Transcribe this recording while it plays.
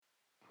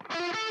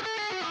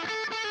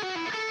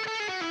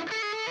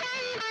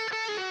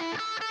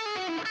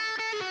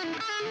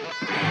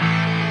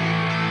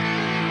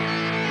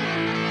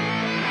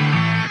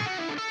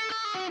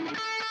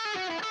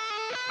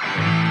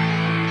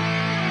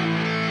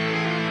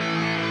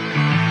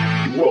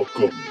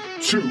Welcome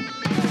to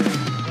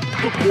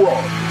the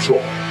Grog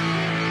Talk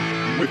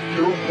with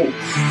your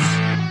hosts,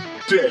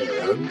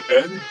 Dan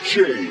and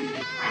James.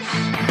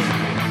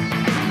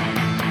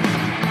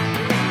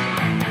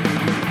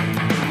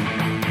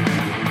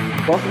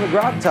 Welcome to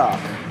Grog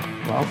Talk.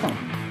 Welcome.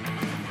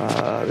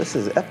 This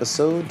is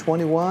episode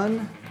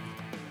 21.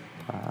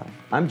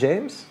 I'm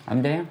James.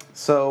 I'm Dan.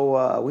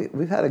 So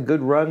we've had a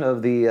good run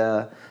of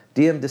the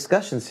DM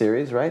discussion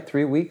series, right?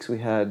 3 weeks. We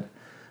had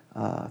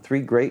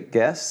 3 great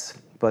guests.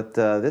 But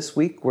this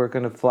week we're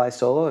going to fly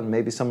solo, and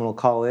maybe someone will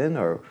call in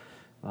or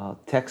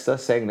text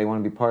us saying they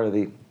want to be part of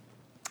the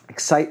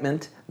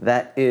excitement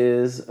that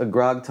is a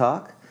Grog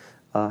Talk.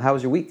 How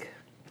was your week?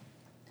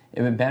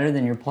 It was better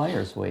than your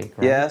Players Week,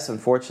 right? Yes,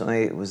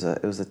 unfortunately, it was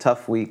a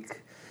tough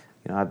week.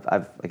 You know,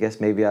 I guess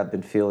maybe I've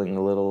been feeling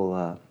a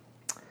little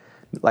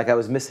like I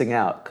was missing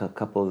out. A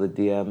couple of the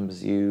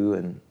DMs, you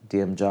and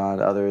DM John,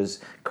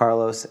 others,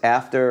 Carlos.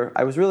 After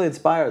I was really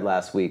inspired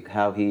last week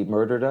how he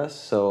murdered us,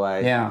 so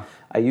I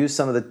used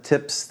some of the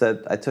tips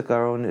that I took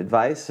our own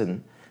advice,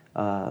 and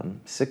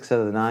 6 out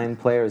of the 9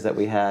 players that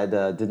we had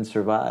didn't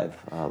survive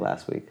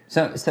last week.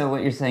 So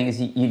what you're saying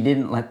is you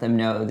didn't let them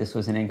know this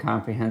was an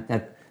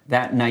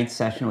that night's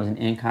session was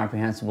an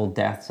incomprehensible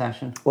death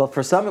session? Well,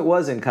 for some it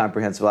was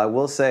incomprehensible. I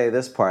will say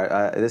this part.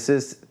 This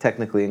is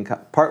technically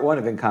part 1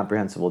 of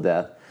incomprehensible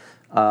death.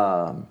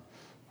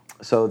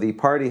 So the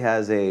party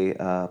has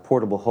a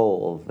portable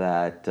hole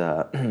that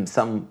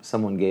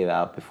someone gave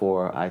out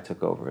before I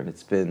took over, and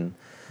it's been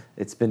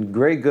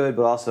very good,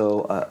 but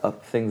also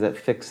things that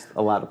fixed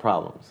a lot of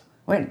problems.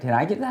 Wait, did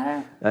I give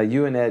that out?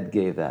 You and Ed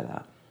gave that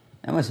out.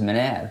 That must have been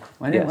Ed.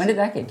 When did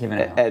that get given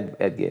out?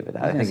 Ed gave it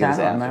out. I think it was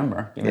I after.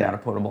 remember giving out a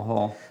portable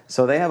hole.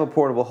 So they have a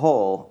portable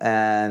hole,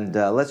 and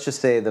let's just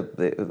say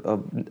a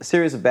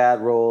series of bad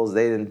rolls.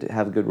 They didn't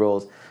have good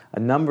rolls. A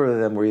number of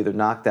them were either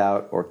knocked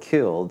out or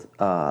killed.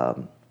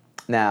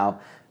 Now,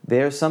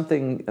 there's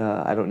something,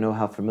 I don't know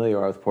how familiar you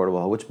are with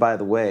portable hole, which, by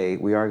the way,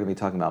 we are going to be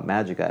talking about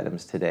magic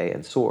items today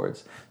and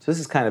swords. So this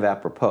is kind of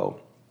apropos.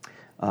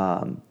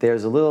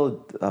 There's a little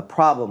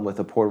problem with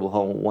a portable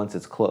hole once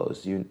it's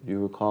closed. You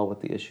recall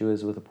what the issue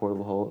is with a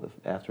portable hole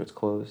after it's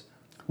closed?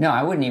 No,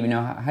 I wouldn't even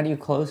know. How do you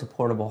close a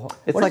portable hole?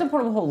 What does a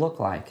portable hole look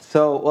like?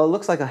 So, well, it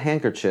looks like a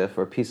handkerchief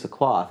or a piece of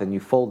cloth, and you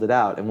fold it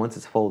out, and once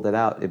it's folded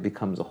out, it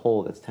becomes a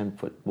hole that's 10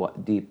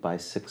 foot deep by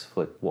 6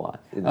 foot wide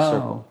in a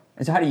circle.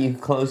 And so how do you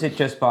close it?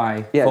 Just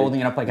by folding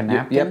it up like a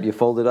napkin? Yep, you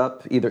fold it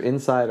up either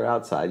inside or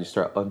outside. You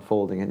start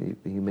unfolding it, and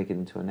you make it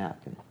into a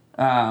napkin.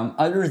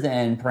 Other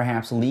than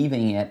perhaps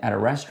leaving it at a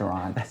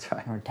restaurant, that's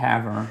right, or a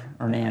tavern,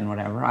 or an inn,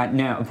 whatever.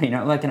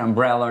 Like an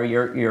umbrella, or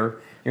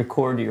your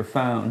cord to your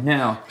phone.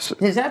 No,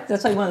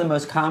 that's like one of the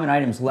most common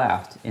items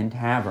left in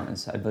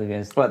taverns, I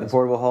believe. The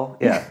portable hole?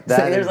 Yeah.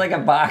 So there's like a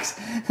box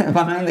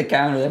behind the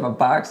counter. They have a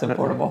box of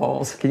portable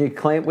holes. Can you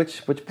claim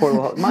which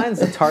portable hole?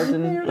 Mine's a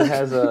tartan. It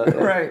has a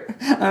right.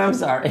 I'm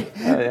sorry.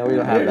 Yeah, we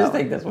don't have that. Just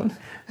take this one.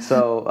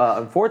 So,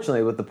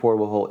 unfortunately, with the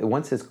portable hole,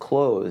 once it's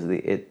closed,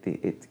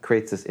 it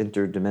creates this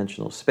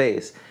interdimensional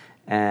space,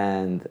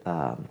 and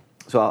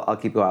so I'll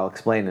keep going. I'll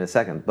explain in a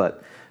second.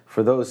 But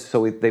for those,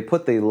 they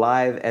put the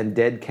live and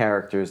dead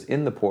characters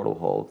in the portal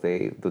hole.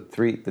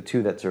 The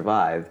 2 that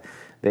survived,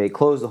 they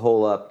closed the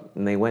hole up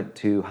and they went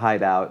to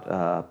hide out.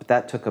 But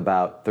that took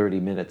about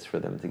 30 minutes for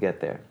them to get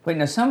there. Wait,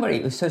 now so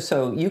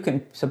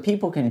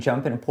people can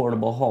jump in a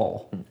portable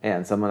hole,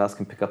 and someone else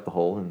can pick up the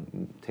hole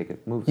and take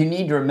it, move. You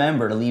need to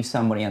remember to leave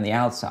somebody on the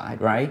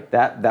outside, right?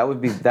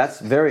 That's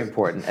very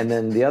important. And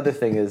then the other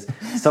thing is,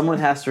 someone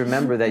has to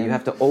remember that you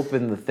have to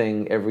open the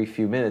thing every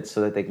few minutes so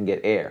that they can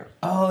get air.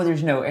 Oh,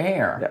 there's no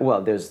air.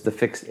 Well, there's the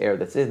fixed air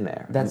that's in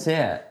there. That's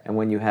it. And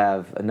when you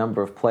have a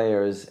number of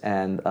players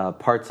and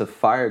parts of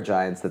fire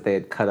giants that they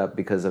had cut up,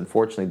 because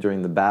unfortunately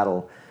during the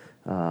battle,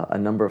 a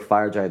number of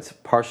fire giants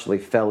partially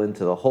fell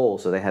into the hole,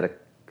 so they had to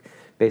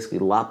basically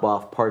lop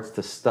off parts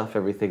to stuff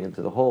everything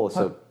into the hole,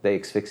 so they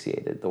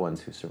asphyxiated the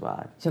ones who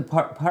survived. So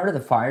part of the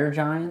fire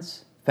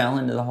giants fell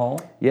into the hole?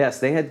 Yes,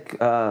 they had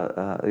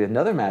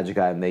another magic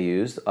item they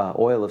used,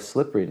 oil of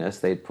slipperiness,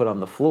 they'd put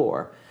on the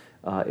floor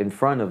in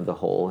front of the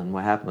hole, and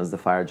what happened was the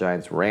fire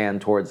giants ran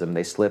towards them,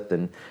 they slipped,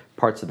 and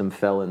parts of them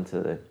fell into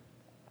the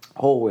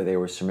hole where they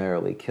were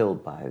summarily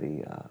killed by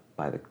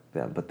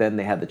them. But then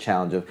they had the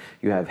challenge of,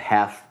 you have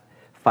half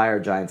fire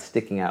giants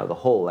sticking out of the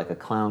hole, like a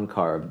clown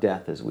car of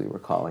death, as we were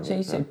calling it. So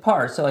you said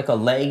parts, so like a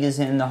leg is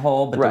in the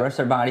hole, but the rest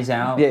of their body's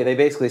out? Yeah, they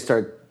basically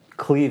start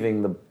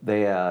cleaving,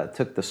 they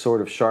took the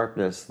sword of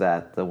sharpness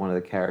that one of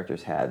the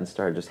characters had and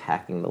started just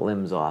hacking the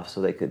limbs off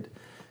so they could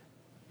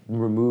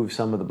remove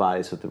some of the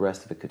body so that the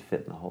rest of it could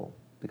fit in the hole,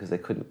 because they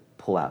couldn't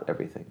pull out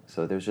everything.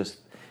 So it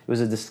was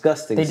a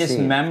disgusting scene. They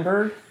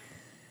dismembered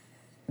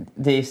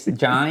this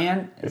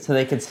giant so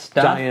they could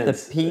stuff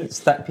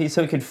the piece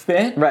so it could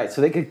fit? Right,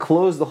 so they could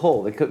close the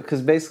hole.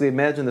 Because basically,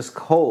 imagine this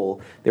hole.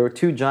 There were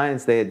 2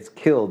 giants they had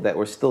killed that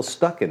were still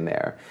stuck in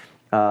there.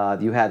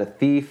 You had a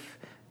thief,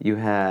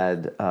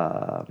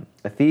 a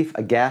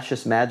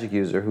gaseous magic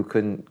user who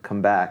couldn't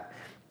come back,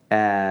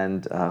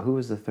 And who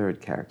was the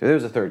third character? There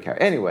was a third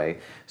character. Anyway,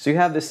 so you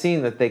have this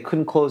scene that they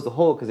couldn't close the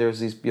hole because there was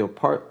these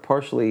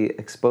partially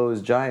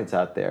exposed giants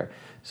out there.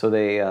 So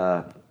they...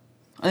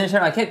 and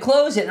they're like, I can't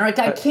close it. And they're like,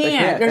 I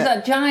can't. There's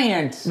a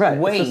giant right.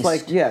 waste. It's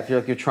just like,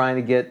 if you're trying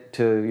to get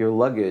to your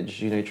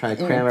luggage, you're trying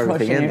to cram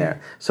everything in there.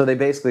 So they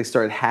basically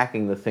started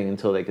hacking the thing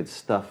until they could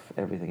stuff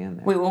everything in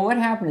there. Wait, well, what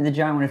happened to the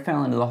giant when it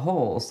fell into the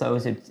hole? So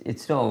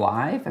it's still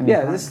alive? I mean,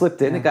 it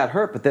slipped in. It got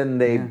hurt, but then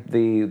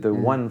the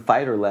one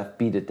fighter left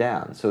beat it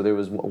down. So there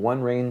was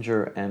one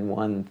ranger and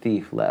one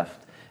thief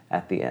left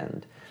at the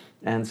end.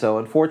 And so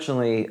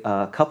unfortunately,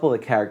 a couple of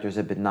the characters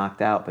had been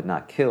knocked out but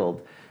not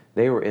killed.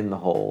 They were in the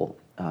hole.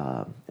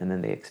 And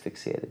then they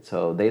asphyxiated.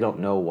 So they don't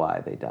know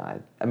why they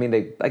died. I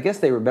mean, I guess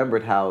they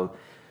remembered how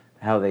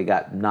they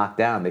got knocked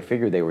down. They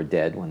figured they were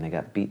dead when they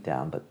got beat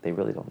down, but they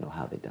really don't know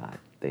how they died.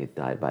 They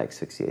died by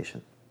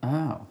asphyxiation.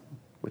 Oh,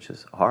 which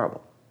is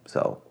horrible.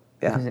 So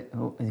yeah,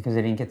 because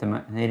they didn't get them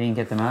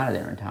out of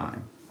there in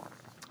time.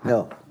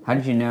 No. How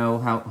did you know?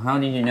 How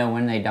did you know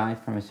when they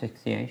died from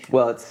asphyxiation?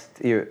 Well,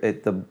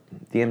 the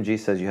DMG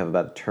says you have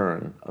about a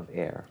turn of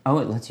air. Oh,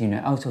 it lets you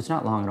know. Oh, so it's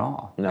not long at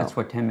all. No. That's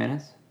what, 10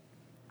 minutes?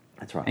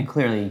 That's right. And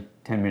clearly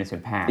 10 minutes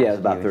had passed. Yeah, it was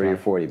about 30 or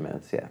 40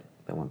 minutes, that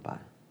went by.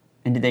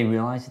 And did they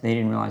realize? They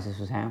didn't realize this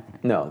was happening?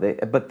 No,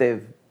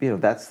 they've,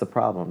 that's the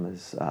problem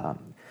is,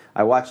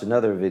 I watched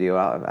another video,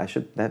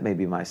 that may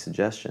be my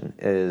suggestion,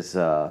 is...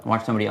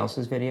 Watch somebody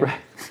else's video? Right.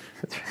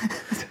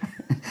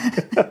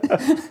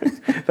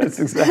 That's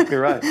exactly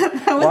right.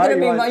 That was going to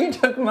be mine. You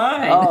took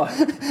mine. Oh,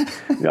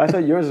 I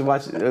thought yours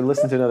was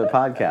listen to another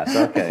podcast.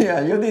 Okay.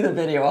 Yeah, you'll do the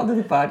video. I'll do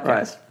the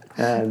podcast.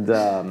 Right.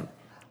 And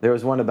there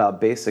was one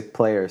about Basic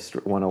Player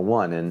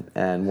 101,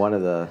 and one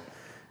of the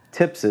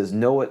tips is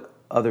know what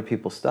other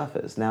people's stuff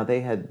is. Now,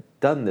 they had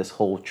done this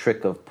whole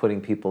trick of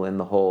putting people in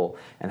the hole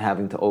and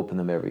having to open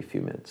them every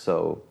few minutes.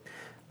 So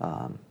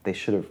they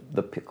should have,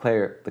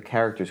 the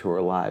characters who were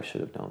alive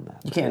should have known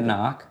that. You can't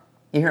knock.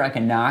 You hear like a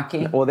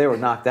knocking? Well, they were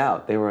knocked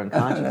out. They were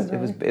unconscious. It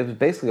was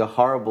basically a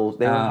horrible...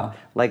 They were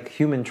like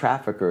human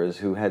traffickers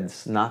who had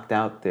knocked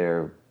out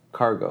their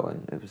cargo,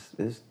 and it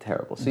was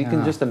terrible. So you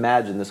can just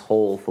imagine this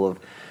hole full of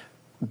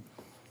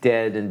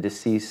dead and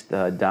deceased,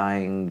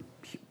 dying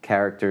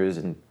characters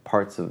and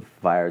parts of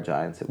fire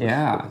giants.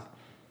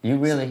 You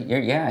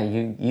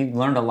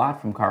learned a lot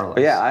from Carlos.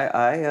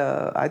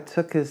 Yeah, I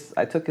took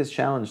his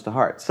challenge to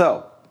heart.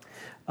 So.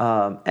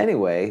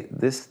 Anyway,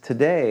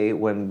 today,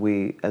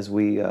 as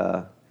we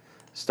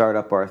start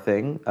up our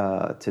thing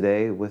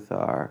today with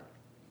our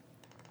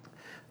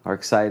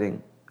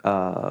exciting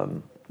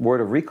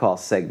Word of Recall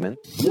segment.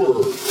 Word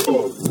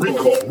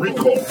of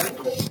Recall.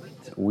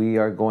 We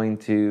are going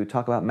to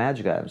talk about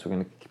magic items. We're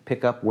going to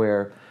pick up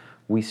where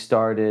we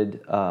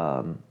started,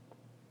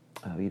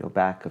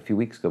 back a few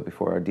weeks ago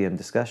before our DM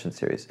discussion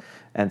series.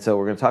 And so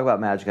we're going to talk about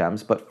magic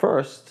items. But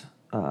first.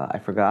 I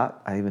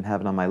forgot. I even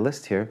have it on my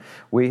list here.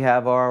 We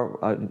have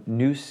our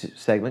new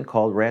segment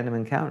called Random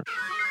Encounters.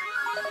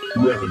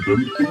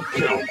 Random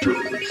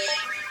Encounters.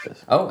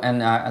 Oh,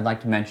 and I'd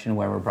like to mention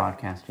where we're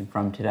broadcasting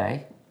from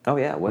today. Oh,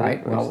 yeah.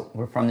 Well,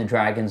 we're from the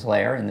Dragon's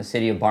Lair in the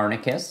city of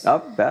Barnacus.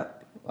 Oh,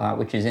 that.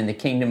 Which is in the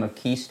Kingdom of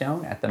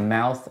Keystone at the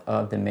mouth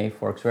of the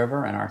Mayforks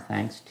River. And our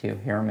thanks to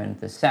Herman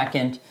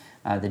II,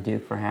 the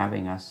Duke, for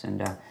having us.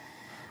 And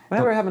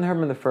whenever having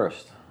Herman I.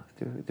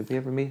 Did we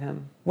ever meet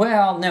him?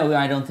 Well, no,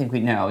 I don't think we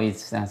know.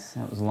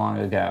 That was long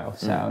ago.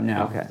 So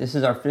no, okay. This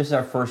is our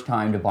first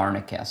time to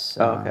Barnacus.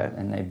 Okay.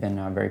 And they've been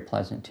very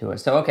pleasant to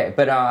us. So okay,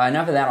 but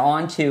enough of that.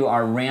 On to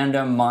our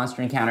random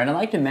monster encounter. And I'd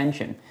like to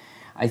mention,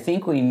 I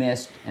think we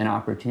missed an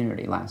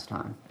opportunity last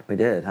time. We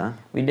did, huh?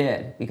 We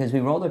did, because we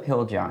rolled up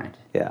Hill Giant.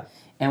 Yeah.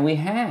 And we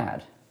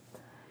had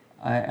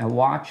a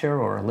watcher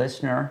or a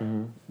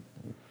listener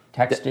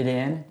texted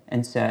in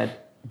and said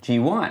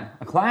G1,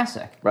 a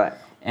classic. Right.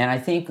 And I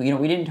think, we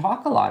didn't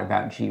talk a lot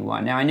about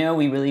G1. Now, I know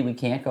we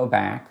can't go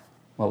back.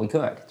 Well, we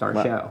could. It's our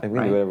show. We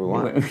can do whatever we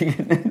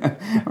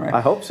want. Right.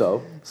 I hope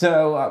so.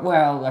 So,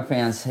 our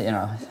fans,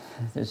 there's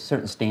a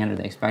certain standard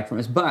they expect from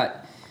us.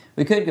 But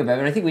we could go back.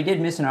 But I think we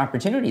did miss an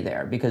opportunity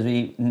there because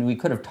we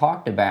could have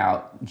talked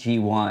about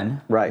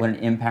G1, right. What an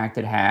impact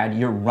it had.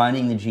 You're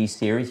running the G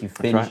Series. You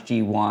finished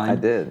G1. I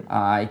did.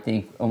 I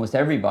think almost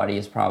everybody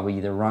has probably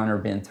either run or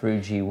been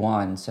through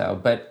G1. So,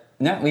 but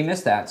no, we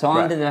missed that. So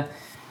on to the...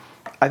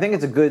 I think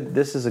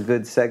this is a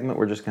good segment.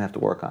 We're just going to have to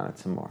work on it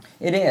some more.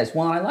 It is.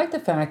 Well, I like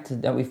the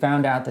fact that we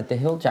found out that the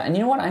Hill Giant, and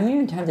you know what? I'm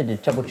even tempted to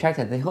double check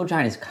that the Hill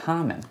Giant is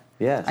common.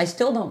 Yes. I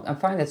still don't, I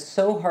find that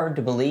so hard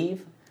to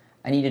believe.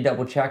 I need to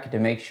double check it to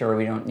make sure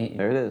we don't need.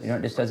 There it is.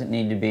 This doesn't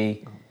need to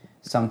be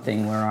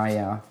something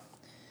where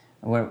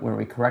where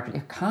we correct it.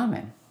 Yeah,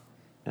 common.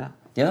 Yeah.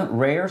 The other,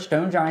 rare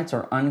stone giants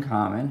are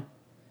uncommon.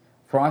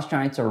 Frost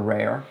giants are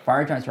rare.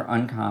 Fire giants are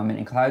uncommon,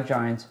 and cloud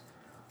giants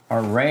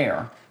are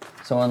rare.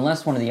 So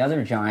unless one of the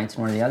other giants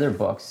in one of the other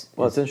books...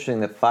 Well, it's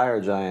interesting that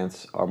fire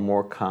giants are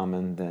more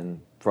common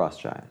than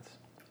frost giants.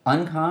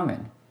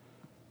 Uncommon.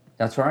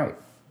 That's right.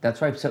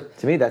 That's right. So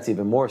to me, that's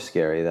even more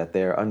scary that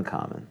they're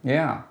uncommon.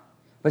 Yeah.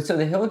 But so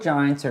the hill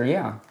giants are,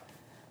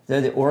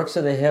 they're the orcs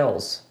of the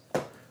hills.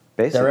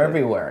 Basically. They're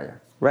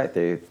everywhere. Right.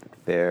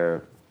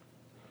 They're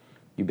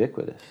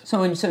ubiquitous.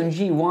 So in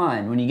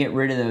G1, when you get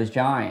rid of those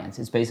giants,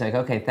 it's basically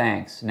like, okay,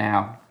 thanks.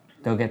 Now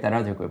go get that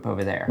other group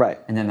over there. Right.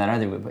 And then that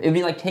other group. It'd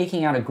be like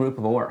taking out a group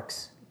of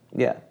orcs.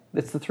 Yeah.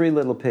 It's the three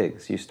little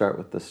pigs. You start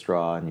with the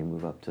straw and you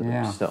move up to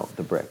the stone,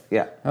 the brick.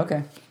 Yeah.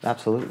 Okay.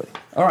 Absolutely.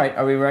 All right.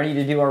 Are we ready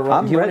to do our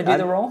roll? Do you want to do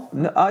the roll?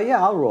 No,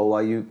 yeah, I'll roll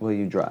while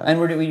you drive. And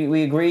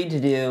we agreed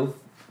to do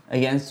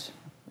against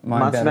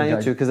Monster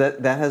Manual 2, because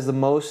that has the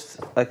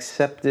most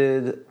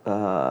accepted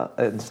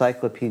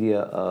encyclopedia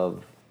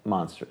of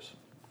monsters.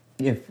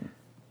 If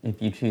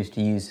you choose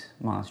to use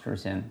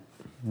monsters in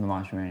the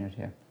Monster Manual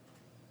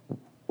 2.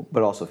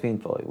 But also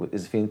Fiend Folio.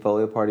 Is Fiend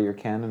Folio part of your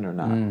canon or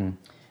not?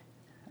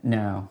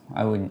 No,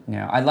 I wouldn't.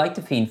 No, I like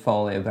the Fiend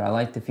Folio, but I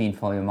like the Fiend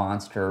Folio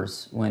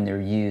monsters when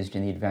they're used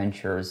in the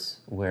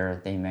adventures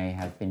where they may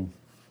have been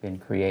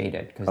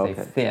created, because they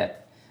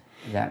fit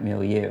that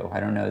milieu. I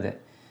don't know that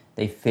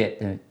they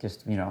fit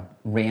just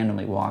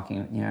randomly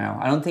walking.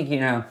 I don't think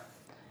the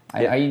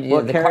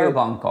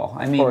carbuncle.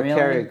 I mean, or really?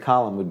 carry a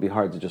column would be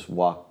hard to just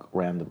walk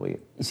randomly.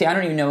 You see, I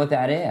don't even know what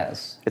that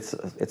is.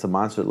 It's a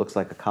monster that looks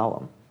like a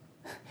column.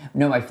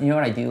 No, you know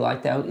what I do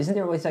like though? Isn't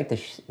there always like the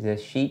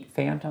sheet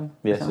phantom?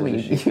 Yes, there's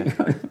a sheet you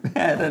go to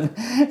bed and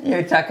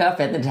you tuck up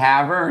at the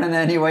tavern, and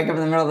then you wake up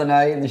in the middle of the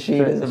night and the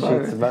sheet is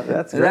above.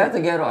 That's great. That's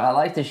a good one. I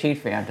like the sheet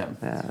phantom.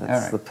 Yeah,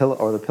 that's the pillow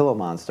or the pillow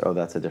monster. Oh,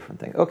 that's a different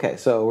thing. Okay,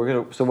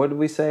 so So what did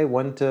we say?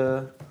 1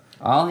 to.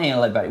 I'll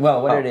handle it, buddy.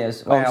 Well, what it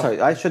is. Well, I'm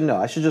sorry. I should know.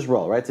 I should just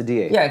roll, right? It's a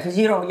D8. Yeah, because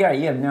you don't. Yeah,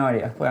 you have no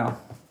idea. Well,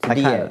 it's a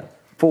D8.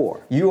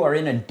 4. You are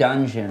in a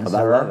dungeon.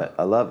 Oh,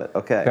 I love it.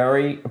 Okay.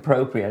 Very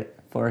appropriate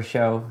for a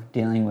show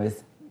dealing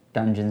with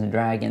Dungeons and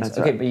Dragons. That's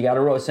okay, right. But you got to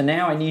roll. So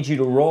now I need you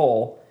to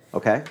roll.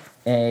 Okay.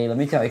 Let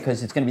me tell you,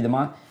 because it's going to be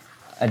a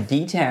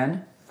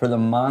D10 for the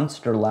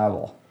monster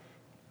level.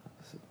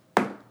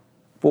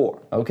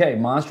 4. Okay,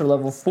 monster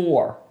level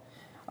 4.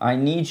 I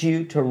need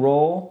you to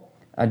roll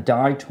a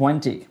die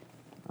 20.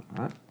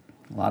 All right.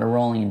 A lot of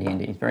rolling in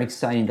D&D. It's very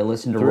exciting to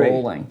listen to 3.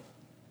 rolling.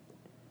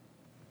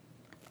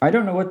 I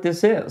don't know what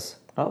this is.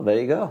 Oh,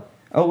 there you go.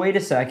 Oh, wait a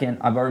second.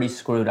 I've already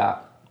screwed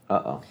up.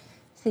 Uh-oh.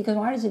 See, because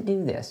why does it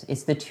do this?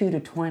 It's the 2 to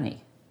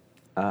 20.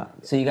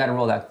 So you got to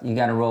roll that. You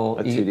got to roll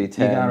a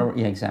 2d10.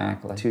 Yeah,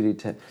 exactly.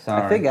 2d10.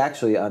 Sorry. I think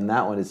actually on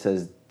that one it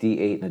says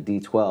D8 and a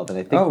D12, and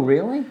I think. Oh,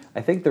 really?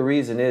 I think the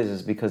reason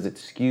is because it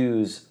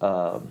skews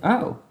a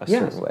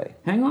certain way.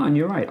 Hang on,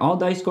 you're right. All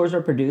dice scores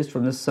are produced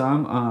from the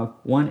sum of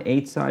one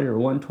 8-sided or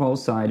one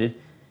 12-sided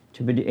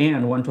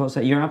and one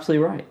 12-sided. You're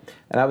absolutely right.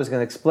 And I was going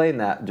to explain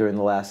that during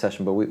the last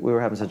session, but we were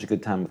having such a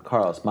good time with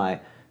Carlos.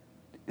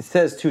 It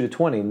says 2 to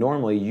 20.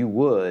 Normally, you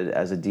would,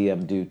 as a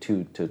DM, do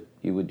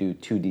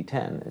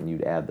 2d10, and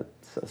you'd add the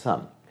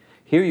sum.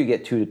 Here, you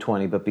get 2 to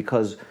 20, but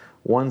because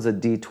one's a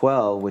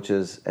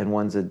d12, and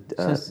one's it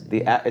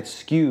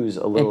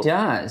skews a little. It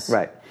does.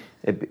 Right.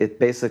 It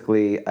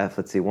basically,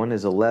 let's see, one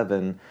is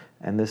 11,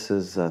 and this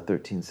is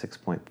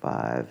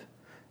 13.6.5.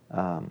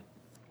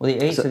 Well,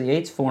 the 8, so the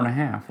 8's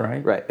 4.5,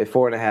 right? Right,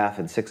 4.5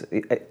 and 6.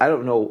 I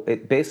don't know.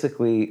 It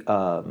basically,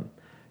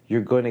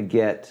 you're going to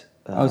get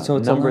so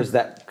it's numbers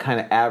that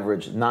kind of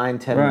average 9,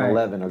 10, right. and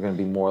 11 are going to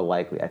be more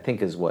likely. I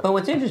think is what. But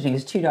what's interesting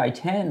is 2 die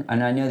 10,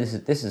 and I know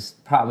this is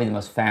probably the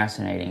most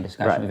fascinating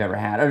discussion we've ever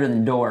had, other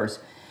than doors.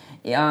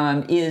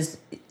 Is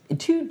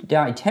 2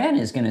 die 10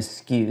 is going to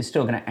skew,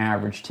 still going to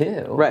average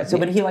too. Right. So,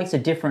 but he likes a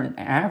different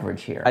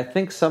average here. I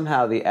think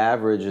somehow the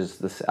average is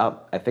this.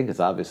 I think it's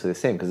obviously the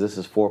same because this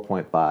is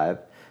 4.5.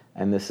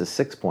 And this is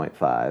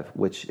 6.5,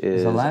 which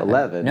is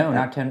 11. No,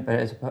 not 10, but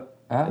it's...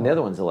 And the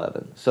other one's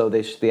 11. So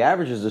the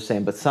averages are the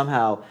same, but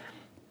somehow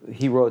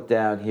he wrote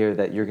down here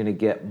that you're going to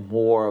get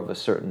more of a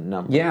certain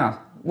number. Yeah.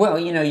 Well,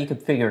 you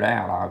could figure it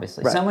out,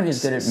 obviously. Right. Someone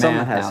who's good at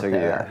Someone math has out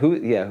figured there.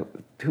 it out.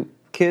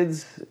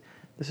 Kids,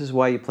 this is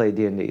why you play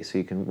D&D, so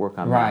you can work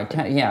on math.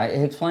 Right. Yeah.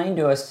 Explain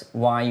to us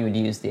why you would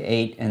use the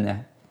 8 and the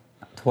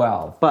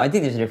 12. But I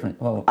think there's a different...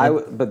 Well,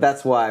 but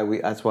that's why I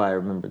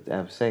remember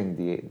I was saying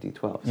D8 and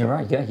D12. So. You're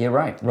right. Yeah, you're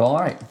right. Roll all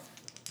right.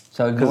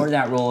 So ignore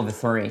that roll of a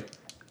 3.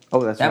 Oh,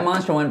 that's that right.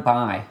 monster went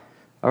by.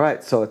 All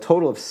right, so a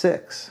total of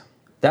 6.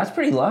 That's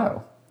pretty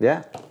low.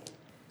 Yeah.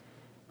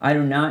 I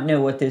do not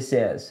know what this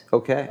is.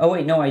 Okay. Oh,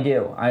 wait, no, I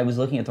do. I was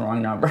looking at the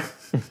wrong number.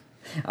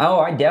 Oh,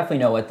 I definitely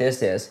know what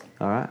this is.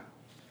 All right.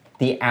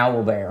 The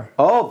Owlbear.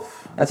 Oh.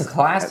 That's a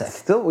classic.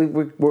 Still,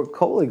 we're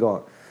totally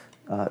going...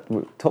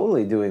 we're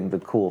totally doing the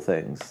cool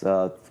things,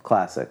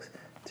 classics.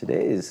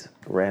 Today's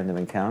random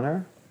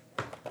encounter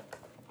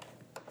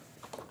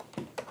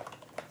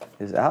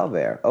is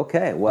Owlbear.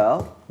 Okay,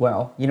 well...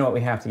 Well, you know what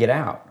we have to get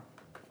out,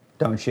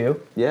 don't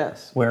you?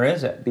 Yes. Where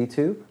is it?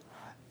 B2?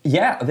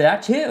 Yeah,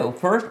 that too.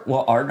 First,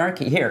 Ardnar,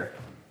 here.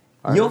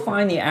 You'll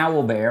find the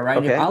Owlbear, right?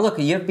 Okay. I'll look.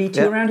 You have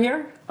B2 around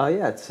here? Oh,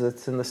 yeah,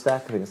 it's in the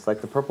stack thing. It's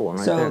like the purple one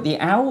right there. there. So the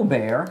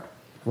Owlbear,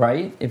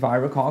 right, if I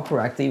recall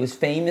correctly, was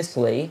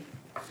famously...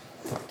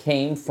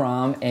 came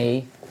from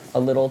a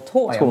little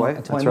toy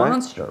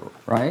monster,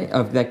 right?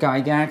 Of that Guy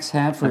Gax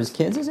had for his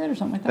kids, is it, or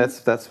something like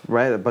that? That's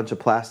right. A bunch of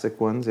plastic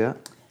ones, yeah.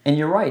 And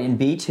you're right. In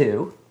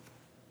B2,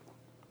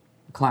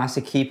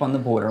 classic keep on the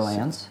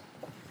Borderlands.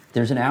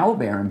 There's an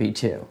owlbear in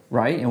B2,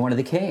 right? In one of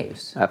the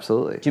caves.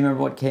 Absolutely. Do you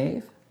remember what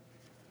cave?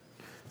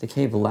 The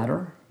cave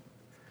letter?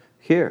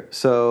 Here.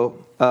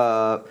 So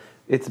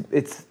it's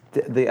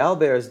the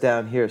owlbear is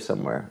down here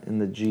somewhere in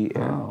the G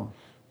area. Oh.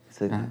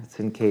 It's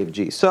in cave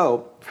G.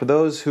 So for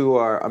those who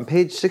are on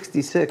page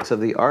 66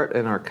 of the Art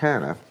and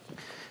Arcana,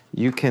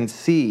 you can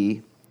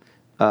see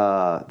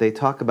they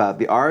talk about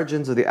the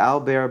origins of the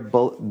owlbear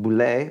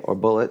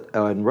bullet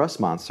and rust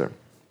monster.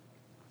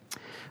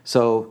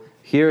 So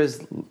here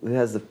it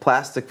has the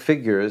plastic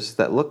figures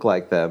that look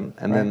like them,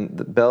 and then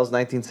the Bell's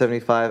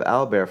 1975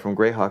 owlbear from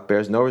Greyhawk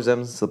bears no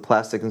resemblance to the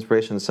plastic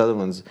inspiration of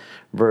Sutherland's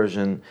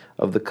version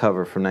of the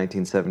cover from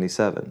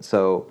 1977.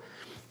 So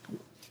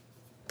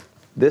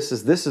this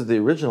is the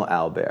original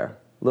owlbear.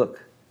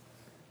 Look,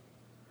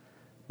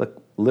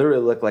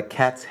 literally look like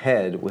cat's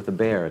head with a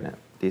bear in it.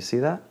 Do you see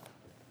that?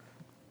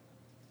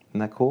 Isn't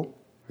that cool?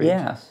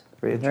 Yes.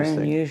 Very interesting.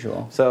 Very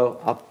unusual. So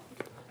on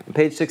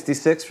page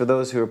 66, for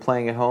those who are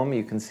playing at home,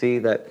 you can see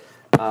that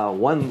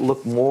one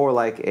looked more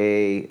like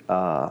a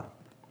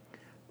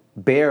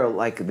bear,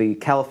 like the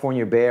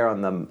California bear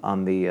on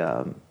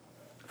the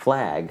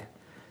flag.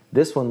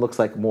 This one looks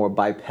like more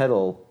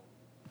bipedal,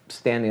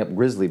 standing up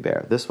grizzly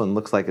bear. This one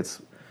looks like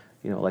it's,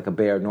 like a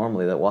bear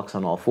normally that walks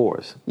on all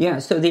fours. Yeah,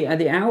 so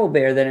the owl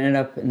bear that ended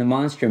up in the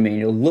monster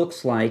manual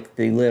looks like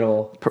the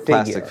little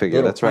plastic figure.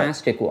 Little That's right.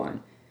 Plastic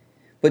one.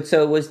 But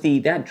so was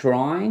that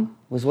drawing?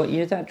 Was what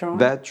year is that drawing?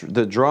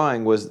 The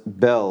drawing was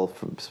Bell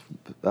from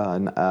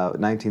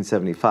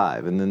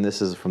 1975, and then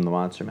this is from the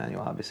Monster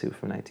Manual, obviously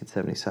from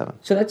 1977.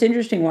 So that's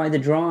interesting. Why the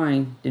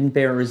drawing didn't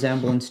bear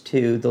resemblance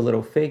to the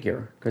little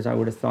figure? Because I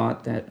would have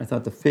thought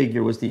the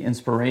figure was the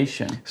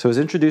inspiration. So it was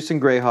introduced in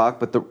Greyhawk,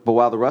 but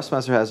while the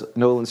Rustmaster has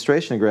no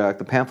illustration in Greyhawk,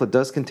 the pamphlet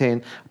does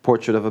contain a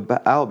portrait of an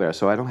owlbear.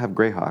 So I don't have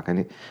Greyhawk.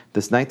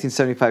 This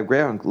 1975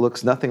 Greyhawk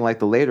looks nothing like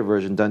the later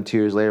version done 2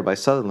 years later by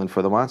Sutherland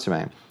for the Monster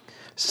Manual.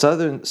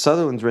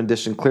 Sutherland's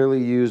rendition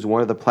clearly used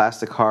one of the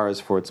plastic horrors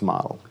for its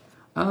model.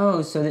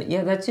 Oh, so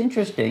that's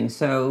interesting.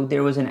 So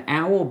there was an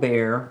owl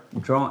bear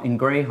drawn in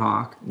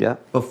Greyhawk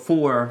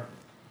before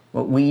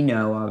what we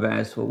know of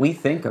as, what we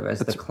think of as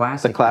the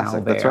classic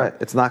owl bear. That's right.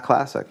 It's not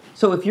classic.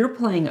 So if you're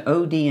playing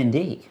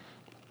OD&D,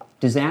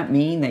 does that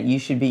mean that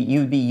you'd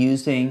be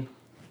using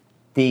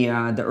the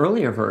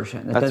earlier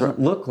version that doesn't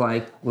look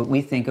like what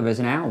we think of as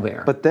an owl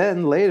bear? But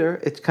then later,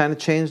 it kind of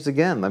changed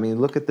again. I mean,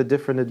 look at the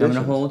different editions.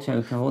 I'm going to hold the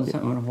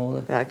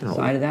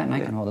side of that, and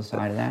I can hold the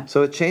side of that.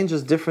 So it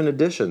changes different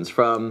editions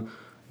from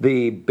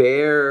the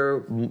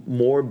bear,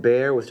 more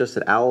bear with just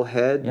an owl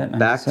head,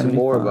 back to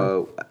more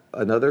of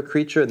another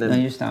creature, and then... No,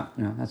 you stop.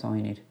 No, that's all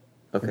you need.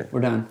 Okay.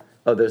 We're done.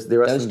 Oh, there's the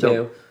rest of them.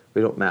 Those two.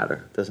 We don't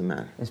matter. Doesn't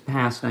matter. It's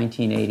past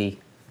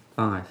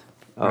 1985,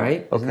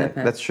 right? Okay,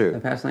 that's true.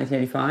 Past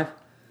 1985?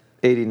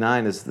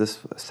 89 is this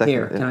second.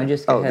 Here, can I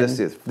just go ahead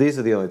these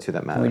are the only two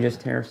that matter. Can we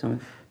just tear the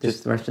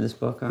rest of this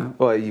book out?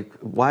 Well,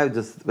 I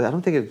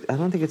don't think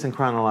it's in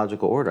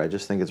chronological order. I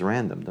just think it's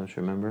random. Don't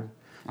you remember?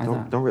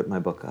 Don't rip my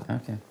book up.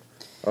 Okay.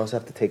 I also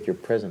have to take your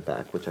present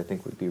back, which I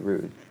think would be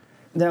rude.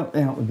 That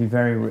would be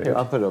very rude. Here,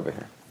 I'll put it over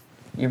here.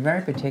 You're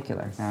very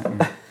particular.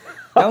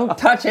 Don't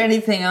touch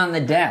anything on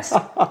the desk.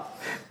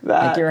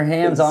 Get your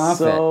hands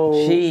off it.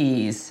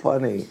 Jeez.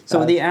 Funny.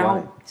 So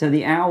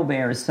the owl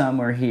bear is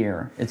somewhere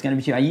here. It's going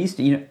to be. I used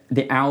to,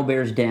 the owl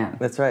bear's den.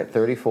 That's right.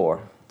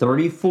 34.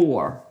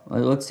 34.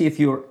 Let's see if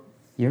you're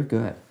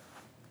good.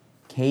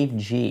 Cave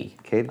G.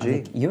 Cave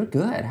G. You're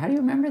good. How do you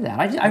remember that?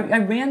 I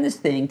ran this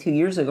thing 2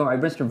 years ago. I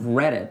must have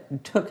read it.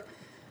 It took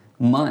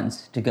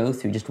months to go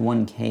through just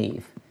one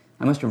cave.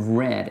 I must have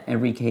read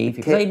every cave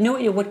because I had no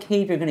idea what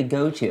cave you're going to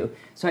go to.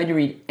 So I had to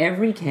read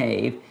every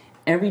cave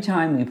every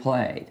time we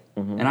played.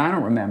 Mm-hmm. And I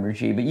don't remember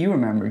G, but you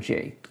remember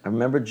G. I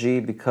remember G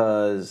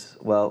because,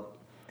 well,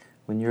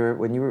 when you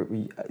were,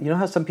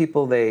 how some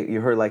people you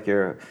heard like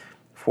your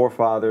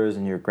forefathers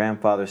and your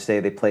grandfathers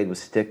say they played with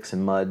sticks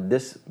and mud.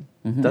 This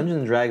Dungeons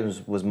and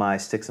Dragons was my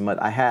sticks and mud.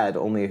 I had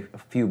only a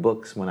few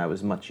books when I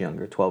was much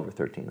younger, 12 or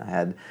 13. I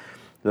had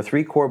the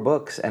 3 core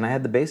books and I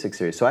had the basic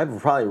series. So I've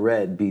probably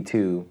read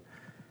B2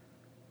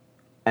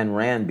 and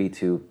ran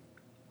B2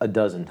 a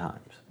dozen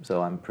times.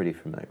 So I'm pretty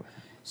familiar with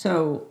it.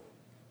 So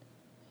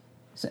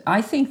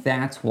I think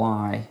that's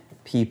why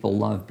people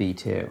love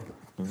B2,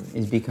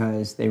 is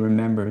because they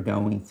remember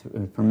going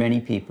through, for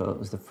many people, it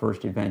was the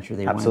first adventure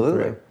they went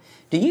through.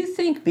 Do you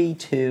think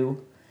B2,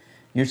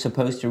 you're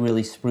supposed to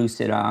really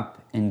spruce it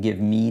up and give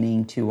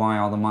meaning to why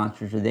all the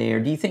monsters are there?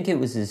 Do you think it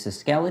was as a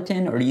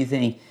skeleton, or do you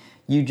think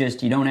you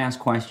don't ask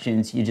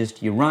questions,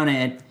 you run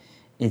it,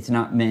 it's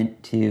not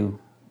meant to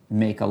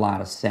make a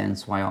lot of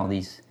sense why all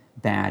these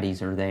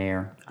baddies are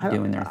there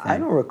doing their thing? I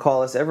don't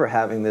recall us ever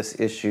having this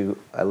issue,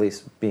 at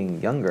least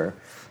being younger,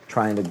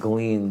 trying to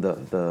glean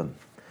the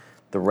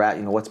rat.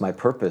 What's my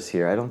purpose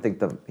here? I don't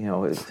think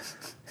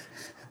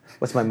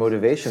what's my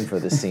motivation for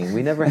this scene?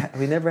 We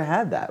never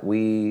had that.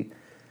 We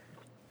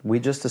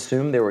just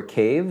assumed there were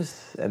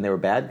caves and there were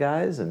bad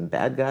guys, and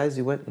bad guys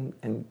you went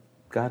and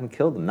got and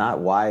killed them. Not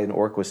why an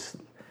orc was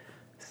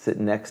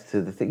sitting next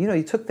to the thing. You know,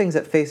 you took things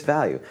at face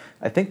value.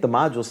 I think the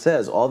module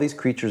says all these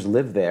creatures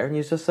live there, and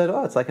you just said,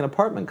 oh, it's like an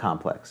apartment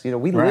complex. You know,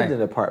 we lived in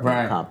an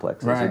apartment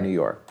complex in New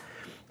York.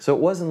 So it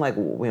wasn't like,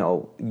 you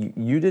know,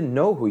 you didn't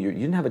know you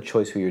didn't have a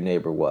choice who your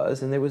neighbor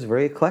was, and it was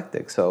very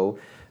eclectic. So,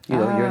 you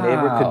know, your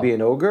neighbor could be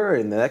an ogre,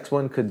 and the next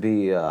one could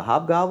be a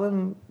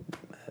hobgoblin.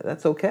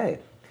 That's okay.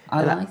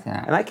 I like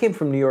that. And I came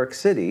from New York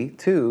City,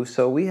 too,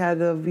 so we had,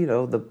 you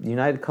know, the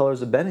United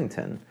Colors of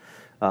Bennington.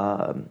 You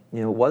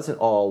know, it wasn't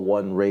all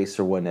one race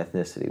or one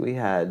ethnicity. We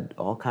had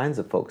all kinds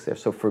of folks there.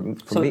 So for me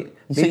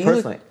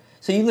personally...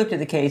 So you looked at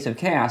the Caves of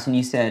Chaos and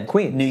you said...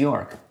 Queens. New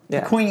York.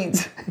 Yeah.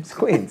 Queens. It's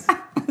Queens.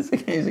 It's the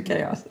Caves of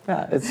Chaos.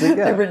 Yeah, it's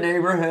different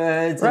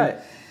neighborhoods. Right.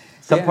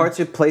 Some parts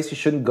of the place you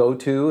shouldn't go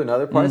to, and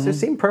other parts they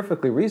seem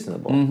perfectly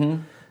reasonable.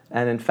 Mm-hmm.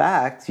 And in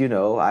fact, you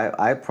know,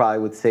 I probably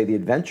would say the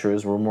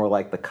adventurers were more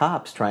like the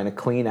cops trying to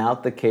clean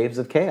out the Caves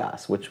of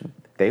Chaos, which...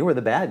 They were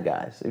the bad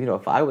guys. You know,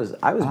 if I was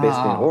basically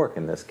an orc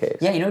in this case.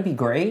 Yeah, you know, it'd be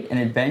great. An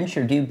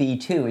adventure do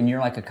B2, and you're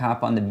like a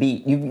cop on the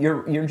beat.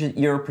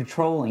 You're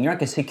patrolling. You're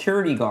like a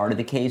security guard at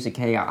the Caves of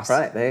Chaos.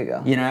 Right, there you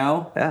go. You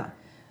know? Yeah.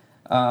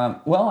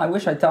 Well, I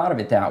wish I thought of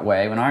it that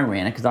way when I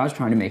ran it, because I was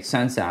trying to make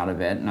sense out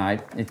of it,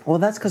 Well,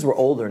 that's because we're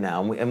older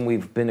now, and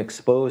we've been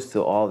exposed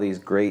to all these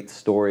great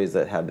stories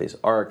that have these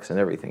arcs and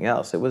everything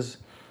else. It was,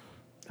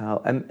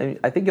 and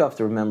I think you have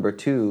to remember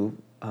too.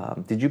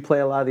 Did you play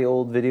a lot of the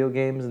old video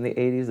games in the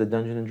 80s, the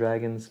Dungeons and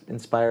Dragons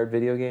inspired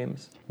video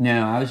games?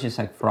 No, I was just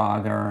like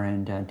Frogger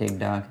and Dig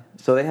Dug.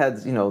 So they had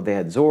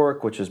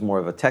Zork, which is more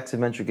of a text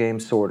adventure game,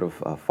 Sword of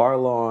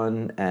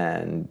Farlon,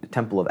 and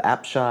Temple of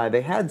Apshai.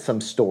 They had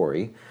some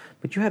story,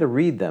 but you had to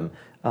read them.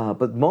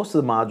 But most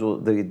of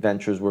the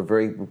adventures were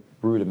very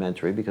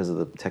rudimentary because of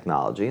the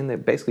technology, and they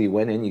basically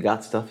went in, you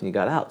got stuff, and you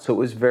got out. So it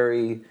was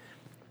very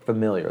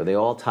familiar. They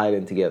all tied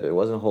in together. It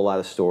wasn't a whole lot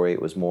of story.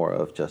 It was more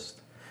of just...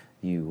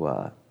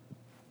 You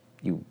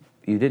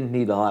didn't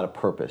need a lot of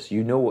purpose.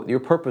 You know what your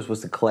purpose was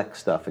to collect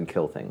stuff and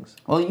kill things.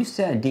 Well, you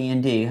said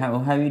D&D.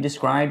 How you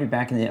described it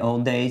back in the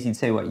old days? You'd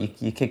say what?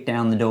 You kick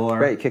down the door.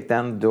 Right, you kick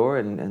down the door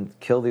and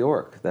kill the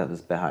orc that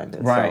was behind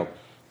it. Right. So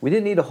we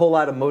didn't need a whole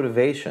lot of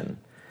motivation.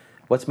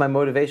 What's my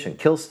motivation?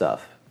 Kill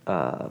stuff.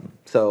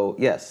 So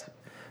yes.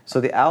 So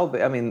the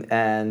owlbear. I mean,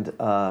 and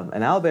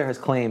an owlbear has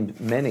claimed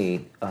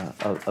many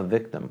a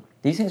victim.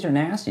 These things are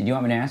nasty. Do you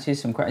want me to ask you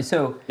some questions?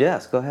 So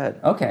yes, go ahead.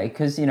 Okay,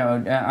 because you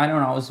know I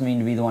don't always mean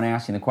to be the one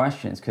asking the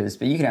questions,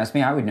 but you can ask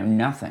me. I would know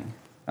nothing.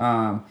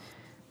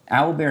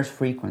 Owlbear's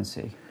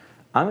frequency.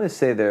 I'm going to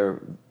say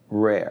they're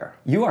rare.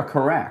 You are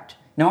correct.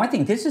 Now I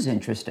think this is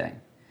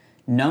interesting.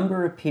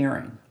 Number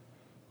appearing.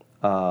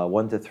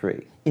 1 to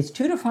 3. It's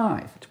 2 to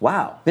 5.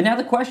 Wow. But now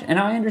the question, and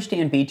I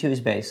understand B2 is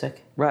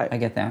basic. Right. I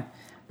get that.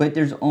 But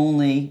there's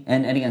only,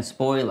 and again,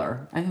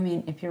 spoiler. I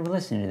mean, if you're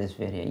listening to this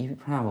video, you've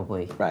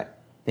probably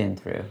been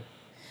through.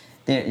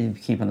 You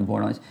keep on the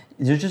borderlines.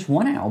 There's just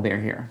one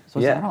owlbear here. So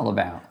what's that all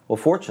about? Well,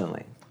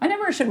 fortunately. I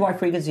never understood why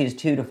frequency is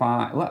 2 to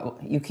 5. What,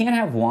 you can't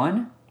have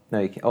one? No,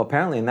 you can't. Oh,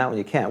 apparently in that one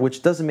you can't,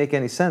 which doesn't make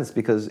any sense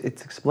because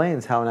it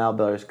explains how an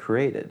owlbear is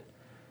created.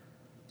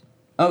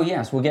 Oh,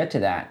 yes, we'll get to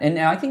that. And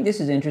now I think this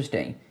is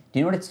interesting. Do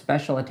you know what its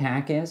special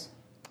attack is?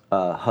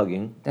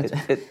 Hugging.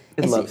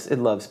 It loves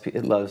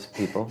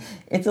people.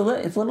 It's a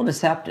little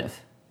deceptive.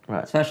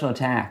 Right. Special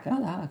attack. Oh,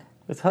 the hug.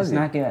 It's hugging. It's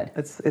not good.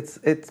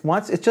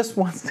 It just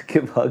wants to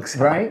give hugs.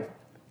 Right.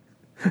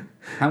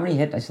 How many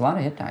hit dice? A lot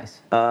of hit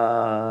dice.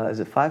 Is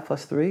it 5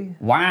 plus 3?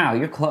 Wow,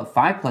 you're close.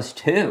 5 plus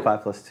 2.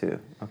 5 plus 2.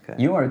 Okay.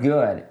 You are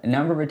good.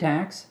 Number of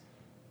attacks?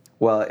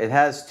 Well, it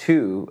has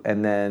 2,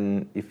 and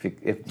then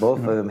if both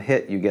of them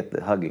hit, you get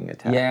the hugging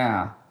attack.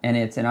 Yeah, and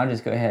I'll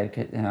just go ahead.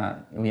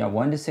 We have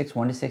 1 to 6,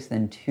 1 to 6,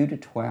 then 2 to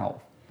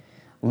 12.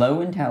 Low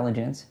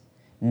intelligence,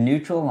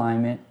 neutral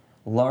alignment,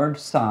 large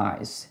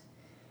size.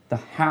 The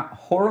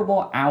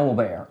horrible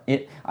owlbear.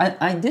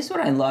 This is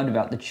what I loved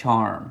about the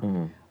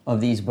charm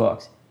of these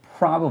books.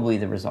 Probably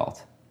the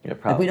result. Yeah,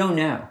 probably. Like we don't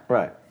know.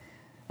 Right.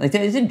 Like,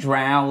 isn't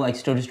drow like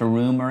still just a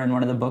rumor in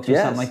one of the books or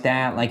something like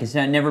that? Like it's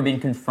never been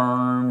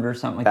confirmed or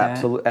something like that?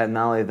 Absolutely. And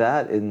not only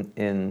that,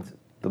 in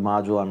the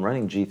module I'm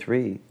running,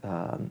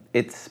 G3,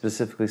 it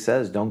specifically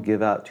says don't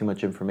give out too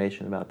much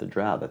information about the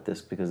drow,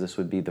 because this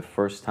would be the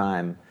first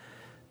time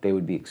they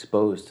would be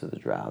exposed to the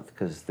drow.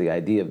 Because the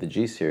idea of the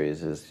G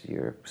series is,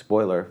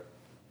 spoiler,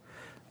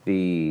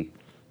 the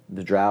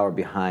drow are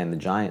behind the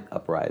giant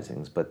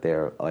uprisings, but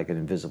they're like an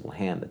invisible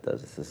hand that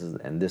does this.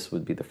 This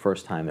would be the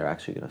first time they're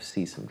actually going to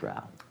see some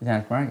drow.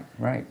 That's right.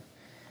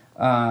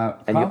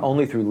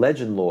 Only through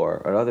legend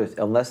lore or others,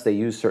 unless they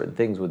use certain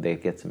things, would they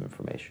get some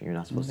information. You're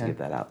not supposed to give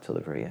that out till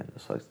the very end.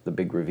 So it's the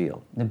big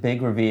reveal. The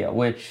big reveal,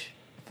 which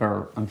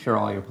for I'm sure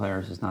all your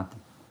players is not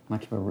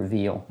much of a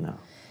reveal. No.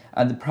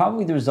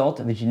 Probably the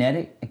result of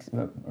genetic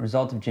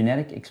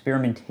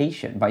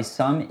experimentation by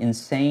some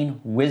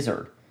insane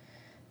wizard.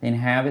 They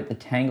inhabit the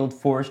tangled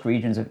forest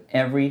regions of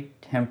every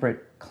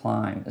temperate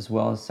clime, as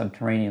well as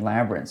subterranean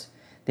labyrinths.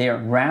 They are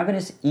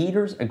ravenous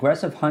eaters,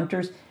 aggressive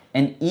hunters,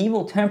 and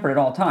evil-tempered at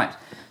all times.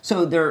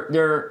 So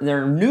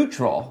they're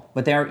neutral,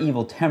 but they are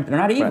evil-tempered. They're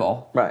not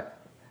evil. Right.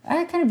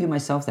 I kind of view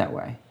myself that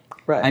way.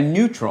 Right. I'm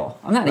neutral.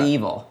 I'm not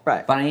evil.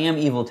 Right. But I am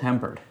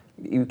evil-tempered.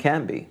 You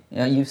can be.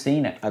 You've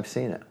seen it. I've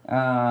seen it.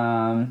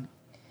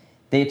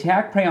 They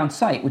attack prey on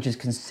sight, which is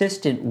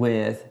consistent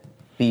with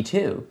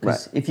B2.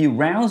 Because if you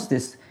rouse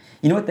this,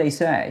 you know what they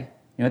say?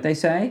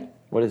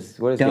 What is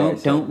Gary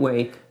say? Don't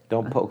wake.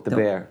 Don't poke the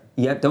bear.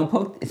 Yeah, don't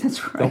poke.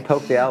 That's right. Don't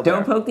poke the owlbear.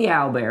 Don't poke the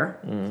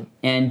owlbear,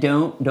 and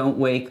don't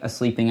wake a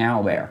sleeping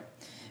owlbear.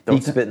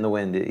 Don't spit in the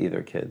wind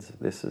either, kids.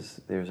 There's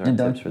our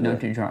tips for that. Don't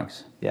do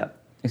drugs. Yeah.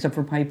 Except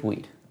for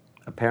pipeweed.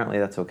 Apparently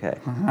that's okay.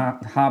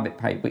 Hobbit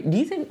pipeweed. Do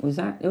you think it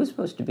was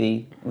supposed to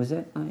be? Was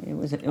it? It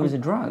was a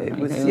drug. It right?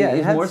 was. It Yeah.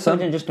 was more so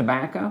than just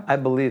tobacco. I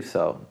believe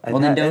so.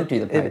 Then don't do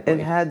the pipeweed. It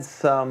had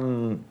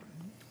some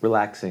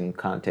relaxing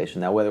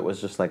connotation. Now, whether it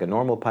was just like a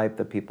normal pipe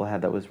that people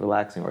had that was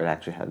relaxing, or it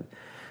actually had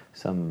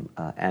some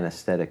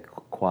anesthetic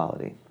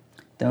quality.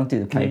 Don't do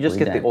the pipeweed. Can you just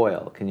get the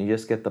oil? Can you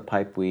just get the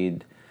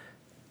pipeweed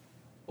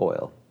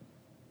oil?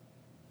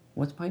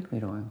 What's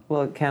pipeweed oil?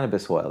 Well,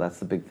 cannabis oil. That's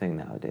the big thing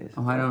nowadays.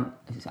 Oh, I don't know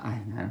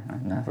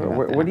nothing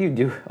about that. What do you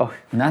do? Oh.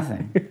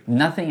 Nothing.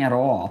 Nothing at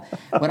all.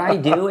 What I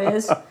do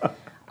is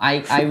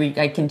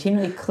I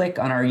continually click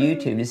on our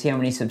YouTube to see how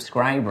many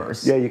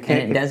subscribers. Yeah, you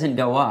can't. And it doesn't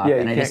go up,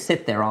 and I just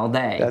sit there all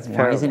day. That's Why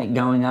terrible. isn't it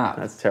going up?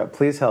 That's terrible.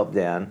 Please help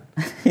Dan.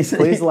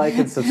 Please like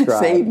and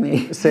subscribe. Save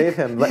me. Save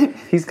him.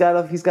 He's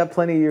got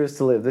plenty of years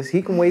to live.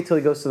 He can wait till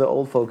he goes to the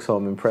old folks'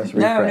 home and press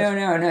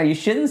refresh. No. You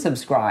shouldn't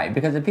subscribe,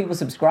 because if people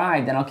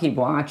subscribe, then I'll keep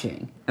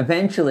watching.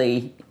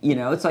 Eventually,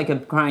 it's like a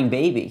crying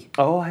baby.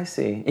 Oh, I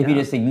see. If you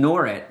just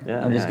ignore it,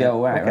 it'll just go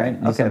away, okay.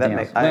 right? Okay, that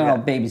makes.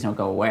 Babies don't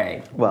go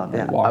away. Well,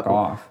 they walk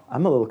off.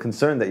 I'm a little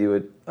concerned that you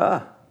would.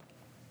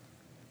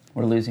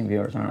 We're losing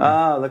viewers, aren't we?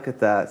 Oh, look at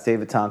that.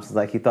 David Thompson's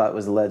like he thought it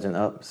was a legend.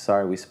 Oh,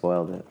 sorry, we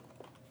spoiled it.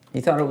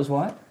 He thought it was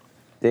what?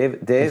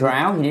 Dave. The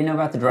drow? He didn't know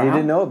about the drow? He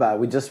didn't know about it.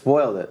 We just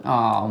spoiled it.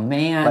 Oh,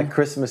 man. Like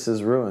Christmas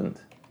is ruined.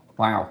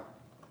 Wow.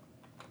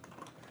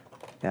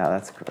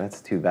 Yeah,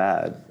 that's too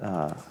bad.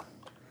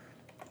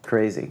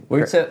 Crazy.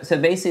 So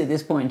basically, at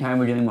this point in time,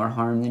 we're doing more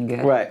harm than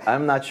good. Right.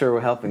 I'm not sure we're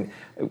helping.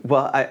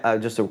 Well,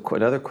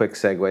 another quick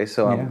segue.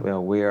 So I'm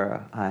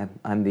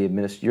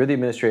the You're the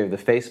administrator of the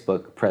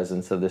Facebook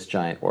presence of this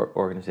giant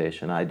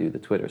organization. I do the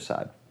Twitter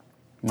side.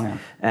 Yeah.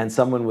 And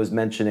someone was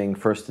mentioning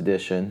First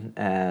Edition,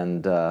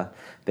 and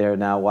they're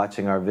now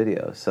watching our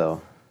videos.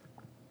 So.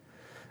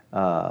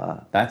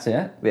 That's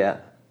it. Yeah.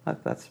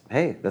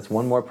 That's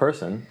one more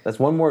person. That's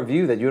one more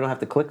view that you don't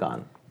have to click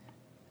on.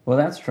 Well,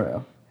 that's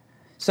true.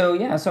 So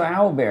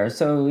owlbears.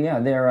 So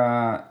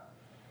they're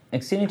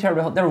exceeding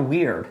terrible health. They're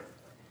weird.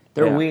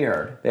 They're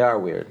weird. They are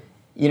weird.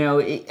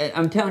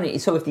 I'm telling you.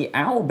 So if the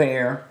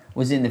owlbear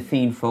was in the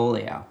Fiend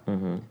Folio,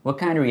 what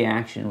kind of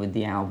reaction would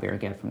the owlbear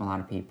get from a lot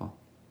of people?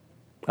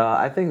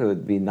 I think it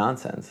would be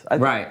nonsense.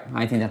 Right.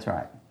 I think that's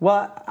right.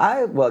 Well,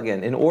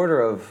 again, in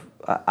order of,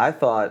 I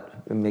thought,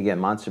 again,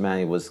 Monster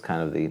Manual was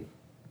kind of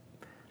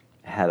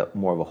had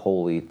more of a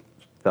holy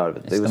thought of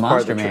it. It was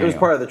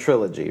part of the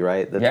trilogy,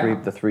 right? The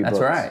three books. That's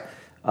right.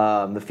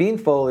 The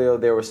Fiend Folio,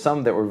 there were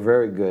some that were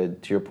very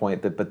good, to your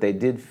point, but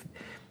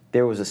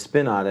there was a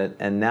spin on it,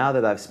 and now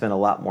that I've spent a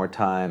lot more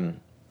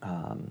time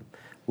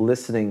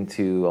listening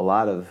to a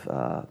lot of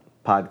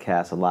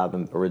podcasts, a lot of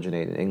them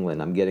originate in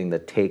England, I'm getting the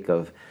take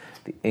of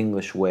the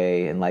English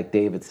way, and like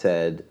David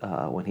said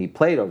when he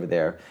played over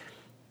there,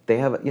 they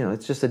have,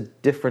 it's just a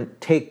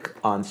different take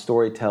on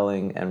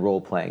storytelling and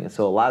role-playing, and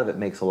so a lot of it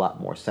makes a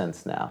lot more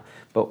sense now.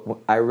 But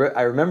I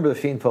remember the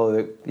Fiend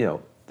Folio,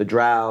 the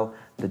Drow,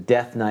 the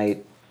Death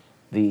Knight,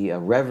 the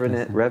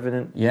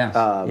Revenant. Yes.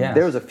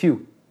 There was a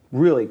few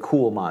really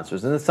cool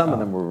monsters, and then some of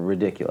them were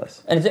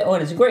ridiculous. And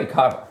it's a great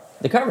cover.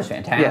 The cover's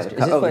fantastic.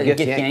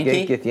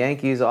 Gith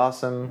Yankee is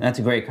awesome. That's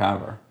a great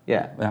cover.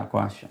 Yeah. Without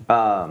question.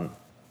 I'm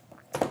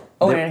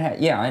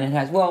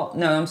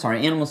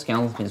sorry, Animal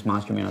Skeletons,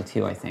 Monster Manual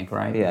 2, I think,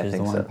 right? Yeah, Which is I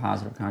think the so. one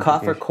positive contribution.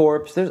 Coffer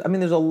Corpse. There's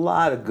a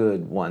lot of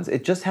good ones.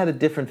 It just had a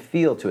different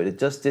feel to it. It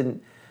just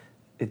didn't.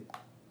 It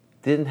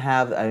didn't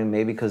have.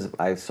 Maybe because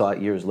I saw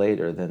it years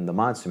later than the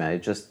Monster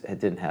Manual. It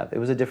didn't have. It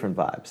was a different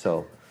vibe.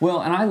 So.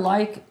 Well, and I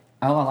liked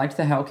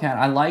the Hellcat.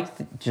 I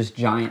liked just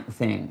giant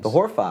things. The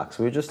Horfox.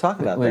 We were just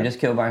talking about that. We were just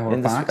killed by a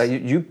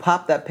Horfox. You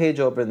popped that page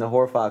open, and the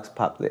Horfox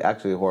popped. The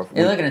Horfox.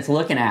 It's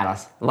looking at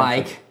us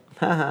like.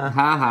 Ha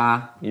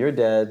ha. You're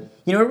dead.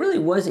 It really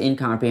was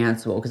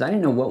incomprehensible because I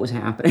didn't know what was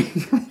happening.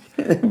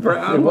 This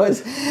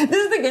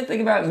is the good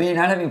thing about me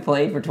not having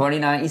played for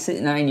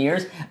 29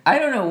 years. I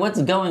don't know what's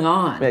going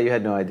on. Yeah, you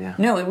had no idea.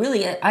 No,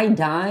 I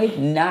died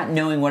not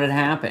knowing what had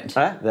happened.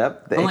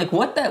 I'm like,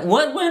 what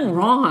went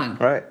wrong?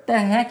 Right. The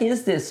heck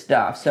is this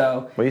stuff?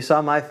 So when you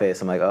saw my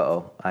face, I'm like,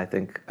 uh-oh. I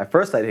think at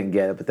first I didn't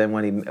get it, but then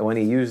when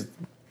he used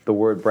the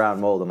word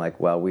brown mold, I'm like,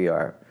 well,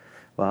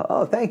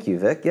 thank you,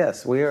 Vic.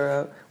 Yes,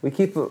 we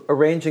keep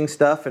arranging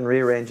stuff and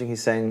rearranging.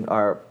 He's saying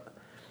our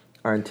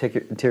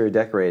interior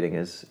decorating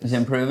is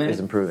improving. Is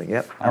improving.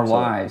 Yep. Our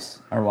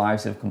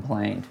wives have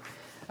complained.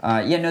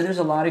 There's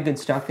a lot of good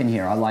stuff in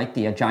here. I like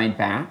the giant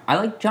bat.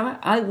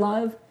 I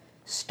love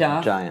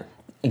stuff. Giant.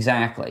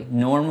 Exactly.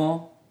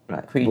 Normal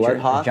Right. creature,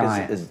 Bloodhawk a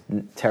giant. is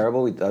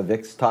terrible.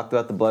 Vic's talked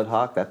about the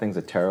Bloodhawk. That thing's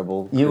a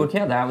terrible. You were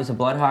killed. That was a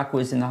Bloodhawk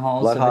was in the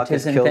halls Bloodhawk of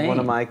has Atizen killed Thane. one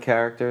of my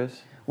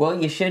characters.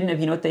 Well, you shouldn't have.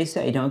 You know what they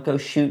say? Don't go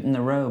shooting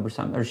the robe or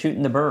something, or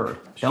shooting the bird.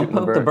 Don't Shooting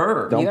the poke the bird.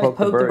 bird. Don't You guys poke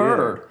the poke the bird,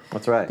 bird. yeah.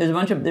 That's right.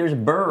 There's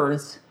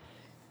birds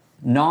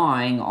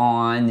gnawing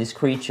on this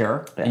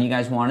creature, and you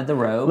guys wanted the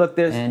robe. Look,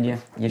 and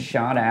you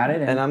shot at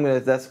it. And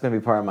That's gonna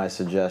be part of my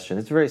suggestion.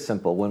 It's very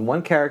simple. When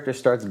one character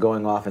starts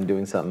going off and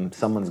doing something,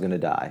 someone's gonna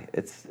die.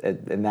 It's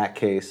in that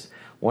case,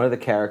 one of the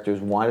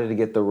characters wanted to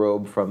get the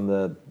robe from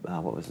the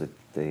what was it?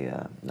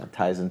 The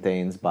Tyson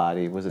Thane's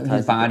body. Was it his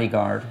Tyson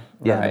bodyguard.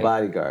 Yeah, right. the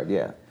bodyguard.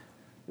 Yeah,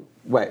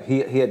 right. He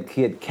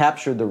had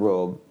captured the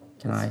robe.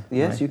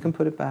 Yes, you can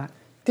put it back.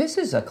 This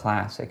is a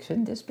classic.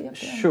 Shouldn't this be up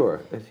there?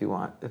 Sure, if you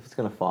want. If it's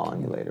gonna fall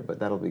on you later, but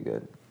that'll be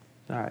good.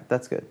 All right,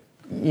 that's good.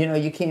 You know,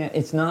 you can't.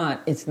 It's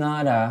not AD&D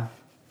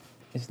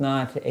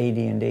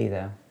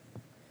though.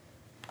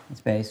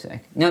 It's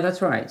basic. No,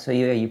 that's right. So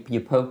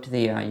you poked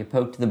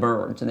the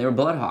birds, and they were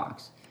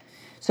bloodhawks.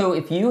 So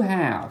if you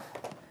have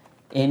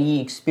any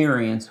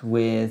experience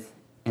with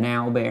an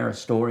owlbear, a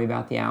story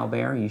about the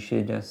owlbear, you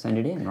should send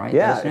it in, right?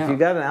 Yeah, if you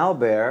got an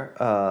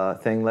owlbear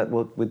thing,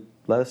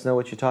 let us know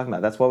what you're talking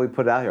about. That's why we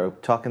put it out here. We're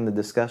talking the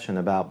discussion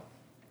about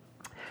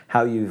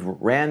how you've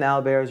ran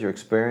owlbears, your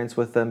experience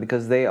with them,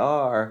 because they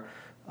are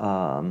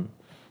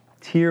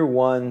tier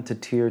 1 to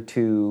tier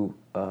 2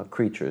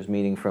 creatures,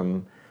 meaning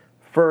from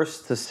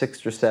 1st to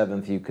 6th or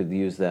 7th you could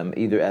use them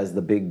either as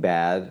the big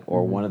bad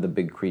or one of the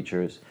big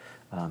creatures.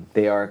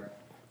 They are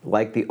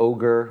like the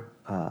ogre,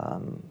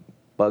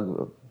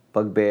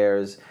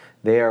 bugbears.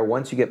 They are,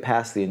 once you get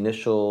past the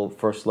initial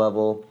first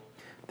level,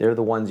 they're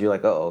the ones you're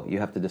like, you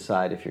have to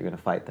decide if you're going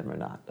to fight them or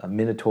not. A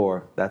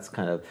Minotaur,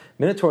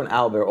 Minotaur and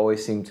owlbear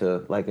always seem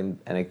to, and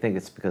I think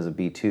it's because of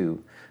B2,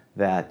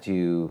 that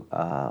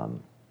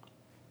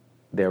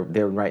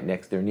they're right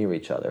next, they're near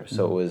each other.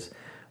 So it was,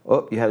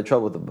 you had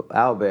trouble with the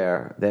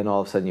owlbear, then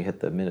all of a sudden you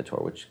hit the Minotaur,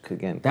 which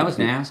again... That was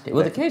nasty.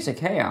 Well, the Caves of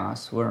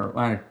Chaos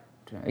were,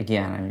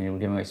 again, we're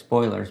giving away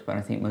spoilers, but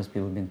I think most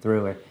people have been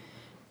through it.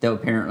 Though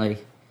apparently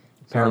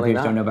people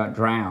don't know about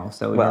drow,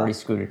 so we've already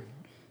screwed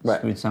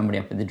somebody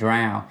up with the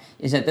drow.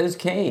 Is that those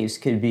caves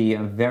could be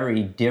a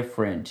very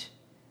different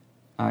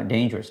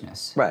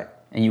dangerousness. Right.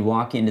 And you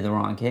walk into the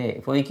wrong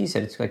cave. Well, like you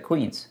said, it's like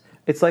Queens.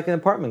 It's like an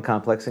apartment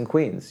complex in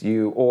Queens.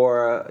 You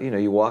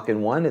walk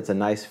in one, it's a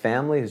nice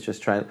family who's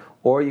just trying,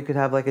 or you could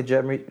have like a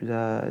Jeffrey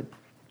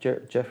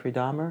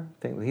Dahmer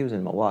thing. He was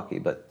in Milwaukee,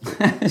 but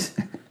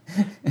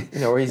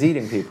where he's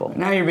eating people.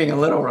 Now you're being a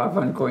little rough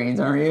on Queens,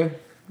 aren't you?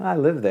 I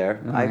live there.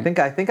 Right. I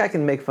think I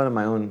can make fun of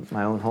my own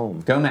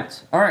home. Go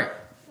Mets. All right.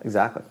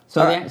 Exactly.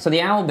 So the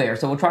owlbear.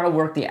 So we'll try to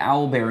work the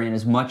owlbear in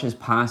as much as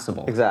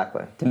possible.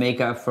 Exactly. To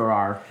make up for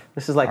our.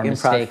 This is like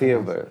improv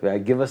theater.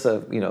 Right? Give us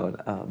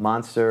a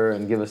monster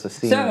and give us a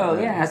scene. So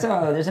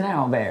there's an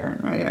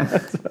owlbear. Right. Yeah.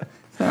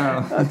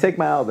 So take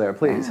my owlbear,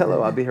 please.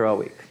 Hello, I'll be here all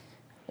week.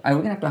 Are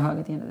we gonna have to hug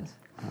at the end of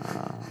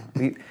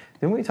this?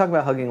 Didn't we talk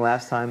about hugging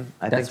last time?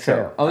 I think true.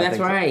 so. Oh, that's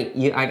right.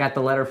 I got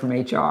the letter from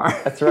HR.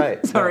 That's right.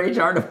 It's our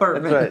HR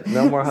department. That's right.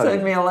 No more hugging.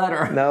 Send me a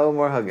letter. No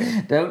more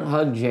hugging. Don't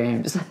hug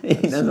James. He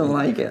doesn't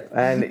like it.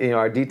 And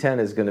our D10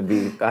 is going to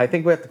be. I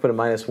think we have to put a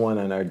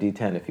 -1 on our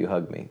D10 if you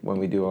hug me when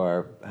we do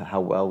our how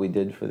well we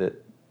did for the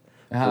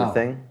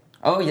thing.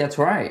 Oh, that's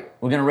right.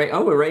 We're gonna rate.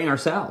 Oh, we're rating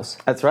ourselves.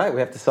 That's right. We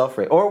have to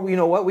self-rate. Or you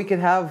know what? We could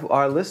have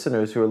our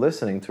listeners who are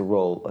listening to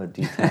roll a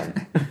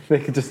D10. They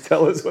could just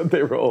tell us what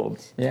they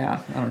rolled.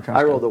 Yeah, I don't trust.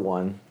 I rolled a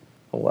 1.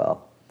 Oh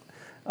well.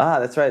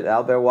 That's right.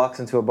 Owlbear walks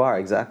into a bar.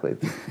 Exactly.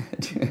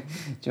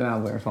 Two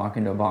owlbears walk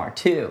into a bar.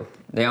 2.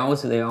 They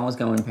always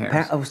go in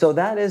pairs. So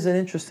that is an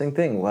interesting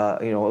thing.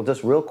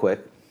 Just real quick.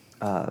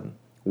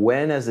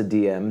 When, as a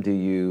DM, do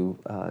you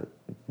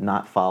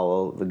not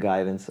follow the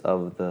guidance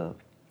of the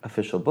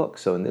official book?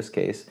 So in this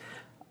case,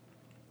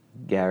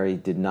 Gary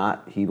did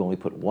not. He only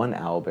put 1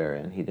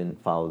 owlbear in. He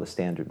didn't follow the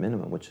standard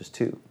minimum, which is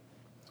 2.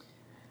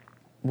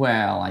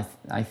 Well,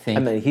 I think...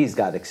 I mean, he's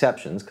got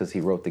exceptions because he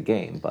wrote the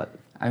game, but...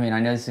 I mean,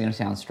 I know this is going to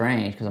sound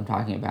strange because I'm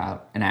talking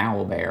about an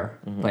owlbear,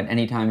 but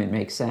anytime it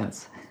makes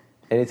sense.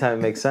 Anytime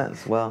it makes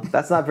sense. Well,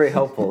 that's not very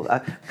helpful.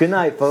 Good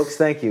night, folks.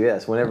 Thank you.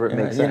 Yes, whenever it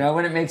makes sense.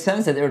 When it makes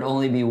sense that there would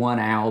only be 1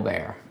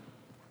 owlbear.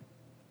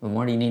 Then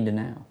what do you need to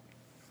know?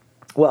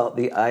 Well,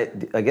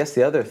 I guess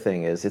the other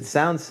thing is it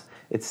sounds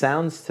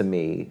to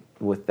me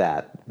with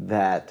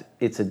that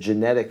it's a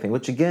genetic thing,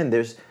 which again,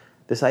 there's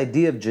this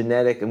idea of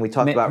genetic, and we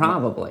talk about...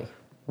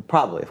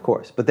 Probably, of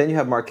course. But then you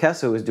have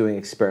Marquesa who is doing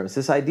experiments.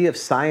 This idea of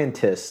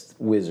scientist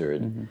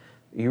wizard,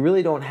 you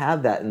really don't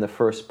have that in the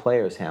first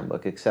player's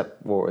handbook,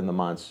 except for in the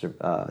Monster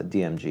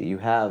DMG. You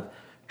have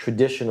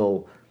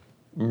traditional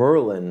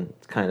Merlin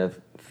kind of...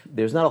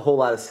 There's not a whole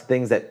lot of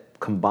things that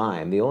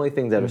combine. The only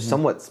things that are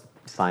somewhat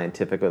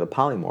scientific are the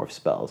polymorph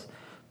spells.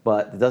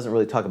 But it doesn't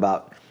really talk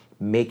about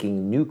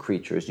making new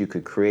creatures. You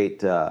could create...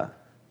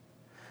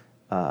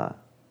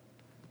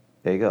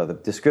 there you go. The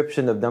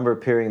description of number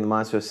appearing in the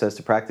monster says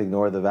to practically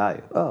ignore the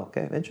value. Oh,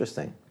 okay.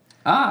 Interesting.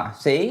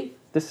 See?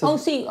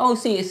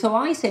 See? So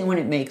I say when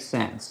it makes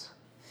sense.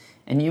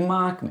 and you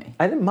mock me.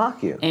 I didn't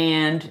mock you.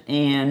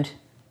 And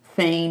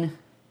Thane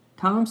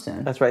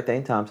Thompson. That's right,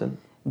 Thane Thompson.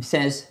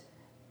 Says,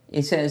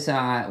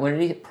 what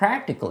did he,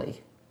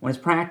 practically, when it's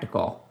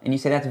practical, and you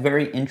say that's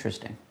very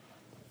interesting.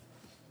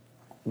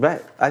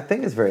 Right, I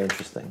think it's very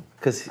interesting.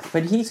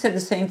 But he said the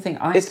same thing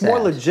I said. It's more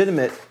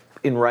legitimate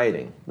in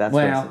writing. That's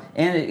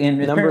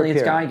and apparently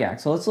it's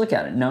Gygax. So let's look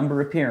at it.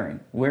 Number appearing.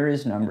 Where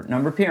is number?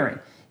 Number appearing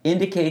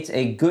indicates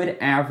a good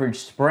average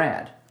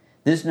spread.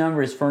 This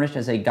number is furnished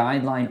as a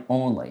guideline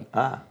only.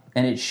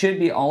 And it should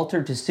be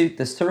altered to suit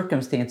the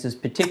circumstances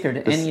particular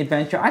to any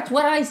adventure. That's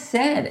what I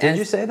said. Did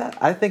you say that?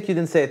 I think you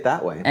didn't say it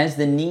that way. As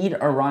the need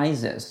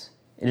arises,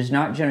 it is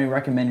not generally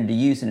recommended to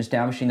use in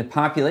establishing the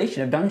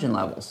population of dungeon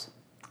levels.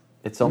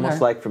 It's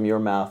almost like from your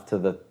mouth to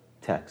the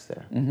text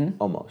there.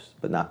 Almost,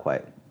 but not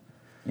quite.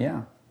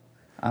 Yeah.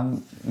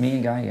 Me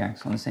and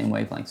Gygax on the same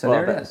wavelength. So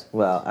there it is.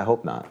 Well, I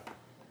hope not.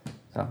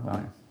 So,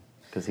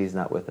 because he's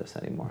not with us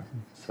anymore.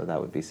 So that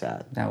would be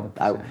sad. That would be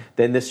sad.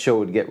 Then this show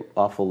would get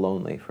awful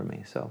lonely for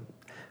me. So,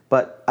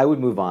 but I would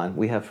move on.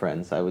 We have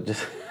friends. I would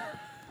just...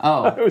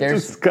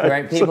 there's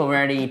people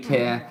ready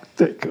to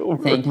take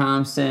over. Thane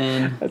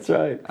Thompson. That's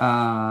right.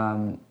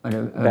 Baron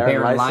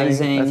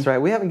Lysing. That's right.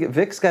 We haven't.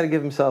 Vic's got to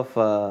give himself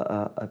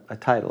a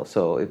title.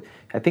 So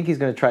I think he's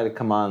going to try to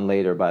come on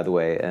later. By the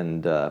way,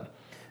 and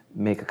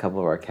make a couple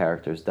of our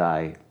characters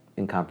die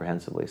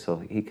incomprehensibly. So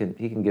he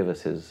can give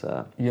us his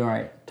You're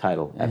right.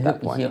 title at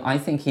that point. I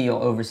think he'll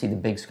oversee the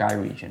Big Sky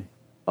region.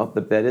 Oh,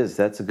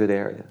 that's a good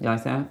area. You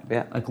like that?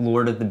 Yeah. Like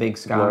Lord of the Big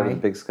Sky. Lord of the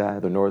Big Sky,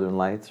 the Northern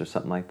Lights, or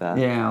something like that.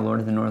 Yeah,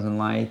 Lord of the Northern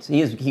Lights.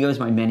 He goes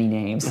by many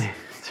names.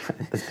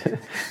 That's right.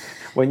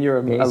 When you're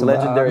a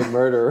legendary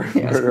murderer,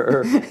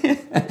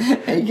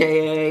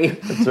 AKA.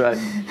 That's right.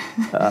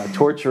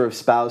 Torture of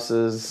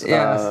spouses.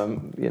 Yes.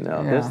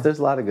 There's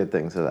a lot of good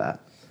things to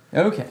that.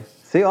 Okay.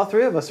 See, all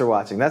three of us are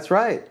watching. That's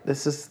right.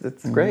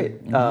 It's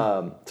great.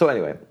 So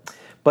anyway,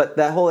 but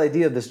that whole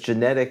idea of this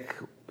genetic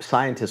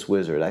scientist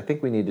wizard, I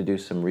think we need to do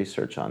some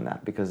research on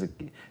that, because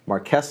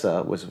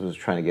Marquesa was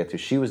trying to get to.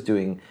 She was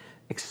doing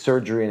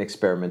surgery and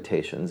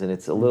experimentations, and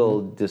it's a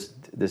little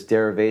this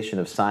derivation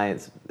of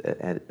science,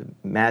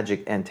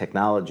 magic and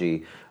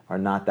technology are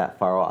not that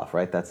far off,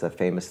 right? That's a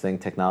famous thing.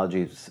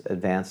 Technology is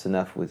advanced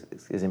enough,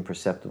 is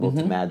imperceptible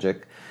to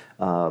magic.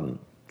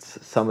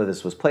 Some of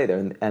this was play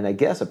there, and I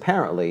guess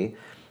apparently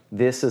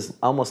this is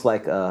almost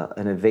like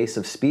an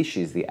invasive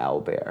species, the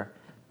owlbear,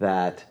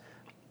 that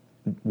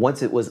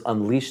once it was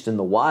unleashed in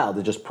the wild,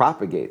 it just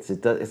propagates.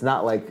 It's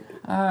not like...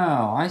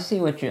 Oh, I see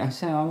what you're...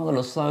 I'm a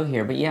little slow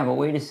here, but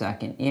wait a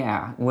second.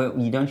 Yeah,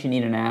 don't you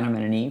need an Adam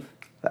and an Eve?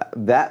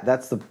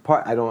 That's the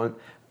part I don't...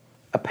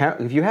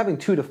 Apparently, if you're having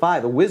 2 to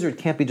 5, a wizard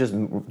can't be just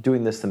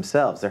doing this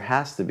themselves. There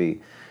has to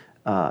be...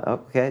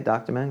 okay,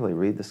 Dr. Mengele,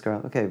 read the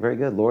Scarlet... Okay, very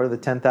good. Lord of the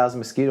 10,000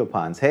 Mosquito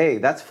Ponds. Hey,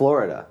 that's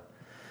Florida,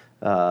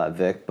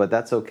 Vic, but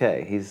that's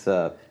okay. He's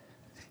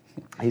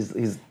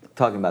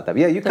talking about that.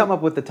 But yeah, you come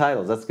up with the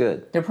titles. That's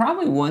good. There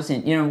probably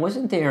wasn't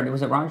there?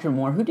 Was it Roger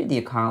Moore who did the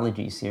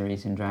Ecology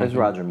series in Dragon? It was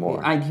Roger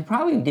Moore. He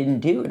probably didn't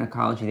do an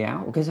Ecology of the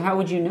Owl, because how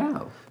would you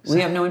know? We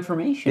have no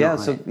information. Yeah,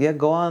 on it.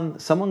 Go on.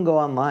 Someone go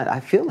online. I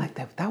feel like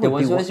that would be.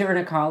 Was there an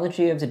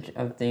Ecology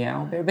of the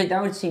owl bear? But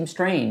that would seem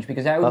strange,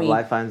 because that would mean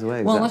life finds a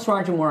way. Well, unless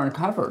Roger Moore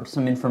uncovered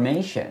some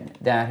information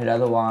that had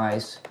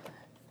otherwise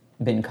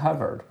been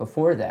covered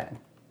before that.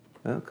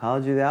 Oh,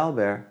 Ecology of the Owl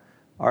Bear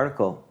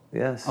article.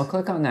 Yes. I'll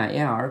click on that.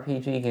 Yeah,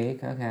 RPG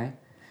Geek. Okay.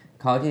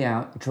 Called you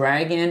out.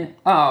 Dragon.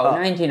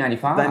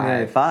 1995.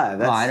 1995.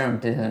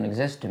 It doesn't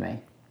exist to me.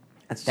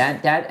 That's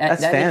that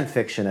fan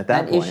fiction at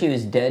that point. That issue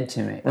is dead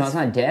to me. Well, it's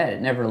not dead.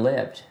 It never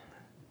lived.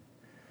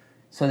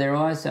 So there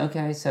was,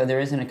 so there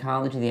is an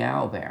Ecology of the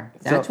Owlbear.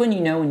 That's when you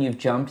know when you've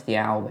jumped the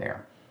owlbear.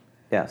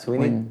 Yeah, so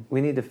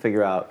we need to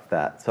figure out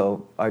that.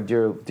 So our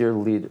dear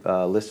lead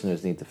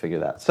listeners need to figure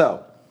that.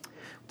 So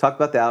talk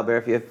about the owlbear.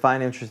 If you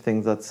find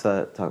interesting things, let's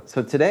talk.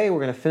 So today we're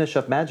going to finish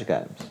up magic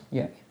items.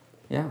 Yeah.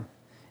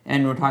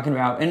 And we're talking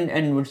about,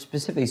 and we're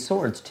specifically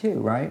swords too,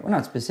 right? Well,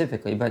 not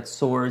specifically, but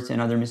swords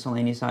and other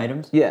miscellaneous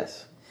items.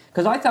 Yes.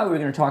 Because I thought we were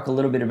going to talk a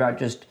little bit about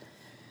just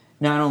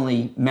not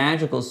only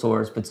magical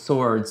swords, but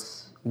swords.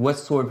 What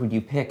sword would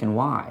you pick and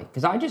why?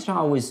 Because I just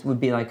always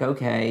would be like,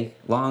 okay,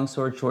 long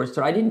sword, short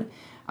sword.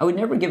 I would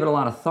never give it a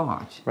lot of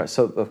thought. Right.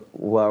 So,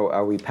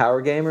 are we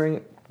power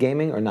gaming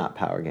or not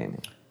power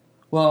gaming?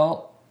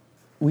 Well,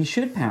 we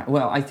should.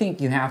 Well, I think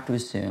you have to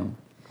assume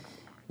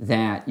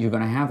that you're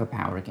going to have a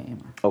power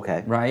gamer.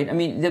 Okay. Right? I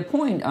mean, the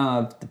point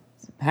of the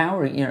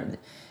power,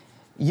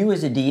 you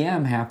as a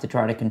DM have to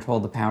try to control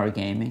the power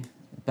gaming,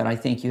 but I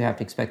think you have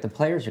to expect the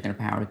players are going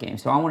to power game.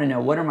 So I want to know,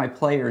 what are my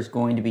players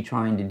going to be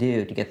trying to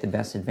do to get the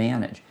best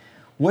advantage?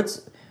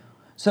 Is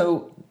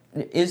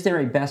there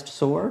a best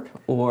sword,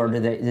 or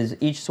does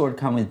each sword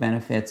come with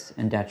benefits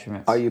and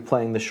detriments? Are you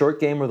playing the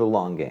short game or the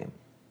long game?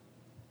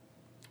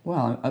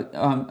 Well,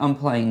 I'm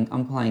playing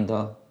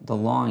the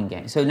long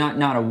game. So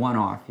not a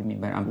one-off, you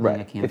mean, but I'm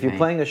playing a campaign. If you're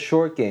playing a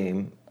short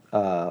game,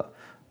 for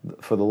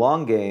the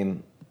long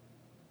game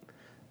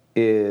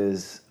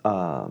is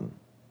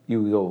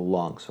you go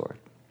long sword.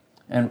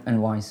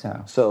 And why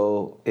so?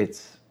 So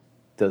it's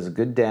does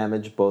good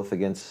damage both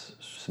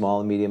against small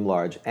and medium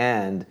large,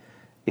 and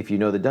if you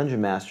know the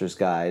Dungeon Master's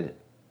Guide,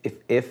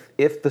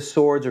 if the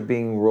swords are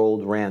being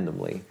rolled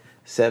randomly,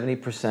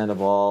 70%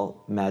 of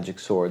all magic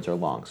swords are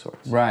long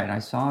swords. Right, I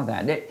saw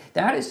that.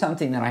 That is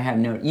something that I had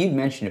noted. You'd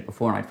mentioned it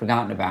before, and I'd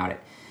forgotten about it.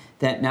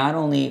 That not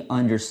only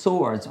under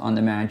swords on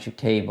the magic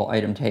table,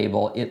 item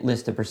table, it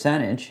lists the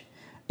percentage,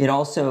 it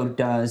also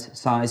does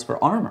size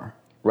for armor.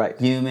 Right.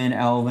 Human,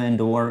 elven,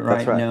 dwarf,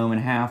 right, gnome,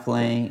 and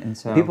halfling, and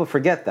so people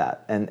forget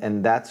that,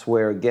 and that's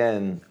where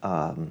again,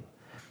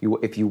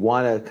 if you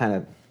want to kind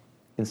of,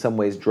 in some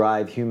ways,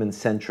 drive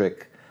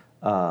human-centric,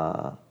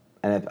 and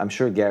I'm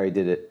sure Gary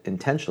did it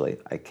intentionally.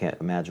 I can't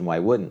imagine why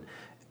he wouldn't,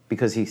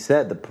 because he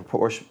said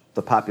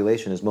the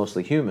population is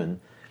mostly human.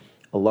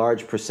 A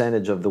large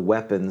percentage of the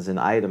weapons and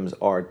items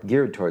are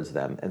geared towards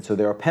them, and so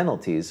there are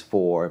penalties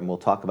for, and we'll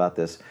talk about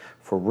this,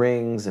 for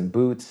rings and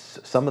boots.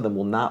 Some of them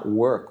will not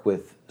work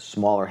with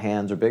smaller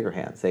hands or bigger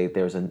hands.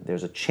 There's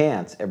a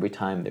chance every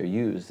time they're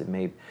used it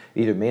may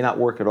not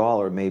work at all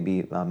or may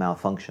be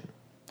malfunction.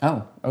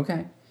 Oh,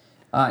 okay.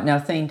 Now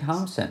Thane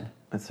Thompson.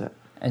 That's it.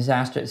 As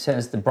asked, it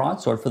says the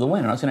broadsword for the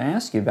win. I was going to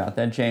ask you about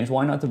that, James.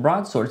 Why not the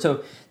broadsword?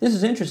 So this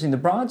is interesting. The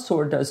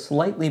broadsword does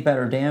slightly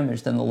better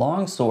damage than the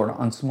longsword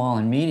on small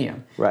and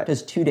medium. Right. It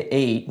does 2 to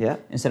 8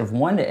 instead of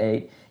 1 to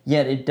 8.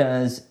 Yet it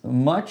does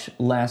much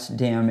less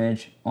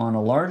damage on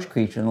a large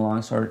creature than the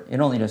longsword. It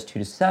only does 2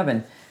 to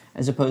 7,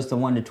 as opposed to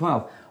 1 to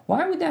 12.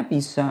 Why would that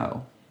be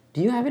so?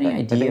 Do you have any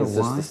idea I think it's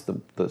why? just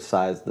the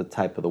size, the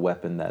type of the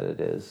weapon that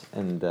it is,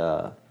 and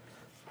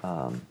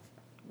I'm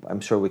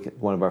sure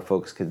one of our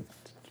folks could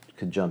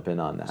jump in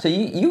on that. So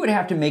you would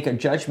have to make a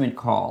judgment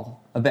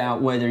call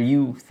about whether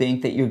you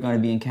think that you're going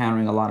to be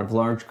encountering a lot of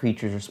large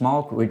creatures or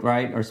small,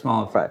 right, or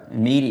small and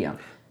medium.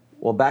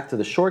 Well, back to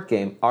the short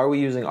game. Are we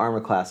using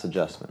armor class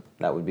adjustment?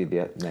 That would be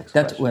the next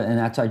question. And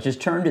I just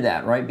turned to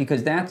that, right?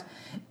 Because that's,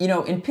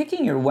 in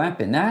picking your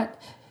weapon,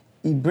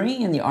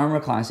 bringing in the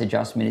armor class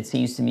adjustment, it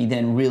seems to me,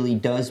 then really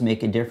does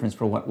make a difference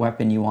for what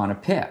weapon you want to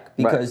pick.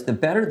 Because the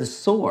better the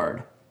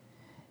sword,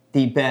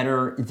 the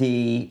better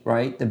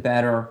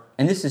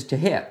and this is to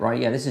hit, right?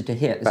 Yeah, this is to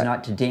hit. It's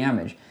not to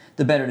damage.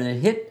 The better the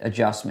hit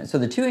adjustment. So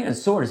the two-handed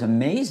sword is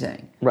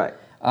amazing. Right.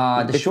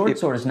 The short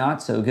sword is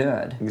not so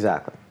good.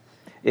 Exactly.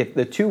 If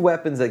the two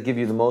weapons that give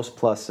you the most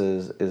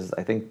pluses is,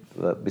 I think,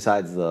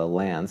 besides the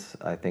lance,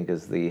 I think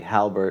is the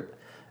halberd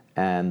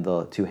and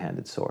the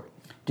two-handed sword.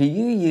 Do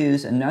you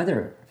use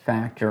another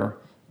factor?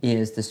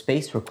 Is the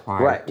space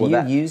required? Right. Do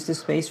you use the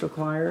space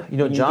required?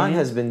 John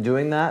has been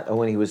doing that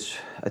when he was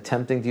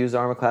attempting to use the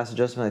armor class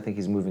adjustment. I think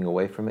he's moving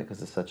away from it because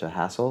it's such a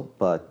hassle.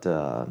 But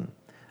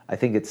I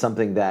think it's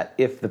something that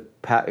if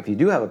you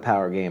do have a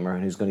power gamer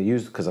who's going to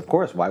use, because of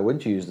course, why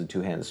wouldn't you use the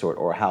two-handed sword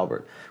or a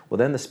halberd? Well,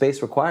 then the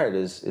space required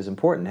is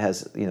important. It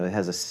has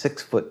a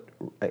 6-foot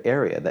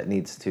area that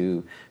needs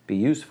to be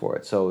used for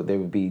it. So they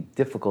would be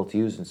difficult to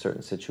use in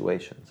certain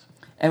situations.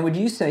 And would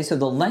you say so?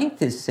 The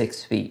length is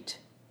 6 feet.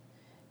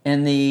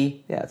 And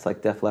it's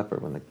like Def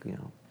Leppard when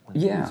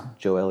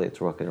Joe Elliott's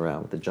walking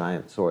around with the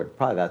giant sword.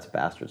 Probably that's a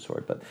bastard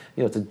sword, but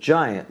it's a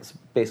giant, it's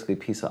basically a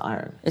piece of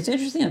iron. It's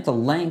interesting that the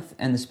length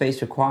and the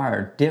space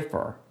required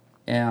differ,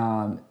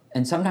 and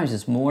sometimes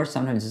it's more,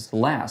 sometimes it's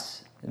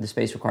less. The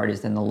space required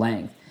is than the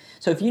length.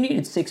 So if you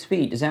needed 6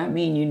 feet, does that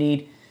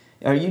mean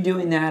are you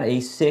doing that a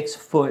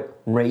 6-foot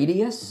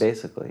radius?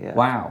 Basically, yeah.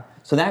 Wow.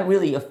 So that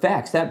really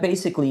affects. That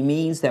basically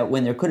means that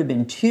when there could have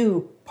been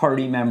 2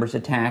 party members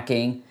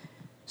attacking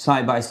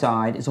side by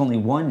side, it's only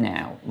 1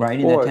 now, right?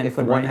 In or that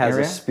 10-foot if one has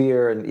area? a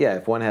spear,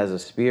 if one has a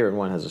spear and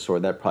one has a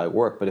sword, that'd probably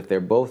work. But if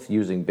they're both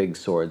using big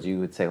swords, you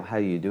would say, well, how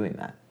are you doing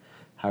that?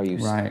 How are you?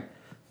 Right.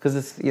 Because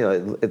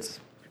it's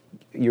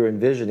you're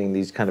envisioning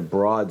these kind of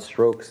broad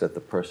strokes that the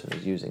person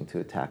is using to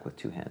attack with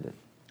two-handed.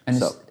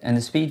 And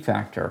the speed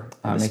factor.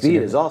 The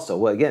speed is also,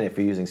 well, again, if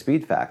you're using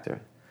speed factor.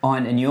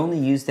 And you only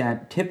use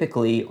that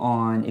typically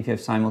if you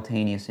have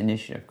simultaneous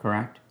initiative,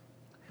 correct?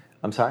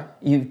 I'm sorry?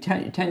 You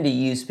tend to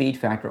use speed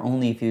factor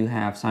only if you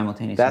have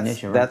simultaneous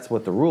initiative. Right? That's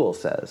what the rule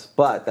says,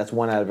 but that's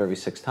 1 out of every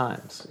 6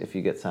 times if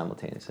you get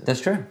simultaneous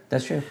initiative.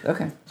 That's true.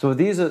 Okay. So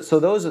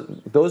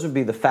those would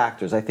be the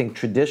factors. I think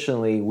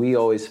traditionally we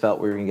always felt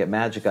we were going to get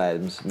magic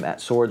items.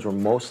 Swords were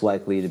most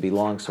likely to be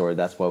longsword.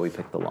 That's why we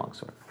picked the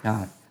longsword.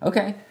 Got it.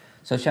 Okay.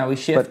 So shall we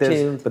shift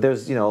to? But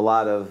there's a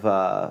lot of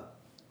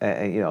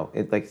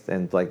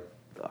like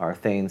our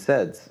Thane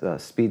said,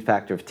 speed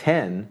factor of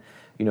 10.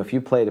 If you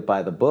played it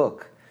by the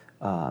book.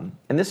 And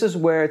this is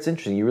where it's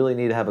interesting. You really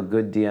need to have a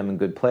good DM and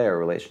good player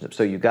relationship.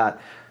 So you've got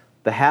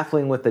the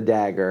halfling with the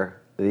dagger,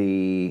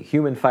 the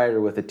human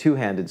fighter with a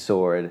two-handed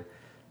sword,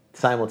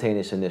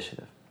 simultaneous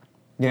initiative.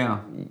 Yeah.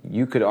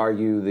 You could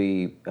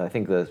argue I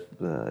think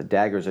the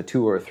daggers are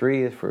 2 or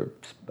 3 for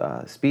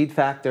speed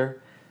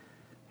factor.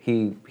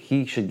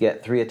 He should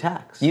get 3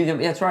 attacks.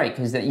 That's right,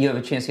 because you have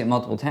a chance to get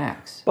multiple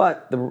attacks.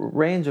 But the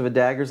range of a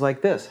dagger is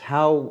like this.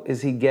 How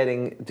is he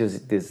getting? Does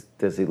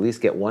he at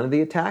least get one of the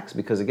attacks?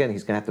 Because again,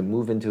 he's going to have to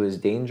move into his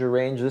danger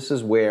range. This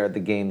is where the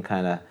game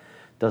kind of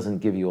doesn't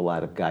give you a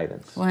lot of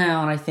guidance. Well,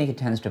 and I think it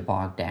tends to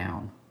bog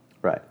down.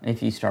 Right.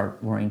 If you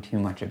start worrying too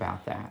much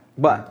about that.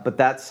 But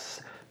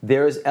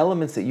there's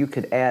elements that you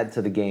could add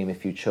to the game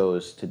if you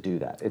chose to do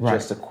that. It's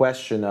just a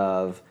question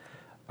of,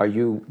 are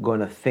you going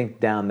to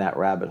think down that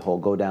rabbit hole,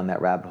 go down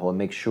that rabbit hole, and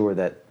make sure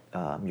that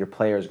your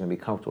player is going to be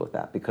comfortable with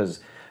that? Because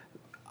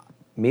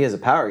me as a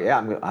power,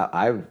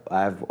 I've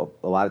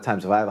a lot of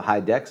times if I have a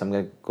high dex, I'm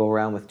going to go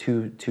around with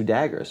two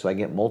daggers, so I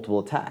get multiple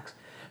attacks.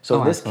 So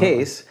in this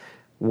case,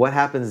 what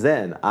happens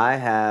then? I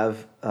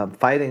have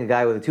fighting a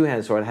guy with a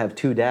two-handed sword. I have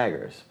 2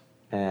 daggers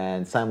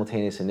and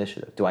simultaneous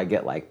initiative. Do I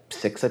get like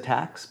 6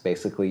 attacks?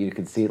 Basically, you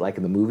can see it like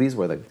in the movies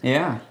where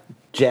the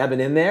jabbing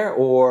in there,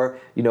 or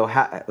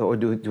or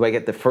do I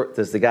get the first?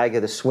 Does the guy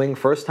get a swing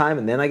first time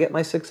and then I get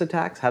my 6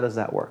 attacks? How does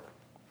that work?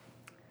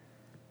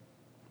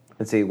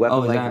 Let's see.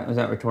 Weapon length. Was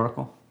that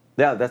rhetorical?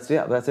 Yeah, that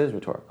is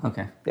rhetorical.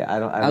 Okay. Yeah,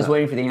 I was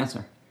waiting for the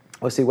answer.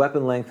 Well, see,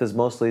 weapon length is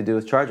mostly to do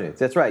with charging.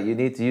 That's right. You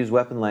need to use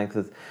weapon length.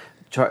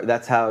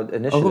 That's how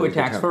initiative. Who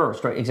attacks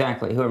first? Right.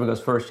 Exactly. Whoever goes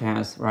first who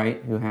has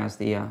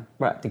the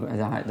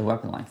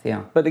weapon length.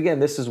 Yeah. But again,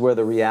 this is where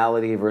the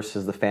reality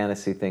versus the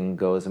fantasy thing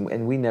goes,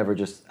 and we never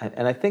just.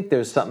 And I think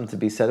there's something to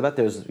be said about.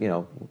 There's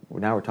now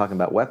we're talking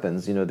about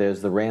weapons.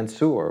 There's the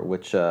Ranseur,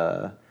 which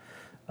has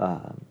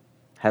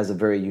a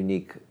very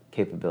unique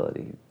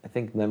capability. I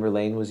think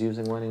Lane was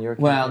using one in your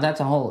case. Well,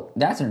 that's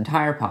an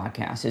entire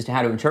podcast as to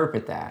how to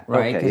interpret that,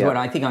 right? Because what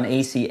I think on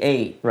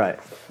AC8, right,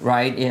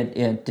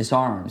 it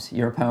disarms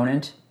your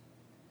opponent.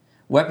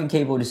 Weapon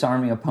capable of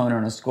disarming opponent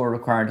on a score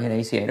required to hit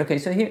AC8. Okay,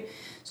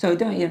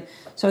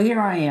 so here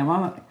I am.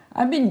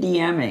 I've been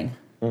DMing.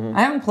 Mm-hmm.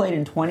 I haven't played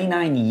in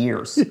 29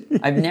 years.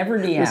 I've never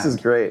DM'd. This is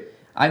great.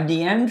 I've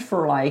DM'd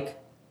for like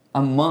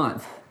a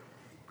month.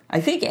 I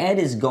think Ed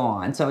is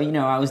gone, so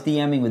I was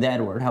DMing with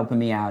Edward, helping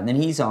me out, and then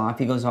he's off.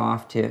 He goes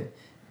off to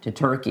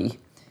Turkey,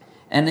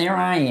 and there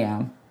I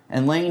am,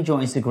 and Lane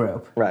joins the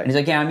group. Right. And he's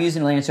like, "Yeah, I'm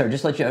using Lancer,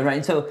 just let you know."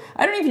 Right. So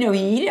I don't even know.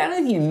 I don't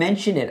think he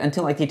mentioned it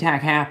until like the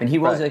attack happened. He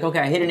was like, "Okay,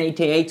 I hit an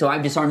 8-8, so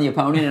I've disarmed the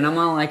opponent," and I'm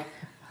all like,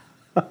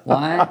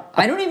 "What?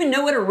 I don't even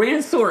know what a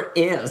Ranseur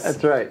is."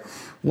 That's right.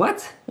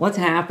 What's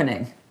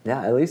happening?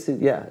 Yeah, at least he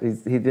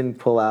didn't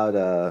pull out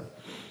a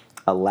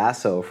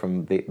lasso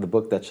from the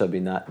book that shall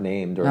be not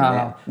named or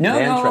no,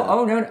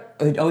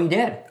 he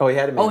did. Oh, he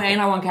had it.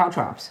 And I won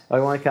caltrops. Oh,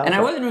 you won caltrops. And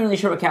I wasn't really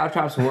sure what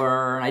caltrops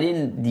were. I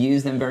didn't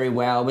use them very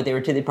well, but they were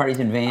to the party's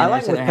advantage. I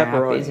like so with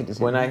pepperoni.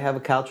 When I have a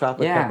caltrop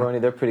with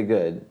pepperoni, they're pretty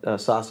good.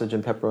 Sausage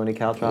and pepperoni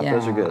caltrop,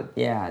 those are good.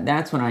 Yeah,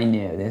 that's when I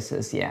knew this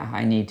is. Yeah,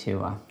 I need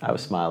to. I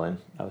was smiling.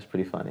 That was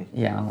pretty funny.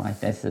 Yeah, I'm like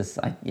this is.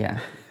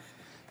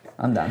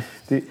 I'm done.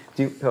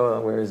 Hold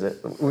on, where is it?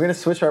 We're going to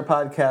switch our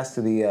podcast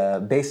to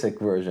the basic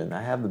version.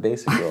 I have the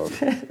basic rules.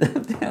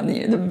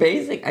 The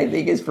basic, I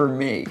think, is for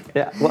me.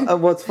 Yeah.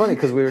 Well, it's funny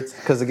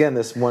because again,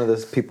 one of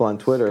those people on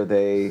Twitter,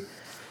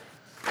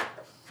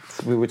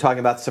 we were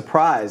talking about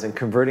surprise and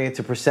converting it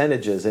to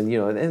percentages,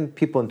 and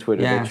people on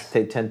Twitter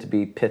they tend to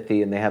be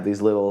pithy, and they have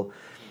these little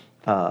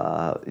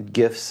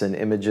GIFs and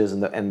images,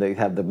 and they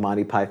have the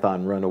Monty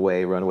Python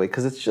runaway,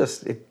 because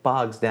it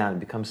bogs down and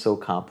becomes so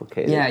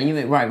complicated. Yeah,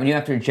 right. When you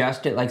have to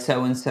adjust it, like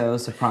so-and-so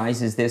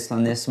surprises this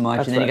on this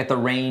much, and then you get the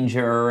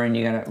Ranger, and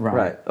you got to...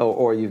 Right.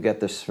 Or you get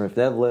the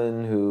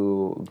Smith-Devlin,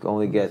 who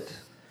only get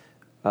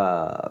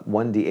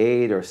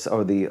 1d8,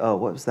 or the... Oh,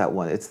 what was that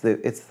one? It's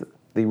the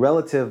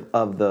relative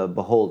of the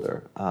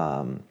Beholder.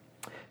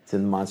 It's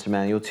in Monster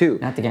Manual 2.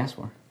 Not the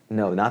Gaspar.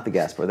 No, not the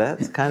Gaspar.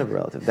 That's kind of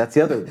relative. That's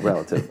the other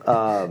relative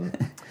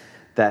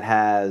that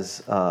has.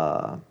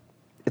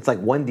 It's like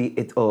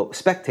 1D.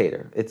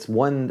 Spectator. It's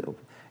one.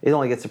 It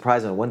only gets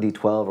surprised on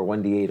 1d12 or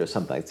 1d8 or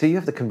something. So you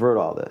have to convert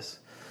all this.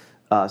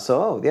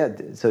 So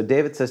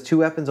David says 2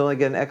 weapons only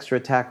get an extra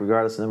attack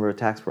regardless of the number of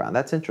attacks per round.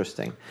 That's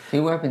interesting.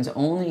 2 weapons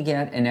only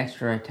get an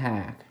extra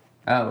attack.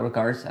 Oh,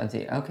 regardless of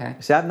the... Okay.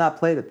 See, I've not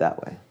played it that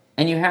way.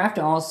 And you have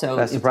to also...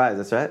 That's surprise,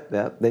 that's right.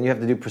 Yeah. Then you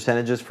have to do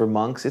percentages for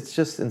monks. It's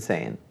just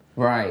insane.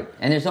 Right.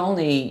 And you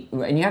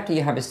have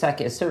to have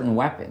certain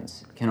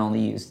weapons can only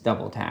use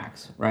double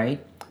attacks,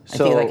 right?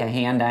 So, I think like a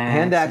hand axe.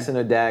 Hand axe and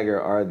a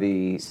dagger are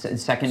the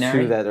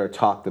secondary? 2 that are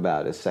talked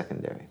about as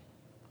secondary.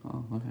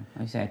 Oh, okay.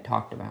 I say I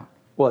talked about.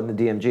 Well, in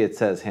the DMG it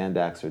says hand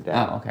axe or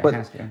dagger. Oh, okay.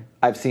 But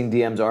I've seen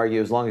DMs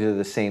argue as long as they're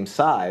the same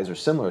size or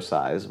similar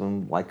size,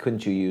 why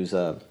couldn't you use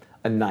a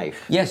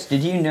knife? Yes.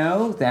 Did you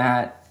know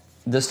that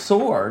the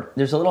sword,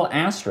 there's a little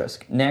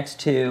asterisk next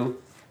to...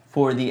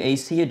 for the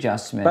AC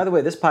adjustment. By the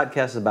way, this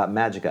podcast is about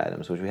magic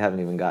items, which we haven't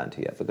even gotten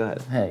to yet, but go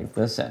ahead. Hey,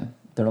 listen.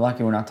 They're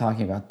lucky we're not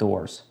talking about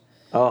doors.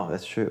 Oh,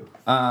 that's true.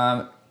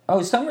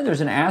 Somewhere there's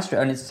an asterisk,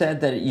 and it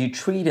said that you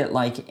treat it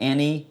like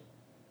any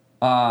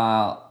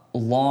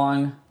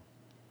long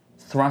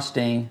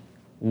thrusting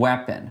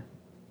weapon.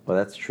 Well,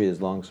 that's treated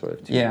as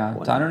longsword. Yeah,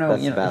 so I don't know.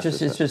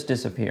 It's just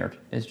disappeared.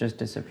 It's just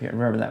disappeared.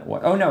 Wherever that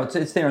was. Oh, no,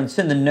 it's there. It's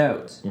in the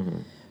notes. Mm-hmm.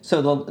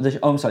 So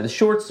the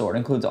short sword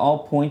includes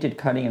all pointed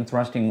cutting and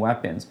thrusting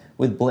weapons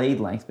with blade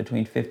length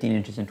between 15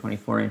 inches and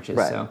 24 inches.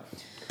 Right. So,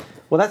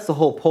 well, that's the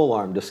whole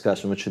polearm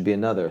discussion, which should be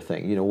another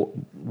thing.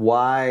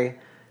 Why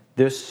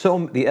there's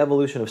the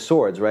evolution of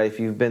swords, right? If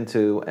you've been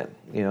to,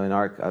 in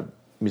our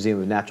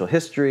Museum of Natural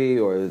History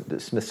or the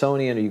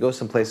Smithsonian, or you go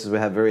some places where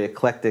have very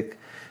eclectic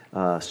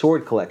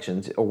sword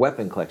collections or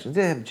weapon collections,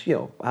 they have,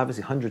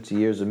 obviously hundreds of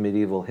years of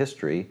medieval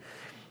history.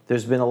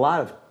 There's been a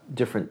lot of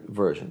different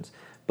versions,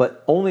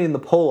 but only in the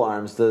pole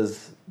arms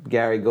does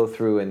Gary go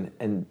through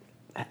and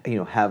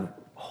have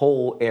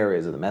whole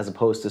areas of them, as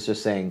opposed to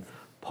just saying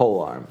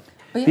pole arm.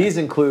 Oh, yeah. These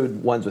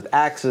include ones with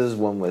axes,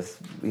 one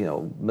with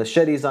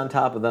machetes on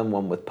top of them,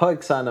 one with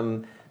pikes on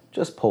them.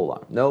 Just pole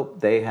arm. Nope,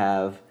 they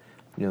have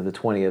the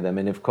 20 of them.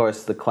 And of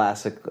course, the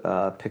classic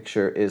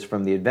picture is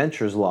from the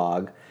Adventurer's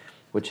Log,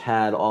 which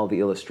had all the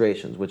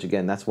illustrations. Which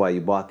again, that's why you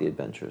bought the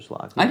Adventurer's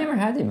Log. I never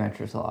had the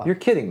Adventurer's Log. You're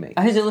kidding me. It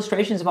has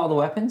illustrations of all the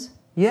weapons?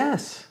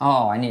 Yes.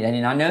 Oh, I did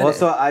not know that. Well,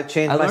 so I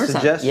changed my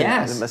suggestion.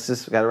 Yes. I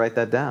just got to write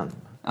that down.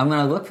 I'm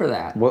going to look for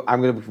that. Well,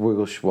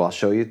 I'll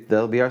show you.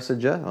 That'll be our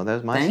suggestion. Oh,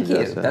 there's my suggestion.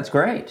 Thank you. That's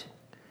great.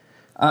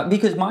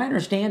 Because my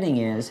understanding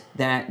is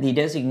that the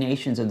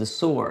designations of the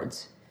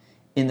swords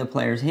in the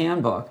player's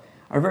handbook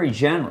are very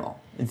general.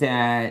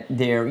 That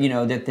they're,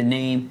 that the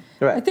name.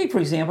 Right. I think, for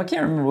example, I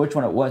can't remember which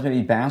one it was.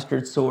 Maybe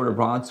bastard sword or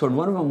broadsword.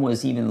 One of them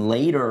was even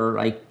later,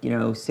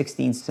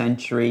 16th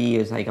century.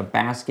 Is like a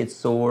basket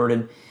sword,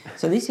 and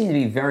so these seem to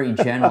be very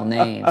general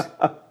names.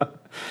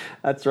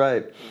 That's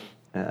right.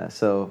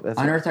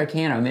 Unearthed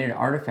Arcana, omitted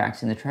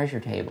artifacts in the treasure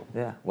table.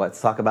 Yeah,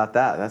 let's talk about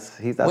that.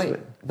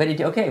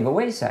 But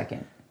wait a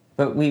second.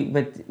 But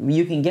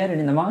you can get it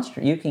in the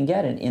monster. You can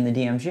get it in the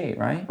DMG,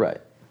 right? Right.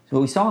 So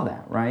we saw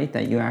that, right?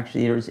 That you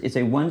actually it's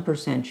a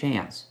 1%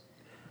 chance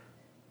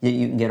that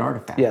you can get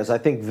artifacts. Yes, I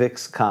think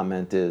Vic's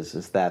comment is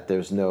that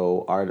there's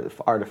no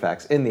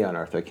artifacts in the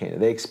Unearthed Arcana.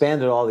 They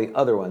expanded all the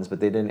other ones, but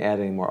they didn't add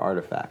any more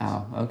artifacts.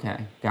 Oh,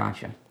 okay,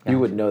 gotcha. You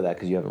wouldn't know that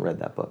because you haven't read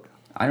that book.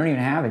 I don't even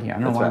have it here. I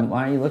don't know why. Right.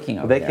 Why are you looking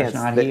over there? It's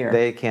not here.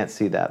 They can't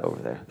see that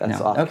over there.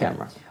 That's off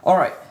camera. All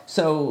right.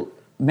 So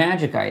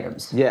magic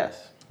items.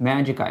 Yes.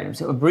 Magic items.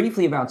 So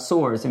briefly about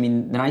swords. I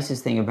mean, the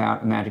nicest thing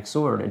about a magic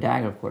sword, a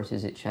dagger, of course,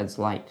 is it sheds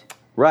light.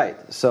 Right.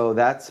 So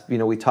that's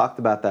we talked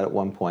about that at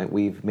one point.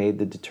 We've made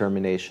the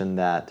determination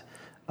that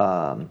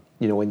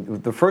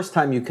when the first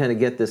time you kind of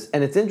get this,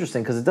 and it's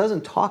interesting because it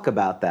doesn't talk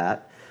about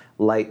that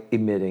light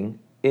emitting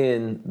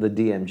in the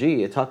DMG.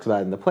 It talks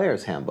about it in the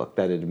player's handbook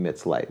that it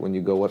emits light. When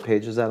you go, what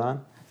page is that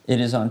on? It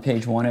is on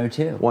page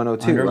 102.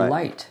 102, under right.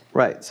 light.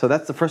 Right. So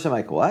that's the first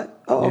time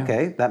what? Oh, yeah.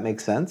 Okay. That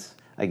makes sense,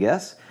 I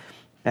guess.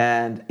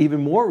 And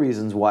even more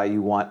reasons why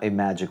you want a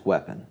magic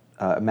weapon,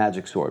 a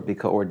magic sword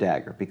or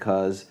dagger,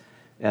 because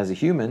as a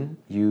human,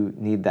 you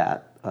need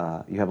that.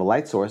 You have a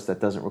light source that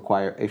doesn't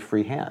require a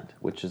free hand,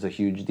 which is a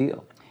huge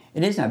deal.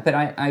 It is not, but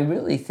I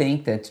really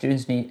think that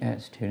students need...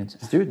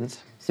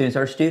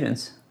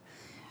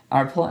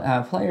 Our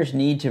players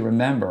need to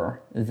remember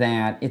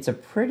that it's a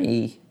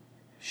pretty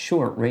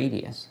short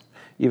radius.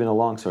 Even a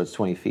long sword's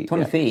 20 feet.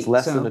 20 feet. It's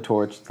less than a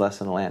torch, it's less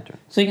than a lantern.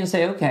 So you can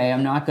say, okay,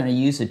 I'm not going to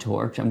use a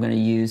torch, I'm going to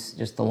use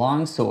just the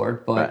long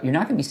sword, but right. You're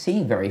not going to be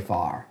seeing very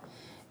far.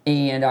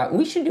 And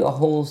we should do a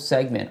whole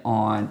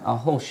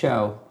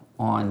show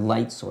on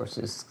light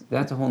sources.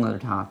 That's a whole other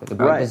topic.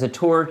 About Is a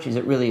torch, is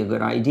it really a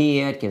good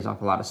idea? It gives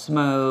off a lot of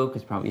smoke.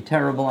 It's probably a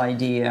terrible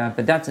idea.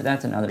 But that's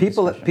another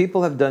discussion.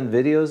 People have done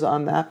videos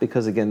on that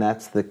because, again,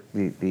 that's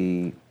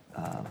the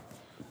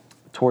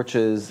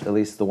torches, at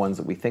least the ones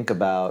that we think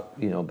about,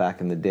 back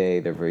in the day,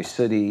 they're very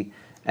sooty.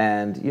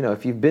 And,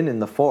 if you've been in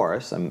the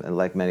forest,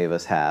 like many of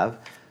us have,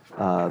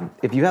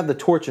 if you have the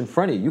torch in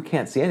front of you, you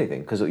can't see anything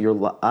because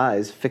your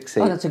eyes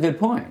fixate. Oh, that's a good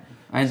point.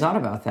 I hadn't thought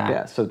about that.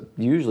 Yeah, so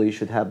usually you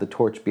should have the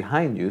torch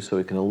behind you so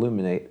it can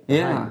illuminate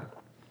behind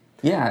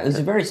you. Yeah, it's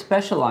a very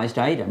specialized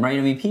item, right?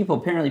 I mean,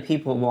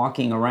 people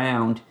walking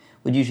around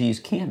would usually use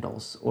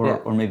candles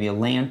or maybe a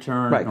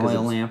lantern, an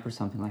oil lamp or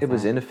something like that. It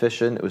was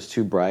inefficient, it was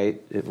too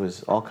bright, it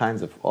was all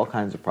kinds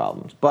of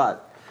problems.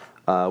 But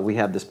we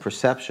have this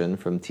perception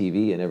from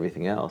TV and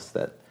everything else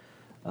that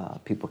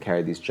people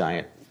carry these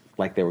giant,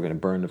 like they were going to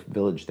burn the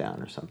village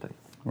down or something.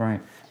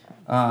 Right.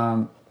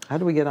 How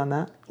do we get on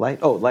that? Light?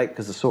 Oh, light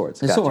because the swords.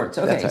 The swords,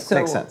 okay. Right.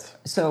 Makes sense.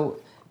 So,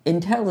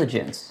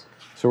 intelligence.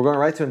 So we're going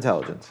right to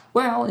intelligence.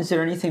 Well, is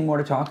there anything more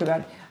to talk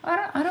about?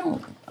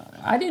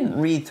 I didn't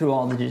read through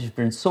all the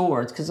different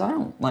swords because I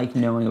don't like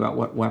knowing about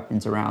what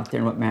weapons are out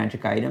there and what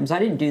magic items. I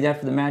didn't do that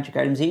for the magic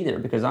items either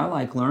because I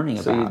like learning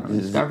about them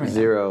and discovering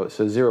them.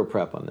 So zero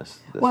prep on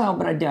this. Well,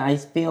 but I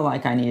feel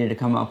like I needed to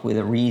come up with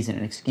a reason,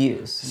 an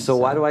excuse. So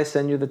why do I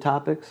send you the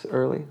topics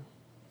early?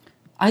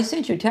 I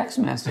sent you a text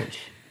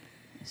message.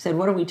 I said,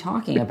 what are we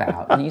talking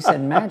about? And you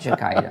said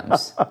magic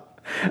items.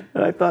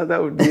 And I thought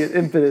that would be an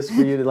impetus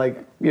for you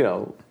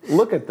to,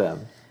 look at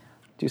them,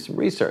 do some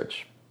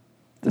research,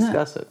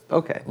 discuss it.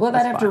 Okay. Well,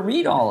 I'd have to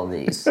read all of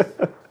these.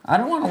 I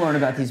don't want to learn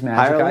about these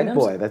magic items.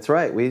 Boy, that's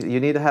right. You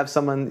need to have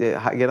someone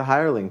get a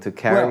hireling to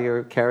carry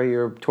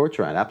your torch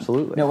around.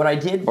 Absolutely. No,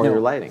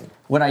 your lighting.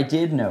 What I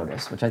did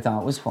notice, which I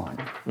thought was fun,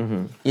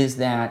 is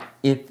that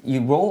if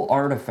you roll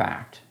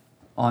artifact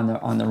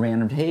on the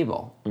random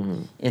table,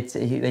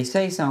 they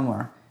say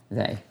somewhere,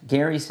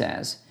 Gary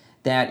says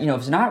that, if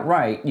it's not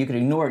right, you could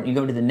ignore it and you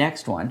go to the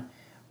next one,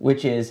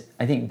 which is,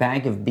 I think,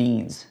 bag of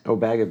beans. Oh,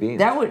 bag of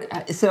beans.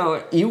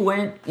 So you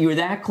were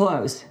that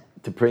close.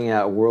 To bring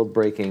out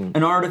world-breaking...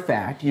 An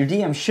artifact. Your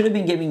DM should have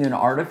been giving you an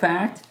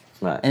artifact,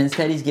 right. And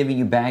instead he's giving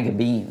you bag of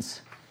beans.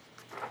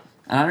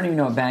 And I don't even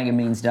know what bag of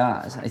beans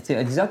does.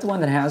 Is that the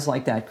one that has,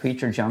 like, that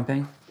creature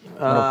jumping?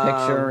 Little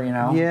picture,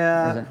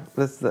 Yeah,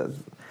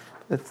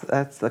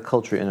 that's the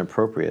culturally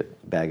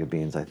inappropriate bag of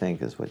beans, I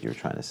think, is what you're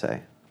trying to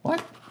say.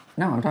 What?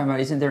 No, I'm talking about,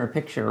 isn't there a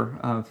picture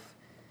of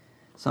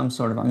some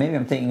sort of... Maybe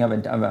I'm thinking of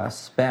a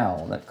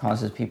spell that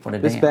causes people to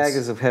dance. This bag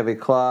is of heavy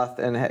cloth,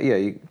 and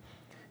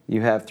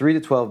you have 3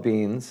 to 12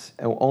 beans,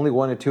 and only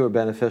 1 or 2 are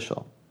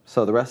beneficial.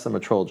 So the rest of them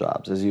are troll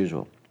jobs, as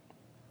usual.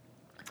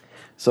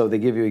 So they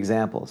give you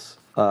examples.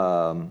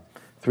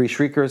 3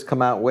 shriekers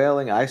come out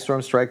wailing, ice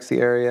storm strikes the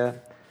area.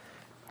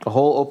 A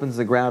hole opens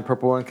the ground,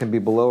 purple one can be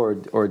below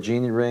or a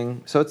genie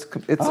ring. So it's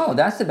Oh,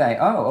 that's the bag.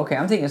 Oh, okay.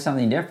 I'm thinking of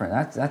something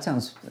different. That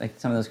sounds like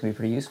some of those can be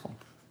pretty useful.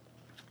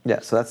 Yeah,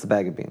 so that's the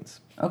bag of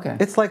beans. Okay.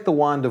 It's like the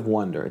wand of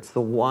wonder. It's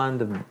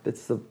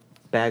the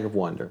bag of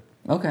wonder.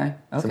 Okay.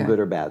 Some good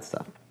or bad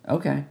stuff.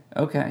 Okay.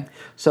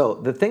 So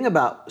the thing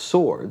about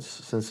swords,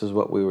 since this is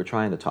what we were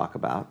trying to talk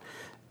about,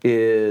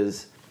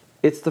 is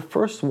it's the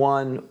first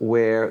one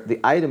where the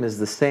item is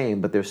the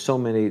same, but there's so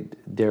many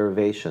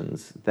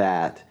derivations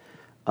that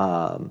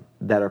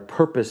are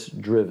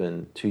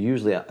purpose-driven to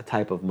usually a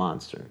type of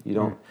monster.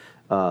 You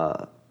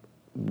don't...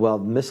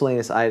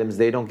 miscellaneous items,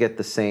 they don't get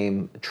the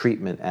same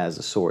treatment as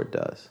a sword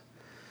does.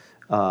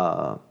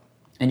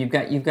 And you've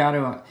got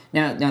to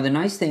now the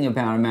nice thing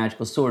about a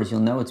magical sword is you'll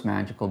know it's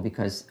magical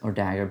or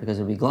dagger because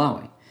it'll be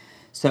glowing.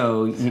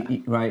 So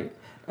right,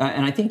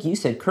 and I think you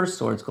said cursed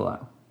swords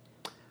glow.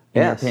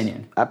 In your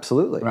opinion,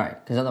 absolutely.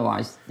 Right, because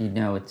otherwise you'd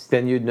know it's...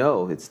 Then you'd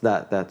know it's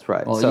not, that's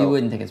right. Well, you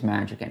wouldn't think it's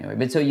magic anyway.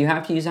 But so you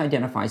have to use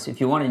identify. So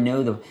if you want to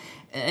know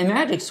and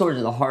magic swords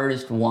are the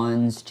hardest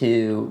ones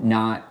to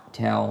not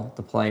tell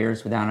the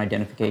players without an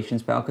identification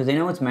spell, because they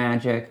know it's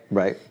magic.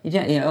 Right.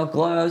 It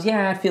glows.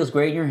 Yeah, it feels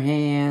great in your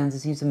hands.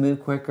 It seems to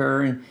move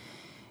quicker. And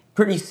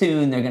pretty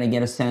soon they're going to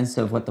get a sense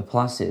of what the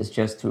plus is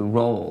just through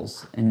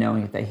rolls and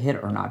knowing if they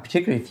hit or not,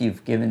 particularly if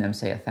you've given them,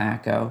 say, a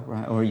THAC0,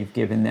 right? Or you've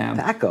given them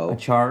a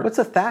chart. What's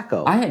a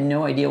THAC0? I had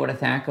no idea what a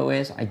THAC0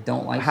 is. I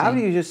don't like How do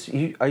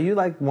you are you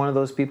like one of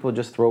those people who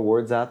just throw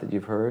words out that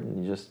you've heard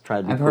and you just try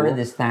to be cool? I've heard of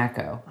this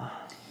THAC0.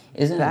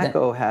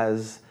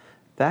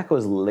 THAC0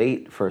 is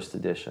late first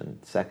edition,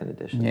 second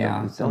edition.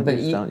 Yeah.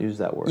 Don't use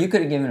that word. You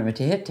could have given them a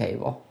to-hit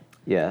table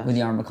with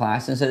the armor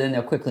class, and so then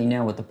they'll quickly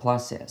know what the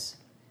plus is.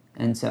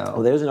 And so...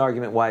 Well, there's an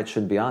argument why it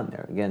should be on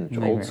there. Again, it's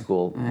old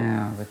school.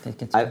 Yeah, but it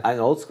gets...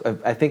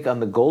 I think on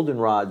the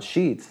Goldenrod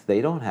sheets,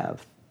 they don't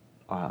have...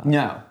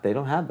 no. They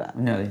don't have that.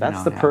 No,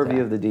 that's the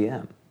purview of the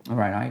DM. All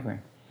right,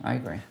 I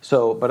agree.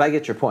 So, but I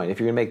get your point. If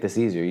you're going to make this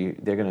easier,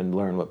 they're going to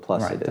learn what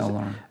plus it is. They'll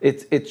learn.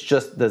 It's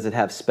just, does it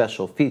have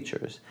special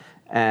features?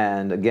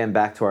 And again,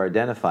 back to our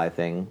identify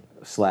thing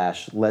 /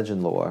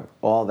 legend lore,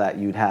 all that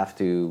you'd have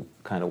to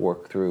kind of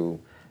work through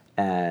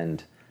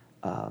and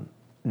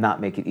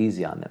not make it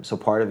easy on them. So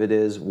part of it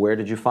is, where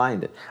did you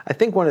find it? I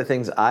think one of the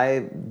things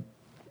I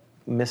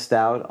missed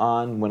out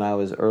on when I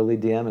was early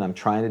DM, and I'm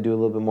trying to do a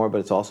little bit more, but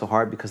it's also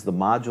hard because the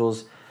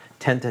modules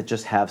tend to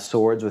just have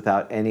swords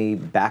without any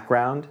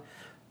background.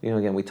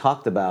 Again, we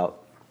talked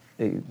about,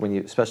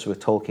 especially with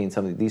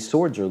Tolkien, these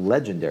swords are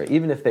legendary.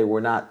 Even if they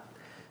were not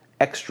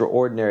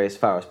extraordinary as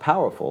far as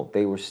powerful,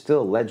 they were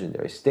still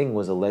legendary. Sting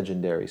was a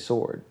legendary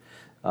sword.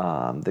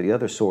 The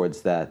other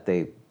swords that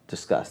they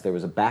discussed, there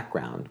was a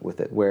background with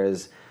it,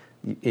 whereas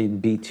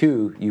in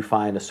B2 you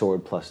find a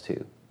sword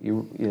 +2.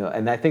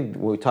 And I think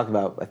when we talked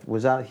about,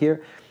 was out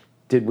here,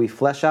 did we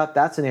flesh out?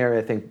 That's an area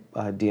I think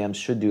DMs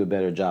should do a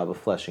better job of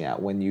fleshing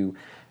out. When you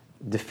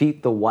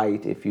defeat the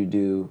white, if you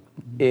do,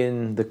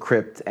 in the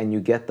crypt, and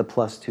you get the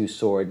 +2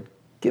 sword,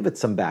 give it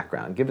some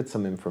background, give it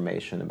some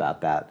information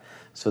about that,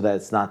 so that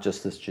it's not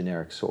just this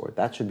generic sword.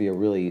 That should be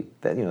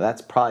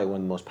that's probably one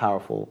of the most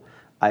powerful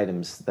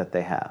items that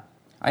they have.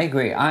 I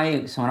agree.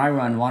 So when I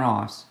run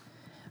one-offs,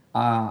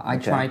 I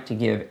try to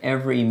give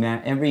every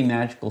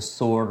magical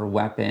sword or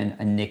weapon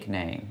a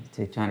nickname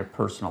to kind of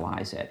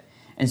personalize it.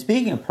 And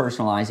speaking of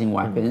personalizing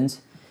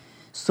weapons,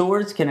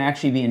 swords can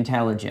actually be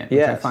intelligent, which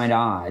I find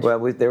odd. Well,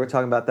 they were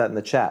talking about that in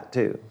the chat,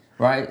 too.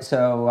 Right?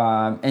 So,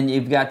 and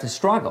you've got to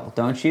struggle,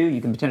 don't you?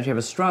 You can potentially have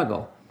a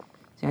struggle.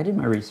 See, I did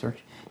my research.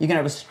 You can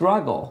have a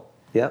struggle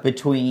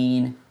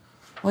between...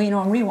 Well,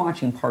 I'm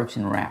rewatching Parks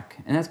and Rec,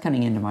 and that's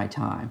cutting into my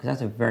time, because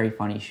that's a very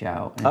funny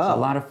show, and it's a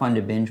lot of fun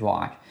to binge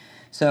watch.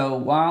 So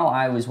while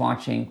I was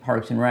watching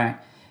Parks and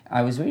Rec, I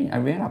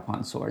read up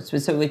on swords.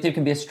 So there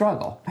can be a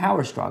struggle,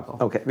 power struggle.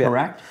 Okay,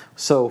 correct?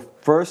 So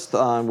first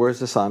on, where's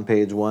this on?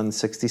 Page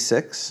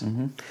 166.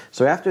 Mm-hmm.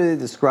 So after they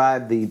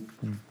describe the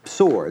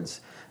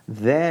swords,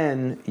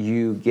 then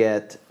you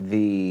get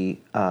the...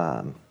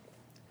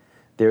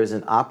 there's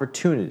an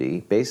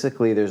opportunity.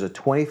 Basically, there's a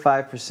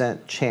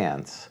 25%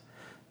 chance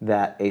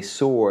that a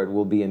sword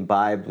will be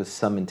imbibed with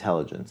some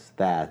intelligence,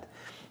 that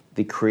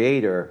the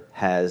creator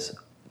has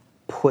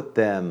put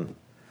them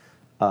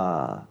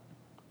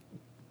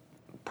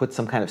put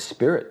some kind of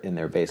spirit in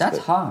there, basically.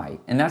 That's high,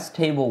 and that's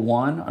table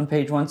 1 on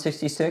page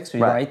 166,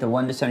 Right. right? The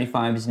 1 to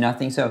 75 is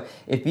nothing. So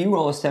if you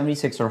roll a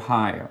 76 or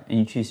higher, and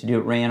you choose to do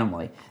it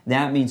randomly,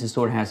 that means the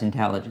sword has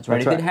intelligence, right?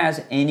 That's If right. it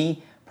has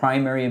any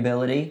primary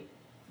ability,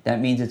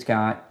 that means it's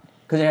got,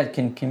 because it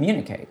can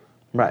communicate.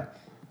 Right.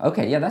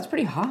 Okay, yeah, that's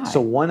pretty high.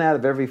 So 1 out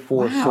of every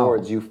 4 Wow.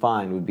 swords you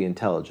find would be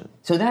intelligent.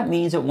 So that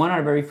means that 1 out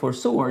of every 4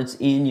 swords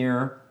in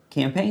your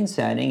campaign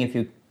setting, if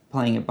you're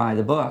playing it by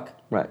the book,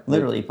 Right.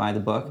 literally by the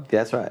book,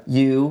 That's right.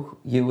 you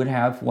would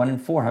have 1 in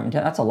 4 have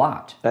intelligence. That's a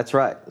lot. That's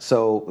right.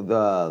 So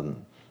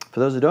for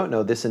those who don't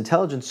know, this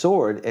intelligent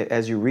sword,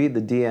 as you read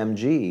the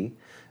DMG,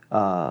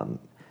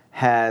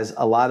 has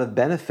a lot of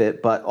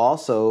benefit, but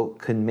also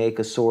can make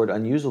a sword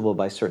unusable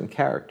by certain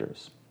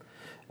characters.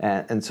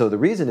 And so the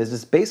reason is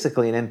it's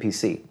basically an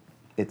NPC.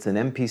 It's an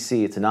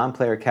NPC, it's a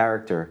non-player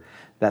character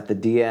that the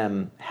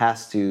DM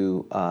has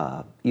to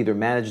either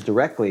manage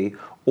directly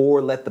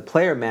or let the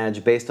player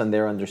manage based on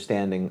their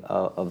understanding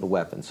of the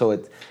weapon. So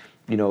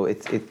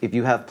if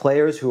you have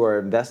players who are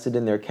invested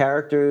in their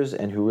characters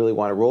and who really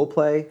want to role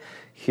play,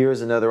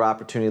 here's another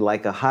opportunity,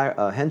 like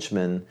a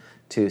henchman,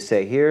 to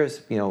say,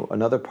 here's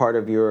another part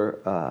of your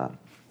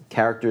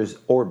character's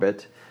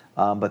orbit,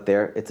 but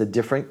it's a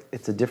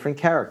different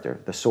character.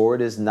 The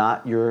sword is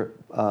not your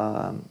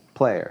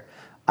player.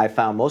 I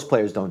found most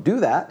players don't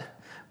do that.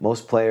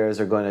 Most players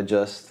are going to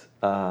just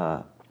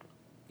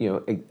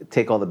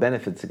take all the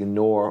benefits,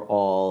 ignore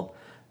all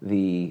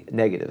the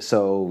negatives.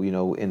 So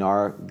in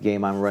our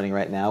game I'm running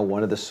right now,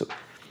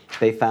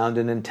 they found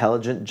an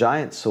intelligent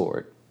giant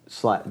sword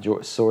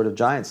of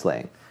giant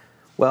slaying.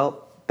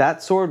 Well,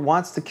 that sword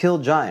wants to kill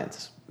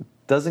giants.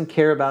 Doesn't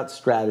care about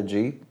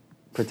strategy,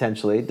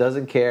 potentially.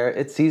 Doesn't care.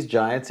 It sees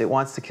giants. It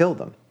wants to kill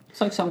them. It's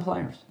like some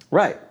players.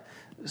 Right.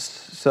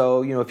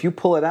 So if you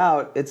pull it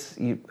out, it's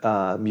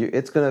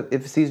gonna,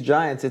 if it sees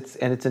giants,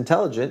 and it's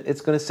intelligent,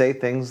 it's gonna say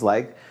things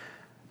like,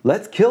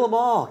 "Let's kill them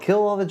all,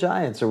 kill all the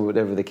giants," or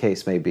whatever the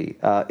case may be.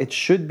 It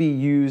should be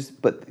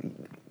used, but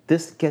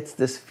this gets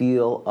this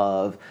feel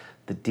of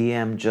the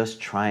DM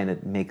just trying to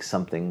make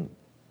something,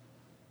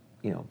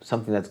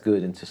 something that's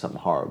good into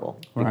something horrible,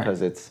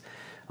 because it's,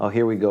 oh,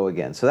 here we go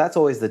again. So that's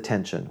always the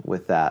tension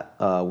with that,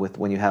 with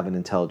when you have an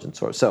intelligence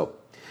sword. So.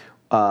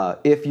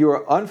 If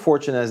you're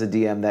unfortunate as a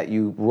DM that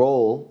you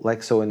roll,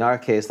 so in our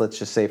case, let's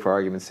just say for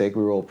argument's sake,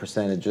 we roll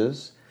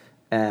percentages,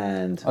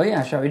 and... Oh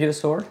yeah, shall we do a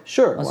sword?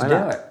 Sure, Let's why do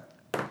not?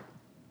 it.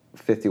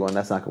 51,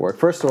 that's not going to work.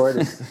 First sword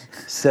is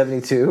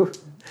 72,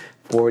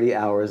 40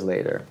 hours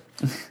later.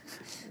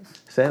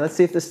 So let's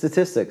see if the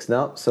statistics...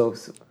 No, so...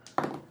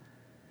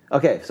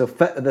 Okay, so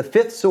the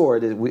fifth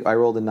sword, I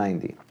rolled a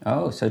 90.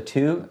 Oh, so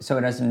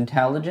it has an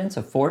intelligence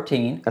of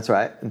 14. That's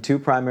right, and 2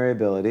 primary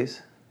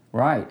abilities.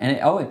 Right, and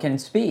it can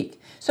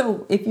speak.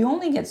 So if you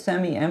only get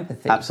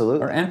semi-empathy,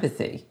 Absolutely, or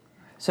empathy,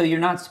 so you're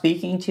not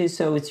speaking to,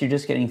 so you're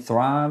just getting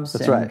throbs.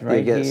 That's and right.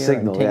 You get here,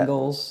 signal, and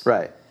tingles. Yeah.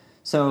 Right.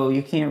 So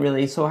you can't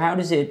really. So how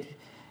does it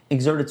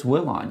exert its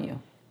will on you?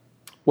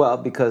 Well,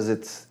 because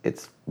it's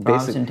Throbs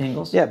basically and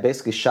tingles. Yeah,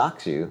 basically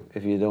shocks you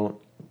if you don't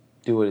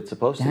do what it's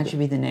supposed to do. That should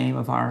be the name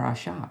of our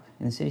shop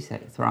in the city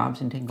state.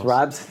 Throbs and tingles.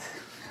 Throbs.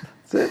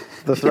 That's it.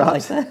 The You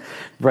like throbs. that?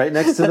 Right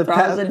next to the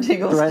Throbs and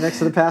tingles. Right next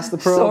to the Pass the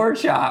Pro. Sword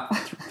shop.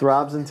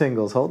 Throbs and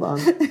tingles. Hold on.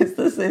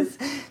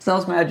 It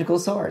sells magical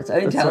swords.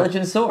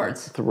 Intelligent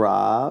swords.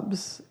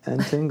 Throbs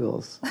and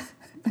tingles.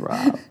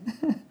 Throb.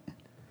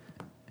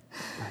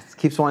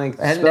 Keeps wanting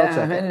to Head spell down,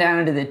 check head it.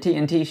 down to the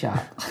TNT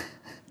shop.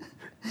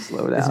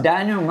 Slow down. It's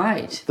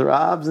dynamite.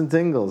 Throbs and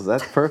tingles.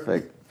 That's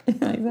perfect. You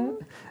like that?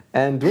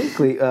 And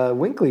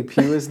Winkley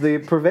Pew is the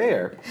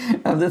purveyor.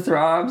 Of the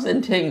throbs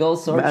and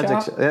tingles sword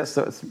shop? Yeah,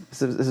 so is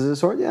it a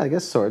sword? Yeah, I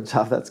guess sword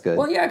shop. That's good.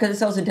 Well, yeah, because it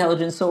sells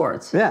intelligent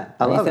swords. Yeah,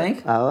 I What love do it. you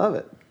think? I love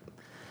it.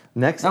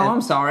 Next. Oh,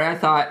 I'm sorry. I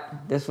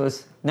thought this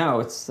was... No,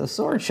 it's the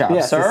sword shop,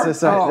 Yes, sir. it's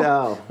the sword-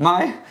 no.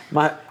 My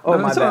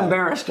I'm so bad.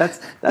 embarrassed.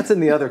 That's in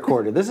the other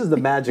quarter. This is the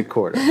magic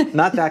quarter,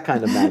 not that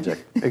kind of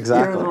magic.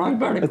 Exactly. You're in the wrong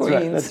part of That's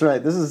Queens. Right. That's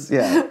right. This is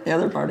The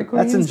other part of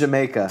Queens. That's in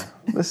Jamaica.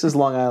 This is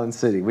Long Island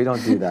City. We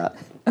don't do that.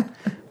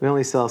 We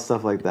only sell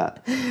stuff like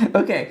that.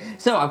 Okay,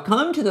 so I've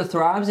come to the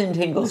Throbs and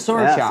Tingles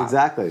sword Yes, shop.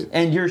 exactly.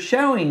 And you're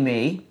showing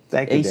me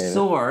Thank you, a David.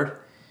 sword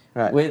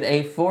Right. with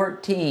a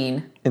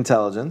 14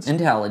 Intelligence.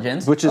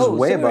 intelligence. Which is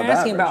way so above you're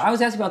asking average. I was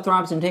asking about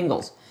Throbs and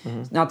Tingles,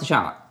 not the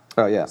shop.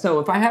 Oh yeah. So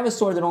if I have a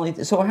sword that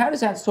only... So how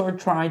does that sword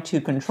try to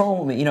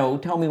control me,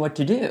 tell me what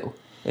to do?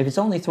 If it's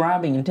only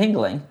throbbing and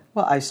tingling...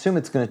 Well, I assume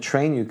it's going to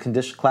train you,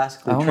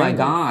 classically Oh train my you.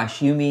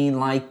 gosh, you mean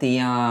like the,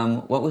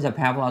 what was that,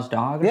 Pavlov's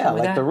dog or Yeah, something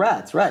like like the that?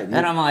 rats, right. And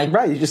I'm like...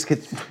 Right, you just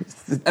get...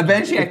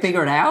 Eventually I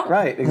figure it out?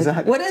 Right,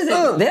 exactly. What is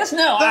it? This?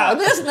 No. Oh,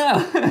 this?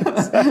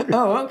 No.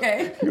 Oh,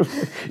 okay.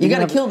 You got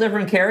to kill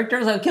different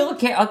characters? I'll kill a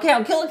character. Okay,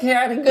 I'll kill a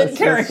character. Good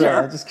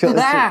character. Just kill,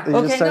 Ah, you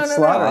okay, just start no.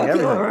 slaughtering I'll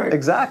kill everything. it.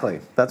 Exactly.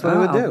 That's what it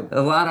would do.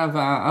 A lot of,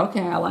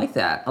 okay, I like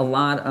that. A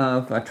lot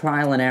of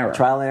trial and error.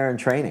 Trial and error and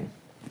training.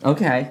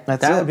 Okay,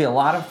 That's that it. would be a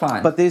lot of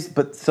fun.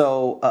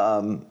 So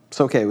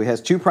okay, it has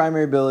 2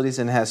 primary abilities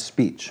and it has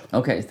speech.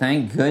 Okay,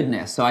 thank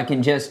goodness. So I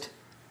can just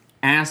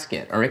ask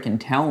it, or it can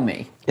tell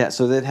me. Yeah,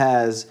 so that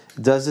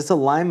does its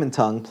alignment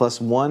tongue plus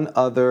one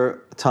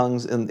other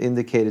tongues in the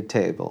indicated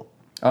table.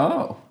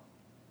 Oh.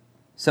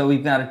 So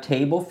we've got a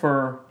table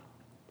for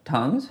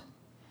tongues?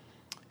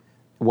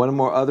 One or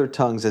more other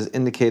tongues as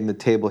indicated in the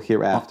table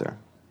hereafter.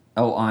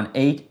 Oh, on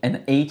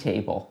an A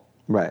table.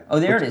 Right. Oh,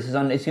 there it is. It's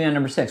going to be on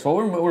number 6. Well,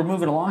 we're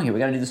moving along here. We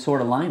got to do the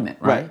sword alignment,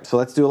 right? Right. So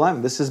let's do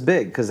alignment. This is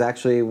big because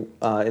actually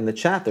in the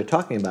chat they're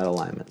talking about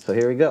alignment. So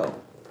here we go.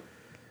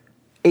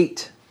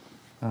 8.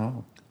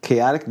 Oh.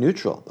 Chaotic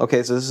neutral.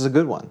 Okay, so this is a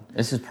good one.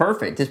 This is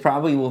perfect. This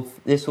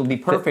will be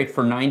perfect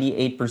for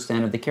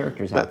 98% of the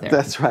characters out there.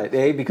 That's right.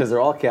 A, because they're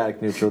all chaotic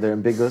neutral. They're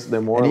ambiguous.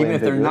 They're morally and even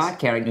if ambiguous. they're not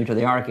chaotic neutral,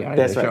 they are chaotic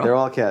neutral. That's right. They're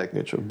all chaotic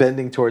neutral,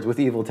 bending towards with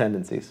evil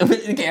tendencies.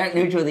 Chaotic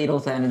neutral with evil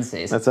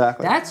tendencies.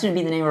 Exactly. That should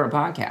be the name of our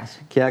podcast.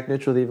 Chaotic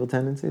neutral with evil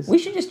tendencies. We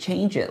should just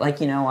change it, like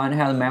on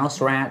how the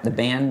Mouse Rat, the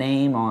band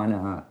name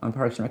on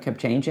Parks and Rec kept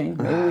changing.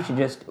 Maybe we should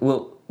just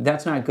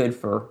that's not good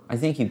for. I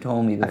think you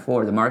told me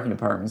before. The marketing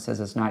department says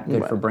it's not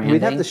good for branding.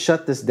 We'd have to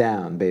shut this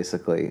down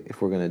basically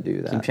if we're going to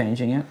do that. Keep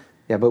changing it.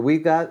 Yeah, but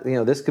we've got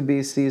this could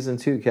be season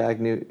 2, chaotic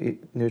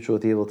neutral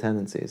with evil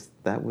tendencies.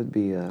 That would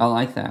be. I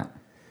like that.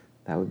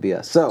 That would be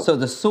us. So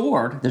the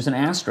sword, there's an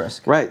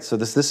asterisk. Right. So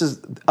this is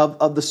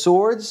of the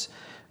swords.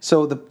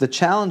 So the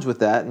challenge with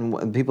that,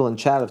 and people in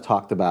chat have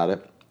talked about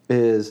it,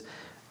 is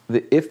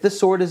if the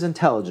sword is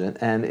intelligent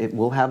and it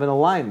will have an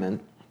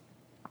alignment.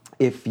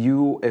 If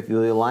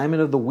the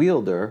alignment of the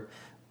wielder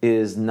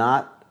is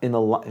not in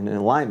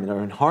alignment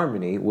or in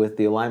harmony with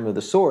the alignment of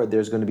the sword,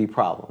 there's going to be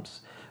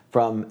problems.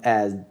 From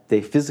as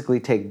they physically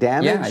take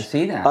damage, yeah, I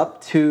see that.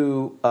 Up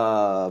to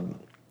a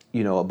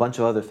bunch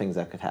of other things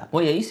that could happen.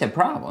 Well, yeah, you said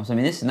problems. I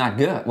mean, this is not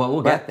good. Well,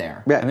 we'll get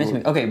there. Right.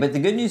 Okay, but the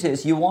good news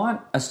is you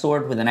want a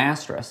sword with an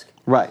asterisk.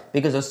 Right.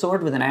 Because a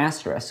sword with an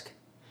asterisk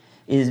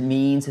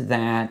means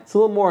that it's a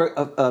little more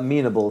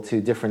amenable to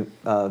different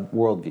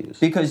worldviews.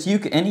 Because you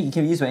can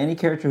be used by any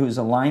character whose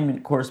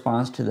alignment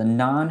corresponds to the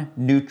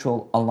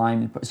non-neutral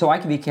alignment. So I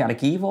can be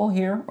chaotic evil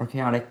here or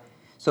chaotic.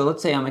 So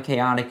let's say I'm a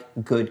chaotic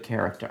good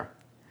character.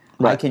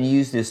 Right. I can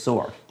use this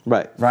sword.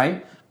 Right.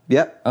 Right?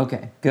 Yep.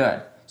 Okay.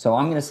 Good. So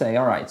I'm going to say,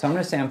 all right. So I'm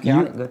going to say I'm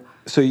chaotic good.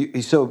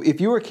 So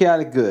if you were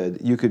chaotic good,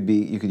 you could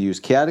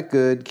use chaotic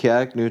good,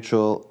 chaotic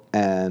neutral,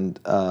 and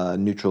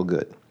neutral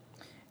good.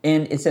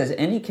 And it says,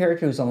 any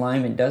character whose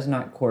alignment does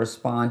not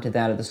correspond to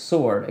that of the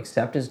sword,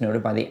 except as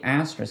noted by the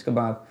asterisk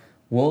above,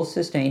 will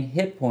sustain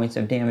hit points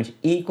of damage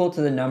equal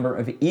to the number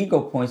of ego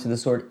points of the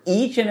sword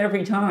each and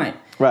every time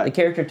the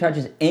character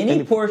touches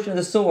any portion of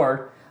the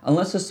sword,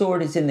 unless the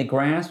sword is in the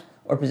grasp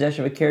or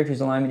possession of a character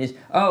whose alignment is...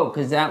 Oh,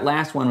 because that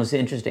last one was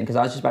interesting, because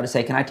I was just about to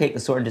say, can I take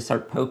the sword and just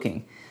start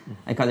poking?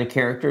 Like other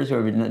characters who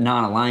are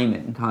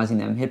non-alignment and causing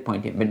them hit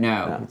point damage. But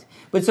no.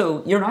 But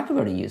so you're not going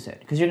to be able to use it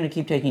because you're going to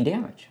keep taking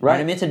damage. Right.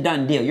 I mean, it's a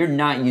done deal. You're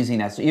not using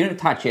that. So you're going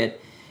to touch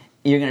it.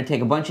 You're going to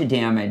take a bunch of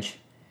damage.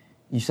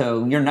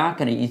 So you're not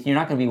going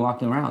to be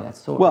walking around with that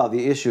sword. Well,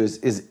 the issue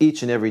is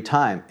each and every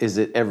time. Is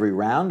it every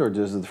round or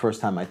is it the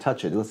first time I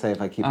touch it? Let's say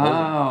if I keep holding it.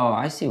 Oh,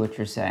 I see what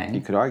you're saying.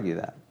 You could argue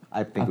that.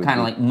 I think I've kind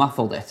of like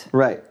muffled it.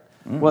 Right.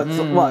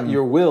 Well,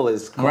 your will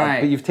is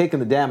right. But you've taken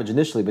the damage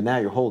initially, but now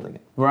you're holding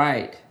it.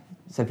 Right.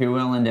 So if you're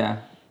willing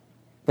to,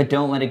 but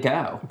don't let it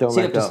go. So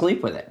you have to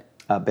sleep with it.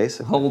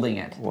 Basically. Holding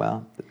it.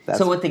 Well, that's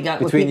so what they got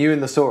between you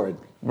and the sword.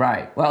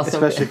 Right. Well,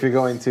 especially if you're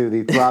going to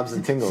the Throbs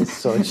and Tingles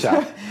sword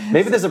shop.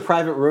 Maybe there's a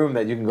private room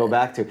that you can go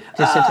back to.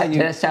 Just to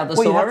test out the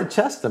sword? Well, you have to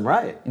test them,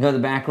 right? You go to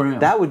the back room.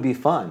 That would be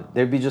fun.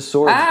 There'd be just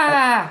swords.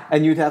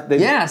 And you'd have...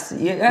 Yes.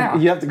 Yeah.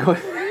 You have to go...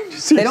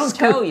 They don't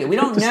tell you. We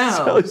don't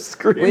know.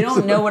 We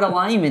don't know what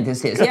alignment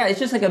this is. Yeah, it's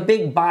just like a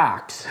big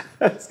box,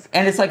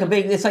 and it's like a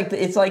big. It's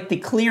like the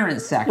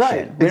clearance section.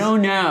 Right. We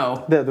don't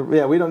know.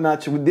 We don't know.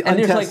 And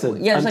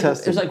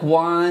there's like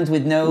wands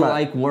with no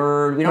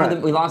word. We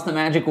don't. We lost the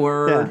magic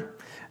word. Yeah.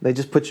 They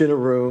just put you in a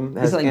room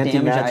that has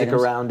anti-magic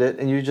around it,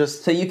 and you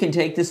just... So you can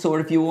take this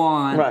sword if you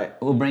want. Right.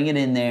 We'll bring it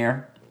in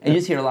there, and you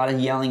just hear a lot of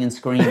yelling and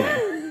screaming.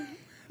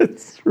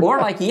 Or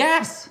like,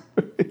 yes.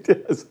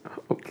 Yes.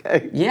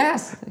 Okay.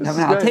 Yes.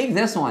 I'll take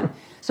this one.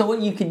 So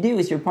what you could do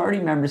is your party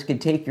members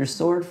could take your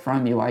sword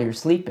from you while you're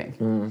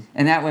sleeping.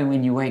 And that way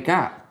when you wake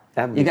up,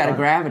 you got to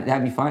grab it.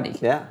 That'd be funny.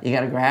 Yeah. You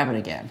got to grab it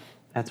again.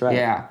 That's right.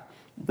 Yeah.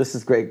 This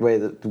is great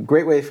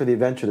way for the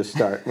adventure to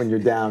start when you're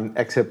down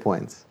X hit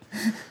points.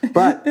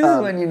 But this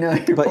is when you know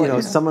you're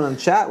playing. Someone on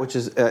chat, which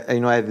is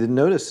I didn't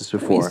notice this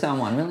before. I mean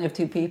someone. We only have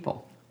 2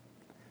 people.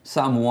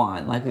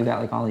 Someone. Like we've got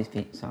like all these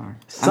people. Sorry.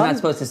 I'm not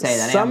supposed to say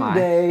that, am I?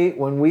 Someday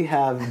when we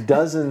have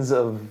dozens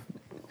of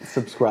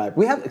subscribers,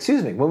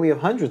 when we have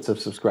hundreds of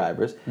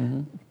subscribers,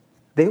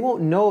 they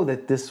won't know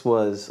that this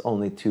was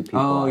only 2 people.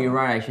 Oh, you're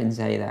right. I shouldn't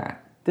say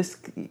that.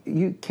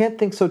 You can't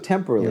think so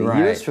temporally. You're right.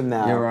 Years from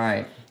now. You're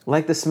right.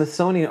 Like the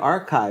Smithsonian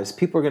Archives,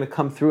 people are going to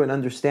come through and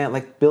understand,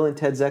 like Bill and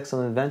Ted's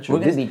Excellent Adventure. We're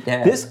going to be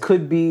dead. This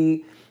could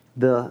be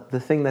the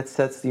thing that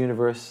sets the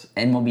universe.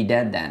 And we'll be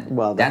dead then.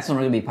 Well, that's when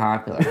we're going to be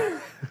popular.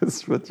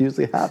 That's what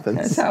usually happens.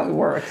 That's how it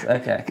works.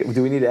 Okay.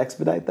 Do we need to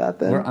expedite that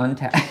then? We're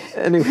untapped.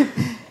 Anyway.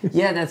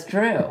 Yeah, that's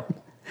true.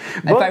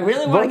 If I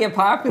really want to get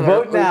popular,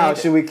 vote now.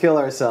 Should we kill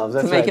ourselves?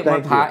 That's to make right. it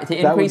more Thank you.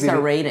 to increase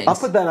our ratings. I'll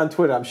put that on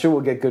Twitter. I'm sure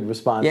we'll get good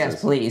responses.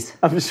 Yes, please.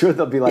 I'm sure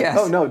they'll be like, Yes.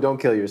 "Oh no, don't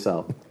kill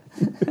yourself."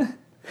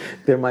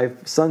 They're my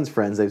son's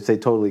friends. They say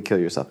totally kill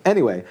yourself.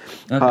 Anyway,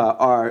 Okay.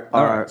 All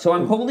right. So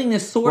I'm holding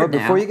this sword now.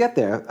 Before you get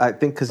there, I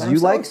think because I'm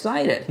so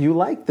excited. You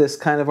like this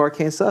kind of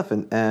arcane stuff,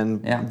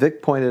 and Yeah.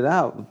 Vic pointed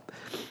out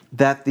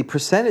that the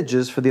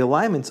percentages for the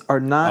alignments are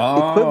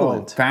not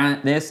equivalent.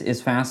 This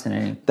is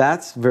fascinating.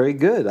 That's very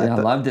good. I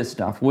love this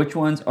stuff. Which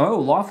ones? Oh,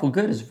 lawful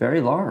good is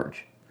very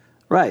large.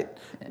 Right.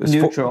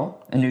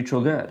 Neutral and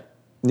neutral good.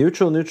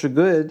 Neutral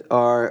good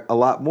are a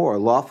lot more.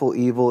 Lawful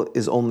evil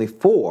is only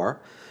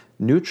 4.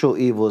 Neutral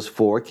evil is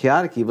 4.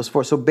 Chaotic evil is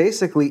 4. So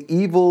basically,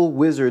 evil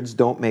wizards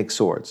don't make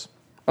swords.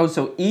 Oh,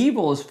 so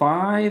evil is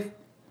 5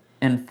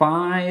 and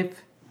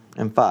 5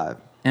 And 5.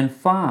 and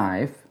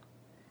 5,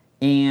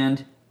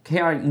 and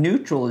chaotic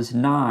neutral is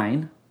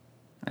 9.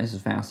 This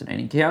is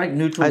fascinating. Chaotic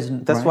neutral is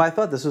That's right? why I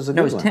thought this was a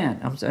No, good it's one.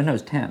 10. No,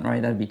 it's 10,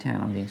 right? That'd be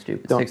 10. I'm being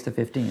stupid. Don't- 6 to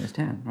 15 is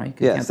 10, right?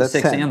 'Cause you Yes, count the that's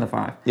 6 10. and the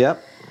 5.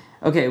 Yep.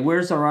 Okay,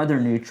 where's our other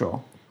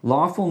neutral?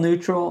 Lawful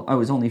neutral,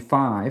 is only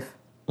 5.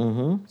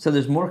 Mm-hmm. So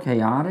there's more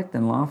chaotic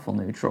than lawful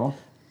neutral.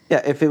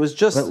 Yeah, if it was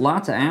just... But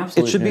lots of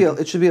absolute It should be neutral.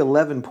 it should be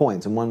 11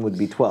 points, and one would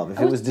be 12. If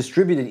it was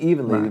distributed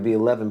evenly, it would be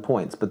 11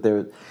 points. But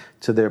they're,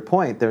 to their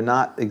point, they're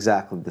not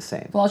exactly the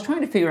same. Well, I was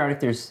trying to figure out if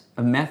there's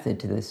a method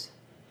to this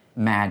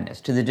madness,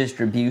 to the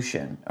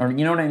distribution, or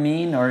you know what I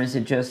mean, or is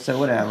it just so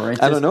whatever?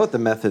 It's I don't know what the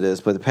method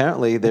is, but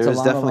apparently there is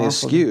lot of definitely a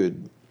lawful-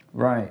 skewed.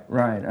 Right.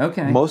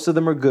 Okay. Most of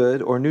them are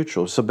good or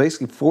neutral. So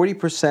basically,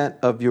 40%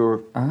 of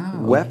your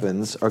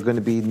weapons are going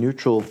to be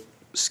neutral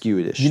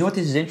skewed-ish. You know what?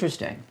 This is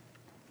interesting.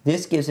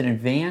 This gives an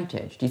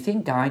advantage. Do you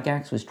think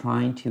Gygax was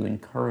trying to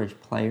encourage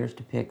players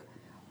to pick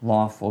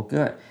lawful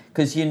good?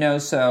 Because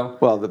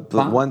Well,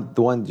 the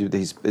one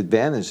he's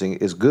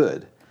advantaging is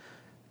good.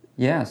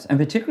 Yes, and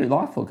particularly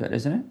lawful good,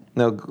 isn't it?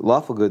 No,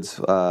 lawful goods.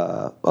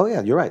 Oh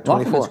yeah, you're right.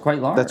 Lawful 24. good's quite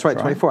large, That's right.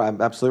 right? 24.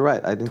 I'm absolutely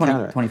right. I didn't 20,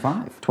 count it.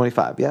 25.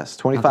 25. Yes,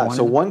 Not 25. the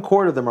So one-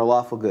 1/4 of them are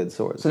lawful good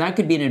swords. So that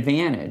could be an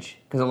advantage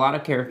because a lot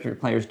of character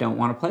players don't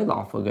want to play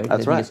lawful good because That's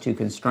they think right. it's too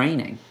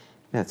constraining.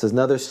 Yeah, it's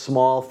another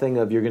small thing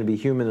of you're going to be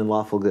human and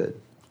lawful good.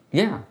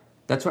 Yeah,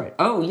 that's right.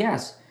 Oh,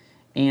 yes.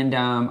 And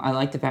I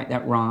like the fact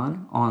that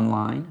Ron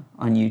online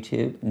on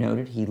YouTube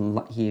noted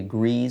he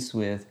agrees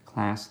with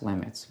class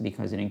limits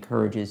because it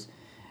encourages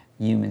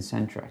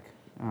human-centric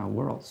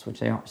worlds, which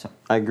they are. So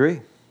I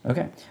agree.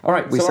 okay, all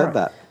right. We so, said all right.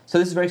 that. So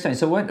this is very exciting.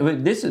 So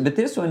but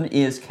this one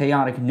is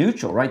chaotic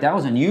neutral, right? That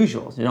was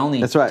unusual. It's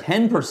only That's right.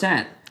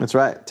 10%. That's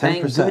right. 10%.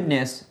 Thank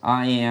goodness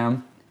I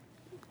am.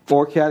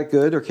 Or chaotic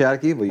good or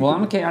chaotic evil. Well,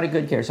 I'm a chaotic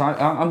good character, so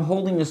I'm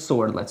holding the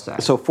sword. Let's say.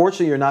 So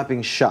fortunately, you're not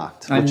being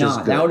shocked, I'm which is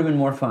not. good. That would have been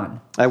more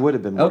fun. I would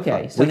have been more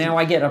Okay, fun. so now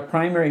I get a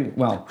primary.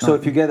 Well, So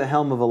if you get a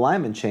Helm of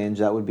Alignment change,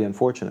 that would be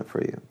unfortunate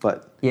for you.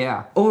 But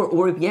yeah,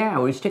 or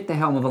you stick the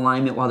helm of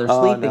alignment while they're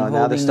oh sleeping, no, holding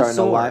now they're the starting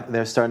sword.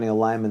 they're starting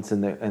alignments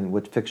in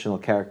with fictional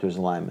characters'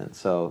 alignment.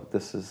 So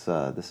this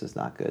is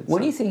not good. What So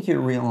do you think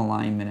your real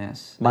alignment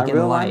is? my Like in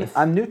real life?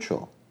 I'm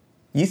neutral.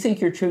 You think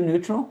you're true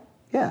neutral?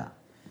 Yeah,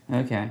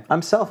 Okay.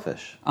 I'm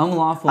selfish. I'm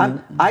lawful.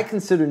 I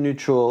consider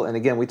neutral, and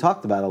again, we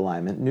talked about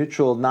alignment.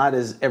 Neutral, not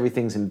as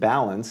everything's in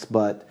balance,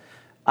 but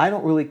I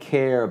don't really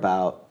care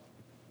about.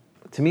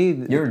 To me,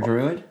 You're a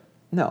druid?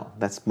 No,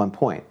 that's my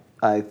point.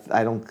 I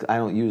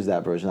don't use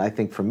that version. I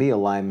think for me,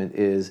 alignment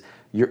is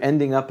you're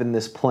ending up in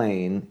this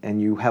plane, and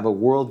you have a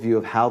worldview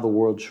of how the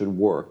world should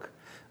work.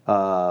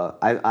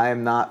 I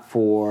am not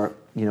for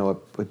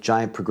a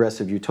giant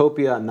progressive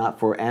utopia. I'm not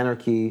for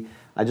anarchy.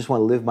 I just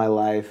want to live my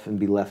life and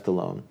be left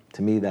alone.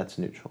 To me, that's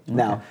neutral. Okay.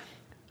 Now,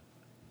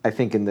 I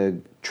think in the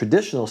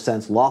traditional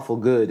sense, lawful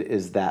good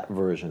is that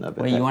version of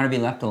it. Well, you want to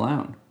be left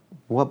alone.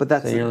 Well, but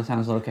that's So it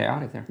sounds a little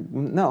chaotic there.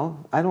 no.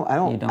 I don't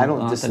You don't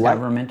want dislike the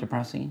government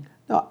oppressing you?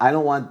 No, I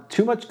don't want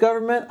too much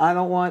government. I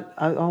don't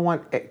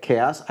want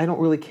chaos. I don't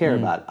really care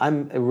about it.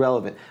 I'm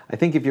irrelevant. I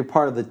think if you're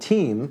part of the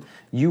team,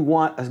 you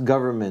want a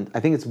government. I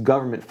think it's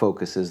government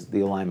focus is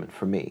the alignment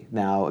for me.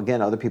 Now,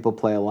 again, other people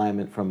play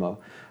alignment from a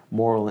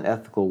moral and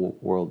ethical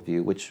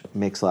worldview, which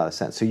makes a lot of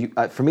sense.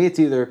 So for me, it's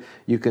either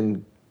you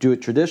can do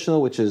it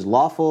traditional, which is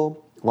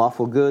lawful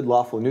good,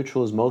 lawful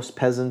neutral is most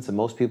peasants and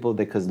most people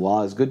because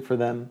law is good for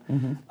them.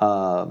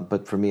 Mm-hmm.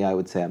 But for me, I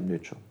would say I'm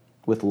neutral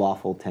with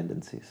lawful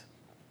tendencies.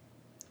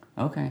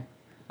 Okay.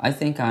 I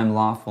think I'm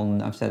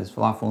lawful, I've said this,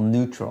 lawful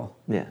neutral.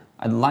 Yeah.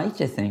 I'd like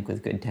to think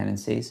with good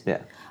tendencies. Yeah.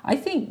 I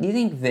think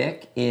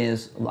Vic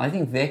is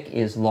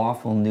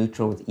lawful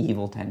neutral with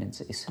evil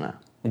tendencies. Yeah.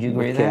 Would you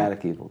agree with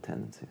chaotic evil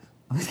tendencies.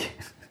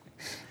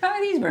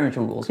 He's very much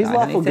a rules He's guy.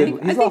 lawful good. I He's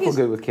think lawful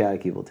good with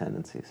chaotic evil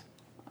tendencies.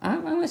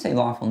 I'm going to say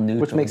lawful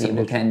neutral Which makes with him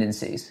evil neutral.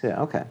 tendencies.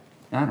 Yeah. Okay.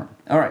 I don't know.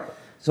 All right.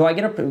 So I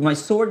get my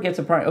sword gets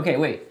a prize. Okay,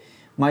 wait.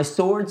 My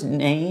sword's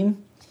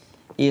name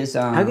is.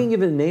 How can you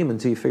give it a name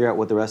until you figure out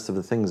what the rest of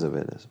the things of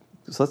it is?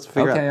 So let's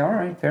figure out. Okay. All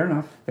right. Fair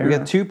enough. We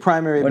got two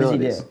primary What does he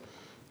abilities. do?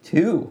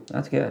 2.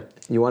 That's good.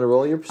 You want to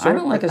roll your sword? I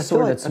don't like a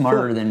sword that's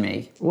smarter than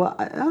me. Well,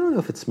 I don't know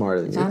if it's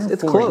smarter than you.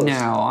 It's 40. close. No,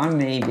 I'm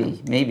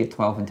maybe a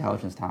 12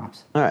 intelligence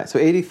tops. All right, so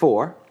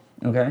 84.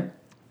 Okay.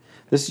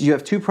 You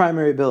have 2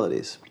 primary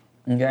abilities.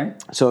 Okay.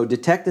 So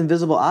detect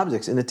invisible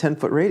objects in a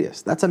 10-foot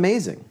radius. That's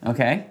amazing.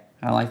 Okay,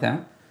 I like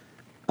that.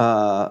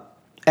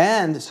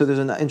 And so there's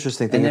an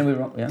interesting thing. And then we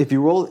roll,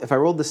 yeah. If I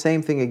rolled the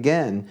same thing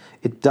again,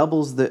 it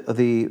doubles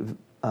the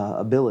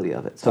ability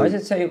of it. So why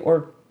does it say 2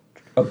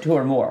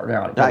 or more?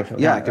 I could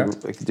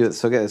do it.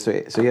 So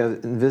you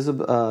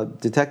have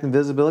detect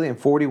invisibility, and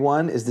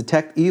 41 is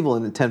detect evil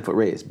in a 10-foot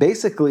radius.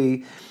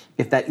 Basically,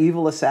 if that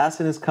evil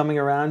assassin is coming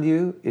around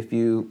you, if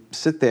you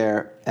sit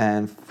there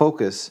and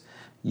focus,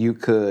 you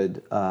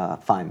could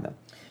find them.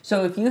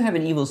 So if you have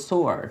an evil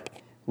sword,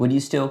 would you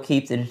still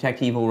keep the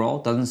detect evil roll?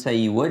 It doesn't say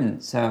you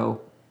wouldn't.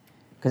 So,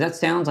 because that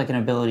sounds like an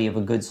ability of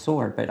a good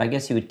sword, but I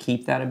guess you would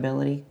keep that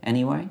ability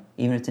anyway,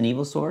 even if it's an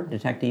evil sword,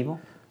 detect evil.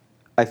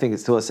 I think it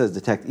says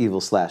detect evil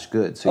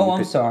 /good. So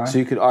I'm sorry. So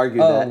you could argue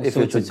that if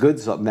it's a good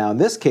sword. Now in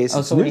this case,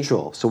 it's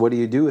neutral. So what do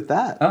you do with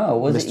that?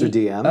 Mr.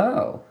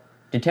 DM?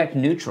 Detect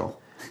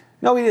neutral.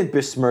 No, we didn't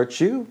besmirch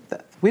you.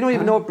 We don't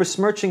even know what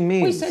besmirching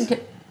means.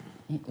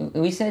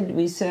 We said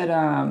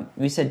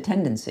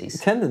tendencies.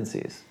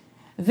 Tendencies.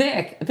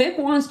 Vic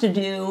wants to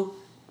do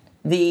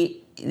the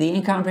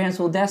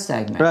incomprehensible death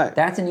segment. Right.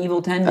 That's an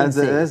evil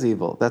tendency. That is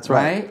evil. That's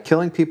right.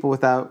 Killing people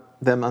without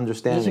them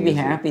understanding. You should be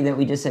happy that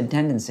we just said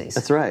tendencies.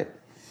 That's right.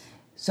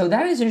 So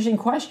that is an interesting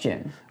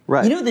question.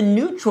 Right. You know, the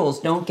neutrals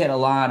don't get a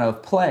lot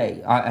of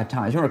play at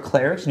times. Remember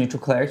clerics,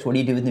 neutral clerics? What do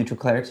you do with neutral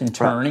clerics? And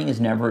turning is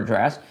never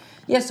addressed.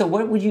 Yeah, so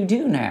what would you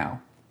do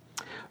now?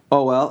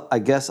 Oh, well, I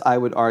guess I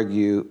would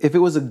argue, if it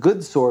was a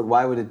good sword,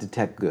 why would it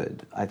detect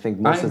good? I think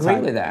most of the time. I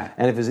agree with that.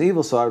 And if it's an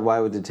evil sword, why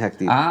would it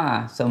detect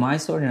evil? So my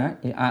sword,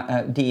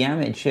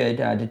 DM, it should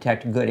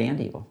detect good and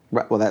evil.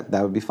 Right, well, that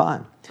would be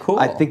fine. Cool.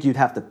 I think you'd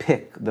have to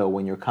pick, though,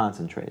 when you're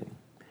concentrating.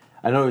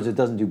 In other words, it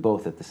doesn't do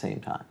both at the same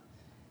time.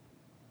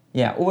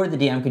 Yeah, or the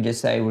DM could just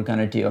say, I'm going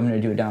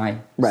to do a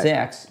die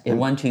 6. If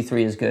 1, 2,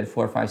 3 is good,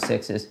 4, 5,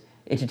 6 is...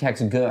 It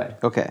detects good.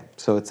 Okay,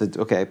 so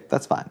okay,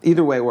 that's fine.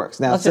 Either way works.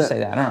 Now, let's just say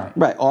that, all right.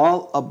 Right,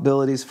 all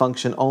abilities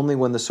function only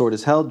when the sword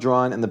is held,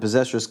 drawn, and the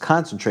possessor is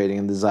concentrating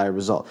on the desired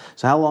result.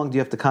 So how long do you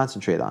have to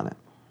concentrate on it?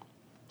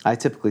 I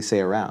typically say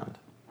a round.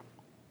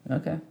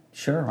 Okay,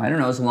 sure. I don't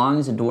know, as long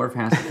as a dwarf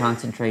has to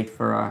concentrate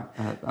for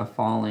a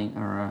falling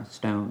or a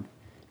stone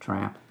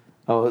trap.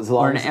 Oh, as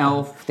long or an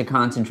elf to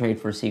concentrate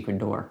for a secret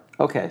door.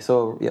 Okay,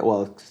 so,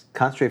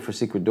 concentrate for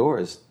secret door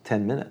is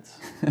 10 minutes.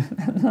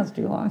 That's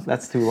too long.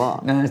 That's too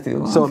long. No, that's too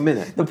long. So a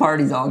minute. The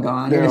party's all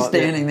gone. You're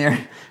standing there.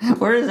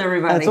 Where is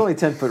everybody? That's only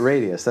 10-foot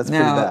radius. That's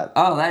pretty bad.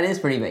 Oh, that is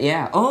pretty bad.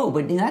 Yeah. Oh,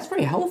 but that's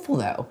very helpful,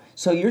 though.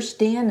 So you're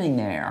standing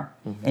there,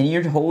 and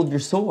you hold your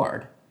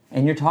sword,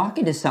 and you're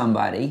talking to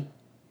somebody.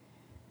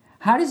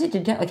 How does it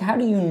detect? Like, how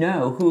do you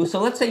know who? So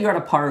let's say you're at a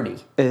party.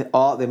 They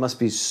must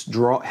be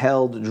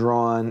held,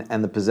 drawn,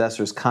 and the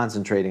possessor is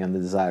concentrating on the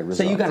desired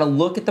result. So you got to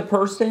look at the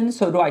person.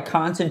 So do I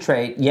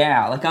concentrate?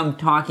 Yeah, like I'm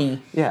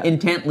talking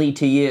intently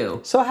to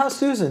you. So how's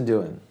Susan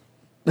doing?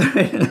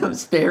 I'm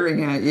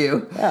staring at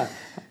you. Yeah.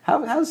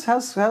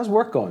 How's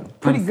work going?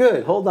 Pretty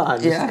good. Hold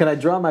on. Can I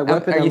draw my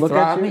weapon and look at you?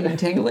 Are you throbbing and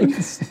tingling?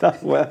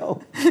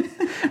 Well,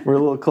 we're a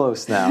little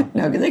close now.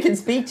 No, because they can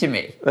speak to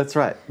me. That's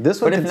right. This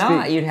one can speak. But if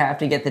not, you'd have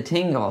to get the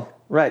tingle.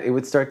 Right. It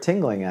would start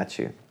tingling at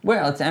you.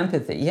 Well, it's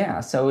empathy.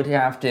 Yeah. So you'd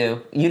have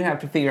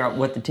to figure out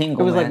what the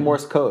tingle. It was like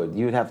Morse code.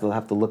 You'd have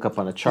to look up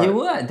on a chart. You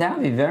would. That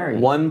would be very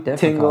One difficult.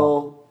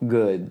 Tingle,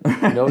 good.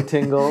 No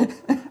tingle.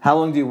 How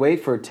long do you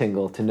wait for a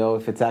tingle to know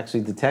if it's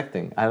actually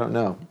detecting? I don't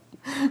know.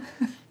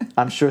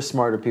 I'm sure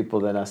smarter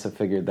people than us have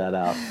figured that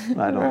out.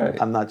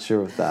 I'm not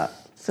sure with that.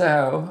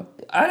 So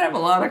I'd have a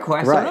lot of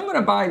questions. Right. I'm going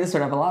to buy this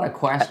one. I have a lot of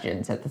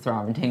questions at the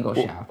Throb and Tingle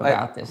shop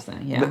about this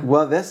thing. Yeah.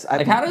 Well,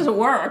 how does it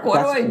work?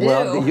 What do I do?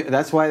 Well,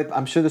 that's why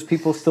I'm sure there's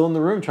people still in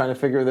the room trying to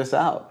figure this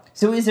out.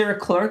 So is there a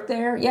clerk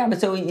there? Yeah, but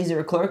so is there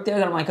a clerk there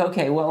that I'm like,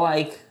 okay, well,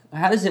 like,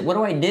 how does it? What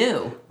do I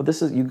do? Well,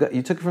 this is you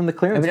took it from the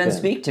clearance bin. If it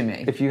doesn't speak to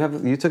me. If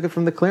you took it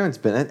from the clearance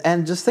bin,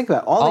 and just think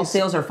about all these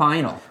sales are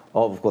final.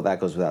 Oh, well, that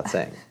goes without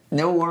saying.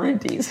 No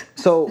warranties.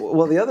 So,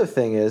 well, the other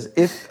thing is,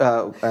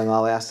 and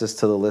I'll ask this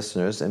to the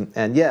listeners,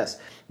 and yes,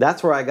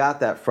 that's where I got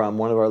that from.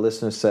 One of our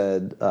listeners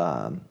said,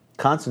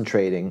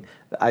 concentrating.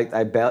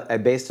 I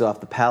based it off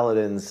the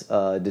Paladin's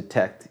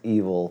detect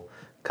evil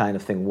kind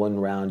of thing. One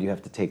round you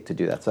have to take to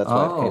do that. So that's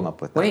why I came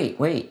up with that.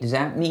 Wait. Does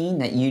that mean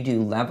that you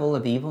do level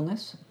of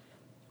evilness?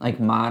 Like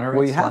moderate?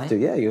 Well, you have to.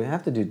 Yeah, you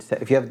have to do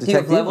detect. If you have detect do you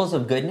have evil, levels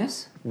of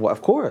goodness? Well,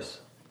 of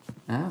course.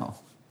 Oh.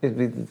 It'd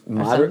be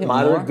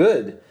moderate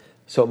good.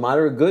 So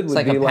moderate good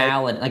would be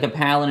like a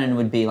paladin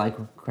would be like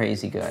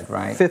crazy good,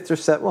 right? Fifth or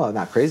seventh. Well,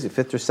 not crazy.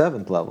 5th or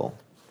 7th level.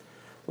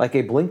 Like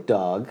a blink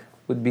dog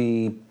would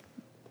be,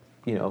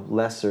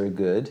 lesser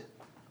good.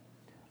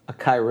 A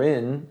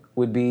Chirin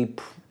would be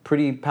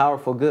pretty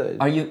powerful good.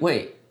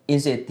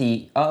 is it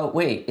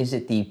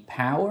the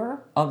power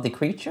of the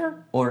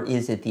creature, or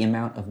is it the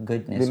amount of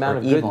goodness The amount or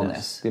of evilness?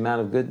 goodness. The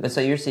amount of goodness. But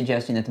so you're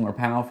suggesting that the more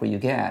powerful you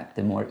get,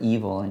 the more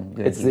evil and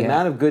good It's you the get.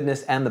 amount of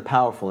goodness and the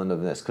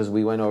powerfulness, because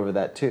we went over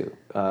that too.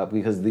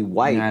 Because the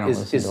white I don't is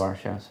listen to our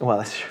shows. Well,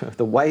 that's true.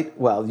 The white.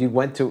 Well,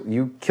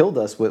 you killed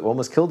us with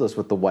almost killed us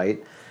with the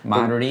white.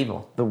 Moderate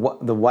evil. The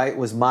white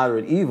was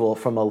moderate evil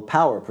from a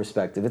power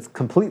perspective. It's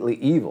completely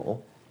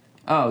evil.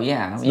 Oh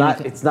yeah,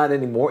 It's not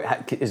anymore.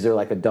 Is there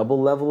like a double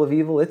level of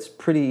evil? It's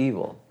pretty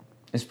evil.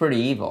 It's pretty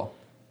evil.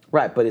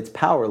 Right, but its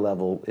power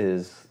level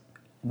is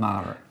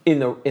Moderate. in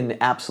the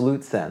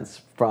absolute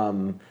sense,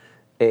 from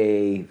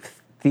a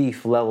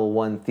thief, level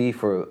 1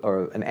 thief,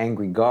 or an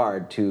angry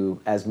guard to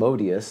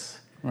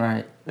Asmodeus.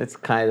 Right. It's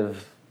kind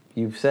of,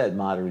 you've said,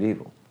 moderate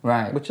evil.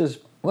 Right. Which is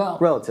Well-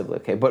 relatively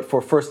okay. But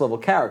for first level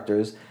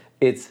characters,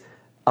 it's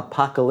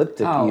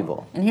apocalyptic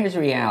evil. And here's the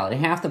reality: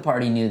 half the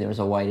party knew there was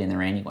a white in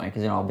there anyway,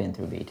 because they'd all been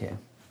through B2.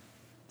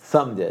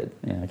 Some did.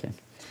 Yeah. Okay.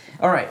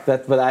 All right.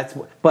 But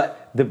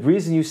the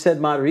reason you said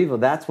moderate evil,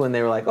 that's when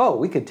they were like, oh,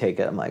 we could take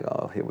it. I'm like,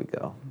 oh, here we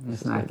go.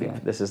 It's not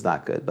good. This is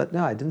not good. But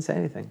no, I didn't say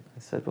anything. I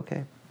said,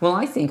 okay. Well,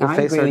 I think We'll I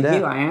face agree our with death.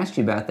 you. I asked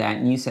you about that,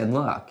 and you said,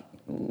 look,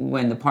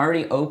 when the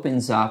party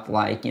opens up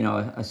like,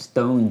 a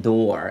stone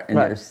door and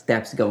Right. there's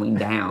steps going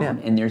down Yeah.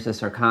 and there's a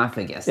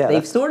sarcophagus, Yeah, they've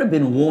that's- sort of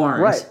been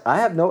warned. Right. I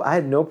had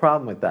no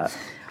problem with that.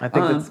 I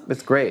think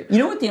it's great. You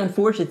know what the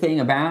unfortunate thing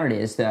about it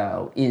is,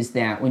 though, is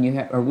that when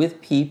you are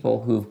with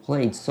people who've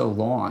played so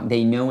long,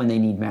 they know when they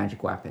need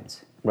magic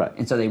weapons. Right.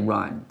 And so they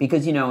run.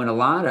 Because, in a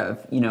lot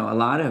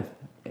of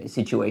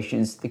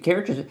situations, the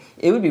characters,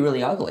 it would be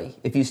really ugly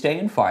if you stay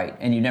and fight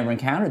and you've never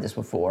encountered this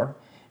before,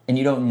 and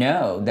you don't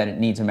know that it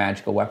needs a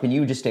magical weapon.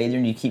 You would just stay there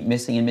and you keep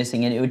missing and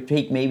missing, and it would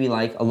take maybe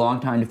like a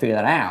long time to figure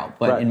that out.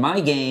 But Right. in my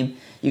game,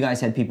 you guys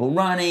had people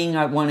running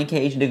on one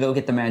occasion to go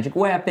get the magic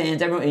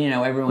weapons.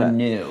 Everyone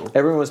knew.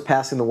 Everyone was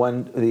passing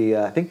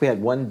I think we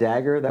had one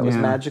dagger that was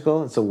Yeah.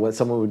 magical, and so when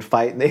someone would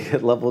fight and they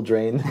get level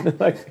drained,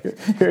 like,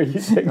 here, you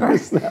take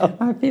this now.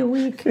 I feel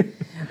weak.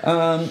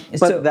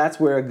 But that's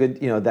where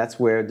that's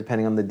where,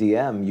 depending on the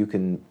DM, you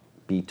can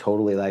be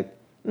totally like,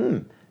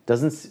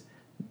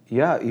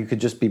 you could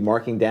just be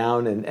marking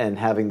down and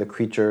having the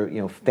creature,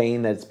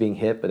 feign that it's being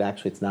hit, but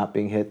actually it's not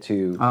being hit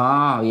to...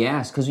 Oh,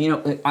 yes, because,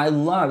 I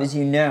love, as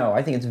you know,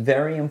 I think it's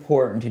very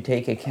important to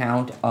take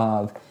account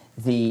of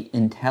the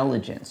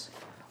intelligence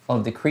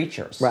of the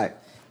creatures. Right.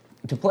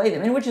 To play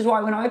them, and which is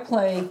why when I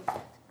play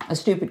a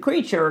stupid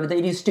creature,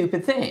 they do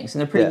stupid things, and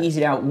they're pretty Yeah. easy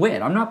to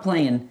outwit. I'm not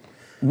playing...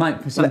 Some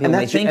people And may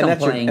that's think I'm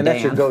playing and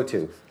that's your Dan.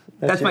 go-to.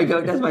 That's my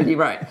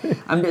right.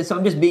 I'm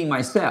just being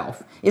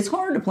myself. It's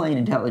hard to play an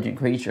intelligent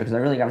creature because I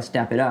really got to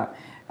step it up.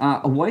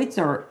 Whites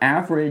are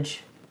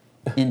average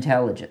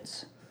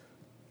intelligence.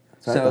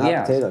 Right, So the hot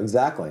yeah. potato,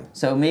 exactly.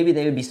 So maybe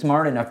they would be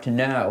smart enough to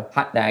know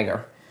hot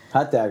dagger.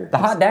 Hot dagger. The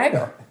hot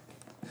dagger.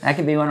 That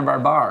could be one of our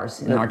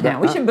bars in our town.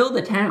 We should build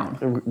a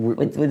town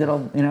with little,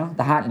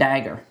 the hot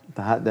dagger.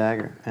 The hot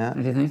dagger. Yeah.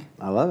 What do you think?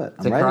 I love it.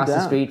 It's across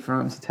the street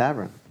from. It's a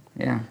tavern.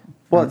 Yeah.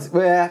 Well,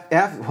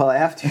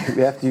 after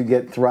you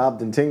get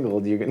throbbed and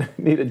tingled, you're gonna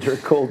need a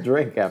cold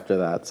drink after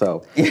that.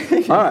 So,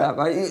 all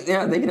right,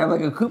 Yeah, they could have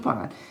like a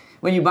coupon.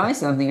 When you buy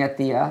something at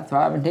the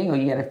Throb and Tingle,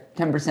 you get a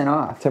 10%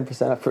 off.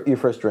 10% off for your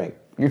first drink.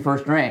 Your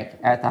first drink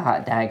at the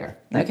Hot Dagger.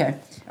 Okay.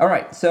 All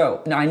right.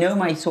 So now I know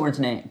my sword's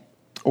name.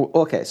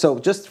 Okay, so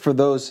just for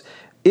those,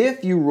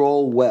 if you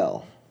roll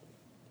well,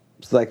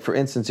 so like for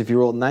instance, if you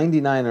roll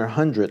 99 or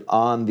 100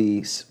 on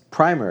the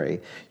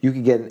primary, you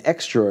could get an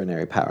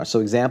extraordinary power. So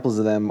examples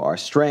of them are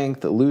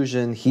strength,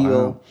 illusion,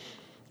 heal. Wow.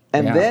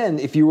 And Yeah. then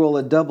if you roll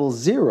a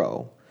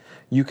 00,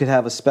 you could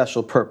have a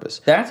special purpose.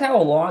 That's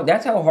how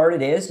hard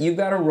it is. You've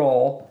got to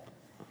roll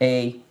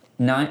a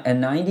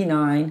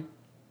 99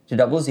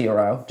 to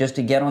 00 just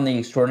to get on the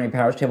extraordinary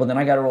powers table. Then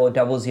I got to roll a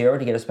 00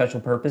 to get a special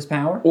purpose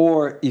power.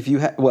 Or if you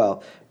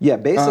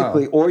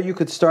basically, or you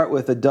could start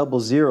with a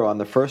 00 on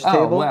the first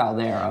table,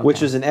 Okay.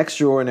 which is an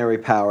extraordinary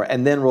power,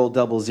 and then roll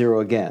 00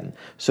 again.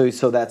 So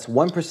that's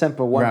 1%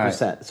 per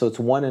 1%. Right. So it's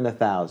 1 in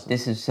 1,000.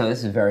 This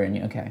is very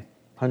okay.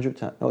 100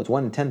 times. No, it's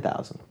 1 in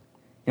 10,000.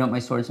 You know what my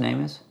sword's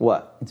name is?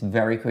 What? It's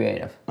very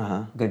creative.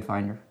 Good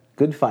Finder.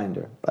 Good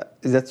Finder.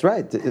 That's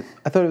right.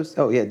 I thought it was.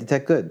 Oh yeah,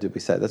 detect good. Did we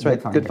say that's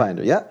right? Good Good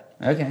Finder. Yeah.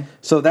 Okay.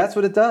 So that's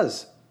what it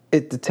does.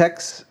 It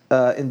detects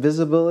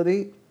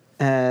invisibility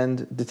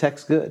and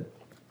detects good.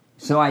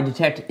 So I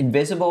detect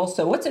invisible.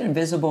 So what's an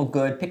invisible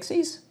good?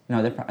 Pixies? No,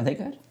 are they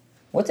good?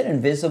 What's an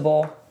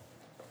invisible?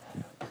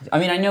 I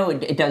mean, I know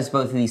it does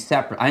both of these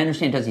separate. I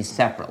understand it does these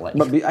separately.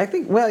 But I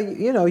think,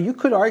 you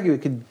could argue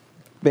it could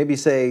maybe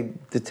say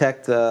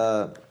detect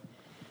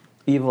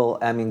evil,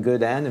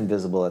 good and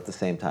invisible at the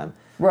same time.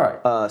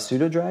 Right.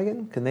 Pseudo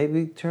dragon, can they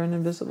be turned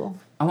invisible?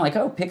 I'm like,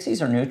 oh,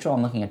 pixies are neutral.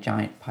 I'm looking at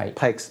giant pike.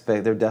 Pikes,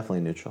 they're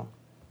definitely neutral.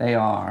 They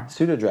are.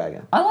 Pseudo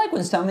dragon. I like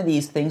when some of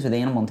these things with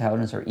animal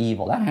intelligence are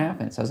evil. That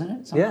happens, doesn't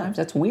it? Sometimes. Yeah.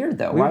 That's weird,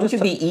 though. We Why were would you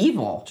just be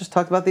evil? Just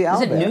talked about the Is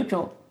owlbear. it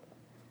neutral?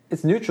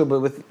 It's neutral, but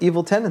with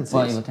evil tendencies.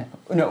 Well,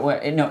 no,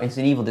 it's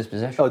an evil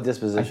disposition. Oh,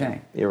 disposition. I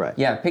think. You're right.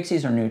 Yeah,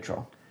 pixies are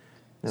neutral.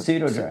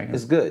 Pseudo dragon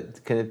is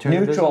good. Can it turn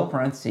neutral invisible?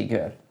 parenthesis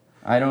good.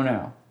 I don't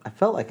know. I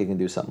felt like it can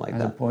do something like It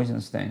has a that.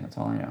 poisonous thing. That's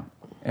all I know.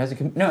 It has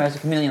it has a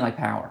chameleon-like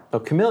power. Oh,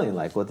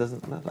 chameleon-like. Well, it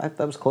doesn't.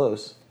 That was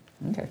close.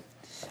 Okay.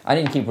 I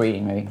didn't keep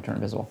reading. Maybe it can turn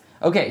invisible.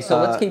 Okay, so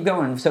let's keep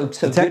going. So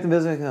Detect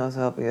invisibility can also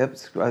help. Yep,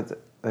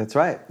 that's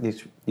right.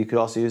 You could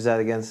also use that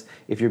against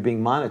if you're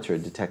being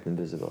monitored. Detect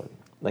invisibility,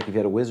 like if you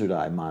had a wizard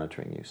eye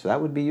monitoring you. So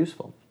that would be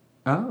useful.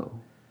 Oh,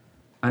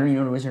 I don't even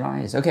know what a wizard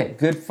eye is. Okay,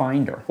 good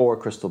finder. Or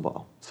crystal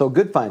ball. So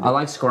good finder. I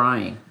like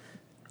scrying.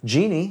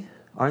 Genie,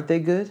 aren't they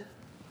good?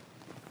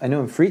 I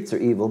know Freets are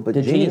evil, but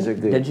The genies genie?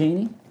 are good. The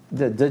genie?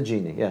 The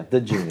genie, yeah,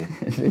 the genie.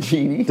 The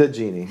genie? The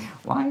genie.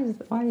 Why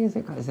is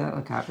it? Is that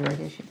a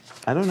copyright issue?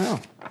 I don't know.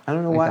 I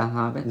don't know Like why. The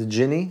Hobbit? The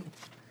genie.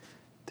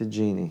 The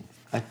genie.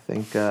 I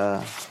think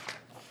they're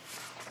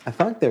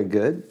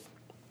good.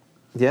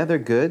 Yeah, they're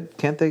good.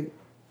 Can't they?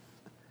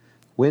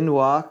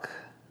 Windwalk.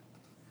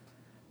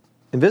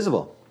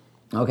 Invisible.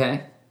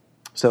 Okay.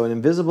 So an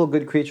invisible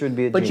good creature would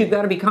be a But genie. you've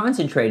got to be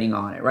concentrating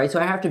on it, right? So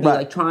I have to be Right.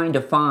 like trying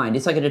to find.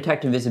 It's like a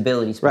detect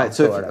invisibility spell, Right,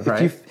 so sort of, if,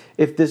 right?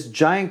 if this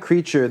giant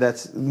creature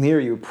that's near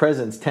you,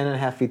 presence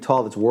 10.5 feet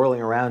tall, that's whirling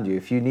around you,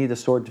 if you need a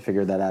sword to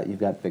figure that out, you've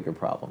got bigger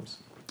problems.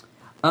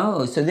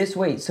 Oh, so this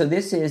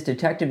is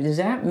detective. Does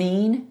that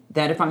mean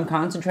that if I'm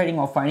concentrating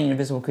while fighting an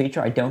invisible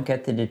creature, I don't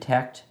get the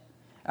detect?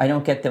 I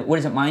don't get the, what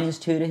is it, -2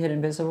 to hit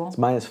invisible? It's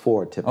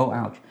 -4 typically. Oh,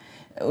 ouch.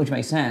 Which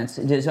makes sense.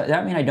 Does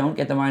that mean I don't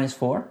get the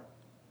 -4?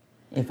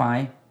 If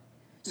I...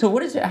 So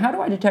what is it? How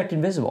do I detect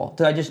invisible?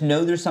 Do I just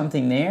know there's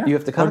something there? You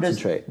have to Or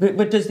concentrate.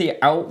 But does the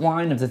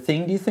outline of the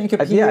thing, do you think,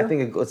 appear? Yeah, I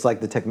think it's like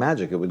detect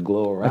magic. It would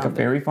glow around. Like a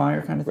fairy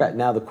fire kind of thing? Right,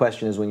 now the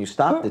question is when you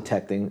stop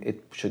detecting,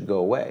 it should go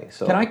away.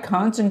 So Can I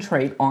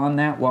concentrate on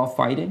that while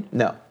fighting?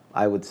 No,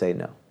 I would say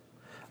no.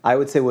 I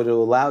would say what it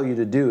will allow you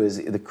to do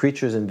is the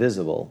creature's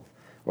invisible,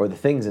 or the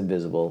thing's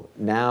invisible.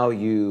 Now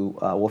you,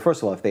 well,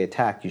 first of all, if they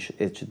attack,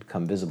 it should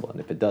become visible, and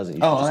if it doesn't,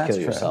 you should just that's kill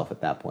true. yourself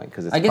at that point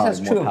because it's I guess probably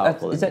that's more true.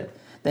 powerful.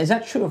 Is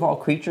that true of all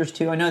creatures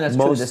too? I know that's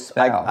true of the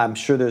spell. I'm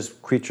sure there's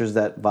creatures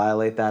that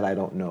violate that. I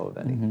don't know of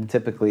any. Mm-hmm.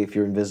 Typically, if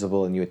you're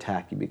invisible and you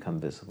attack, you become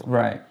visible.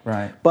 Right.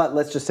 But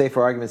let's just say,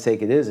 for argument's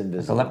sake, it is It's a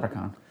invisible.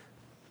 leprechaun.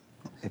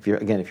 If you're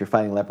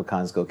fighting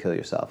leprechauns, go kill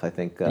yourself. I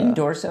think. Didn't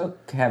Dorso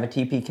have a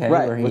TPK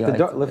Right, where he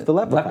with the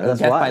leprechaun.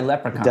 That's Death why. by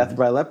leprechaun. Death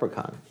by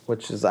leprechaun,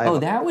 which is. Oh,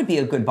 that would be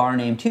a good bar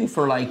name too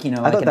for like I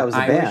like thought an that was a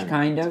Irish band.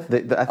 kind of.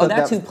 I thought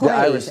that's that- who plays the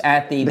Irish-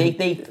 at the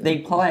they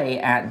play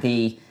at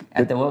the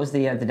what was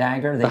the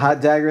dagger? The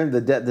hot dagger and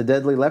the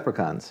deadly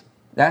leprechauns.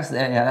 That's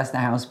the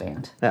house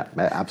band. Yeah,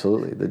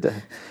 absolutely.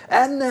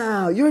 And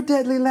now, your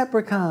deadly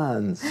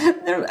leprechauns.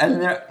 They're, you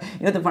know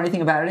what the funny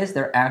thing about it is?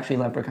 They're actually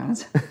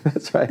leprechauns.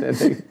 That's right.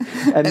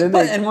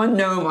 And one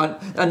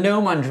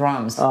gnome on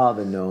drums. Oh,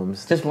 the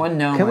gnomes. Just one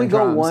gnome. Can we on go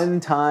drums. one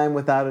time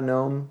without a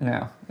gnome?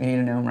 No, we need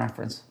a gnome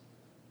reference.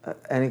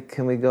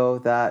 Can we go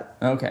with that?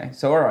 Okay,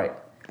 so all right.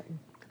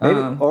 Maybe,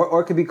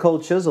 or it could be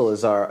Cold Chisel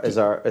as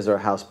our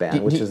house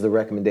band, which is the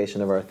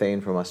recommendation of our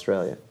Thane from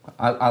Australia.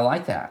 I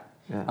like that.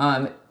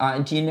 Yeah.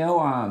 Do you know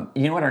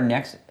what our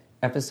next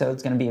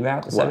episode's going to be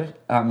about? The subject?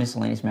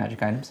 Miscellaneous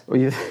magic items. Well,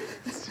 you're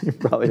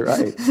probably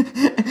right.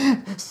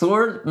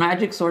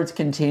 Magic swords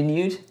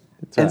continued.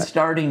 That's And right.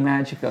 starting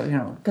magic,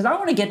 because I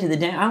want to get to the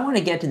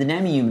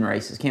demi-human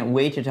races. Can't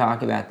wait to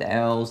talk about the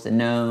elves, the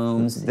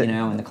gnomes,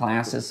 and the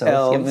classes. So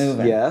Elves, let's get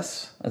moving.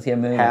 yes. Let's get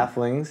moving.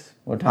 Halflings,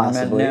 We're talking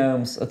possibly. about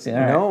gnomes. Let's see. All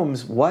right.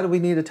 Gnomes. What do we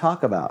need to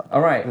talk about?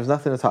 All right. There's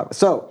nothing to talk about.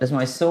 So, There's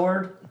my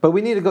sword. but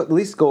we need to at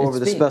least go over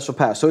the speaks. special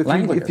pass. So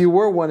if you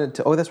were wanted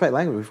to, that's right,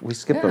 language. We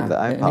skipped over that.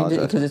 I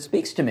apologize. Because it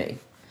speaks to me.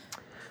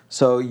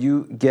 So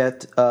you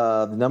get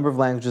the number of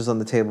languages on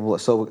the table.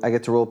 So I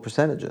get to roll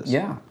percentages.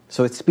 Yeah.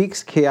 So it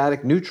speaks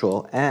chaotic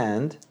neutral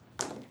and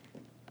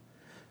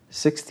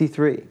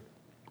 63.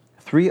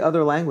 3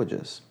 other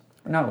languages.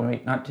 No,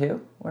 wait, not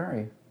 2. Where are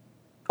you?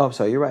 Oh,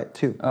 sorry, you're right.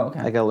 2. Oh, okay.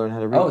 I got to learn how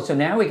to read. Oh, so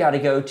now we got to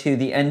go to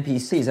the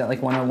NPC. Is that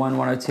like 101,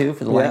 102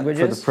 for the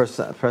languages? For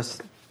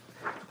the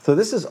So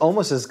this is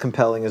almost as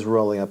compelling as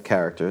rolling up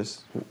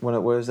characters.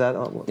 Where is that?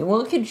 Oh,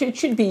 Well, it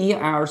should be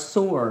our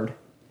sword,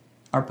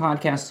 our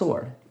podcast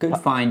sword. Good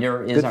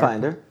Finder is our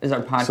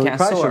podcast So we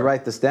probably sword. should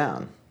write this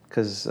down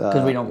because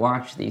we don't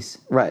watch these.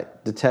 Right.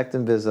 Detect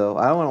Inviso.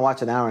 I don't want to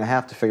watch an hour and a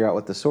half to figure out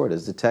what the sword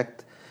is.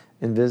 Detect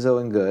Inviso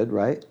and good,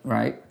 right?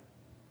 Right.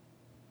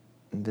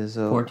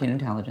 Inviso. 14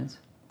 intelligence.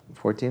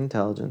 14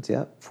 intelligence.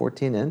 Yep.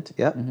 14 int.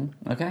 Yep.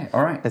 Mm-hmm. Okay.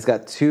 All right. It's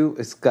got 2.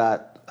 It's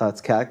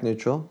chaotic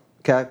neutral.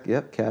 Chaotic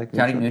neutral.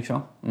 Chaotic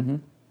neutral. Mm-hmm.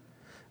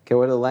 Okay.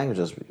 What are the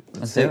languages?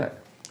 Let's do it.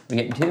 We're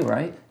getting 2,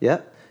 right?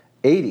 Yep.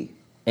 80.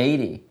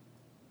 80.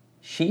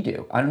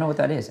 Shidu. I don't know what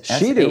that is.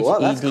 Shidu. Well,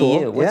 that's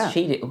cool. What's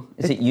Yeah. Shidu?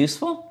 Is it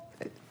useful?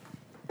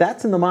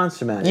 That's in the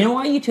monster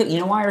manual. You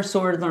know why our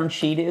sword learned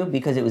Shidu?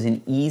 Because it was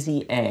an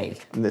easy A.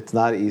 It's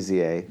not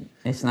easy A.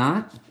 It's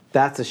not?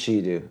 That's a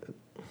Shidu.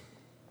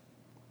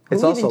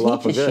 It's Who also even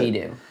lawful teaches good.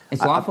 Shidu?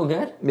 It's lawful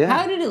good? Yeah.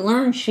 How did it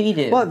learn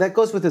Shidu? Well, that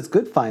goes with its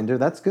good finder.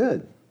 That's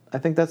good. I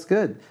think that's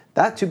good.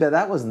 Too bad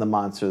that wasn't the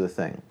monster of the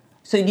thing.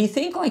 So do you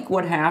think like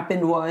what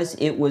happened was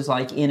it was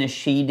like in a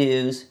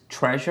Shidu's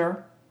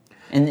treasure?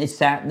 And they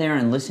sat there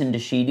and listened to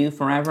Shidu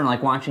forever, and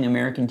like watching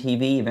American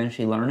TV,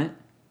 eventually learn it?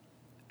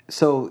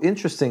 So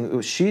interesting.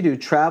 Shidu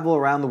travel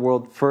around the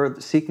world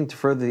seeking to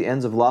further the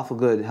ends of lawful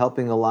good,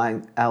 helping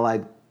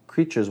allied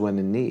creatures when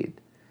in need.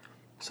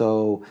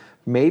 So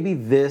maybe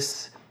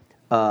this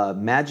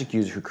magic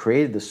user who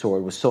created the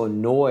sword was so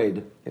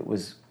annoyed it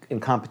was in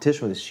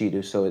competition with the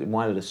Shidu, so it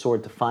wanted a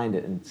sword to find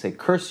it and say,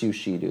 "Curse you,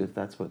 Shidu."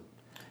 That's what.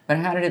 But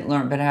how did it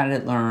learn?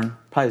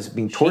 Probably was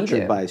being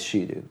tortured by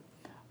Shidu.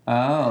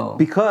 Oh.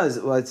 Because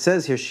it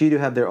says here, Shidu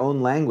have their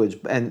own language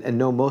and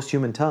know most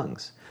human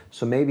tongues.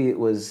 So maybe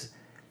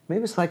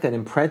it's like an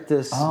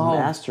apprentice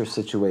master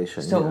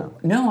situation. So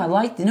I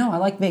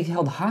like being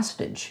held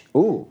hostage.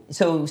 Ooh.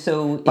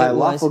 So by a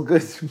lawful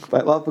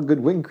good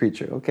winged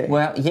creature. Okay.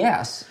 Well,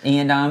 yes,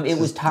 and it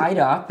was tied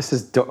up.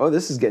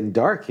 This is getting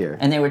dark here.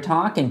 And they were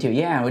talking to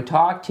it would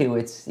talk to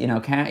its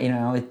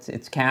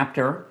its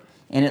captor,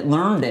 and it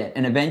learned it,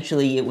 and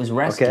eventually it was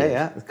rescued. Okay,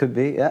 yeah, it could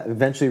be. Yeah,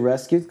 eventually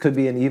rescued. Could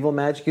be an evil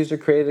magic user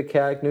created a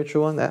chaotic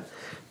neutral one.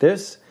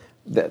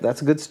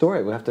 That's a good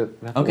story. We have to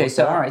okay,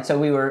 so all right, so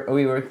we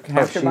were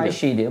captured by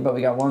Shidu, but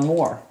we got one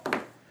more.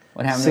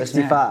 What happened?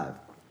 65.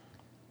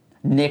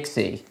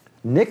 Nixie.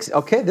 Nixie.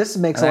 Okay, this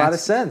makes a lot of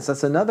sense.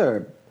 That's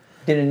another.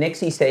 Did a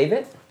Nixie save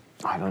it?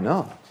 I don't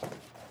know.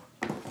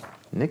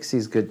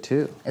 Nixie's good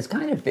too. It's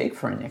kind of big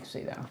for a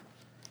Nixie though,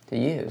 to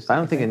use. I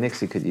don't think a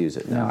Nixie could use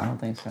it. No, I don't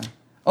think so.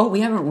 Oh,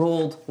 we haven't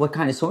rolled what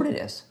kind of sword it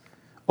is.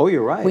 Oh,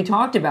 you're right. We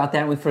talked about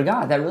that and we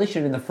forgot. That really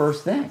should have been the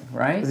first thing,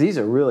 right? These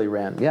are really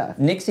random, yeah.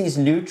 Nixie's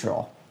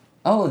neutral.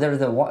 Oh, they're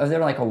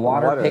like a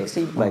water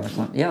pixie? Like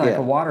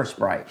a water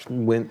sprite.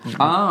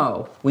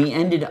 We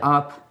ended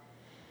up,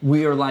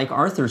 we were like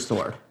Arthur's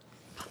sword.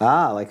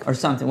 Like... Or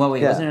something. Well,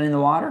 wait, wasn't it in the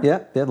water?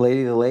 Yeah,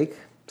 Lady of the Lake.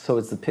 So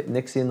it's the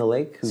Nixie in the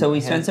lake. So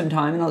we spent some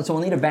time, so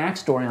we'll need a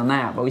backstory on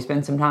that, but we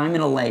spent some time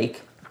in a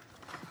lake.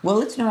 Well,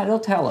 it'll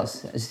tell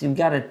us.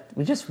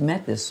 We just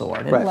met this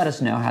sword. It'll let us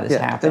know how this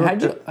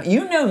happened.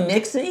 You know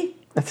Nixie?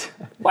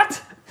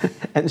 What?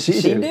 And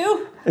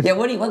Shidu? Yeah,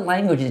 what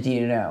languages do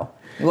you know?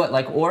 What,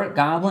 like Orc,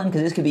 Goblin?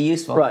 Because this could be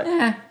useful.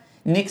 Right.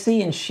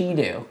 Nixie and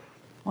Shidu.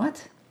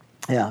 What?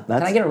 Yeah.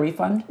 Can I get a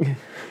refund?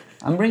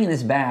 I'm bringing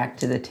this back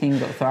to the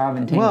Throb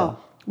and Tingle.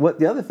 Well,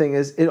 the other thing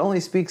is, it only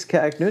speaks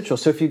chaotic neutral.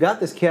 So if you got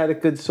this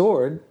chaotic good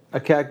sword, a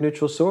chaotic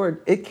neutral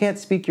sword, it can't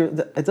speak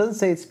it doesn't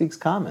say it speaks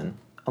common.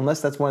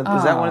 Unless that's one.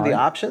 Is that one of the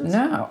options?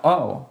 No.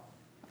 Oh.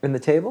 In the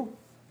table?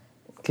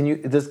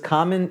 Does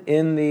common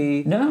in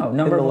the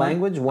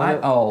language?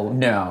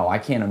 No, I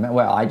can't imagine.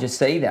 Well, I just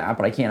say that,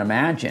 but I can't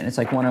imagine. It's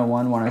like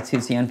 101, 102,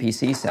 it's the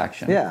NPC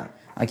section. Yeah.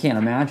 I can't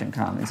imagine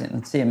commons in.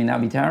 Let's see. I mean,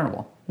 that'd be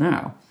terrible.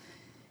 No,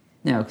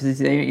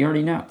 because you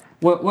already know.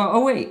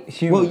 Well, wait.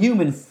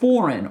 Human,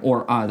 foreign,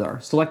 or other.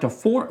 Select a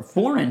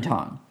foreign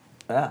tongue.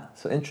 Yeah.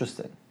 So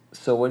interesting.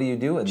 So what do you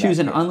do with that? Choose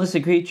an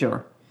unlisted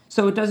creature.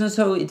 So it doesn't.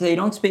 So they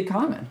don't speak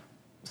common.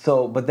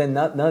 So, but then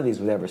none of these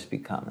would ever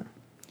speak common.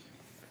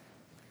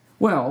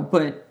 Well,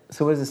 but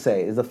so what does it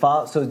say?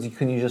 So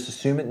can you just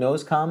assume it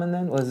knows common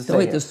then? What does it say?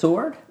 Wait, here? The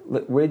sword?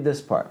 Read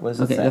this part. What does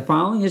it say? The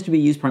following is to be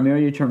used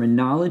primarily to determine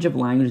knowledge of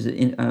languages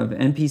of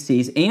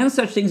NPCs and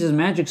such things as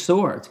magic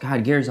swords.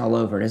 God, Gary's all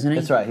over it, isn't he?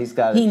 That's right. He's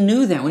got it. He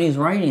knew that when he was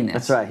writing this.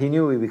 That's right. He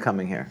knew we'd be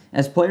coming here.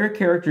 As player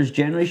characters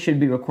generally should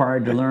be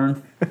required to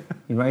learn.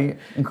 You right?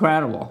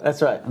 Incredible.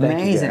 That's right.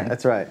 Amazing.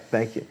 That's right.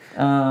 Thank you.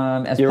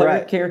 As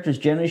player characters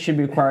generally should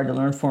be required to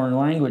learn foreign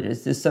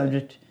languages. This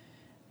subject.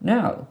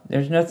 No,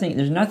 there's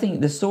nothing.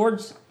 The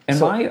swords.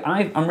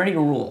 I'm ready to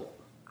rule.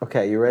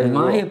 Okay, you're ready to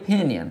rule. In my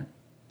opinion,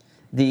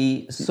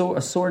 a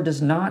sword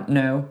does not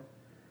know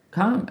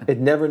common. It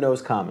never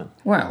knows common.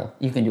 Well,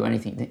 you can do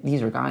anything.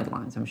 These are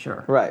guidelines, I'm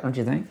sure. Right. Don't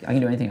you think? I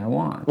can do anything I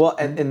want. Well,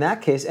 and in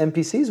that case,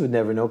 NPCs would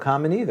never know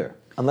common either,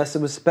 unless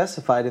it was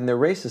specified in their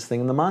racist thing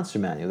in the monster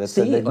manual that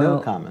said they'd know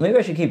common. Maybe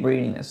I should keep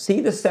reading this.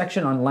 See the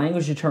section on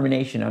language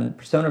determination on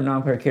persona of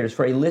non-player characters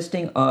for a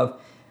listing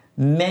of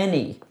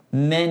many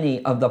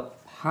of the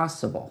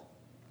possible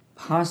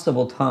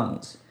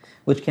tongues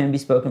which can be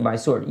spoken by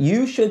sword.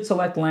 You should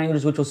select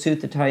languages which will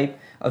suit the type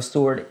of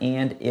sword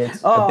and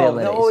its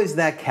abilities. Oh, always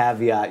that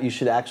caveat. You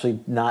should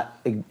actually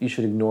you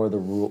should ignore the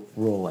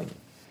ruling.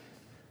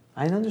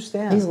 I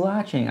understand. He's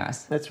watching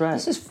us. That's right.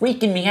 This is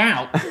freaking me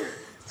out.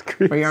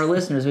 For our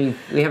listeners, we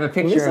have a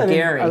picture of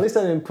Gary. At least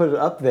I didn't put it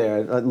up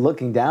there,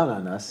 looking down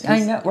on us. I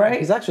know, right?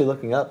 He's actually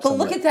looking up. But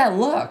look at that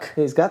look.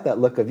 He's got that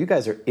look of, you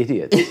guys are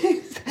idiots.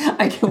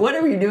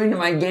 Whatever you're doing to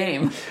my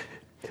game.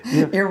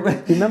 You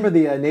remember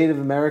the Native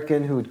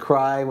American who would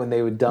cry when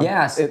they would dump?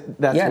 Yes.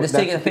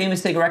 The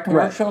famous cigarette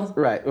commercial?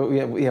 Right.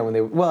 Yeah, when they...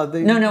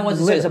 No, it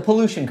wasn't. It's a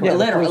pollution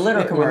commercial. A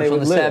litter commercial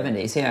in the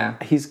 70s, yeah.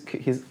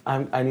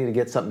 I need to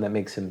get something that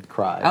makes him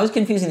cry. I was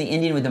confusing the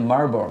Indian with the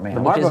Marlboro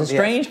Man, which is a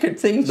strange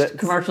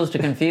commercials to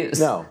confuse.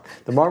 No.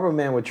 The Marlboro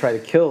Man would try to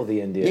kill the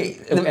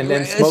Indian and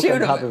then smoke on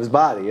top of his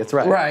body. That's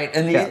right. Right.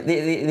 And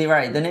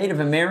the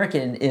Native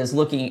American is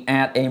looking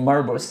at a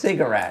Marlboro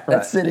cigarette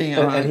that's sitting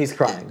on... And he's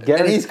crying.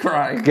 And he's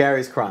crying. crying.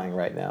 Gary's crying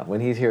right now when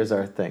he hears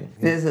our thing.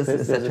 This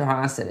is such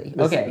atrocity.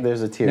 Okay.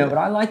 There's a tear. No, but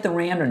I like the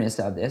randomness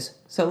of this.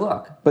 So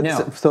look. But no.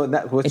 What's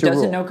it your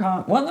doesn't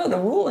rule? Well, no, the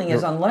ruling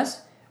is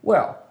unless,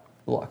 well,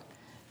 look.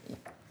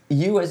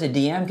 You as a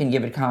DM can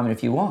give it comment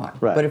if you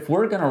want. Right. But if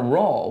we're going to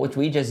roll, which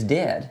we just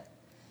did,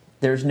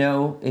 there's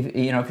no, if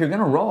you're going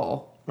to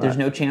roll, there's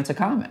no chance of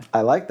comment.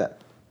 I like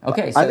that.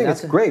 Okay, so I think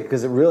it's great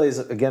because it really is,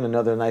 again,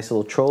 another nice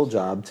little troll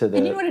job to the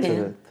And you know what it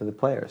is? to the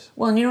players.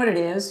 Well, and you know what it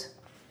is?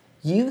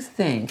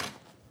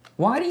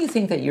 Why do you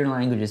think that your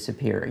language is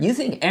superior? You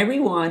think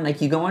everyone,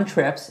 like you go on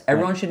trips,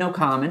 everyone should know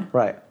common.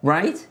 Right.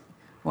 Right?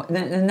 Well,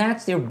 then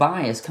that's their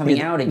bias coming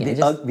out again.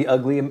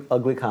 The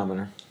ugly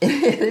commoner.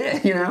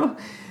 It is,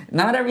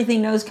 Not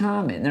everything knows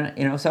common.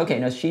 So okay,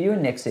 no, Shidu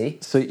and Nixie.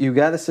 So you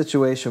got a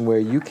situation where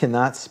you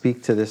cannot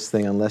speak to this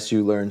thing unless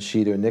you learn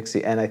Shidu and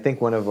Nixie. And I think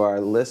one of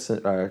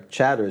our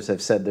chatters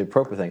have said the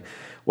appropriate thing.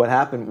 What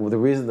happened, the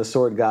reason the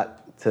sword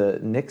got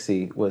to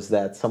Nixie was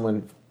that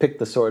someone picked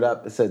the sword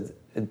up and said,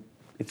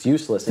 it's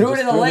useless. Threw it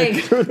in the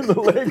lake. Threw it in the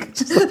lake.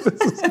 Just like,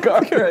 this is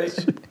garbage.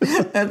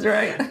 That's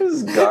right. This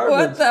is garbage.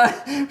 What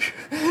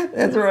the?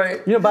 That's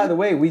right. By the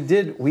way,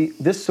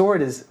 this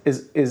sword is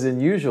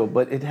unusual,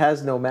 but it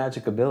has no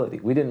magic ability.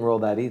 We didn't roll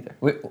that either.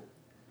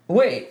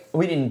 Wait,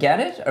 we didn't get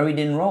it, or we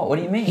didn't roll? What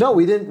do you mean? No,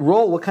 we didn't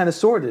roll what kind of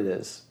sword it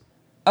is.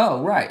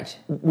 Oh, right.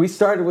 We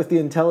started with the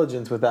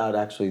intelligence without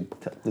actually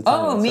the time.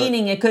 Oh,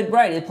 meaning it could,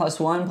 right, it +1,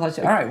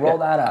 +2. All right, roll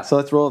that up. So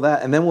let's roll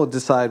that, and then we'll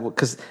decide,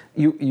 because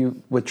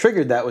what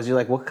triggered that was you're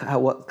like,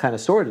 what kind of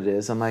sword it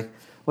is? I'm like,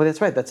 well,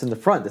 that's right, that's in the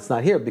front. It's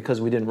not here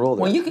because we didn't roll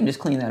that. Well, you can just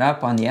clean that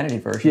up on the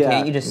edited version,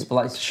 can't you? Just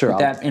put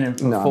that in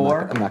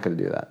before? No, I'm not going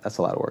to do that. That's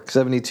a lot of work.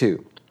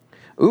 72.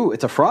 Ooh,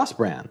 it's a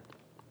Frostbrand.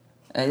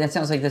 That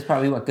sounds like that's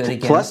probably good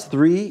again.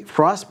 +3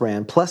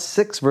 Frostbrand,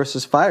 +6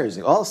 versus Fires.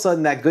 All of a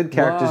sudden, that good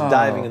character's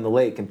diving in the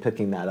lake and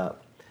picking that up.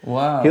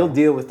 Wow. He'll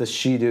deal with the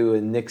Shidu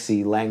and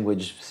Nixie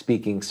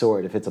language-speaking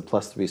sword if it's a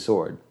 +3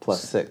 sword,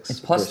 +6. It's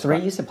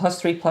 +3. You said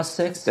 +3,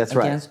 +6. That's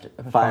against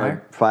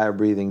right.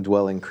 Fire-breathing,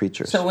 dwelling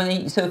creatures. So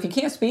if you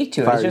can't speak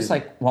to it, it's just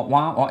like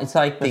it's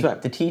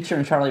like the teacher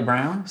in Charlie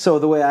Brown. So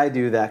the way I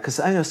do that, because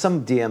I know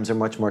some DMs are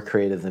much more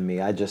creative than me.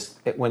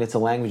 When it's a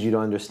language you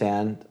don't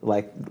understand,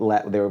 like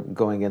they're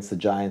going against the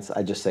giants,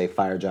 I just say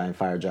fire giant,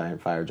 fire giant,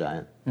 fire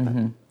giant,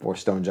 or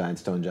stone giant,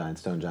 stone giant,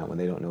 stone giant when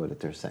they don't know what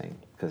they're saying,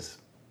 because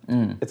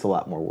it's a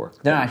lot more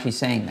work. They're not actually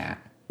saying that.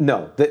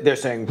 No, they're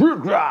saying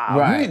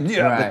right.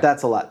 But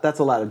that's a lot. That's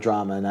a lot of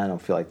drama, and I don't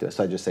feel like this.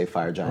 So I just say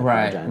fire giant,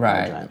 fire giant,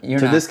 fire giant.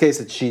 In this case,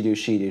 it's Shidu,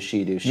 Shidu,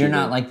 Shidu, Shidu. You're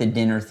not like the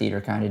dinner theater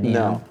kind of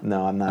DM.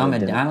 No, I'm not. I'm a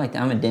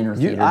dinner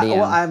theater DM.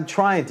 Well, I'm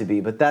trying to be,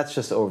 but that's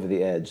just over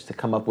the edge to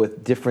come up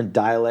with different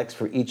dialects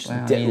for each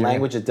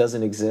language that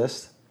doesn't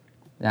exist.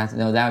 That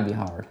would be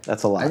hard.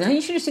 That's a lot. You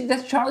should have said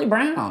that's Charlie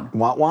Brown.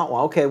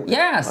 Okay.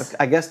 Yes.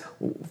 I guess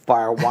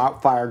fire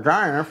giant.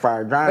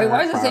 Wait,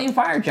 why is it saying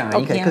fire giant?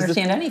 Okay, you can't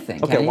understand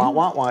anything. Okay, can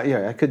you?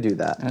 Yeah, I could do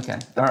that. Okay,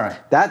 all right.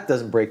 That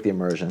doesn't break the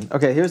immersion.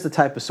 Okay, here's the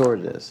type of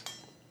sword it is.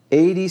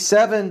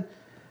 87.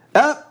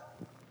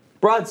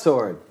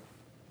 Broadsword.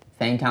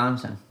 Thane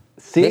Thompson.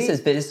 See,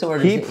 this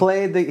sword. He did it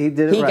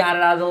right. He got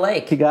it out of the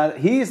lake.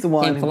 He's the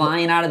one. Came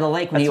flying out of the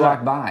lake when he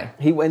walked by.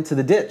 He went to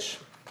the ditch.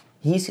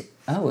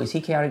 Is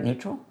he chaotic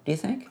neutral, do you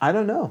think? I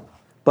don't know.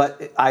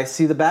 But I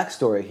see the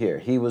backstory here.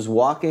 He was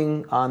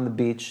walking on the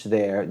beach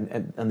there,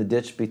 on the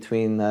ditch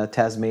between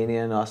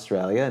Tasmania and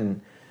Australia,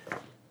 and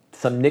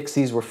some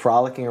Nixies were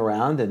frolicking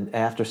around, and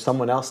after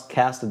someone else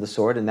casted the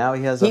sword, and now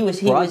he has a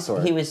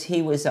broadsword. He was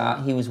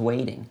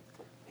waiting.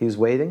 He was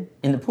waiting?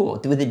 In the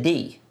pool, with a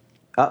D.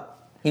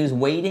 He was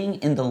waiting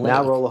in the lake.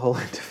 Now roll a hole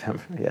into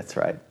them. Yeah, that's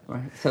right.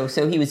 Right. So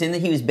he was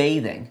he was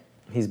bathing.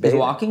 He was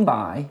walking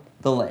by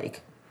the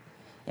lake.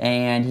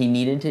 And he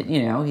needed to,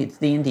 it's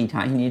D&D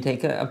time. He needed to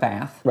take a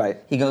bath. Right.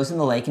 He goes in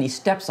the lake and he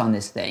steps on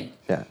this thing.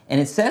 Yeah. And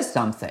it says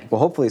something. Well,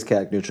 hopefully he's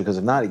chaotic neutral, because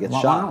if not, he gets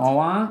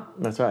shot.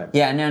 That's right.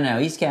 Yeah, no.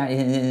 He's chaotic,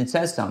 and it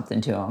says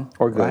something to him.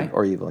 Or good, right?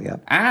 or evil, yeah.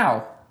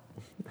 Ow!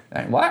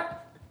 Right,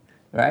 what?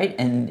 Right?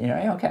 And,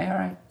 okay, all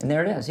right. And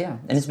there it is, yeah.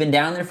 And it's been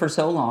down there for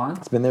so long.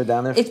 It's been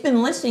down there. It's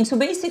been listening. So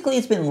basically,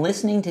 it's been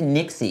listening to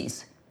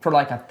Nixies for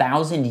like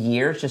 1,000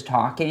 years, just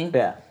talking.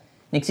 Yeah.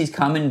 Nixies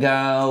come and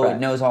go. Right. It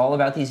knows all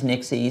about these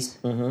Nixies.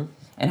 Mm-hmm.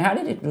 And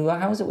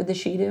how was it with the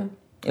Shidu?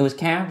 It was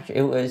captured.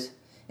 It was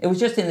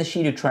just in the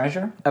Shidu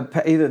treasure.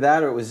 Either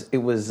that, or it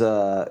was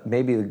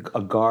maybe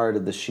a guard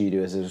of the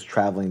Shidu as it was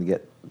traveling to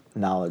get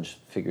knowledge.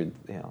 Figured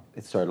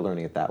it started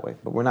learning it that way,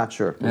 but we're not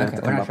sure. We're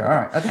not sure. All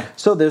right. Okay.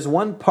 So there's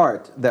one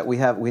part that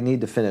we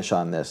need to finish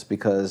on this,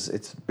 because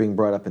it's being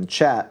brought up in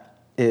chat.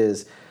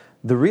 Is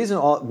the reason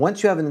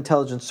once you have an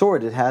intelligent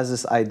sword, it has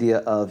this idea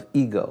of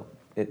ego,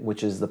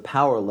 which is the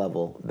power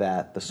level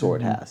that the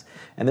sword has,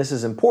 and this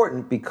is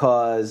important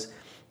because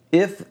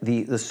if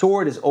the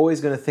sword is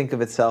always going to think of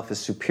itself as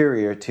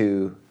superior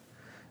to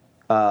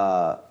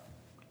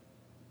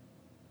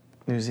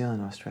New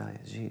Zealand, Australia,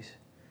 jeez.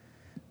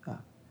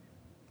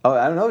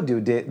 I don't know.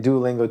 Do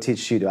Duolingo teach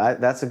Shidu?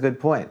 That's a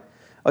good point.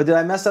 Oh, did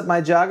I mess up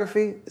my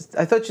geography?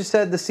 I thought you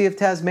said the Sea of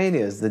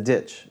Tasmania is the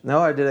ditch.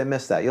 No, or did I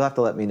miss that? You'll have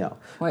to let me know.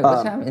 Wait,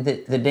 what's happening?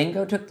 The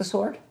dingo took the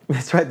sword?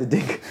 That's right, the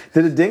dingo.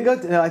 Did a dingo?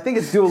 No, I think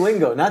it's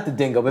Duolingo, not the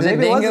dingo. But Is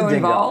maybe a it was dingo a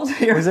dingo. involved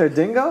here? Was there a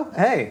dingo?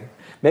 Hey,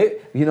 maybe,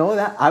 you know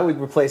that? I would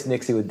replace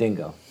Nixie with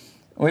dingo.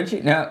 Would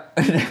you? No,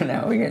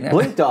 no, we get no.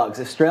 Blink dogs.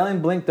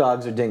 Australian blink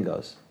dogs are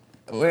dingoes.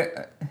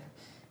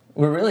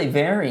 We're really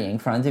varying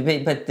from the,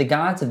 but the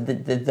gods of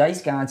the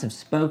dice gods have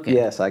spoken.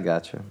 Yes, I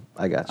got you.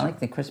 I like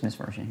the Christmas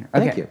version here.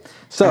 Thank you.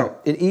 So,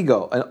 in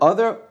ego,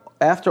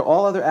 after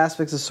all other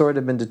aspects of the sword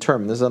have been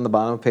determined, this is on the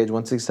bottom of page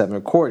 167,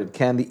 recorded,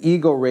 can the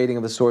ego rating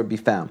of the sword be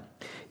found?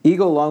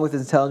 Ego, along with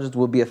its intelligence,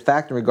 will be a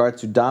factor in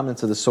regards to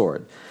dominance of the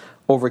sword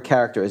over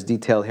character, as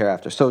detailed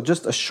hereafter. So,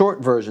 just a short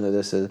version of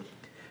this is,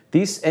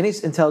 any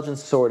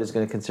intelligence sword is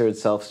going to consider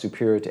itself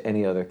superior to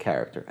any other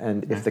character.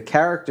 And if the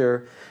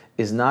character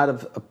is not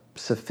of a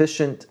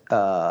sufficient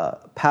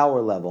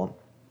power level,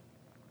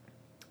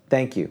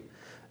 thank you.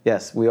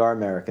 Yes, we are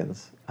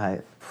Americans.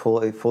 I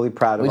fully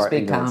proud of our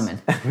ignorance.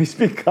 We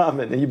speak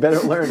common, and you better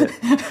learn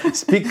it.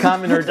 Speak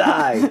common or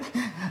die.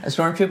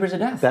 Stormtroopers of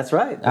Death. That's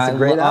right. That's a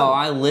great album. Oh,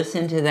 I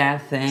listened to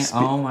that thing.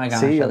 Oh my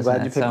gosh, See, I I'm glad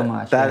you picked so that.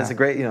 much. That is a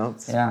great,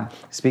 Yeah.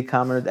 Speak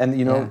common, and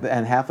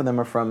and half of them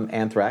are from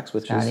Anthrax,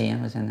 which Scotty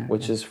Ian was in there.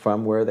 Which is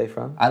from where are they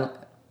from? Queens.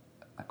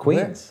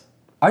 Queens.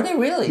 Are they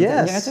really?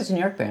 Yes. Yeah, that's a New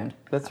York band.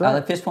 That's right. I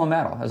like Fistful of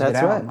Metal. That was a good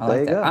That's album. right. I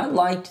like There you that. go. I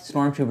liked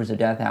Stormtroopers of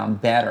Death album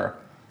better,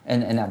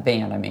 and that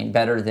band. I mean,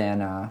 better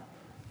than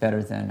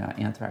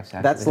Anthrax.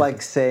 Actually. That's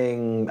like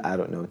saying, I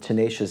don't know,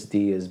 Tenacious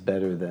D is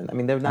better than. I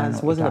mean, they're not.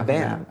 It wasn't a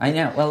band. About. I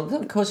know.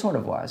 Well, it sort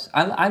of was.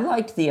 I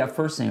liked the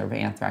first singer of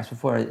Anthrax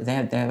before. They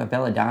have a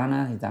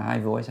Belladonna, the high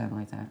voice. I don't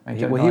like that.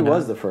 Right? Well, he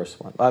was the first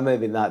one.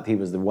 Maybe not. He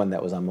was the one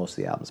that was on most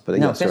of the albums. But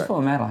no, yes, Fistful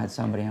of Metal had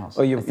somebody else.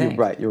 Oh, you're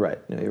right. You're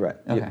right. No, you're right.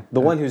 Okay. The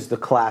one who's the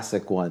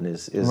classic one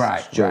is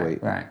Joey.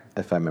 Right.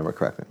 If I remember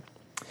correctly.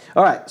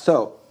 All right.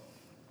 So.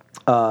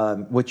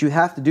 What you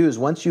have to do is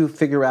once you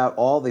figure out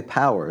all the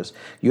powers,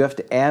 you have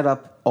to add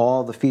up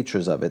all the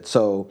features of it.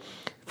 So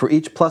for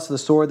each plus of the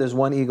sword, there's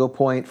 1 ego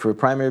point. For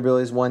primary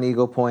abilities, 1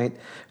 ego point.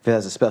 If it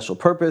has a special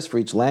purpose, for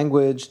each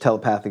language,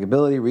 telepathic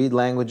ability, read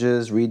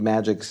languages, read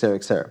magic, etc.,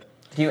 etc.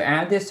 Do you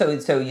add this?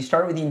 So you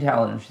start with the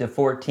intelligence, the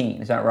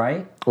 14. Is that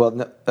right? Well,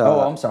 no,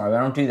 I'm sorry. I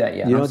don't do that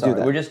yet. You don't do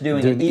that. We're just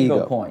doing an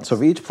ego point. So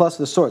for each plus of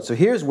the sword. So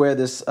here's where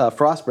this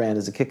Frostbrand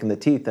is a kick in the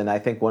teeth, and I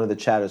think one of the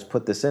chatters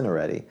put this in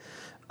already.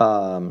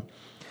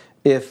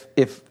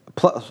 If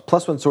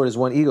plus 1 sword is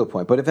 1 ego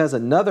point, but if it has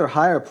another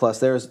higher plus,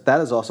 that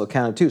is also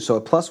counted too. So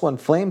a plus 1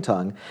 flame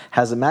tongue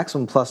has a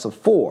maximum plus of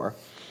 4.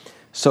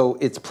 So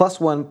it's plus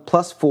 1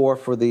 plus 4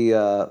 for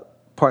the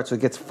part, so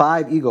it gets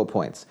 5 ego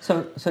points.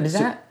 So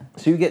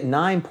you get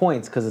 9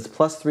 points because it's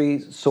plus 3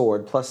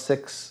 sword, plus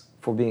 6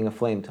 for being a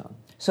flame tongue.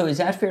 So is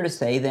that fair to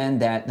say then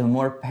that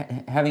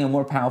having a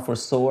more powerful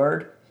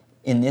sword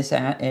in this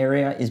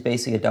area is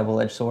basically a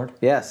double-edged sword?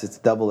 Yes, it's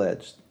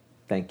double-edged.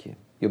 Thank you.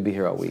 You'll be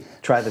here all week.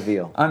 Try the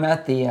veal. I'm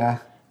at the...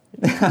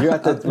 You're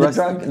at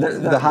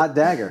the hot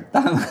dagger.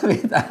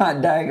 The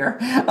hot dagger.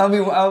 I'll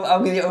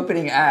be the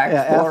opening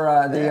act for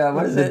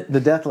what is it?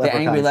 The death leprechauns.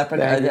 The angry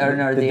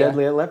leprechaun. The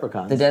deadly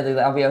leprechauns.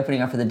 I'll be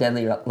opening up for the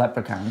deadly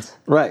leprechauns.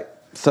 Right.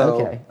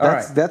 So okay.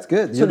 That's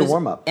good. You're the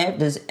warm up.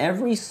 Does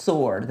every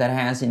sword that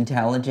has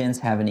intelligence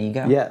have an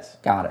ego? Yes.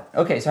 Got it.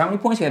 Okay. So how many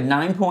points? You have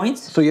 9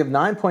 points. So you have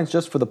 9 points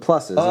just for the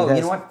pluses. Oh, it has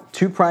you know what?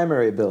 2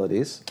 primary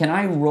abilities. Can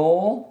I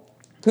roll?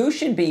 Who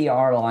should be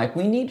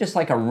we need just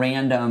like a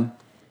random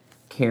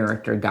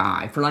character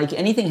guy. For like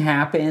anything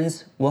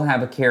happens, we'll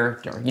have a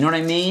character. You know what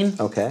I mean?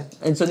 Okay.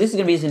 And so this is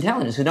going to be his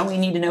intelligence. So don't we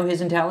need to know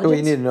his intelligence? Well,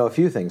 you need to know a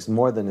few things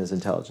more than his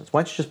intelligence.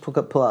 Why don't you just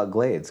pull out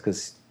Glades?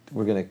 Because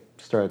we're going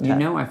to start attacking. You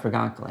know I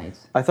forgot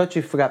Glades. I thought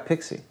you forgot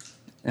Pixie.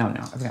 No,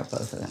 I forgot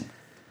both of them.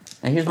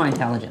 Now here's my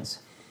intelligence.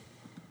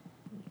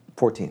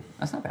 14.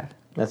 That's not bad.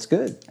 That's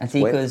good. That's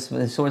equal.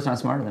 The sword's not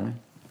smarter than me.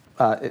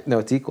 No,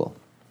 it's equal.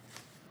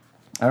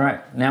 All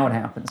right, now what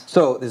happens?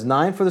 So there's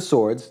 9 for the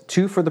swords,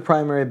 2 for the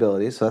primary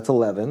abilities, so that's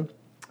 11.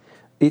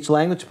 Each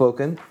language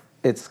spoken,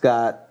 it's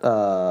got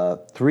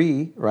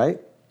 3, right?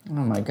 Oh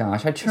my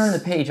gosh, I turned the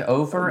page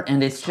over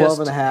and it's 12 just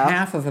and a half.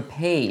 half of a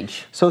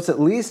page. So it's at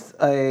least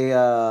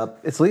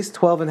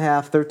 12 and a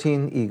half,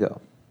 13 ego.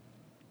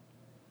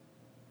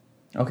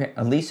 Okay,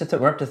 at least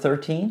we're up to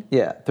 13?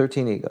 Yeah,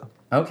 13 ego.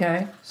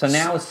 Okay, so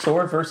now it's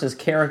sword versus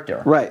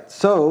character. Right,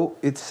 so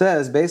it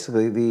says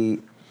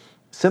basically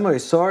similarly,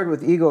 sword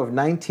with ego of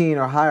 19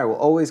 or higher will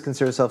always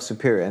consider itself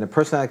superior, and a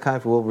personality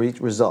conflict will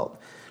result.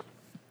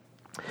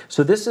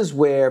 So this is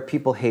where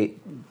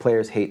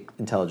players hate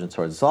intelligent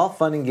swords. It's all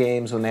fun and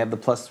games when they have the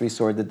plus 3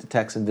 sword that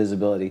detects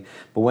invisibility,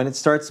 but when it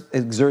starts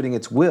exerting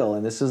its will,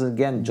 and this is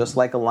again just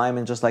like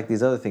alignment, just like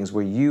these other things,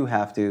 where you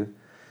have to,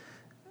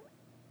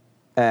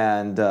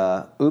 and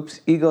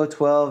ego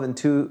 12 and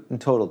 2 in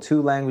total,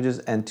 2 languages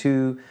and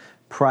 2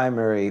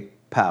 primary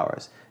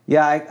powers.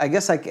 Yeah, I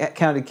guess I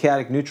counted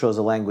chaotic neutral as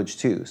a language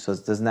too. So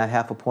doesn't that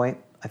half a point?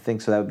 I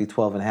think so. That would be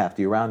 12 and a half.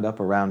 Do you round up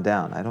or round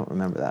down? I don't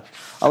remember that.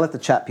 I'll let the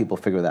chat people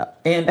figure that.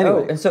 And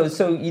anyway. and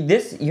so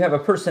you have a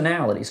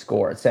personality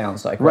score. It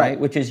sounds like right,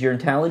 which is your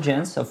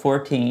intelligence of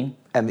 14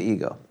 and the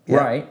ego,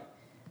 right?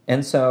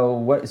 And so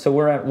what? So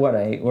we're at what?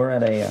 We're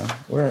at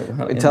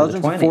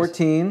intelligence of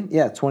 14,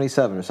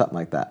 27 or something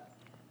like that.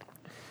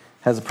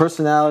 Has a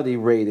personality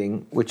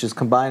rating, which is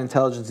combined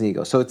intelligence and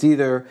ego. So it's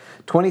either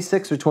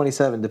 26 or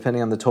 27,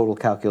 depending on the total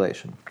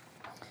calculation.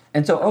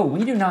 And so,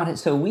 we do not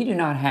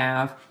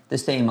have the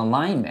same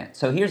alignment.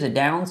 So here's a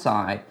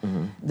downside.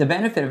 Mm-hmm. The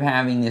benefit of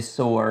having this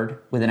sword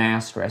with an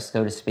asterisk,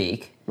 so to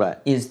speak,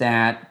 is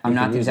that I'm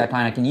not the exact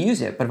alignment. I can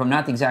use it, but if I'm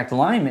not the exact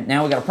alignment,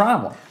 now we got a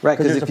problem. Right,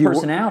 because there's a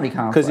personality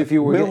conflict.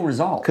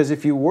 Result. Because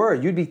if you were,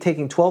 you'd be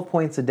taking 12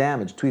 points of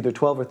damage to either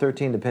 12 or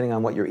 13, depending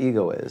on what your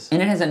ego is.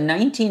 And it has a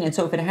 19, and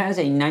so if it has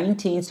a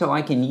 19, so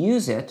I can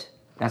use it.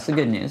 That's the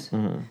good news.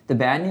 Mm-hmm. The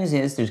bad news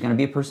is there's going to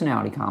be a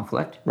personality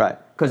conflict. Right.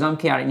 Because I'm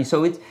chaotic.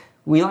 So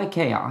we like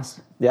chaos.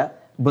 Yeah.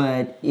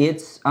 But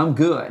I'm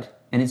good,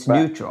 and it's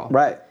neutral.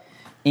 Right.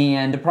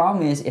 And the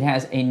problem is it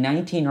has a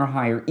 19 or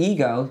higher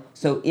ego,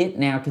 so it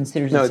now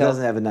considers itself... No, it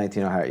doesn't have a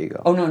 19 or higher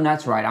ego. Oh, no,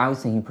 that's right. I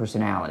was thinking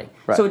personality.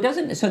 Right. So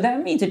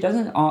that means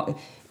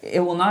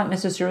it will not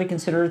necessarily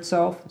consider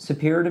itself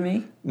superior to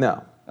me?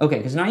 No. Okay,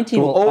 because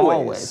 19 will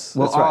always.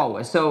 Will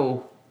always.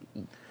 So...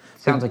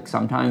 Sounds like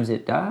sometimes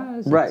it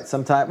does. Right,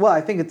 sometimes. Well, I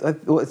think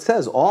it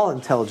says all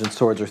intelligent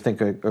swords are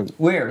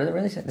Where? Does it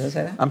really say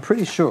that? I'm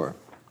pretty sure.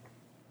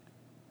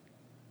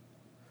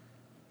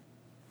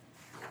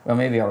 Well,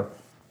 maybe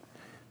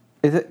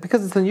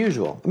because it's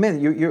unusual. I mean,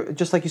 you're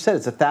just like you said,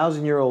 it's a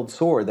 1,000-year-old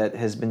sword that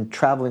has been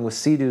traveling with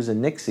sea-doos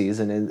and nixies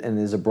and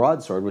is a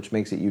broadsword, which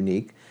makes it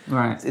unique.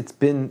 Right. It's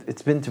been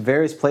to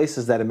various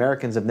places that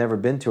Americans have never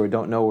been to or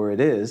don't know where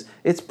it is.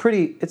 It's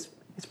pretty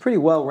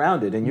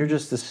well-rounded, and you're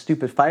just a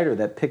stupid fighter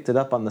that picked it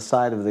up on the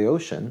side of the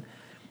ocean.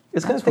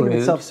 It's going to think of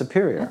itself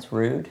superior. That's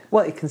rude.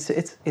 Well,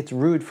 it's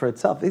rude for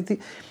itself.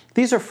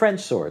 These are French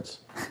swords.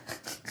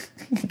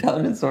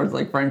 Intelligent swords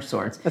like French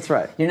swords. That's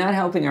right. You're not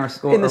helping our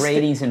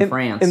ratings in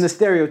France. In the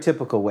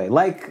stereotypical way.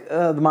 Like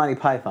the Monty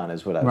Python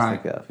is what I was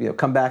thinking of.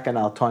 Come back and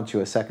I'll taunt you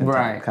a second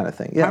time kind of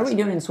thing. Yes. How are we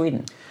doing in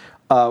Sweden?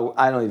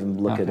 I don't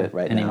even look at it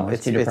right now.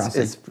 It's too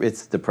depressing.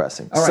 It's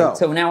depressing. All right,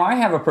 so now I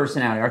have a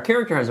personality. Our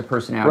character has a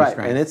personality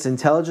strength. And it's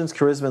intelligence,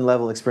 charisma, and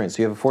level experience.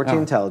 So you have a 14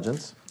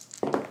 intelligence.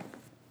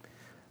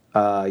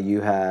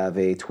 You have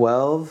a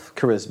 12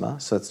 charisma,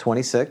 so it's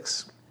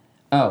 26.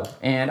 Oh,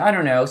 and I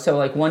don't know, so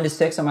like 1 to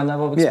 6 on my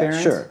level of experience?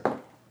 Yeah, sure.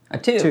 A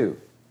 2.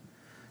 2.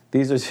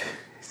 These are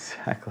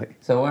exactly.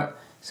 So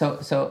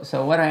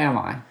what am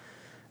I?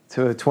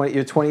 You're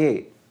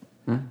 28.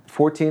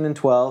 14 and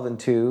 12 and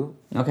 2.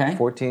 Okay.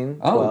 14,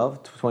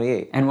 12,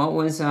 28. And what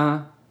was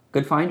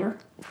Good Finder?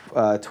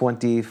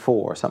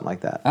 24, something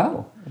like that.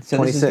 Oh, so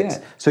 26. This is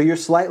good. So you're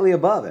slightly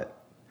above it.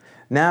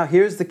 Now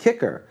here's the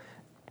kicker.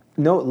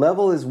 Note,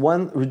 level is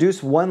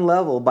reduce 1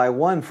 level by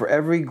 1 for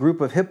every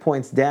group of hit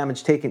points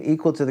damage taken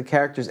equal to the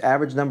character's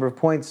average number of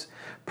points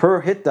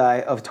per hit die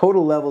of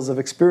total levels of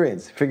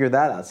experience. Figure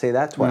that out. Say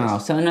that twice. Wow.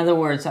 So in other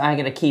words, I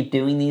got to keep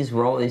doing these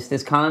rolls.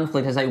 This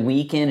conflict, as I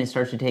weaken, it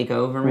starts to take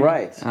over me?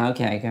 Right.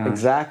 Okay, gosh.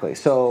 Exactly.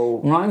 So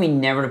remind me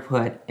never to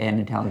put an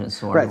intelligence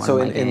sword right. in one So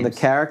of my in the games.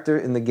 character,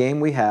 in the game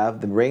we have,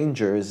 the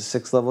Ranger is a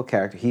 6th level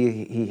character.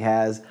 He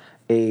has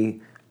a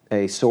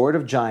sword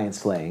of giant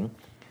slaying.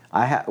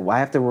 I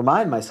have to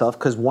remind myself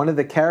because one of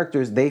the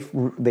characters they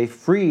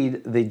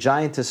freed the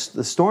giantess,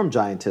 the storm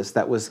giantess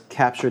that was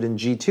captured in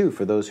G2.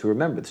 For those who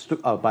remember,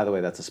 by the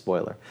way, that's a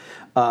spoiler.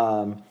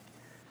 Well,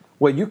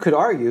 you could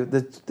argue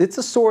that it's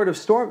a sword of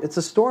storm. It's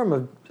a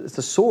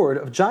sword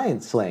of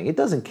giant slaying. It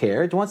doesn't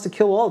care. It wants to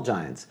kill all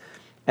giants.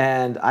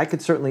 And I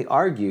could certainly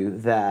argue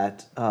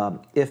that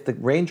if the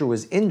Ranger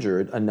was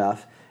injured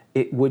enough,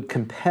 it would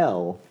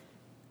compel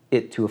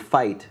it to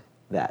fight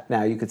that.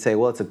 Now you could say,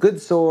 well, it's a good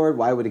sword.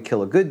 Why would it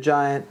kill a good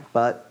giant?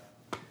 But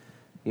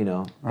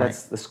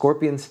that's the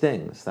scorpion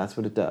stings. That's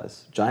what it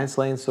does. Giant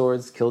slaying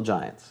swords kill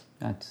giants.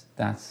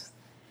 That's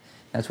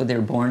what they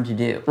were born to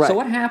do. Right. So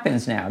what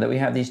happens now that we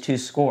have these 2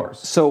 scores?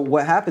 So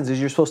what happens is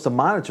you're supposed to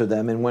monitor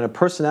them, and when a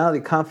personality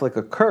conflict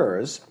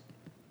occurs,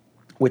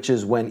 which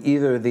is when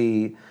either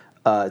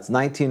it's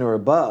 19 or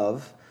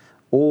above,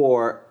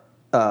 or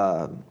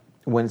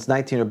when it's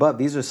 19 or above,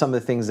 these are some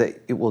of the things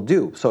that it will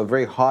do. So a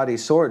very haughty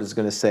sword is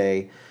going to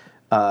say,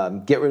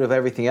 get rid of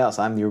everything else.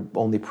 I'm your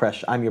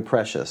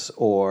precious.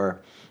 Or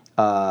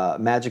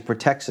magic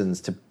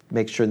protections to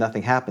make sure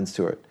nothing happens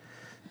to it.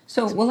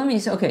 So, let me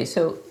say, okay,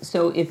 so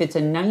if it's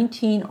a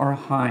 19 or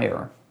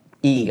higher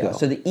ego.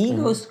 So the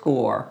ego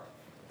score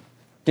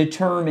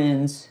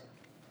determines,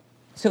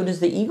 so does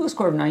the ego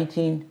score of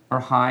 19 or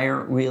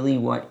higher really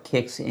what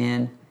kicks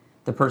in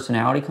the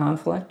personality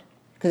conflict?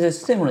 Because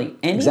it's similarly,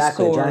 a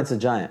giant's a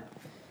giant.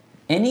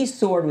 Any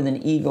sword with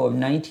an ego of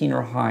 19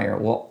 or higher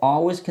will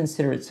always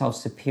consider itself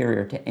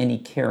superior to any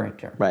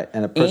character. Right,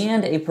 and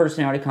a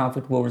personality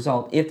conflict will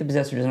result if the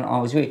possessor doesn't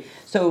always agree.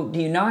 So,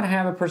 do you not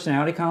have a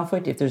personality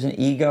conflict if there's an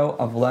ego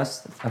of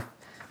less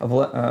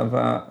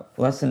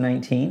than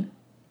 19?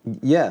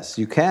 Yes,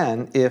 you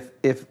can. If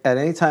at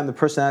any time the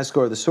personality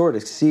score of the sword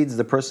exceeds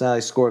the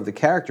personality score of the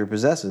character it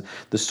possesses,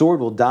 the sword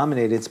will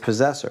dominate its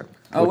possessor.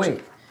 Oh,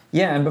 wait.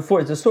 Yeah, and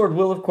before, the sword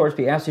will, of course,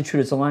 be absolutely true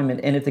to its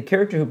alignment, and if the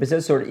character who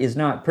possesses the sword is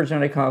not,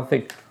 personality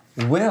conflict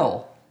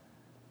will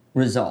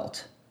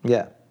result.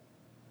 Yeah.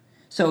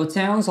 So it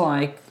sounds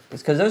like,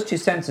 because those two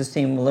sentences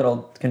seem a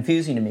little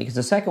confusing to me, because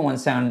the second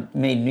one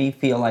made me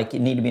feel like it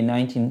needed to be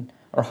 19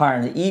 or higher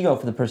in the ego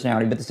for the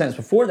personality, but the sentence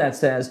before that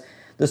says,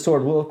 the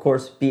sword will, of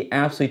course, be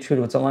absolutely true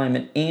to its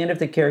alignment, and if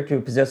the character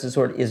who possesses the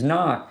sword is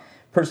not,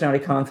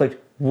 personality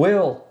conflict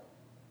will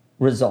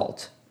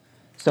result.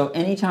 So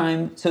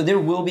anytime, so there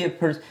will be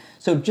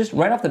so just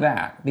right off the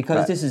bat,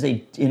 because this is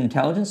an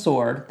intelligent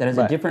sword that has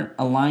a different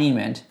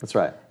alignment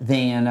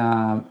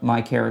than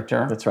my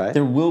character. That's right.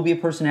 There will be a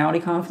personality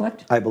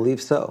conflict? I believe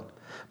so.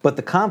 But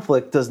the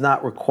conflict does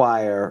not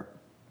require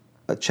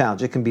a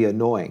challenge. It can be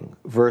annoying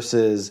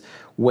versus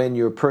when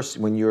your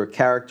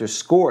character's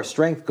score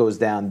strength goes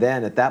down,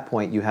 then at that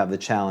point you have the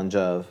challenge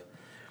of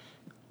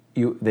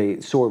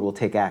the sword will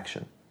take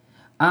action.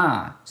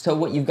 So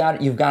what you've got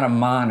a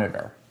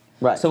monitor.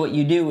 Right. So what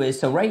you do is,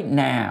 so right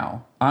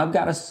now, I've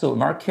got a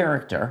sword. Our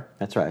character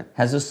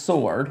has a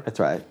sword. That's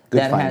right.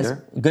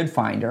 Good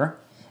finder.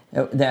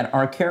 That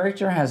our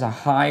character has a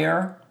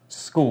higher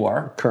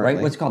score. Currently.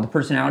 Right? What's it called? The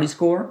personality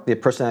score? The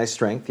personality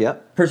strength,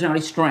 yep.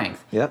 Personality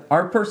strength. Yep.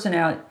 Our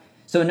personality...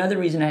 So another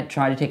reason I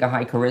try to take a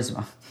high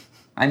charisma.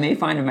 I may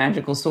find a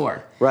magical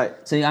sword. Right.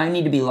 So I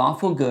need to be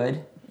lawful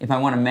good if I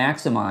want to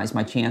maximize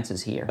my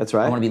chances here. That's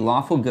right. I want to be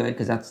lawful good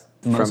because that's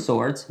most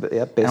swords.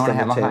 Yep, I want to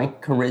have a high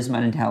charisma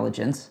and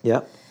intelligence.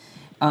 Yep.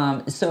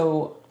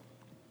 So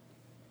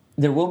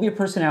there will be a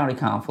personality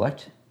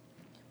conflict,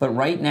 but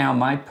right now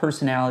my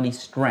personality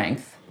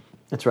strength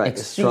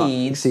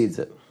exceeds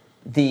it.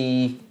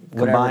 The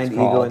combined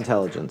ego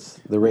intelligence,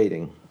 the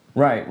rating.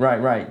 Right.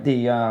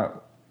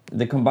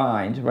 The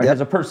combined, right? There's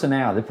a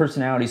personality, the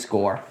personality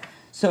score.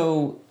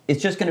 So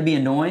it's just going to be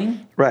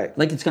annoying? Right.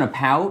 Like it's going to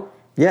pout?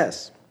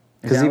 Yes.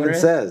 Because even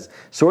says,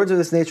 swords of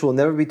this nature will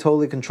never be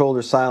totally controlled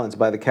or silenced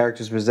by the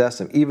characters who possess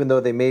them, even though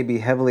they may be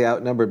heavily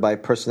outnumbered by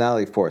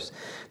personality force.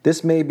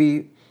 This may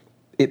be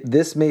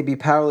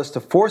powerless to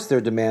force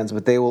their demands,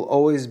 but they will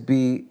always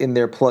be in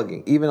their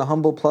plugging. Even a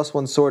humble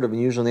 +1 sword of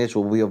unusual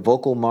nature will be a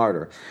vocal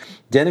martyr,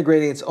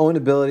 denigrating its own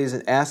abilities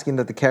and asking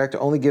that the character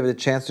only give it a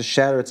chance to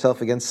shatter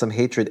itself against some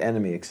hatred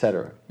enemy,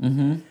 etc.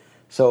 Mm-hmm.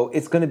 So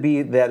it's going to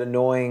be that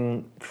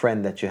annoying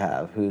friend that you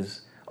have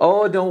who's,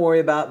 oh, don't worry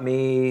about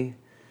me.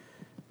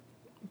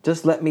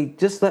 Just let me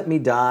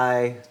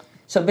die.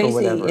 So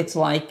basically, it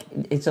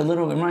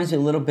reminds me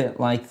a little bit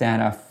like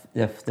that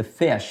the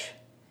fish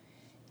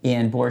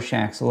in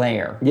Borshak's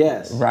lair.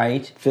 Yes.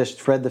 Right?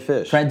 Fred the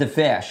fish. Fred the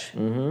fish.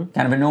 Mm-hmm.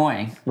 Kind of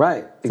annoying.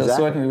 Right. Exactly. So the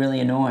sword can be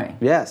really annoying.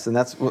 Yes, and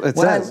that's what it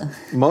says.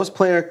 Most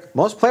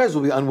players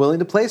will be unwilling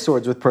to play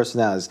swords with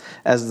personalities,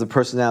 as the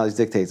personalities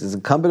dictates. It's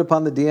incumbent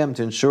upon the DM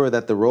to ensure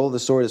that the role of the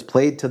sword is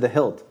played to the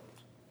hilt.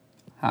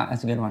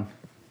 That's a good one.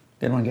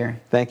 Good one, Gary.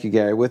 Thank you,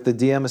 Gary. With the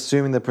DM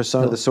assuming the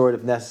persona of the sword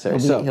if necessary.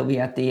 He'll be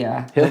at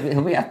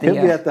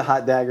the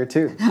hot dagger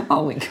too.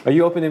 All week. Are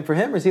you opening for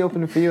him, or is he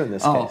opening for you in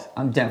this case?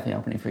 I'm definitely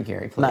opening for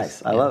Gary. Please.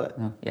 Nice, I love it.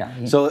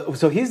 Yeah.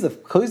 So he's the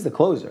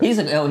closer. He's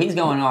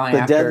going on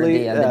after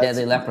the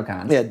Deadly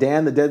Leprechauns. Yeah,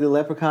 Dan, the Deadly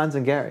Leprechauns,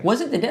 and Gary.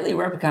 Wasn't the Deadly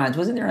Leprechauns?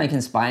 Wasn't there like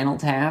in Spinal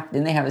Tap?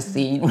 Didn't they have a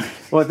scene?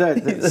 Well,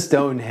 that's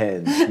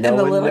Stonehenge. No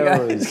one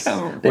knows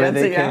where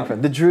they came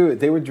from. The Druids.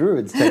 They were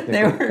Druids. Technically.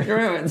 They were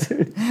Druids.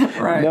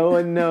 Right. No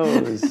one knows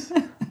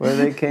where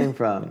they came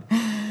from.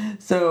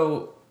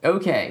 So,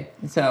 okay.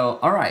 So,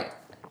 all right.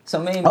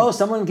 So maybe... Oh,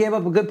 someone gave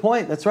up a good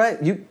point. That's right.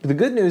 The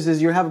good news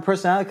is you have a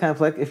personality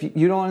conflict if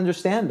you don't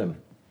understand them.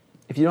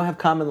 If you don't have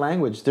common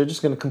language, they're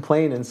just going to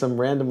complain in some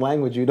random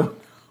language you don't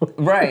know.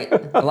 Right.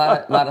 A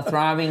lot of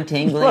throbbing,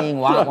 tingling,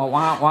 wah, wah,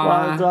 wah, wah. A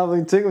lot of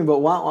throbbing, tingling, but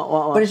wah, wah,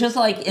 wah, wah. But it's just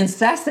like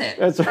incessant.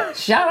 That's right.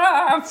 Shut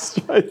up! That's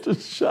right.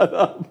 Just shut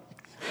up.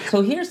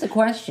 So here's the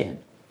question.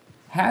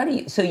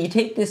 So you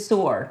take this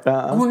sword.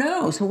 Oh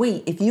no, so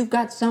wait, if you've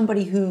got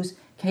somebody who's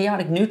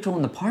chaotic neutral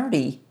in the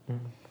party,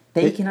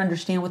 they can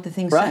understand what the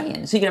thing's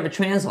saying. So you can have a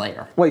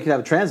translator. Well, you can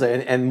have a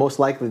translator, and most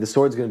likely the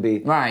sword's going to be,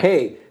 right.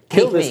 Hey,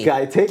 kill this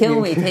guy, take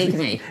me. Take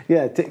me.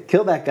 Yeah,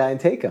 kill that guy and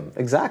take him.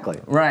 Exactly.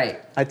 Right.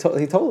 He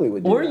totally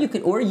would do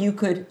that. Or you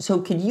could,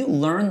 so could you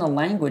learn the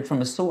language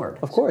from a sword?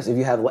 Of course, if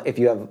you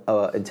have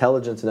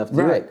intelligence enough to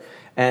do it.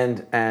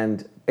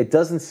 And it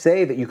doesn't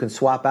say that you can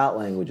swap out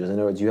languages. In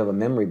other words, you have a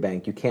memory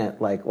bank. You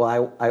can't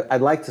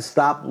I'd like to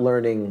stop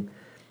learning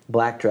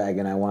Black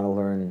Dragon. I want to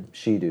learn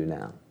Shidu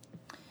now.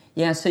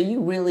 Yeah, so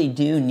you really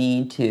do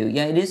need to.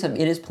 Yeah, it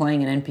is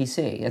playing an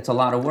NPC. It's a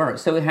lot of work.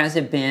 So how's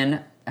it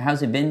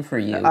been for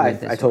you? I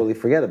totally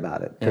forget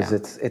about it because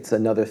it's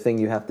another thing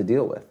you have to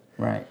deal with.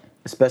 Right.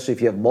 Especially if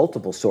you have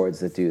multiple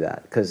swords that do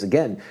that. Because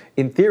again,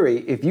 in theory,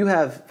 if you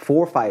have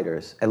 4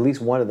 fighters, at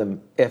least one of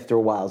them, after a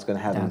while, is going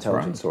to have an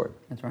intelligent sword.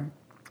 That's right.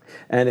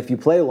 And if you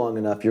play long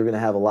enough, you're going to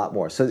have a lot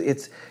more. So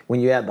it's when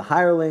you add the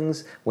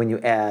hirelings, when you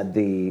add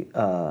the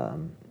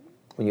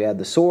when you add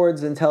the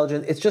swords,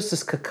 intelligence, it's just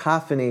this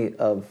cacophony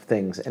of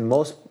things. And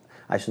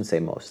I shouldn't say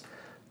most,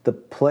 the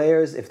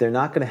players, if they're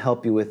not going to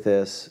help you with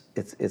this,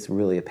 it's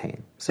really a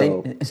pain.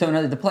 So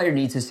the player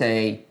needs to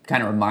say,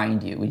 kind of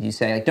remind you. Would you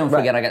say, like, don't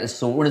forget, I got this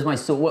sword. What is my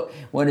sword?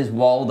 What does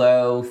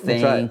Waldo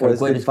think? Right. Or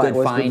what is Good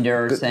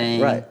Finder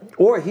saying? Right.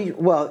 Or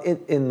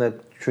in the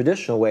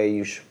traditional way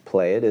you should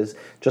play it is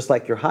just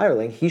like your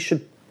hireling. He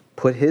should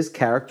put his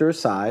character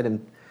aside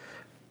and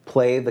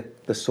play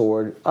the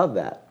sword of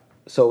that.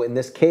 So in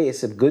this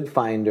case, if Good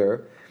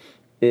Finder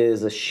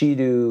is a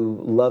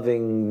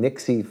Shidu-loving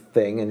Nixie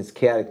thing and it's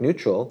chaotic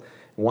neutral,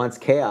 wants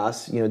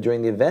chaos,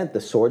 during the event,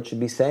 the sword should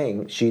be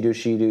saying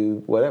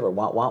Shidu, whatever,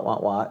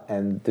 wat,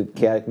 and the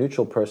chaotic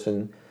neutral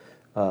person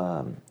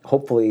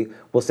hopefully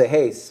will say,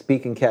 hey,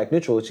 speak in chaotic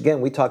neutral, which again,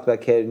 we talked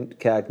about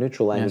chaotic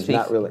neutral language,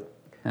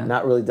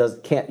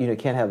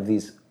 can't have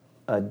these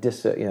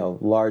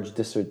large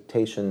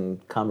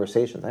dissertation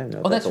conversations. I don't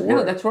know. That's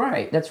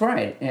right. That's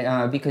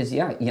right. Because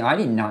I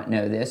did not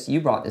know this. You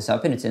brought this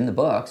up, and it's in the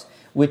books,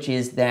 which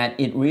is that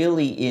it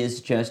really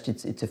is just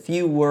it's a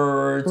few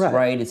words,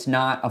 right? It's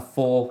not a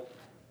full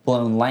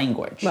blown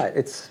language, right?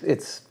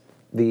 It's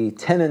the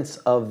tenets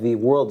of the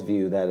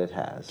worldview that it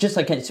has. Just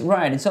like it's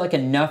right. It's like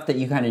enough that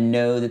you kind of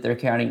know that they're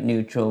chaotic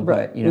neutral,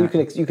 but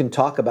you can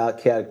talk about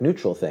chaotic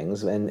neutral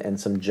things and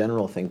some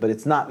general things, but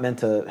it's not meant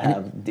to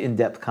have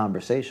in-depth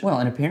conversation. Well,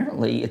 and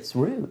apparently it's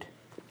rude.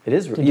 It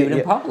is rude to do it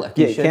in public.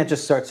 Yeah, you can't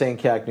just start saying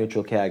chaotic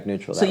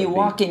neutral. So you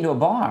walk into a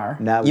bar.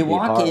 You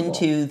walk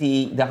into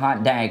the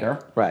Hot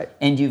Dagger, right?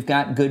 And you've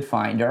got Good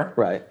Finder,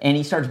 right? And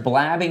he starts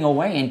blabbing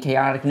away in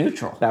chaotic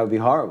neutral. That would be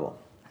horrible.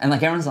 And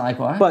like everyone's like,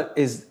 what? But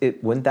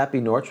wouldn't that be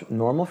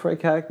normal for a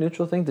chaotic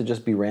neutral thing to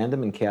just be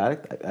random and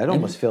chaotic? I'd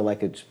almost feel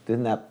like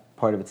isn't that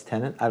part of its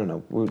tenet? I don't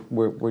know.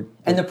 We're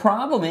and the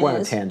problem is we're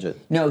on a tangent.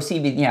 No, but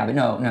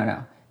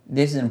no.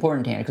 This is an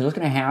important tangent because what's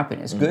going to happen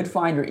is Good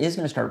Finder is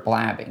going to start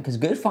blabbing because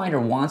Good Finder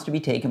wants to be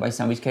taken by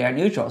somebody's chaotic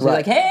neutral. So he's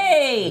like,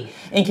 hey,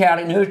 in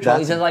chaotic neutral.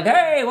 He's just like,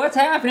 hey, what's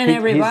happening,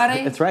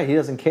 everybody? That's right. He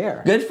doesn't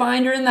care. Good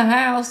Finder in the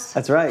house.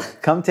 That's right.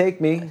 Come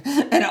take me.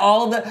 And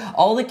all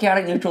the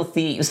chaotic neutral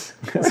thieves.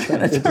 That's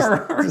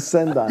right.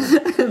 Descend on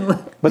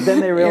it. But then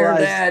they realize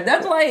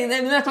that's why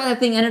that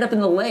thing ended up in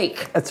the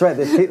lake. That's right.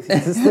 This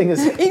thing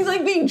is. He's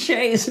like being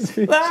chased.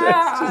 He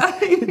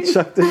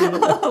chucked it in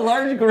a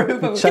large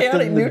group of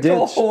chaotic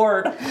neutral horde.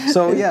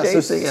 So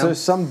so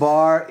some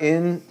bar,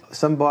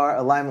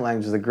 alignment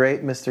language, the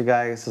great Mr.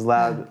 Gygax is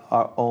loud,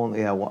 our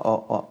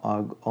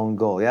own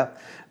goal. Yep.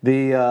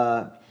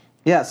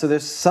 So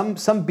there's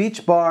some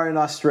beach bar in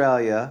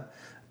Australia.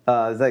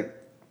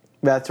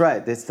 That's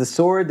right. It's the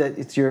sword that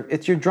it's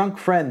your drunk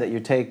friend that you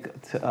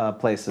take to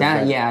places.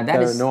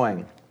 That is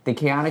annoying. The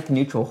chaotic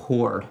neutral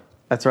horde.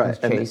 That's right.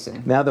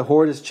 Chasing. Now the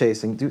horde is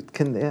chasing.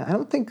 I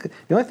don't think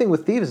the only thing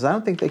with thieves is I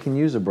don't think they can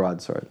use a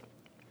broadsword.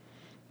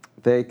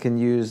 They can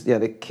use.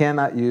 They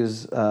cannot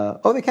use.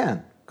 They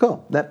can.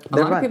 Cool. A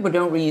lot of people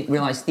don't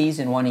realize thieves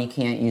in 1E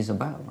can't use a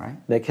bow, right?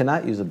 They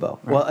cannot use a bow.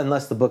 Right. Well,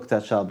 unless the book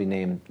that shall be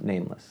named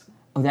nameless.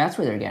 Oh, that's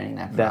where they're getting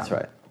that from. That's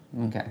right.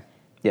 Okay.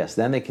 Yes,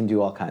 then they can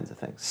do all kinds of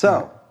things.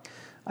 So,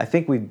 I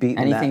think we've beaten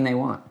anything they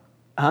want.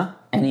 Huh?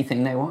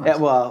 Anything they want. Yeah,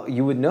 well,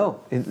 you would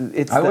know.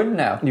 I wouldn't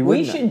know.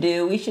 We should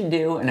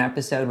do an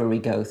episode where we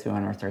go through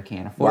Unearthed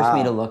Arcana. Force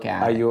me to look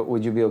at it.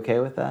 Would you be okay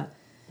with that?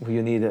 Will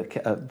you need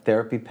a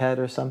therapy pet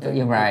or something?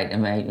 You're right. I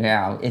mean,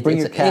 yeah.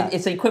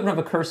 It's the equivalent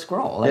of a cursed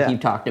scroll, like you've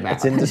talked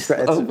about. It's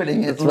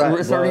opening it.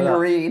 We're starting to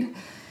read.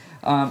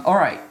 All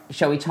right.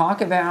 Shall we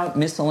talk about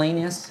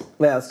miscellaneous?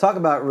 Yeah, let's talk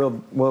about real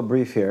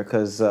brief here,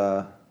 because if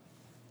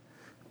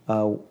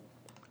we're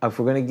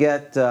going to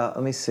get,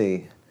 let me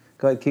see.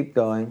 Go ahead, keep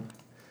going.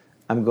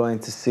 I'm going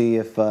to see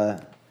if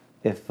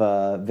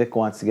Vic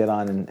wants to get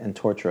on and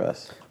torture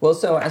us. Well,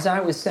 so as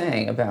I was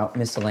saying about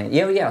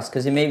miscellaneous, yes,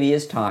 because it maybe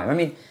is time. I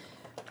mean,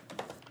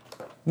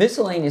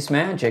 miscellaneous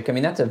magic,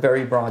 that's a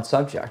very broad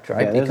subject,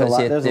 right? Yeah,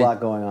 there's a lot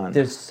going on.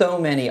 There's so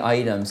many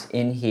items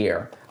in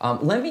here. I'm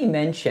going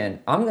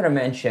to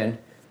mention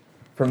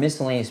for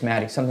miscellaneous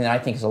magic something that I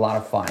think is a lot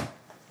of fun.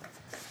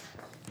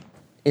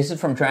 This is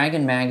from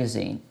Dragon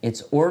Magazine.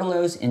 It's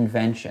Orlo's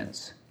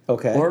Inventions.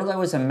 Okay.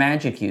 Orlo is a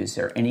magic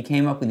user, and he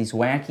came up with these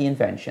wacky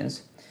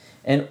inventions.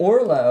 And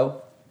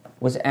Orlo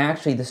was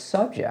actually the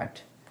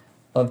subject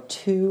of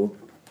 2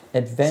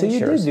 adventures.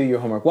 So you did do your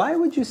homework. Why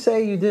would you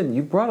say you didn't?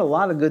 You brought a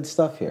lot of good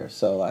stuff here.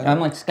 So I'm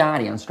like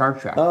Scotty on Star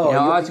Trek.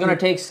 Oh, it's going to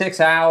take 6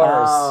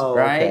 hours,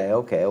 right?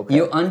 Okay.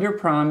 You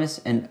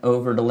under-promise and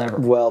over-deliver.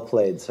 Well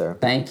played, sir.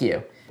 Thank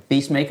you.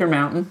 Beastmaker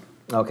Mountain.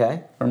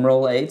 Okay. From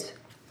Roll 8.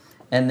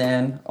 And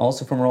then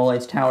also from Roll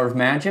 8's Tower of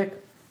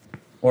Magic,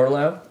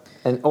 Orlo.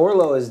 And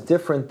Orlo is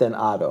different than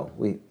Otto.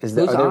 Who's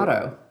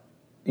Otto?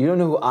 You don't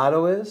know who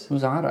Otto is?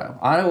 Who's Otto?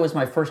 Otto was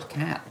my first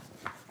cat.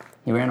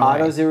 He ran away.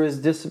 Otto's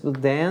Irresistible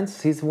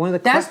Dance? He's one of the...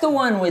 That's the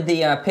one with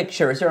the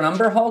picture. Is there an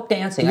Umber Hulk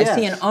dancing? Yes. I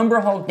see an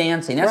Umber Hulk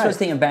dancing. That's what I was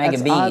thinking, Bag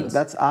of Beans.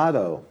 That's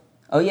Otto.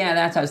 Oh, yeah,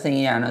 that's what I was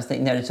thinking. Yeah, and I was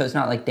thinking that. So it's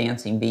not like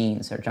dancing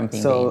beans or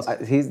jumping beans. So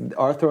he's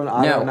Arthur and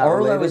Otto. No,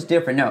 Orlo is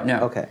different. No.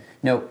 Okay.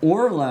 No,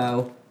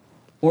 Orlo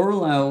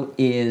Orlo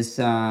is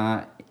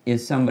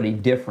somebody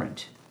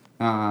different,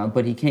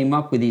 but he came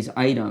up with these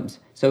items.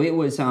 So it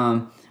was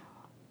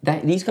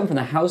these come from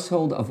the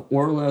household of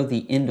Orlo the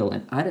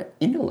Indolent.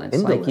 Indolence,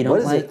 like you don't what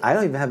is like. it? I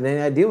don't even have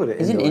any idea what it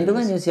is. Isn't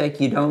indolent? It's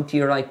like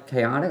you're like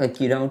chaotic, like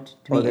you don't.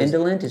 To be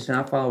indolent is to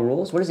not follow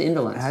rules. What is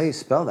indolence? How do you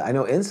spell that? I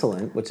know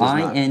insolent, which is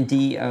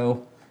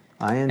INDOLENT.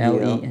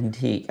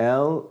 INDOLENT.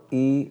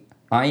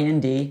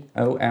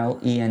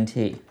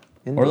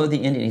 Orlo the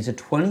Indian. He's a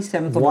 27th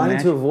level wanting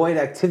magic. to avoid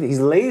activity. He's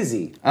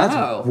lazy.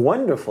 That's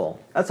wonderful.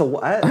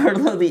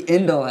 Orlo the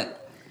Indolent.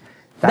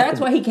 That's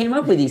why he came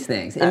up with these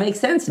things. It makes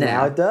sense now.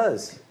 Now it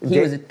does. He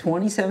was a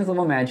 27th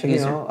level magic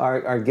user.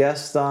 Our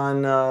guest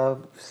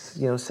on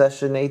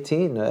session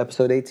 18,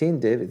 episode 18,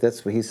 David.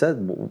 That's what he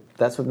said.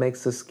 That's what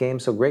makes this game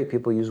so great.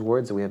 People use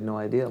words that we have no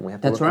idea, and we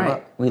have to look them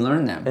up. We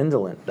learn them.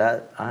 Indolent.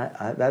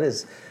 That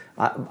is.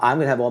 I'm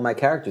going to have all my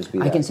characters be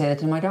that. I can say that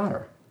to my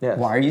daughter. Yes.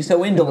 Why are you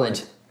so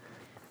indolent?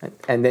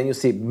 And then you'll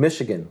see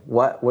Michigan.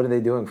 What are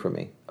they doing for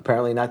me?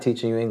 Apparently not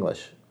teaching you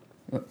English.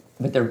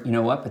 But they're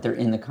But they're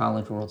in the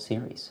College World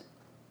Series.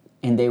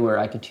 And they were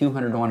like a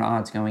 200-1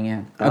 odds going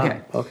in.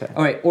 Okay. Okay.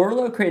 All right.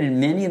 Orlo created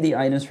many of the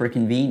items for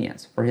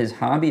convenience, for his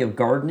hobby of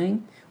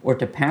gardening, or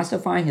to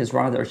pacify his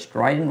rather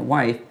strident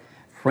wife,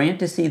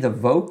 Frantasy the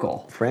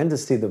Vocal.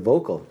 Frantasy the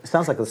Vocal. It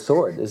sounds like a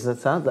sword. Doesn't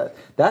it sound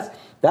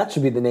that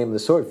should be the name of the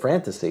sword,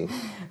 Frantasy.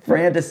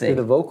 Frantasy.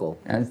 The Vocal.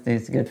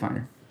 It's a good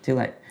finder. Too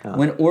late.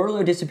 When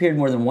Orlo disappeared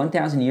more than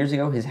 1,000 years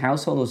ago, his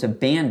household was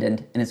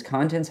abandoned, and its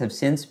contents have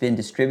since been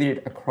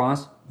distributed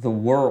across the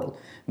world.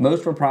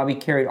 Most were probably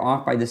carried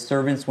off by the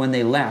servants when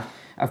they left.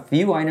 A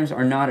few items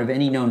are not of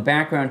any known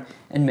background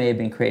and may have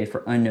been created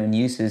for unknown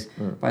uses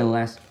by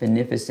less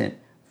beneficent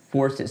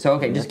forces. So,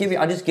 okay,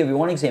 I'll just give you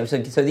one example.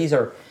 So these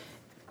are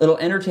little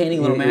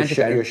entertaining little magic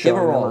items. Give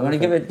a roll. I want to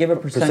give a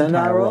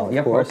percentile roll.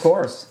 Yep, of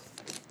course.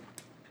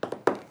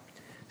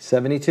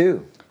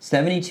 72.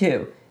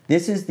 72.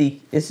 This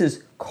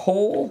is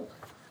Coal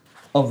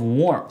of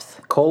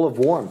Warmth. Coal of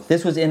Warmth.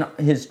 This was in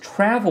his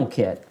travel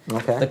kit.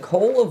 Okay. The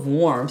Coal of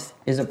Warmth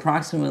is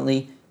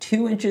approximately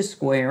 2 inches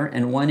square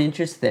and 1 inch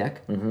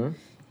thick. Mm-hmm.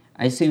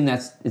 I assume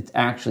it's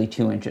actually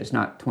 2 inches,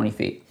 not 20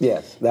 feet.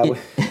 Yes,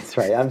 that's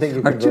right. I'm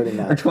thinking converting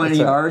that. Or 20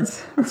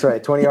 yards. That's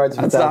right. 20 yards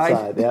if it's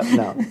outside. Yep,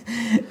 no.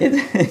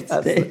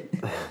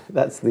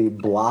 That's the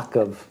block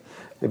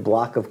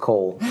of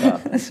coal.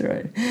 That's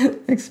right.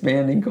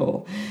 Expanding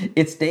coal.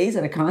 It stays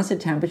at a constant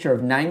temperature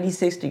of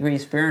 96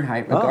 degrees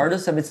Fahrenheit,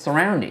 regardless of its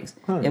surroundings.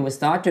 It was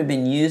thought to have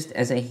been used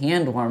as a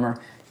hand warmer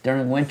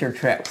during winter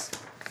trips.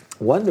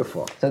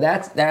 Wonderful. So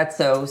that's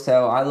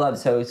so I love.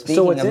 So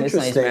speaking what's of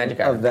miscellaneous magic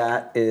interesting of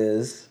that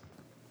is,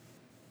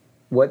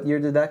 what year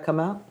did that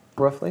come out,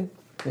 roughly?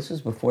 This was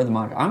before the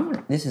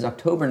modern. This is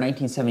October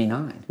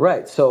 1979.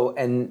 Right. So,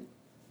 and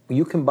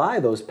you can buy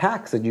those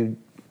packs that you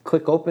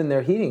click open,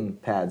 their heating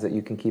pads that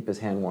you can keep as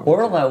hand warmers.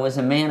 Orlo was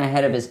a man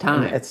ahead of his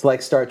time. It's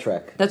like Star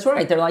Trek. That's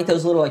right. They're like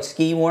those little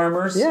ski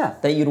warmers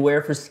that you'd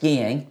wear for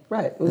skiing.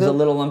 Right. It was a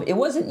little lump. It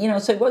wasn't,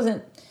 so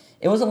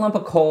it was a lump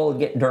of coal to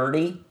get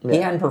dirty. Yeah. He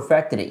hadn't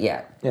perfected it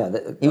yet. Yeah.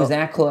 He was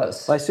that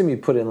close. Well, I assume you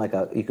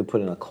could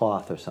put in a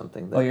cloth or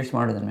something. You're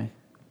smarter than me.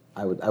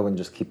 I wouldn't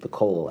just keep the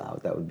coal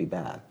out. That would be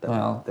bad.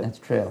 That's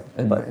true.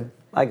 But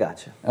I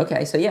got you.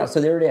 Okay, so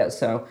there it is.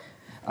 So,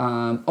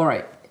 all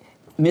right.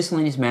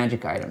 Miscellaneous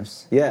magic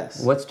items.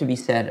 Yes. What's to be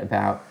said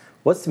about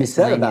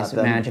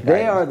them? Magic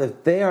they items?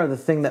 are the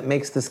thing that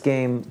makes this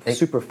game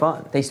super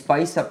fun. They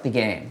spice up the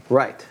game.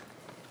 Right.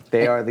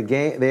 They are the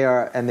game. They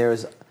are, and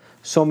there's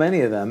so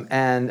many of them.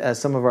 And as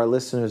some of our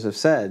listeners have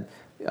said,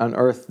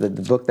 Unearthed, the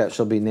book that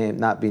shall be named,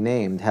 not be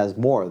named, has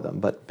more of them.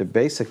 But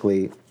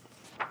basically,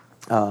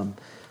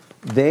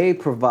 they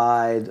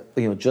provide,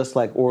 just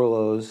like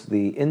Orlo's,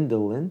 the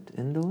indolent.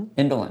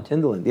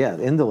 Yeah,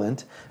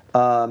 indolent.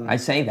 I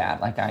say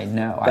that like I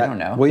know. I don't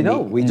know. We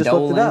know. We just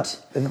looked it up.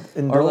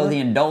 Orlo the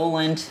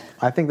Indolent.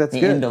 I think that's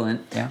good. The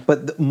Indolent, yeah.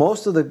 But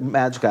most of the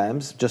magic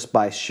items, just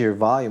by sheer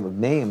volume of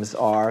names,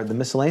 are the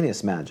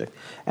miscellaneous magic.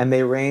 And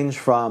they range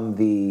from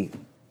the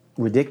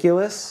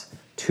ridiculous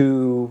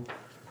to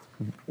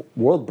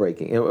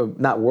world-breaking.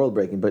 Not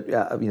world-breaking, but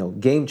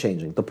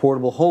game-changing. The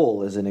portable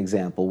hole is an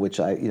example, which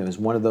is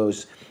one of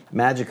those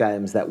magic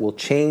items that will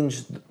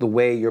change the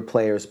way your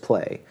players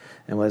play.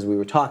 And as we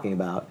were talking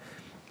about,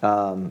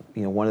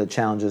 one of the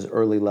challenges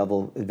early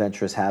level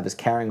adventurers have is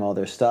carrying all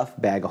their stuff.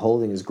 Bag of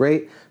holding is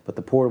great, but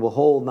the portable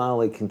hole not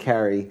only can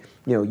carry,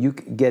 you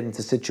get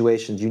into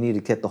situations you need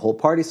to get the whole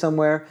party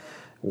somewhere.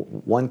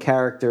 One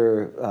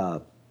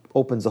character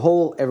opens the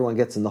hole, everyone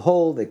gets in the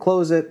hole, they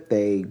close it,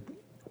 they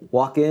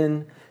walk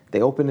in,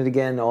 they open it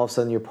again, all of a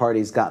sudden your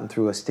party's gotten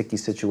through a sticky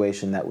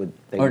situation that would...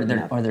 Or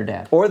they're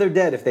dead. Or they're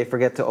dead if they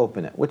forget to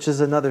open it, which is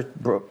another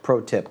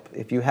pro tip.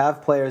 If you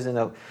have players in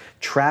a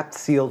trapped,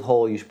 sealed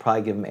hole, you should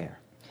probably give them air.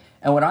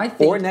 And what I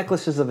think... Or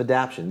necklaces of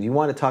adaption. You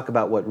want to talk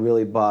about what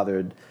really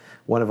bothered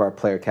one of our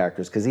player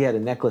characters, because he had a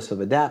necklace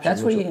of adaption.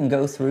 That's where you can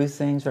go through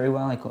things very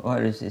well. Like,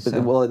 what is this?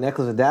 Well, a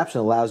necklace of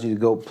adaption allows you to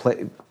go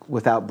play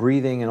without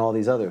breathing and all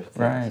these other things.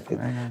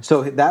 Right.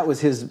 So that was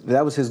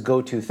his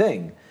go-to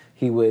thing.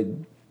 He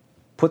would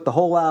put the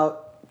hole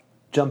out,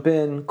 jump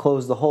in,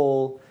 close the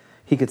hole.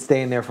 He could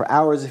stay in there for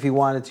hours if he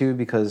wanted to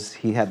because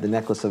he had the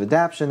necklace of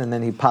adaptation, and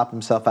then he'd pop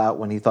himself out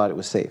when he thought it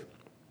was safe.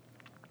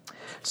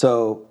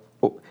 So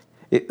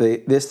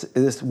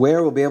this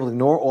wearer will be able to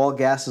ignore all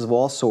gases of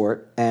all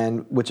sort,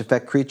 and which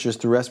affect creatures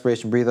through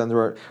respiration, breathe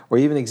underwater, or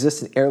even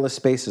exist in airless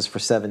spaces for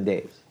 7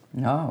 days.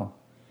 No.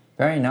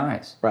 Very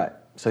nice. Right.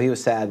 So he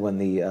was sad when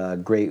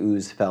the gray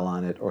ooze fell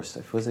on it, or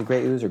was it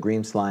gray ooze or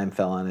green slime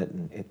fell on it,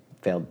 and it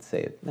failed to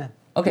save it.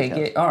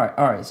 Okay, all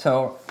right.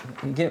 So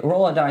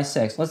roll a die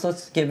 6.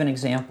 Let's give an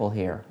example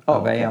here.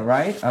 Okay. All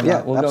right?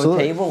 Yeah, we'll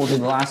absolutely. go table. We'll do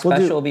the last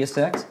special. Will be a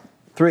 6.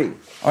 3.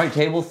 All right,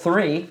 table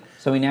 3.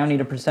 So we now need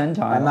a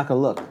percentile. I'm not going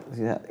to look.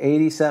 Yeah,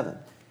 87.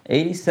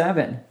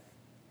 87.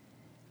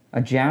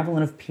 A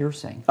javelin of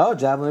piercing. Oh,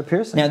 javelin of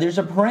piercing. Now, there's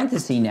a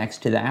parenthesis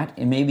next to that,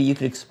 and maybe you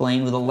could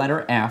explain with the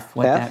letter F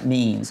what that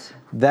means.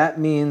 That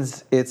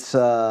means it's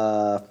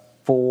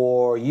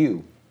for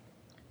you.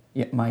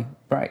 Yeah,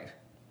 right.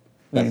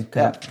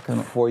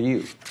 F for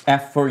you.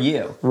 F for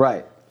you.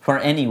 Right. For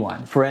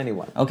anyone. For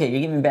anyone. Okay, you're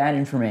giving bad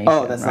information.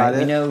 Oh, that's right? not it?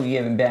 We know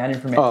you're giving bad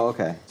information. Oh,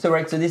 okay. So,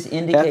 right, so this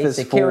indicates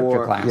the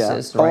character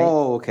classes, right?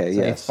 Oh, okay,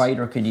 so yes. a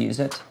fighter could use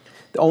it.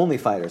 Only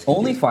fighters can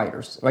Only use it.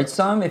 fighters, right?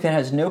 Some, if it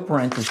has no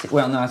parentheses,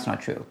 well, no, that's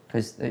not true,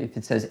 because if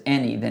it says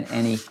any, then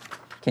any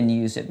can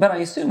use it. But I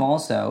assume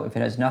also, if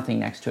it has nothing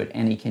next to it,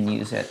 any can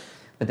use it.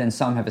 But then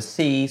some have a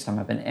C, some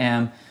have an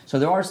M. So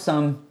there are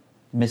some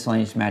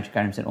miscellaneous magic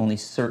items that only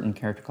certain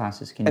character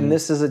classes can use. And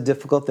this is a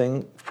difficult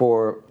thing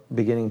for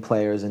beginning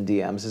players and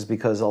DMs, is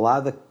because a lot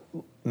of the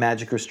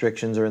magic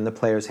restrictions are in the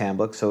player's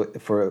handbook. So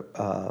for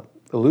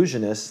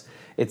illusionists,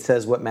 it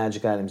says what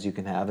magic items you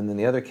can have. And in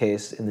the other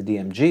case, in the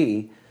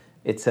DMG,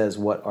 it says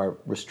what are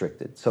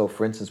restricted. So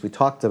for instance, we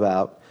talked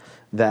about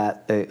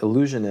that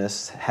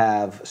illusionists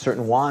have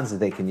certain wands that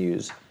they can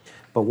use.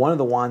 But one of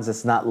the wands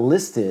that's not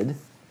listed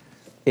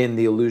in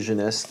the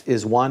illusionist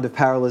is Wand of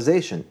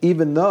Paralyzation,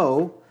 even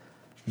though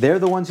they're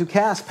the ones who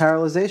cast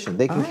paralyzation.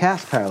 They can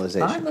cast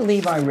paralyzation. I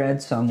believe I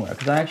read somewhere,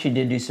 because I actually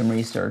did do some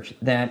research,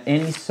 that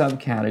any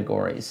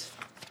subcategories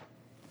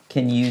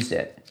can use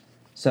it.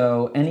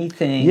 So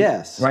anything,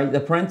 yes, right?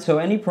 So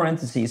any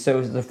parentheses. So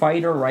the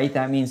fighter, right?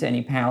 That means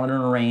any paladin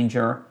or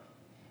ranger.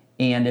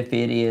 And if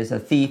it is a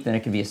thief, then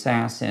it could be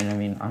assassin. I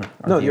mean,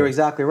 no, you're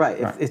exactly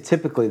right. Right. It's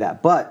typically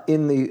that. But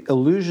in the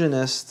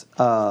illusionist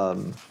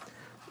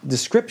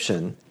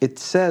description, it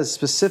says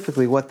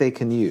specifically what they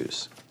can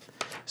use.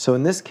 So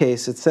in this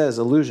case, it says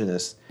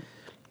illusionists.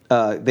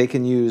 They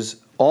can use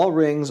all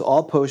rings,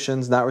 all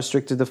potions, not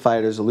restricted to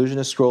fighters,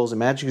 illusionist scrolls, and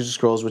magic user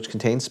scrolls, which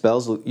contain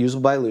spells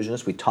usable by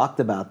illusionists. We talked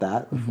about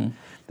that,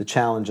 the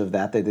challenge of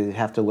that. They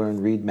have to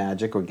learn read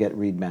magic or get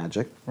read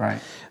magic.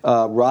 Right.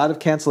 Rod of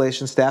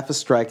cancellation, staff of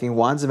striking,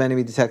 wands of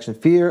enemy detection,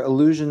 fear,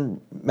 illusion,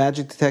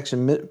 magic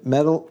detection,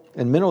 metal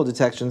and mineral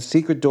detection,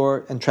 secret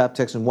door, and trap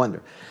detection,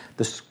 wonder.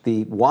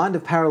 The wand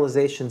of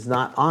paralyzation is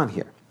not on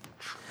here.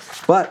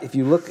 But if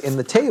you look in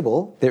the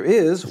table, there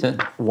is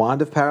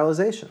wand of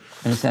paralyzation.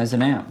 And it says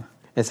an M.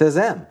 It says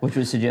M. Which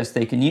would suggest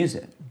they can use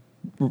it.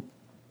 The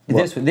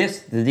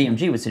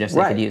DMG would suggest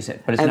they could use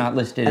it, but it's not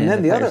listed in the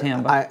player's handbook. And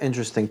then the other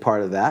interesting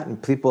part of that,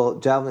 and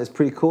javelin is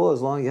pretty cool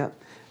as long,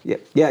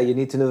 you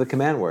need to know the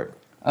command word.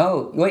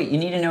 Oh, wait, you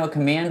need to know a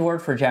command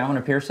word for javelin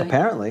or piercing?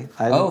 Apparently.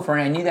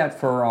 I knew that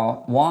for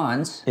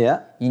wands.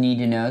 Yeah. You need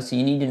to know, so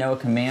you need to know a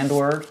command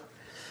word.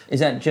 Is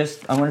that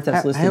just, I wonder if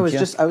that's listed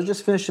I was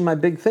just finishing my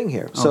big thing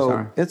here. Oh, so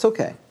sorry. It's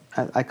okay.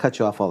 I cut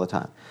you off all the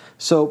time.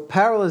 So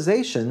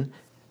paralyzation,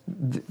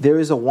 there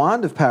is a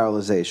wand of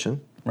paralyzation,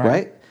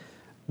 right?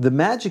 The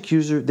magic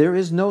user, there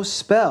is no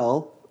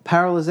spell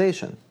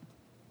paralyzation.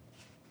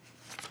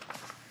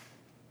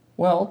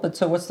 Well, but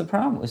so what's the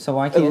problem? So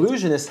why can't...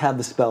 Illusionists have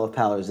the spell of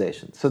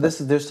paralyzation. So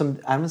there's some,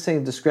 I'm not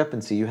saying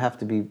discrepancy, you have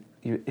to be,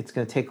 it's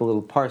going to take a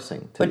little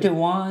parsing. But are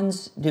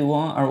wands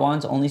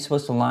only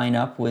supposed to line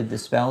up with the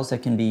spells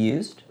that can be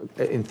used?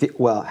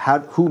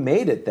 Who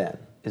made it then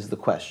is the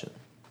question.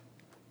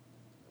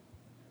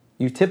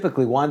 You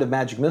typically, Wand of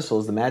Magic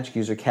Missiles, the magic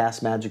user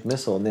casts Magic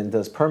Missile and then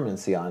does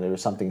permanency on it or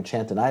something,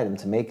 enchant an item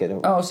to make it.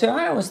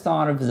 I always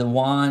thought of the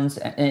wands,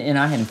 and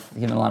I hadn't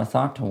given a lot of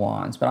thought to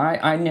wands, but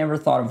I never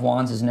thought of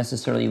wands as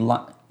necessarily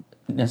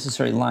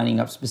lining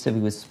up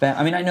specifically with spell.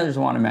 I mean, I know there's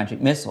a Wand of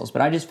Magic Missiles,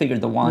 but I just figured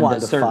the wand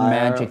does certain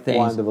magic things.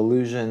 Wand of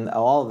Illusion,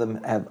 all of them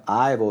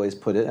I've always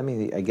put it, I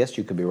mean, I guess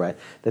you could be right,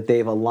 that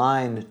they've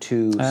aligned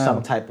to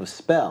some type of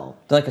spell.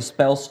 Like a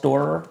spell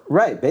storer?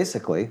 Right,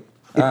 basically.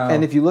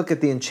 And if you look at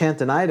the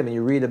enchant an item and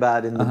you read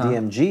about it in the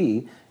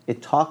DMG,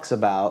 it talks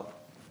about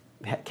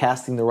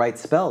casting the right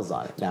spells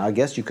on it. Now, I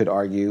guess you could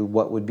argue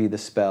what would be the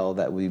spell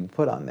that we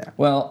put on there.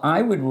 Well,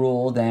 I would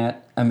rule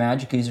that a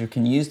magic user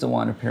can use the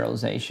Wand of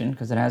Paralyzation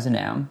because it has an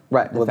M.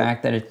 Right. The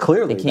fact that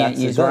clearly they can't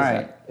use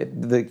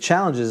the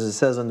challenge is it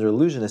says under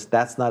Illusionist,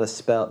 that's not a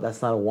spell,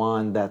 that's not a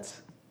wand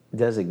that's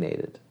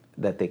designated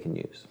that they can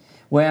use.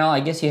 Well, I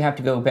guess you have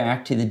to go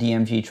back to the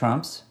DMG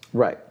trumps.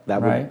 Right.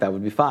 That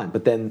would be fine.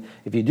 But then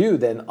if you do,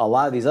 then a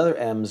lot of these other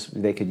M's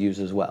they could use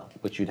as well,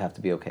 which you'd have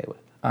to be okay with.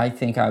 I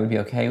think I would be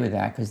okay with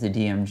that because the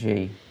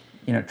DMG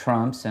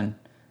trumps, and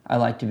I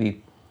like to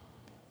be,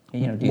 do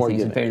More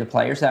things in giving. favor of the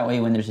players. That way,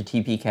 when there's a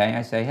TPK,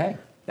 I say, hey,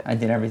 I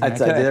did everything I I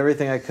could. did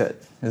everything I could.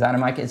 Is that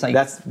in my? It's like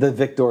That's the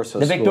Vic Dorso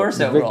the Vic school. Dorso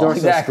The Vic rule. Dorso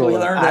Exactly, we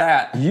school. learned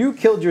that. You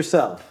killed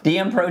yourself.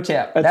 DM pro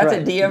tip. That's That's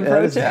right. a DM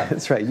pro tip.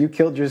 That's right. You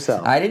killed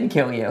yourself. I didn't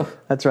kill you.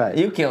 That's right.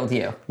 You killed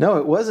you. No,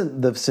 it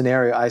wasn't the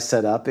scenario I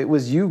set up. It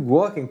was you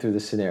walking through the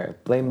scenario.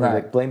 Blame the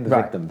victim. Blame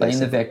the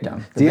basically.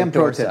 victim. The DM Vic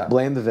pro Dorso. tip.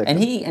 Blame the victim.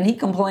 And he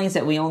complains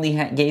that we only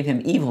gave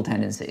him evil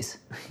tendencies.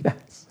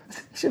 Yes.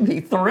 Should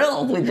be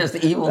thrilled with just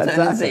evil That's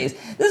tendencies.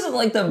 This is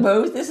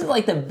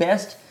like the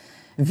best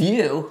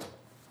view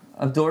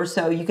of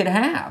Dorso you could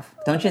have.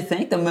 Don't you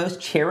think? The most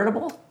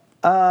charitable?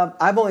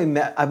 I've only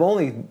met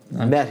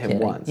him Kidding.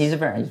 once. He's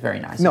very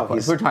nice. No, of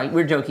course. he's-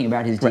 We're joking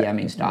about his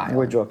DMing style.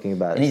 We're joking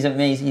about And it. he's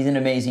amazing. He's an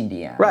amazing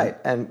DM. Right,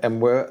 and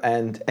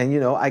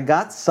I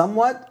got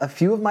a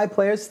few of my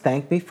players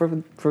thanked me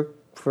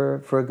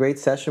for a great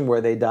session where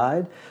they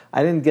died.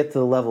 I didn't get to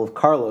the level of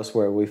Carlos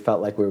where we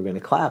felt like we were going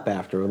to clap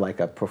after like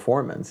a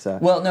performance.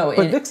 Well, no,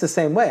 but Vic's the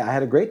same way. I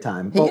had a great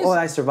time.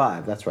 I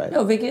survived. That's right.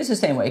 No, Vic is the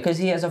same way because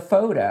he has a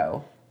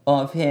photo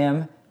of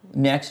him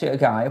next to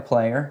a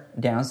player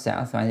down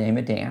south by the name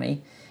of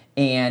Danny,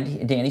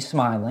 and Danny's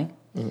smiling.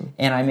 Mm-hmm.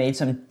 And I made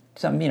some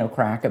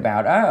crack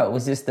about,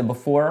 was this the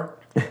before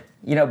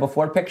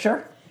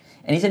picture?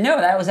 And he said, no,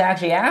 that was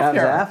actually after. That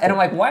was after. And I'm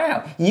like,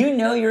 wow,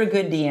 you're a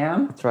good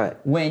DM. That's right.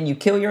 When you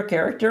kill your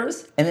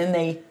characters and then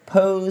they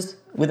pose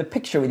with a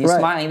picture with you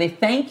smiling, they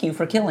thank you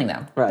for killing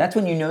them. Right. That's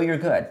when you know you're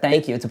good.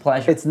 Thank you. It's a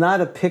pleasure. It's not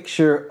a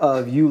picture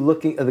of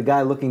the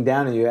guy looking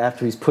down at you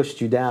after he's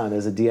pushed you down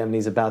as a DM and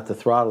he's about to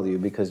throttle you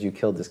because you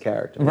killed his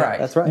character. Right.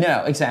 That's right.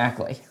 No,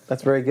 exactly.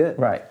 That's very good.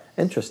 Right.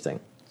 Interesting.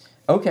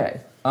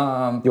 Okay. You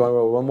want to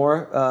roll one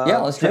more? Yeah,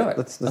 let's do it.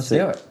 Let's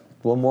do it.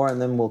 One more,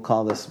 and then we'll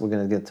call this. We're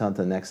going to get on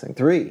to the next thing.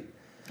 3.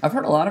 I've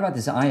heard a lot about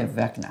this Eye of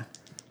Vecna.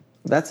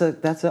 That's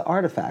an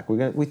artifact.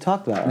 We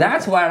talked about it.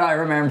 That's what I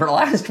remember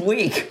last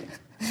week.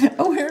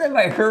 Oh, where have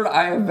I heard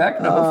Eye of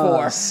Vecna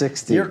before?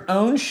 60. Your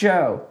own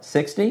show.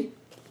 60?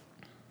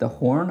 The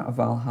Horn of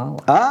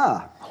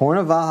Valhalla. Horn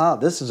of Valhalla.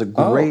 This is a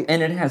great...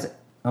 and it has...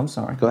 I'm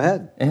sorry. Go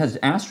ahead. It has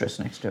asterisk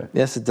next to it.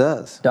 Yes, it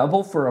does.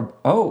 Double for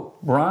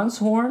bronze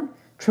horn,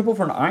 triple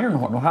for an iron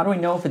horn. Well, how do we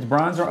know if it's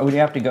bronze or... Would you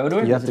have to go to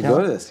it? You have to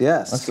go to this,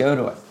 yes. Let's go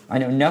to it. I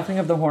know nothing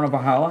of the Horn of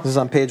Valhalla, This is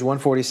on page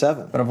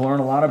 147. but I've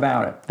learned a lot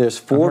about it. There's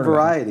 4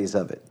 varieties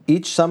of it.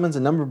 Each summons a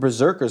number of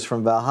berserkers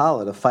from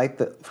Valhalla to fight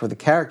for the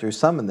character who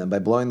summoned them by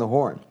blowing the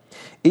horn.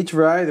 Each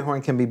variety of the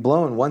horn can be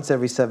blown once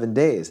every 7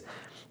 days.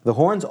 The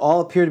horns all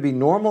appear to be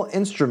normal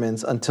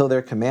instruments until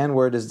their command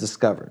word is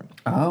discovered.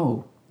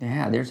 Oh,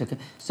 yeah, there's a...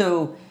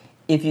 So,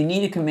 if you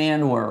need a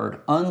command word,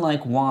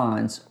 unlike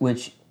wands,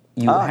 which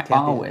you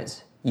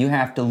always... You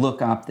have to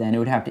look up then. It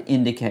would have to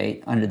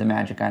indicate under the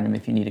magic item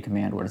if you need a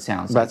command word, it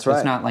sounds like. That's right.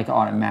 It's not like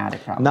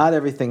automatic probably. Not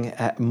everything,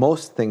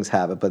 most things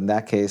have it, but in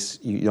that case,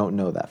 you don't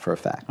know that for a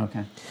fact.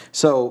 Okay.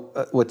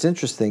 So what's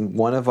interesting,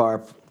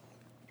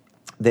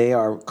 they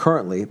are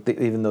currently,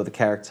 even though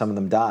some of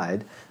them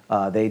died,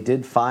 they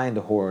did find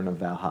a Horn of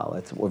Valhalla.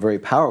 It's a very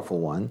powerful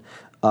one,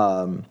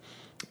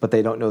 but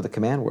they don't know the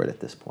command word at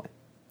this point.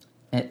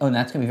 And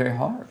that's going to be very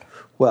hard.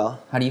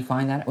 Well, how do you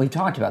find that? We've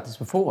talked about this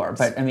before,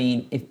 but I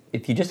mean,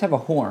 if you just have a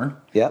horn.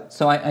 Yep.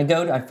 So I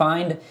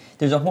find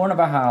there's a Horn of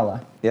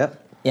Valhalla.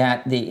 Yep.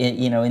 At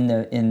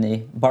in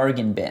the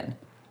bargain bin,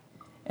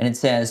 and it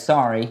says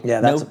sorry.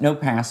 Yeah, no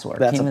password.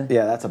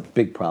 That's a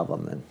big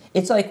problem then.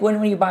 It's like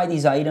when you buy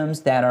these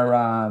items that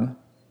are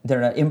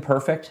they're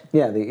imperfect.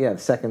 Yeah, the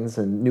seconds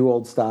and new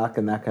old stock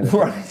and that kind of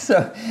thing. Right.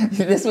 So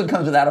this one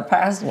comes without a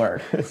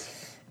password.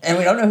 And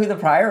we don't know who the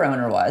prior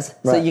owner was,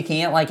 so you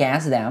can't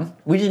ask them.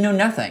 We just know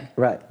nothing.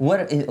 Right.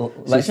 What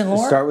legend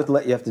lore? Start with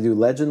you have to do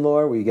legend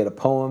lore, where you get a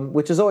poem,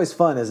 which is always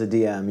fun as a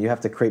DM. You have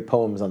to create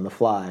poems on the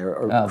fly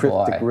or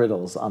cryptic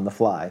riddles on the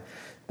fly.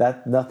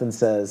 That nothing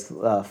says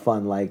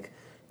fun like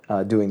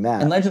doing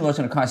that. And legend lore is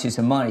going to cost you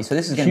some money, so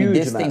this thing's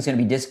going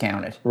to be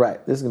discounted.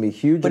 Right. This is going to be a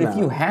huge. But if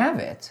you have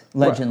it,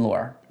 legend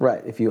lore.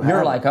 Right. If you have,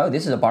 you're like,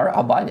 this is a bar.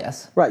 I'll buy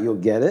this. Right. You'll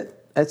get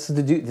it. It's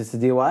the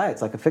DIY.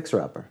 It's like a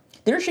fixer-upper.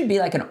 There should be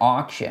an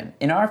auction.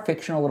 In our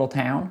fictional little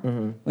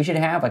town, we should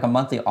have a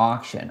monthly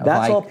auction of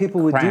That's all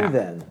people would crap. do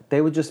then. They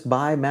would just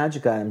buy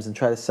magic items and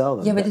try to sell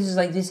them. Yeah, but this is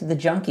the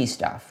junky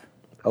stuff.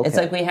 Okay. It's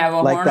like we have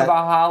a Horn of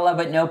Valhalla,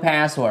 but no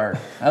password.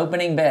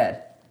 Opening bid.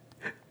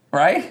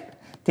 Right?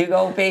 2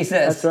 gold pieces.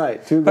 That's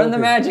right. 2 gold From the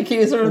pieces. magic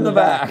user in the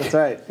back. That's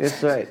right.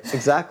 It's right.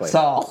 Exactly.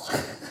 Saul.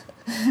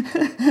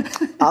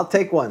 I'll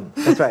take 1.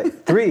 That's right.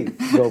 3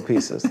 gold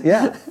pieces.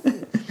 Yeah.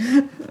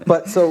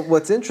 But so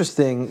what's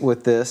interesting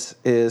with this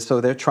is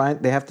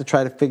they have to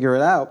try to figure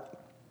it out.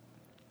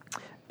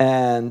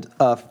 And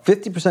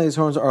 50% of these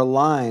horns are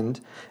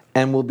aligned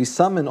and will be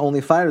summoned only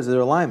fighters of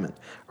their alignment.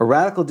 A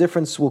radical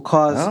difference will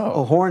cause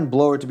a horn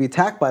blower to be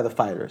attacked by the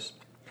fighters.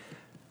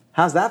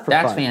 How's that for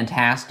fun? That's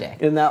fantastic.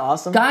 Isn't that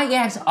awesome?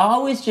 Gygax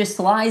always just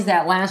slides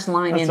that last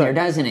line in there,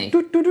 doesn't he?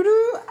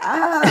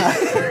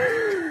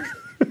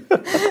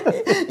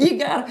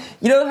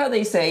 You know how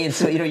they say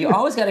it's you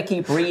always got to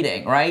keep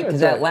reading, right?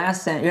 Because that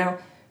last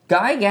sentence,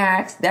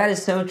 Gygax, that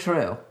is so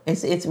true.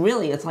 It's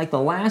really, it's like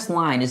the last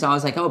line is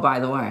always like, oh, by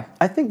the way.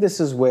 I think this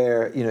is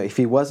where, if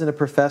he wasn't a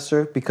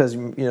professor, because,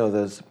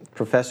 those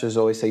professors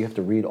always say you have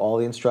to read all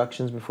the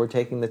instructions before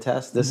taking the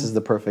test. This is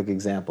the perfect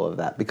example of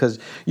that. Because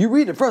you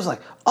read it first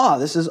like, oh,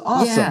 this is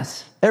awesome.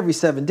 Yes. Every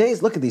 7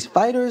 days, look at these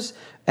fighters.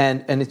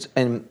 And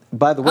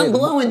by the way... I'm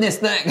blowing this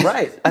thing.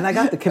 Right. And I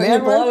got the command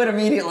And you blow it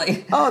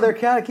immediately. Oh, they're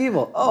chaotic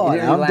evil. Oh, you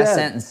didn't now read the I'm last dead.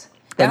 sentence.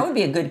 That would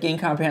be a good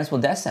incomprehensible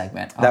death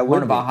segment. That would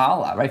Horn of be.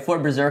 Valhalla, right? 4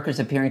 berserkers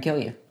appear and kill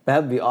you.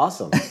 That'd be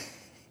awesome.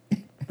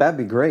 That'd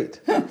be great.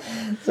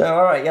 So,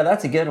 all right, yeah,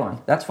 that's a good one.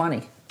 That's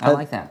funny. I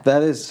like that.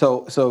 That is,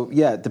 so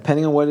yeah,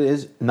 depending on what it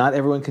is, not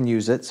everyone can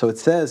use it. So it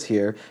says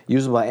here,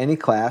 usable by any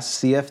class,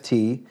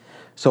 CFT.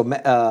 So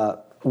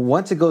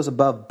once it goes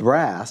above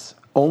brass,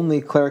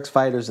 only clerics,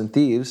 fighters, and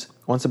thieves.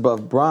 Once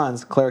above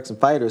bronze, clerics and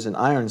fighters, and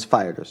irons,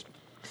 fighters.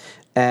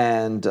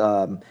 And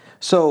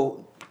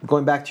so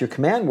going back to your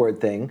command word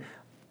thing,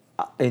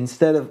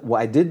 instead of,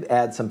 I did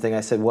add something.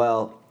 I said,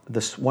 well,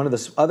 one of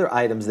the other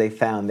items they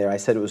found there, I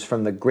said it was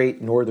from the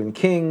great northern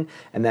king,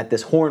 and that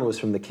this horn was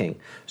from the king.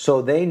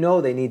 So they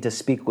know they need to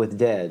speak with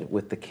dead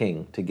with the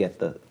king to get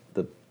the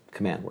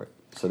command word.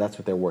 So that's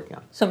what they're working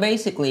on. So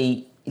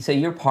basically,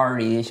 your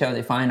party,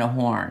 they find a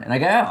horn. And I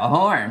go, oh, a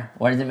horn.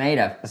 What is it made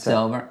of?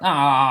 Silver.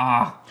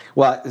 Ah.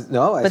 Well,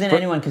 no. But then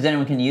anyone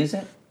can use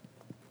it?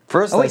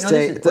 First, wait,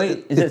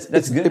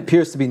 that's good. It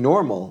appears to be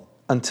normal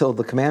until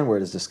the command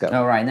word is discovered.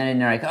 Oh, right. And then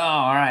they're like, oh,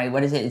 all right,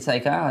 what is it? It's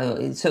like,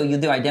 oh, so you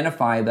do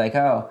identify, like,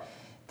 oh,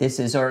 this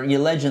is, or your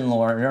legend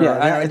lore. Or, you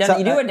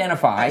do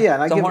identify. Yeah,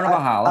 and it's a Horn of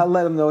Valhalla. I'll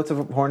let them know it's a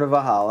Horn of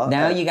Valhalla.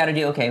 Now you got to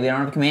do, okay, we don't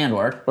have a command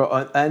word.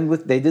 And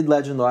they did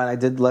legend lore, and I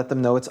did let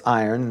them know it's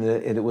iron,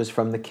 and it was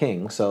from the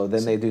king. So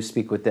then they do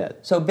speak with dead.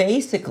 So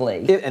basically...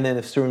 And then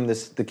if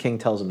the king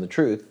tells them the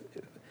truth,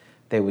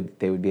 they would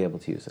be able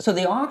to use it. So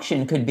the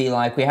auction could be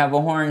like, we have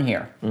a horn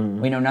here. Mm-hmm.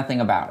 We know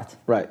nothing about it.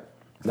 Right.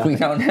 Nothing. We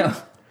don't know.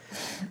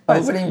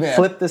 Opening bid.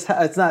 Flip this.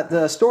 It's not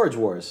Storage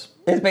Wars.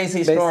 It's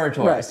basically Storage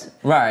Wars.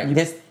 Right.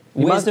 This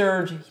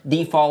wizard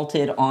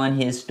defaulted on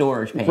his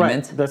storage payment.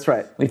 Right. That's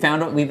right. We've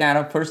got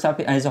a first up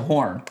as a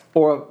horn.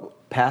 Or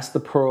Pass the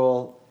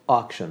Pearl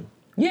auction.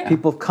 Yeah.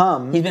 People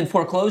come. He's been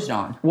foreclosed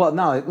on. Well,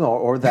 no,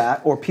 or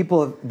that, or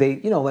people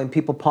when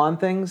people pawn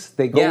things,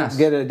 they go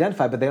get it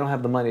identified, but they don't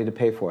have the money to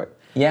pay for it.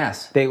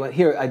 Yes. They went,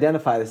 here,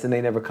 identify this, and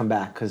they never come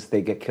back because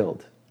they get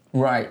killed.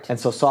 Right. And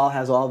so Saul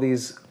has all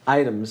these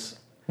items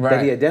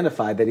that he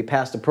identified, that he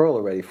passed a pearl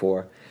already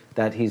for,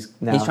 that he's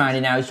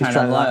trying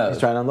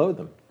to unload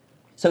them.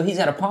 So he's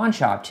at a pawn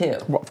shop too.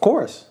 Well, of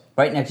course.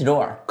 Right next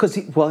door. Because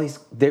he's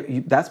there.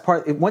 That's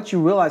part. Once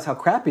you realize how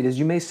crappy it is,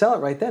 you may sell it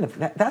right then.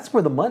 That's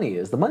where the money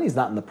is. The money's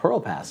not in the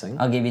pearl passing.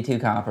 I'll give you 2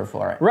 copper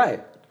for it.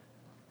 Right.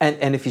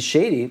 And if he's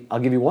shady, I'll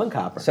give you 1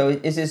 copper. So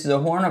is this the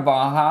Horn of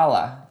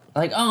Valhalla?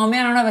 Like, oh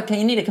man, I don't have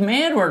you need a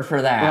command word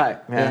for that. Right.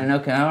 Yeah. And,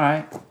 okay, all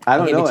right.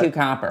 I'll give you 2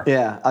 copper.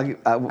 Yeah. I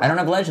don't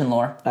have legend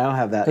lore. I don't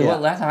have that. Yeah.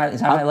 What, that's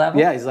high level?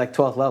 Yeah, he's like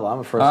 12th level. I'm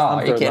a first. Oh, I'm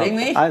are you kidding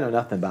level. me? I know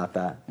nothing about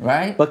that.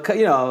 Right. But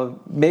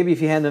maybe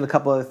if you hand in a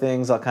couple other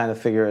things, I'll kind of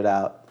figure it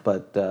out.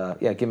 But I'll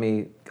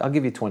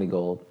give you 20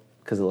 gold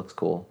because it looks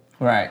cool.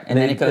 Right. And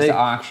then it goes to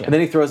auction. And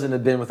then he throws it in the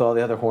bin with all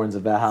the other horns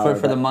of Valhalla.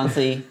 For the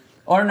monthly.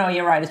 Or no,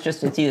 you're right.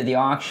 It's either the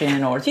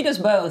auction or he does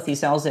both. He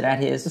sells it at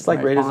his. It's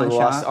like Raiders of the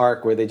Lost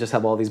Ark, where they just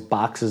have all these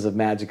boxes of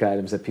magic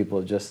items that people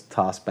have just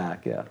tossed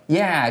back. Yeah.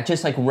 Yeah,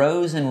 just like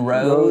rows and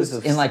rows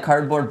in like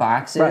cardboard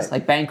boxes,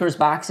 like bankers'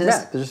 boxes.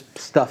 Yeah, they're just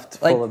stuffed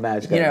full of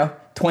magic items.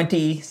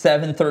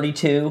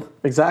 2732.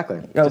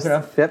 Exactly. Open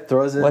up. Yep,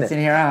 throws it in. What's in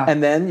here?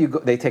 And then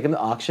they take them to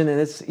auction, and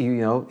it's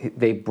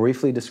they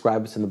briefly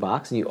describe what's in the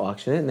box, and you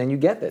auction it, and then you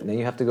get it, and then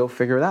you have to go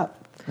figure it out.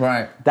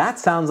 Right. That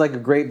sounds like a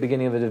great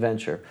beginning of an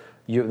adventure.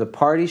 The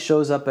party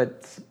shows up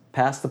at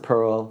Pass the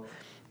Pearl.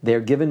 They're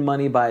given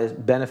money by a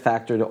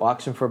benefactor to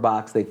auction for a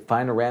box. They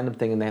find a random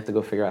thing, and they have to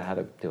go figure out how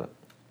to do it.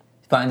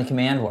 Find the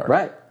command word.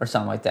 Right. Or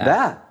something like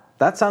that.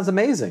 That sounds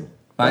amazing.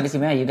 Find the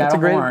command. You got a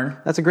horn.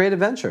 That's a great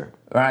adventure.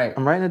 Right.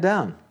 I'm writing it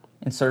down.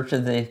 In search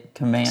of the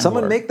command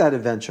Someone word. make that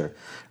adventure.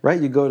 Right?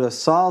 You go to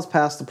Saul's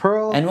Pass the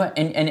Pearl. And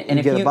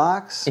you get a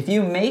box. If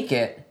you make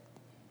it,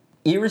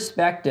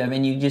 irrespective,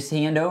 and you just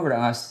hand over to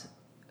us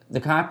the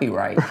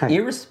copyright,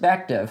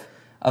 irrespective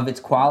of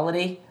its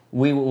quality,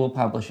 we will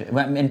publish it.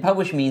 And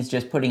publish means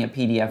just putting a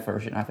PDF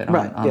version of it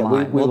online. Yeah,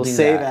 we will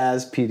save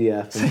as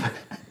PDF.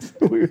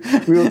 we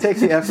will take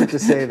the effort to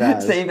save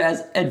as. Save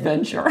as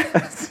adventure.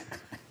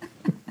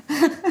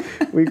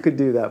 We could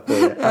do that for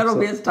you. That'll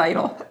be its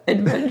title,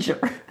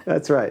 Adventure.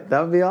 That's right. That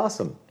would be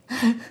awesome.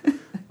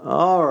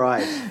 All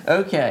right.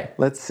 Okay.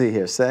 Let's see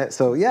here.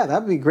 So yeah,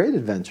 that would be a great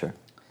adventure.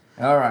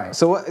 All right.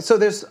 So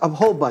there's a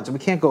whole bunch. We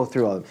can't go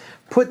through all of them.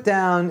 Put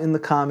down in the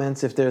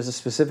comments if there's a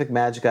specific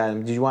magic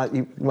item. I'd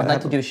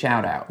like to do a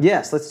shout out.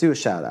 Yes, let's do a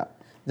shout out.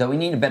 Though we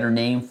need a better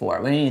name for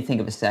it. We need to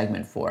think of a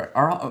segment for it.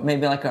 Or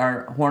maybe like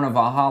our Horn of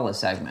Valhalla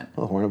segment.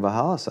 Well, Horn of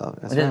Valhalla segment.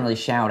 It doesn't really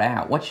shout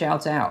out. What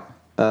shouts out?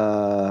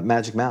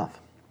 Magic Mouth.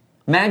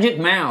 Magic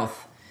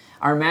Mouth.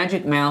 Our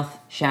Magic Mouth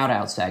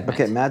shout-out segment.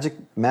 Okay,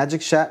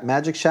 magic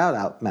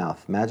shout-out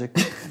mouth. Magic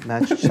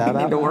shout-out.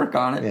 We need to work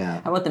on it.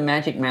 Yeah. How about the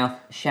Magic Mouth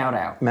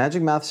shout-out?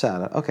 Magic mouth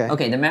shout-out. Okay.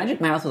 Okay, the Magic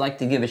Mouth would like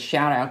to give a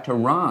shout-out to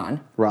Ron.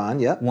 Ron,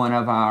 yep. One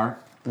of our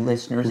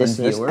listeners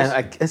and viewers.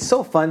 And it's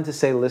so fun to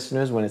say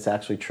listeners when it's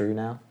actually true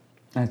now.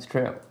 That's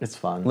true. It's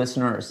fun.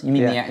 Listeners. You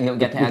mean you'll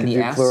get to add the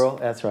S? Plural.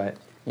 That's right.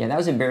 Yeah, that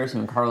was embarrassing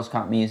when Carlos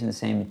caught me using the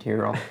same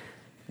material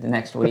the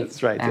next week.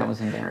 That's right. That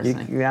was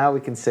embarrassing. Now we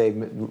can say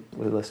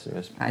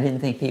listeners. I didn't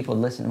think people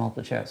would listen to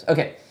multiple shows.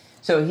 Okay,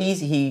 so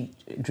he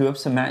drew up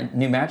some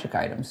new magic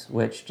items,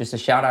 which, just a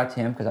shout out to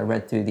him, because I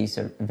read through these,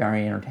 are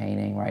very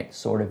entertaining, right?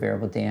 Sword of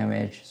Variable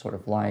Damage, Sword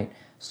of Light,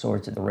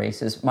 Swords of the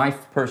Races. My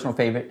personal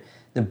favorite,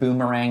 the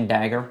Boomerang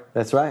Dagger.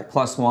 That's right.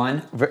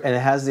 +1. And it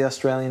has the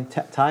Australian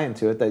tie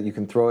into it that you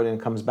can throw it and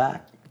it comes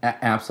back.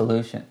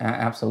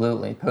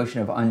 Absolutely.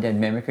 Potion of Undead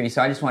Mimicry.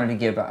 So I just wanted to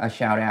give a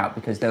shout out,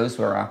 because those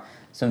were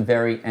some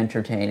very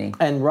entertaining.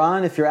 And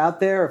Ron, if you're out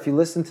there, if you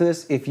listen to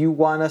this, if you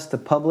want us to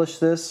publish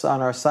this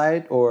on our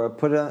site or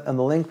put it on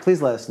the link, please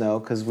let us know,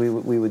 because we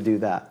would do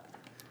that.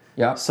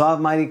 Yep. Saw of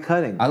Mighty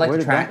Cutting. I like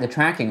the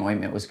tracking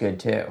ointment was good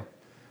too.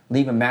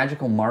 Leave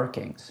magical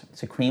markings.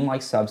 It's a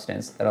cream-like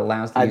substance that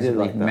allows the user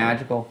to leave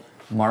magical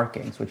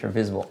markings, which are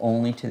visible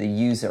only to the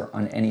user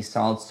on any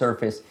solid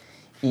surface,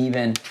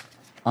 even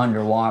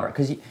underwater.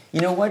 Because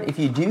you know what? If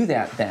you do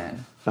that,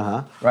 then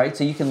right,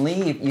 so you can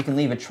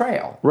leave a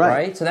trail,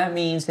 right? So that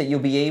means that you'll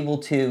be able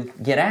to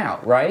get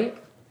out, right?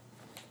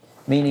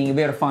 Meaning you'll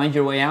be able to find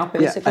your way out,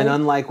 basically. Yeah, and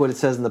unlike what it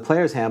says in the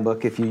player's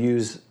handbook, if you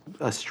use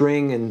a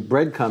string and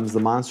breadcrumbs, the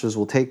monsters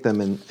will take them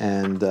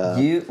and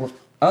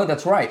Oh,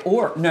 that's right.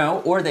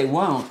 Or they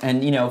won't.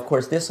 And, of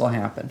course, this will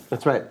happen.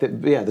 That's right.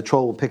 The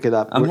troll will pick it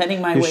up. I'm heading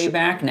my way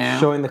back now.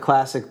 Showing the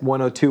classic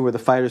 102 where the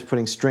fighter's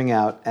putting string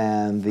out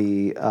and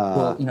the...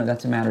 Well,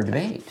 that's a matter of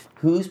debate.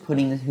 Who's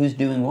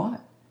doing what?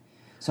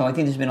 So I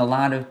think there's been a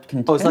lot of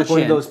contention. Oh, it's like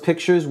one of those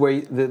pictures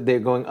where they're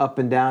going up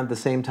and down at the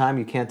same time.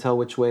 You can't tell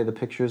which way the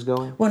picture is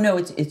going? Well, no,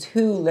 it's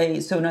who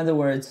lays... So in other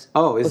words...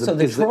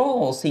 the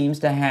troll seems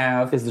to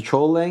have... Is the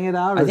troll laying it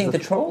out? I think the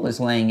troll is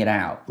laying it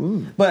out.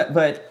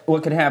 But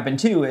what could happen,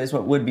 too, is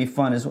what would be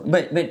fun is...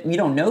 But you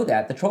don't know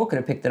that. The troll could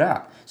have picked it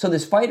up. So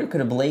this fighter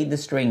could have laid the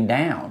string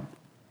down,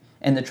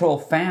 and the troll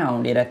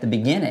found it at the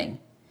beginning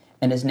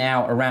and is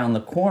now around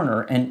the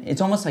corner, and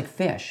it's almost like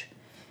fish.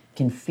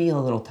 Can feel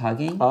a little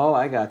tugging. Oh,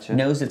 I got you.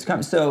 Knows it's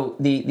coming. So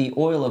the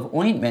oil of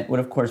ointment would,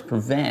 of course,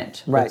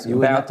 prevent what's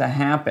about to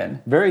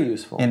happen. Very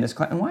useful. In this,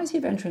 and why is he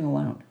venturing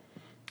alone?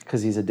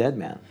 Because he's a dead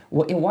man.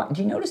 Well,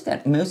 do you notice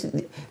that most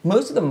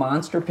of the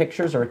monster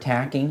pictures are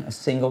attacking a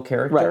single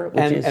character,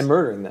 and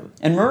murdering them.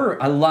 And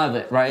murder, I love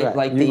it. Right,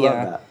 like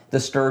the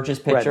Sturgis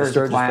picture is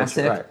a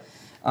classic. Picture,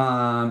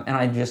 right. And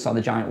I just saw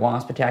the giant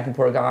wasp attacking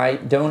poor guy.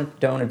 Don't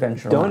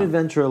adventure alone. Don't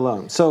adventure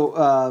alone.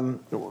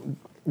 So.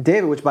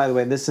 David, which, by the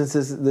way, this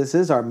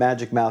is our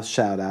Magic Mouth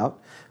shout-out.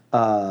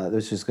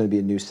 This is going to be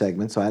a new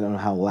segment, so I don't know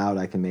how loud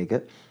I can make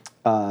it.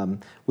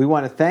 We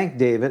want to thank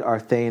David, our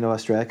Thane of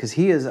Australia, because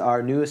he is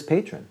our newest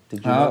patron.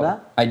 Did you know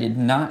that? I did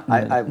not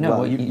know that.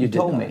 No, you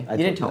told me. You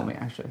did tell me,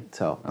 actually.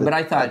 But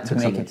I thought to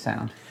make it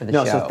sound for the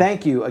show. So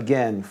thank you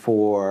again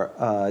for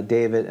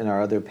David and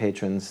our other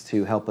patrons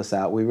to help us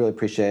out. We really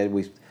appreciate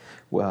it.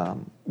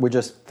 We're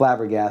just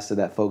flabbergasted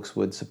that folks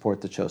would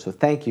support the show. So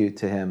thank you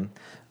to him.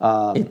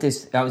 I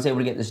was able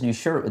to get this new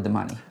shirt with the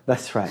money.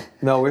 That's right.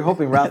 No, we're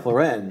hoping Ralph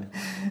Lauren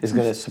is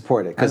going to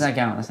support it. How's that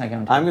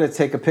going? I'm going to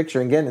take a picture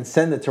again and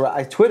send it to...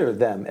 I Twitter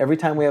them. Every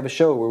time we have a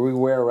show where we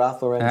wear a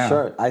Ralph Lauren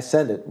shirt, I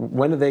send it.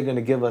 When are they going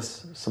to give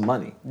us some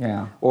money?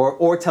 Yeah.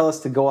 Or tell us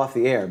to go off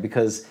the air,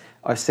 because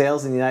our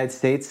sales in the United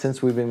States,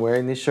 since we've been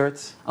wearing these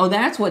shirts... Oh,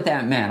 that's what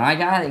that meant. I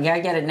got it. I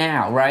get it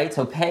now, right?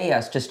 So pay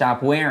us to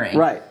stop wearing.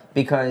 Right.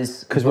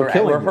 Because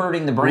we're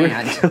hurting the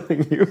brand. We're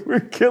killing you. We're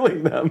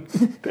killing them.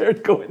 They're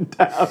going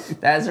down.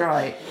 That's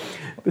right.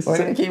 We're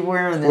going to keep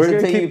wearing this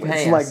until you pay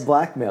us. It's like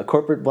blackmail,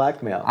 corporate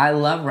blackmail. I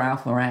love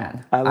Ralph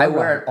Lauren. I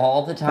wear it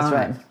all the time.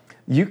 That's right.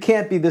 You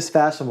can't be this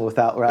fashionable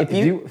without Ralph.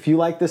 If you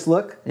like this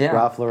look,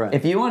 Ralph Lauren.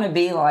 If you want to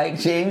be like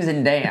James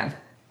and Dan,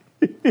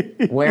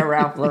 wear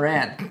Ralph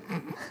Lauren.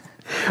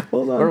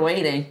 Hold on. We're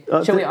waiting.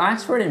 Shall we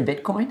ask for it in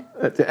Bitcoin?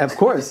 Of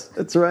course.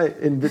 That's right.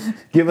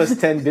 Give us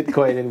 10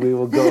 Bitcoin and we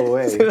will go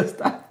away. So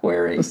stop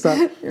wearing.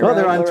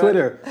 They're on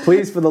Twitter.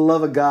 Please, for the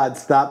love of God,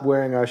 stop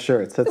wearing our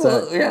shirts. That's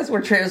it. Yes,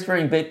 we're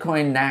transferring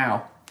Bitcoin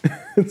now.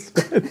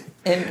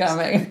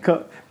 Incoming.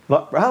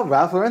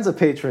 Ralph Lauren's a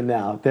patron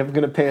now. They're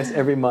going to pay us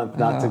every month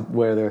not to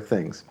wear their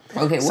things.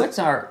 Okay, what's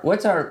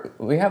our?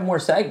 We have more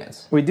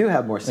segments. We do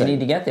have more segments. We need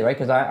to get there, right?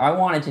 Because I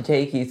wanted to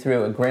take you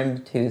through a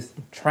Grim Tooth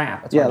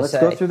trap. Let's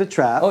go through the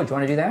trap. Oh, do you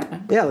want to do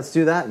that? Yeah, let's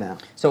do that now.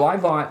 So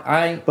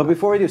But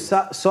before we do,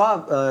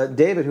 Saw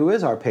David, who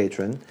is our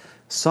patron,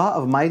 Saw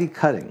of Mighty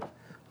Cutting.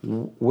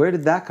 Where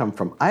did that come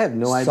from? I have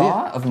no idea.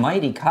 Saw of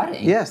mighty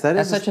cutting? Yes,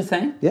 That's such a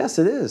thing? Yes,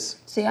 it is.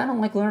 See, I don't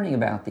like learning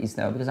about these,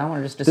 though, because I want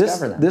to just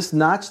discover them. This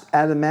notched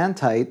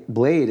adamantite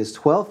blade is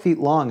 12 feet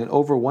long and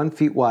over 1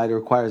 foot wide. It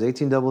requires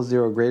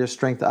 1800 greater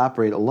strength to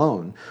operate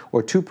alone,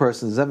 or 2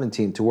 persons,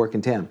 17, to work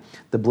in tandem.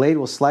 The blade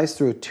will slice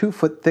through a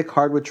 2-foot thick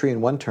hardwood tree in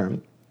 1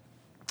 turn,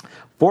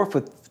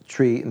 4-foot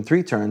tree in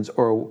 3 turns,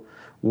 or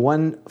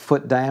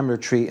 1-foot diameter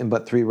tree in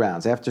but 3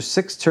 rounds. After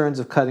 6 turns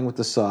of cutting with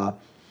the saw,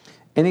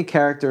 any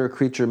character or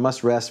creature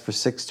must rest for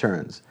 6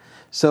 turns.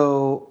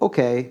 So,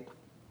 okay,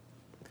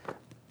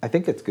 I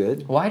think it's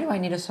good. Why do I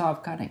need a saw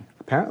of cutting?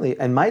 Apparently,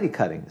 and mighty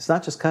cutting. It's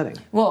not just cutting.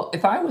 Well,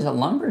 if I was a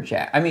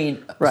lumberjack, Right.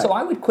 So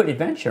I would quit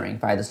adventuring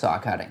if I had the saw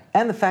cutting.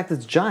 And the fact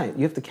it's giant,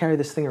 you have to carry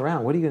this thing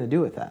around. What are you going to do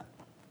with that?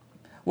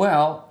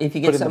 Well, if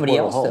you Put get it in the somebody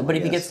portal else, hole, but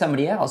if I you get guess.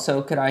 somebody else,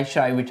 so should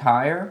I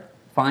retire,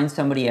 find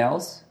somebody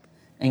else,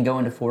 and go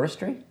into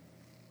forestry?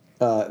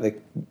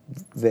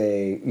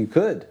 You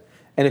could.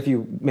 And if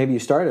maybe you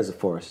start as a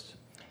forest,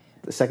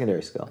 the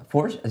secondary skill.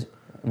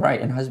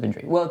 Right, and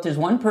husbandry. Well, if there's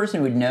one person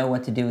who would know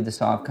what to do with the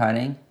saw of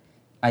cutting,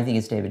 I think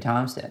it's David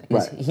Thompson.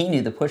 Because Right. he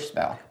knew the push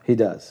spell. He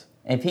does.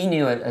 If he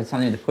knew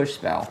something with the push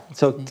spell.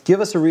 So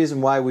give us a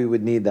reason why we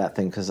would need that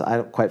thing, because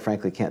I quite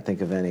frankly can't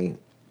think of any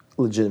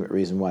legitimate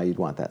reason why you'd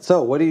want that.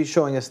 So what are you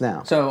showing us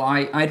now? So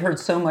I'd heard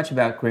so much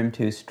about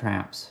Grimtooth's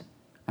traps.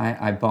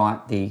 I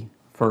bought the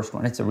first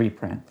one. It's a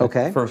reprint. The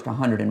Okay. First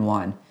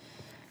 101.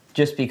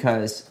 Just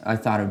because I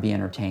thought it would be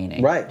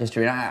entertaining. Right. Just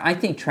to read. I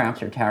think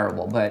traps are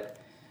terrible, but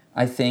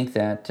I think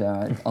that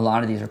a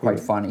lot of these are quite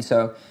funny.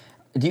 So,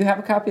 do you have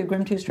a copy of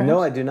Grimtooth's traps? No,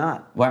 I do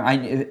not. Well,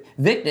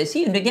 Vic.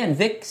 See, and again,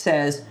 Vic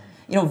says,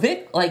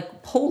 Vic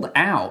pulled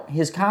out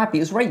his copy.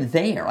 It was right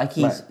there,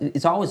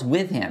 it's always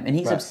with him, and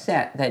he's Right.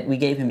 upset that we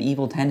gave him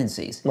evil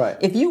tendencies. Right.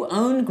 If you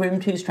own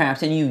Grimtooth's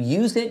traps and you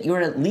use it,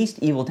 you're at least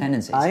evil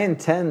tendencies. I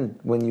intend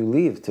when you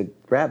leave to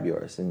grab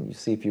yours and you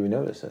see if you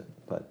notice it,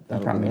 but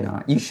that'll Probably be me.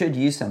 not. You should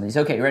use some of these.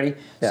 Okay, ready?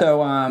 Yeah. So,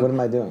 what am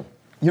I doing?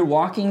 you're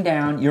walking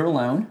down. You're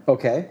alone.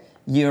 Okay.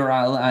 You're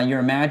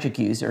a magic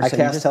user. I so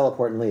cast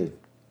teleport and leave.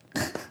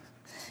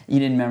 You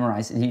didn't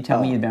memorize it. Did you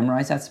tell me you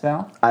memorized that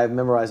spell? I've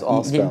memorized all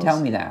You spells. didn't tell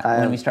me that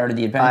when we started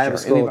the adventure. I have a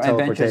scroll of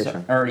Adventure's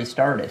teleportation. already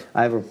started.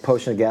 I have a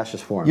potion of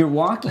gaseous form. You're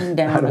walking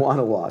down. I don't want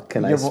to walk.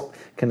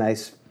 Can I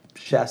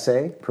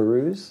chasse,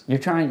 peruse? You're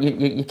trying.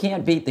 You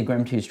can't beat the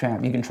Grimtooth's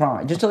trap. You can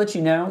try. Just to let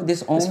you know,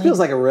 this only. This feels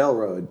like a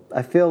railroad.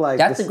 I feel like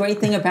That's the great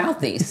thing about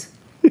these.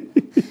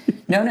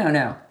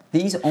 No.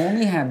 These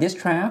only have this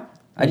trap.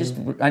 I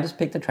just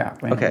picked the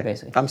trap randomly, Okay.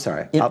 basically. I'm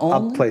sorry.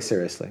 I'll play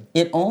seriously.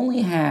 It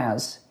only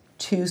has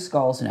 2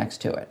 skulls next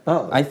to it.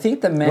 Oh. I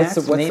think the max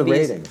What's the maybe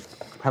is- rating?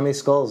 How many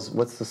skulls?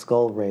 What's the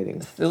skull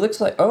rating? It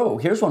looks like,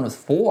 here's one with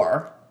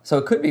 4. So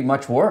it could be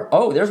much worse.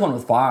 Oh, there's one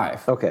with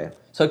 5. Okay.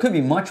 So it could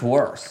be much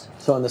worse.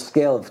 So on the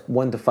scale of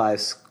 1 to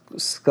 5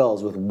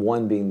 skulls, with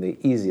 1 being the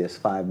easiest,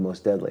 5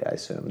 most deadly, I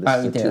assume. This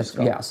is a 2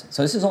 skull. Yes.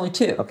 So this is only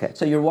 2. Okay.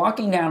 So you're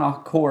walking down a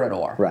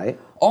corridor. Right.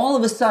 All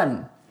of a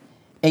sudden,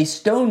 a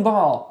stone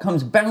ball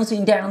comes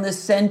bouncing down the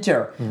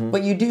center. Mm-hmm.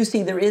 But you do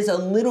see there is a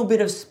little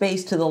bit of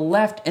space to the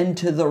left and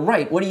to the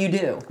right. What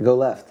do? Go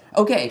left.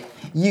 Okay,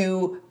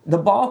 the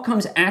ball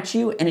comes at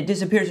you and it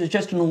disappears. It's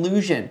just an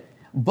illusion.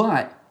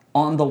 But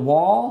on the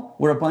wall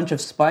were a bunch of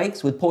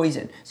spikes with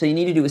poison. So you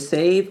need to do a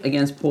save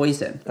against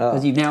poison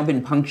because you've now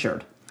been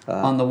punctured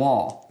on the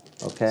wall.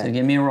 Okay. So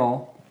give me a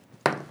roll.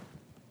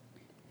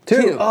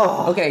 2.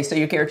 Oh. Okay, so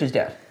your character's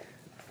dead.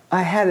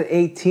 I had it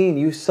 18.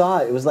 You saw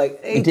it. It was like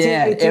 18.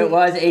 It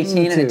was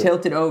 18 and it 2.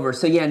 tilted over.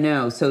 So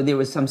so there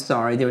was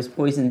there was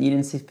poison. You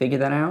didn't figure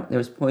that out? There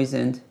was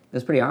poisoned. It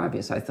was pretty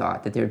obvious, I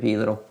thought, that there'd be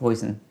little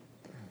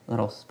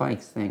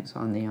spikes things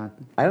on the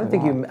I don't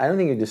think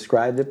you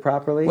described it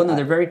properly. Well, no,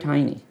 they're very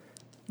tiny.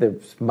 They're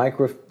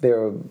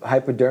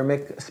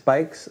hypodermic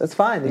spikes. That's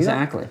fine.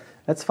 Exactly.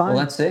 That's fine. Well,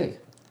 let's see.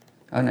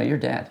 Oh no, you're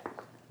dead.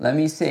 Let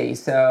me see.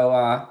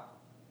 So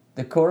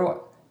the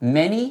corridor,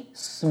 many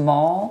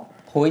small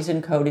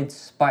poison-coated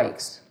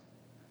spikes.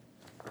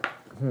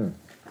 You're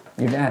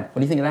dead. What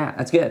do you think of that?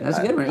 That's good. That's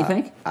a good one. Don't you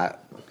think?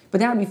 But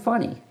that would be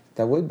funny.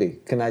 That would be.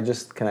 Can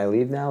I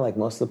leave now, like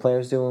most of the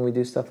players do when we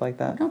do stuff like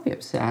that? Don't be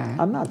upset.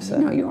 I'm not upset.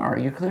 No, you are.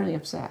 You're clearly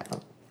upset.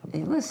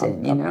 Hey,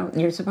 listen,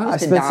 you're supposed I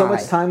to spent die. so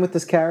much time with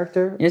this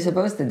character. You're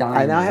supposed to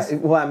die.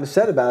 What I'm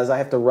upset about is I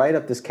have to write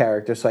up this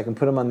character so I can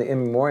put him on the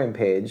in memoriam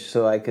page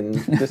so I can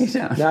just.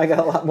 Now I got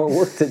a lot more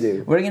work to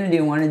do. We're going to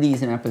do one of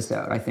these an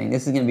episode, I think.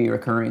 This is going to be a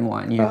recurring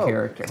one, your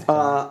character.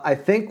 So. I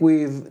think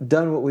we've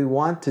done what we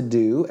want to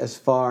do as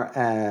far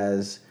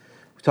as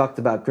we talked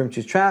about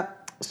Grimtooth's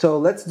Trap. So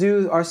let's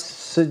do our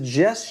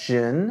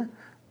suggestion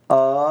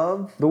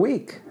of the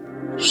week.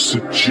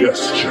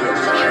 Suggestion.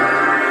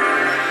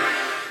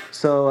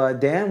 So,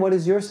 Dan, what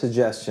is your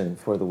suggestion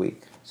for the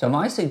week? So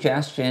my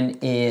suggestion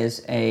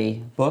is a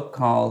book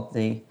called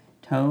The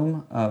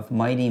Tome of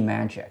Mighty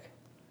Magic.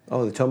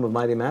 Oh, The Tome of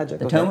Mighty Magic.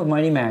 The Tome of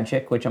Mighty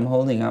Magic, which I'm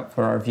holding up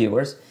for our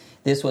viewers.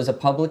 This was a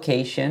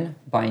publication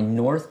by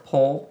North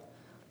Pole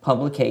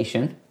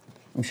Publication.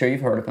 I'm sure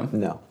you've heard of them.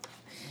 No.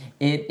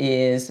 It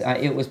is.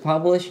 It was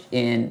published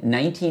in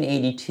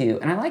 1982,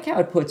 and I like how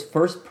it puts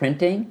first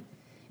printing.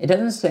 It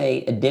doesn't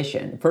say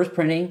edition. First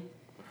printing,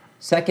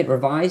 second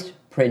revised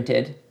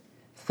printed,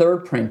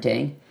 third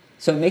printing.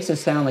 So it makes it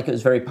sound like it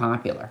was very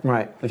popular.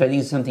 Right. Which I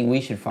think is something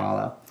we should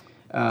follow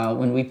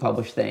when we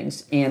publish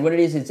things. And what it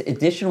is, it's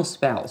additional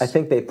spells. I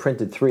think they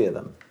printed 3 of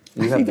them.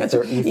 You have the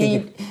third.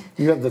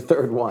 You have the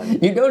third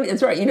one. You don't.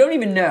 That's right. You don't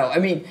even know. I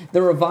mean,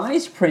 the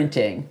revised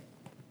printing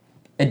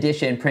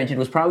edition printed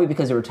was probably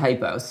because there were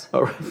typos.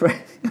 Oh,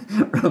 right.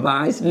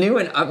 Revised, new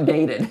and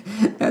updated.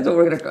 That's what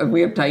we're gonna.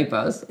 We have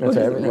typos. That's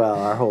right. Well,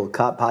 our whole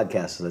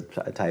podcast is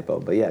a typo.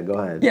 But yeah, go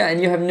ahead. Yeah,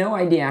 and you have no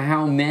idea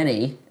how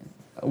many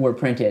were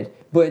printed.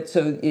 But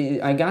so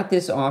I got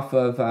this off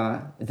of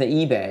the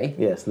eBay.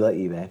 Yes, the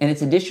eBay. And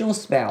it's additional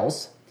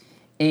spells.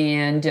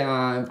 And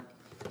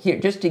here,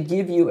 just to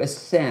give you a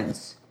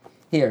sense.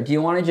 Here, do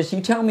you want to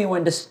you tell me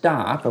when to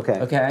stop? Okay.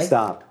 Okay.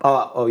 Stop.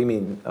 Oh, you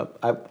mean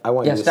I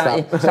want you to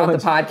stop. Stop the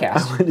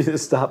podcast. I wanted you to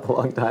stop a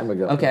long time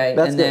ago. Okay,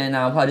 That's and good. then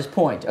I'll just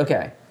point.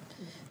 Okay.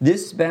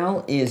 This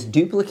spell is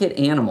duplicate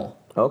animal.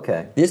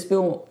 Okay. This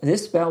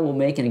spell will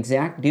make an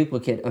exact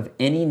duplicate of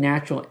any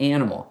natural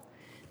animal.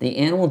 The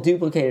animal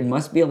duplicated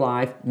must be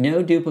alive.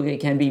 No duplicate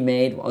can be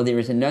made while there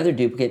is another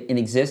duplicate in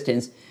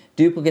existence.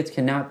 Duplicates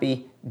cannot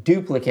be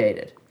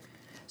duplicated.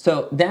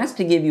 So that's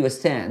to give you a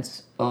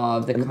sense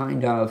of the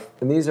kind of...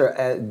 And these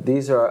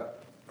are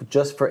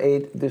just for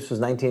this was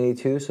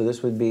 1982, so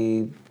this would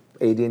be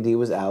AD&D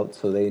was out,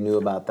 so they knew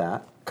about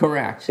that.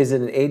 Correct. Is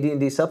it an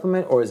AD&D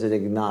supplement or is it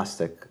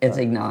agnostic? It's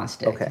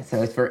agnostic. Okay.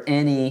 So it's for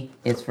any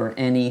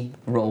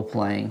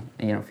role-playing,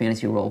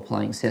 fantasy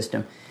role-playing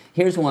system.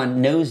 Here's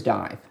one,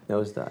 Nosedive.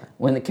 Nosedive.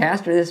 When the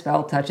caster of this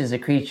spell touches a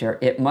creature,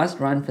 it must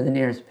run for the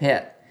nearest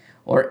pit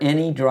or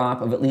any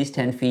drop of at least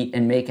 10 feet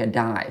and make a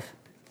dive.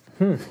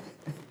 Save?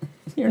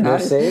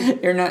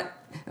 You're not.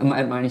 I'm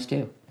at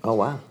 -2. Oh,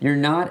 wow. You're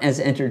not as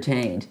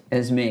entertained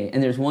as me.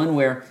 And there's one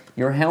where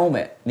your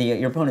helmet,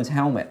 your opponent's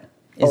helmet,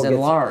 is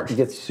enlarged. It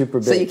gets super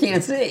big. So you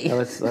can't see.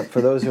 Now for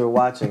those who are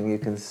watching, you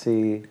can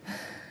see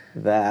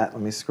that.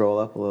 Let me scroll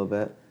up a little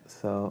bit.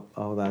 So,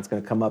 hold on, it's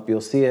going to come up. You'll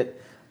see it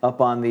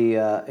up on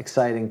the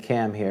exciting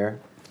cam here.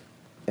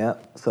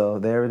 Yep. So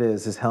there it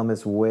is. His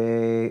helmet's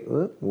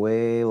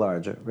way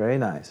larger. Very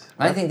nice.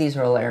 I think these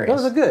are hilarious.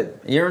 Those are good.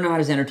 You're not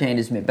as entertained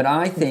as me, but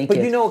I think. But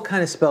you know what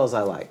kind of spells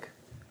I like?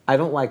 I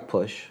don't like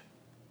push.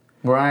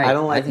 Right. I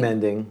don't like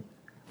mending.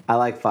 I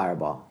like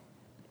fireball.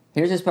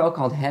 Here's a spell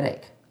called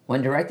Headache.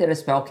 When directed at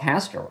a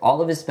spellcaster,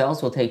 all of his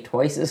spells will take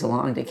twice as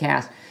long to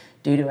cast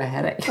due to a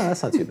headache. Oh,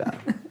 that's not too bad.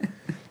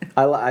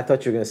 I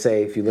thought you were going to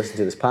say if you listen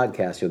to this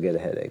podcast, you'll get a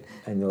headache.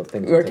 And you'll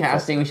think we're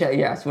casting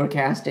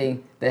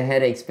the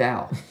headache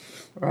spell,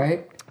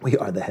 right? We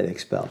are the headache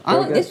spell.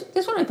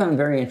 This one I found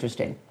very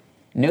interesting.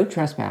 No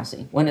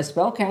trespassing. When a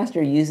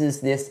spellcaster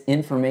uses this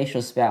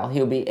informational spell,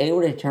 he'll be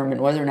able to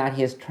determine whether or not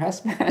he is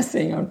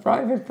trespassing on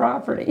private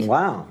property.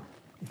 Wow.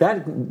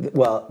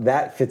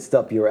 That fits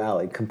up your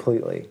alley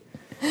completely.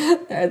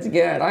 That's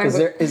good.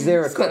 Is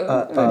there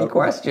any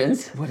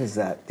questions? What is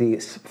that? The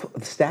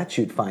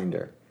statute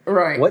finder.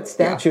 Right. What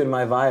statute am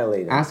I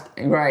violating? Ask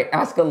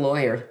a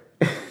lawyer.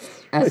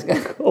 Ask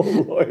a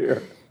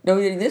lawyer. No,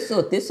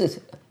 this is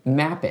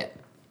Map It.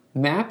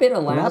 Map It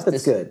allows Map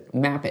It's good.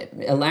 Map It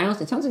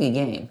allows. It sounds like a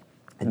game.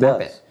 It Map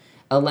does. It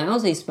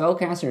allows a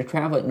spellcaster to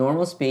travel at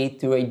normal speed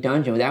through a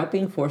dungeon without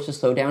being forced to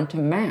slow down to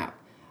map.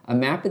 A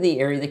map of the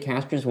area the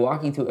caster is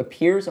walking through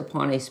appears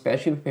upon a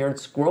specially prepared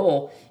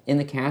scroll in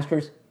the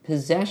caster's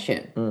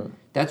possession.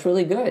 That's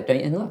really good.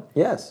 And look.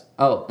 Yes.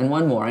 Oh, and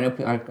one more. I know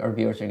our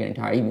viewers are getting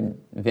tired. Even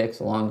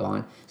Vic's long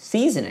gone.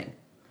 Seasoning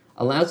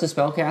allows the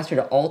spellcaster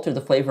to alter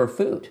the flavor of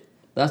food.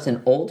 Thus,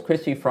 an old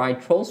crispy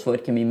fried troll's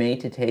foot can be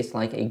made to taste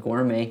like a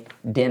gourmet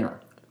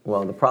dinner.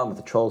 Well, the problem with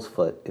the troll's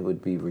foot, it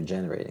would be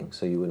regenerating,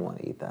 so you wouldn't want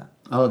to eat that.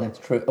 Oh, that's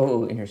true.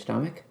 Oh, in your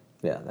stomach?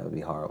 Yeah, that would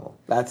be horrible.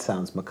 That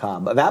sounds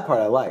macabre. But that part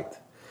I liked.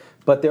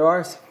 But there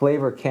are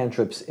flavor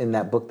cantrips in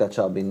that book that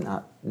shall be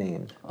not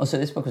named. Oh, so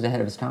this book was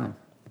ahead of its time.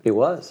 It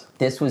was.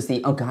 This was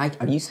Guy.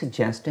 Are you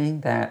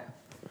suggesting that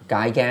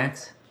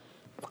Gygax?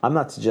 I'm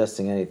not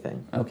suggesting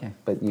anything. Okay.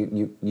 But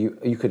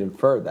you could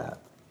infer that.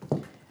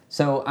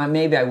 So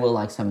maybe I will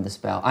like some of the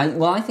spell.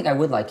 I think I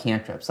would like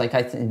cantrips.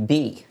 Like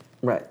Beak.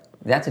 Right.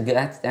 That's a good.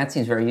 That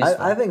seems very useful.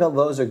 I think all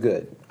those are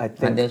good. I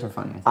think those are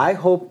fun. I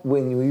hope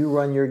when you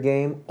run your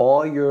game,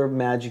 all your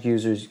magic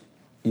users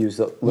use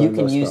the. You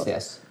can use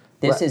this.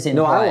 This is in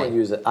play. No, I won't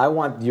use it. I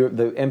want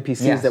the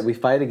NPCs that we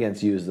fight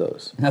against use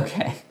those.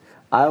 Okay.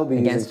 I'll be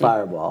using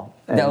Fireball.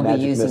 And they'll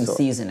be using missile.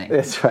 seasoning.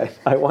 That's right.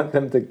 I want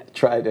them to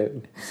try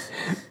to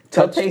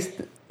touch.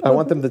 I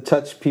want them to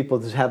touch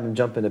people to have them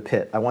jump in a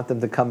pit. I want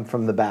them to come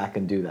from the back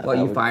and do that. Well,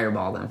 you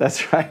fireball them.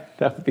 That's right.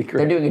 That would be great.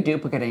 They're doing a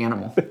duplicate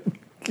animal.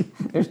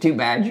 There's 2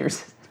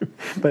 badgers.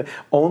 But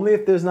only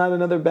if there's not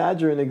another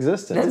badger in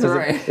existence. That's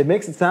right. It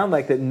makes it sound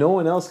like that no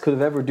one else could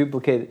have ever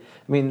duplicated.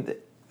 I mean,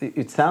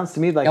 it sounds to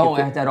me like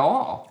at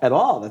all. At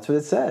all. That's what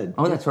it said.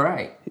 Oh, that's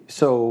right.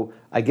 So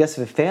I guess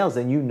if it fails,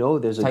 then you know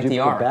there's a like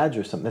duplicate badge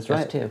or something. That's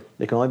right. Too.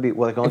 They can only be.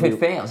 Well, if it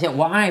fails,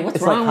 why? What's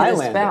it's wrong like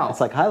with this spell?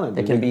 It's like Highlander.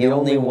 There can be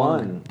only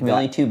one. There can be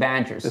only 2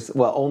 badgers.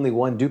 Only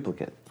one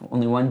duplicate.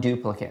 Only one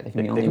duplicate. There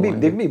can be only one.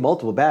 There can be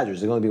multiple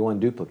badgers. There can only be one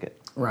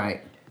duplicate.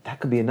 Right. That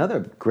could be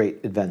another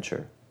great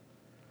adventure.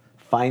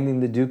 Finding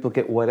the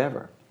duplicate,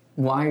 whatever.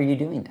 Why are you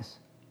doing this?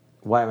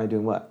 Why am I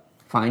doing what?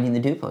 Finding the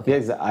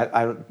duplicate. Yeah,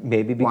 I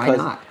maybe because why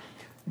not?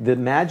 The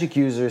magic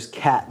user's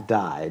cat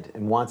died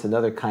and wants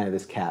another kind of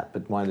this cat,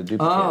 but wanted a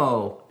duplicate.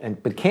 Oh.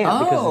 But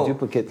can't because the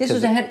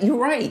duplicate. You're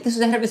right. This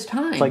is ahead of its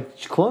time. It's like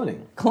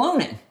cloning.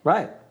 Cloning.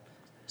 Right.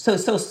 So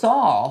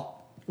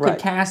Saul could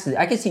cast it.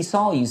 I could see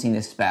Saul using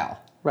this spell.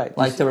 Right.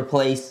 Like to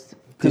replace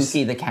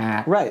Pookie the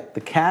cat. Right.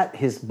 The cat,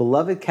 his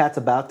beloved cat's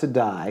about to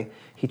die.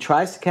 He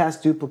tries to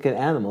cast duplicate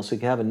animals so he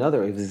can have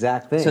another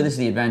exact thing. So this is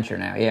the adventure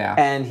now, yeah.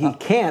 And he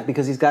can't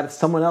because he's got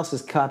someone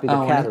else's copy of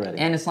the cat already.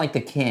 And it's like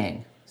the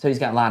king. So he's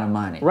got a lot of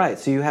money. Right.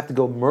 So you have to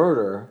go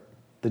murder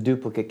the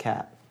duplicate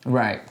cat.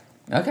 Right.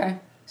 Okay.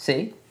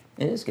 See?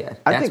 It is good.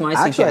 That's my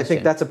suggestion. Actually, I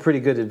think that's a pretty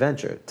good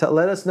adventure.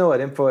 Let us know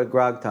at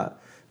info@grogtop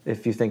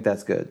if you think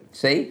that's good.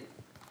 See?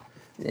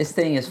 This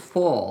thing is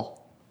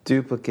full.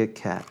 Duplicate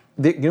cat.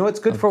 You know what's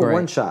good for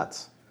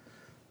one-shots?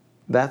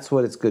 That's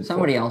what it's good for.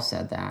 Somebody else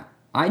said that.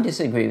 I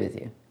disagree with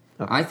you.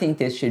 Okay. I think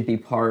this should be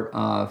part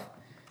of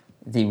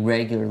the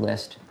regular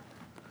list.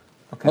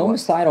 Okay.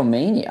 Homicidal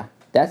Mania.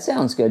 That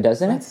sounds good,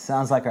 doesn't it? That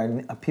sounds like our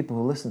people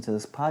who listen to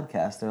this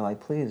podcast, they're like,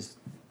 please,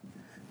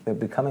 they're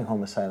becoming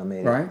homicidal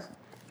maniacs. Right.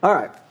 All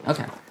right.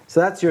 Okay.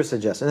 So that's your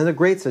suggestion. And it's a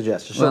great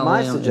suggestion. So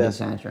my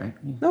suggestion.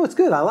 No, it's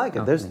good. I like it.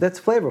 Okay. That's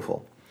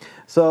flavorful.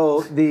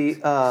 So the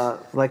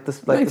like the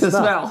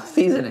smell.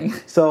 Seasoning.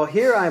 So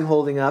here I'm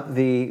holding up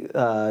the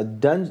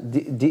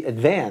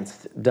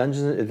Advanced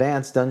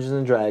Dungeons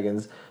and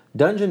Dragons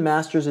Dungeon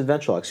Master's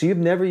Adventure Log. So you've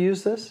never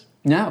used this?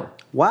 No.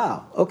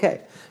 Wow.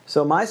 Okay.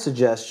 So my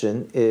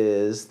suggestion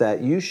is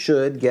that you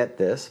should get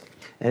this,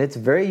 and it's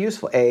very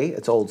useful.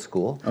 It's old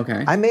school.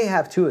 Okay. I may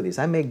have 2 of these.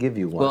 I may give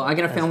you one. Well,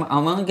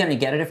 I'm only going to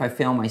get it if I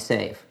fail my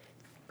save.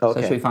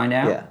 Okay. So should we find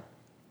out? Yeah.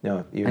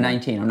 No, a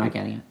 19. I'm not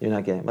getting it. You're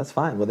not getting it. That's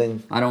fine. Well,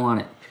 then I don't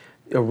want it.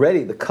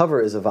 Already, the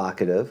cover is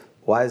evocative.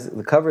 Why is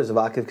the cover is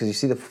evocative? Because you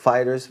see the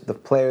fighters, the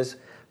players.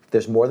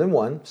 There's more than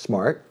one.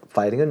 Smart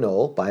fighting a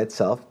gnoll by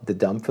itself. The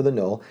dumb for the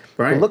gnoll.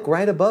 Right. But look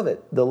right above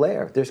it, the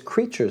lair. There's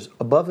creatures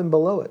above and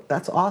below it.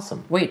 That's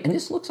awesome. Wait, and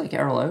this looks like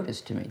Errol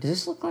Otis to me. Does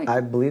this look like? I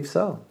believe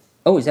so.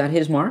 Oh, is that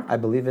his mark? I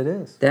believe it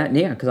is.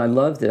 Because I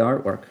love the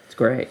artwork. It's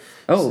great.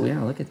 Oh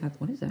yeah, look at that.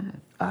 What is that?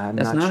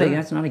 That's not sure.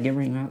 That's not a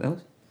gibbering mouth.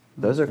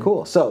 Those are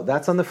cool. So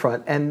that's on the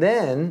front. And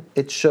then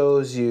it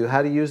shows you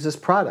how to use this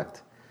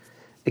product.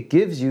 It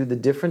gives you the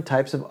different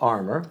types of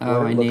armor.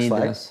 Oh, I need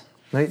this.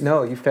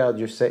 No, you failed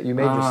your save. You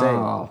made your save.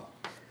 Oh,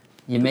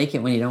 you make it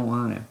when you don't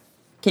want to.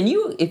 Can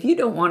you, if you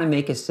don't want to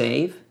make a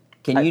save,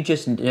 can you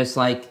just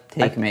like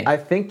take me? I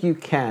think you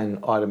can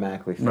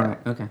automatically fail.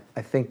 Right, okay.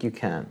 I think you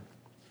can.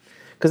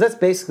 Because that's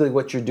basically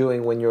what you're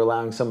doing when you're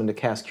allowing someone to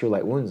cast Cure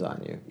Light Wounds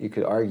on you. You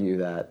could argue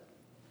that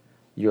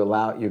you're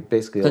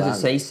basically allowing... Does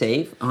it say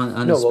save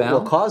on the spell?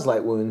 Well, cause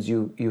light wounds,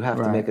 you have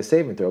to make a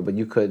saving throw, but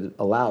you could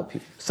allow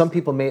people... Some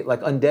people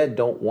like undead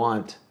don't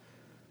want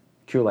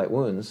Cure Light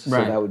Wounds, so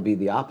that would be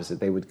the opposite.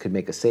 They could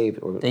make a save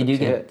or they do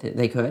get...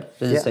 They could?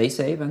 Does it say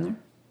save in there?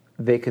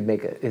 They could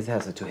make it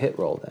has a to-hit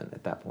roll then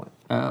at that point.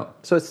 Oh.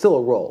 So it's still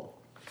a roll.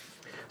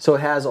 So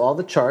it has all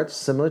the charts,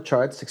 similar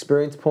charts,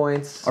 experience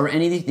points. None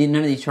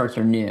of these charts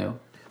are new?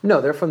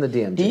 No, they're from the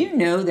DMG. Do you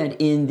know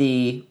that in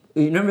the...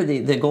 You remember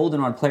the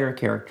Golden Odd player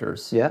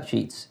characters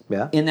sheets?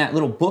 Yeah. In that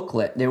little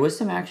booklet, there was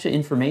some actual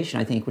information,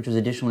 I think, which was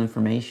additional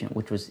information,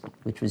 which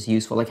was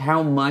useful. Like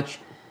how much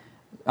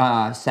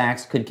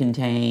sacks could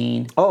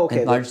contain. Oh,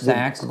 okay. Large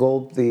sacks.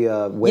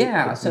 The weight.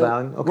 Yeah.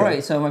 Okay.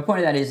 Right. So my point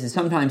of that is that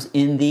sometimes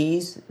in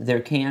these there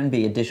can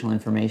be additional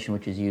information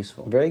which is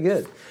useful. Very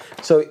good.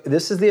 So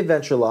this is the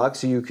adventure log.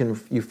 So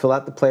you fill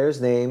out the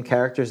player's name,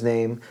 character's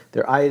name,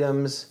 their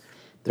items,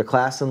 their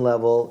class and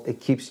level.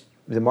 It keeps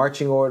the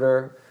marching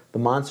order, the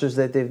monsters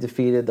that they've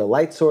defeated, the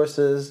light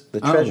sources, the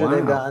treasure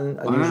they've gotten,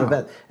 unusual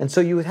event. And so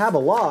you would have a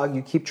log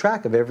you keep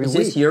track of every week.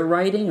 Is this your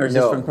writing or is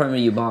this from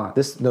somebody you bought?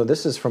 This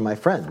is from my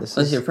friend. This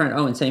is your friend.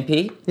 Oh, in St.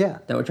 Pete? Yeah.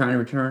 That we're trying to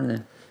return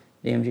the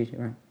DMG to,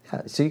 right?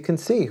 Yeah, so you can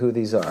see who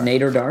these are.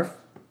 Nader Darf?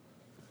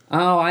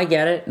 Oh, I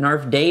get it.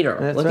 Narf Dater.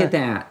 That's Look right. at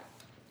that.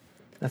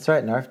 That's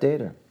right, Narf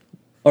Dater.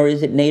 Or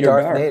is it Nader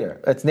Darf? Nader.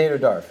 It's Nader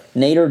Darf.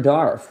 Nader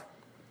Darf.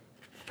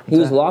 He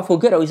was lawful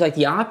good. Oh, he's like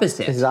the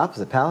opposite. He's the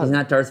opposite. Paladin. He's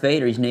not Darth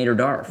Vader. He's Nader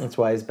Darf. That's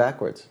why he's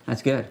backwards.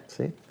 That's good.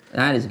 See?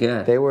 That is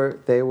good. They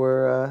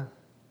were.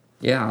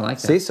 Yeah, I like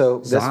that. See, so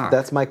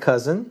that's my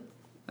cousin.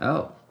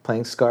 Oh.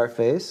 Playing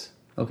Scarface.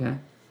 Okay.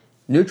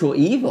 Neutral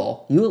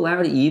evil. You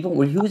allowed evil?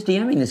 Who's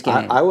DMing this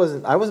game? I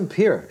wasn't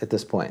peer at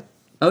this point.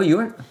 Oh, you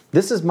weren't?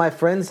 This is my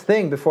friend's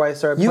thing before I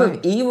started playing. You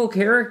have evil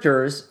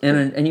characters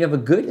and you have a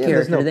good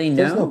character. They know.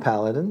 There's no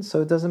paladin,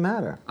 so it doesn't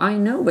matter. I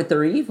know, but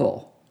they're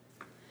evil.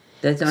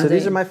 So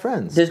these are my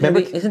friends. Isn't there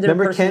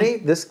remember a person? Kenny?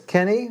 This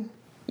Kenny?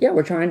 Yeah,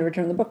 we're trying to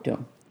return the book to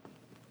him.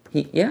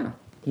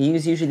 He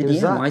was usually the Who's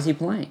DM. that? Why is he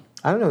playing?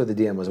 I don't know who the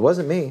DM was. It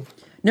wasn't me.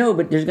 No,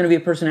 but there's going to be a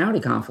personality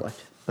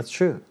conflict, That's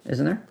true.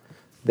 isn't there?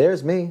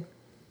 There's me.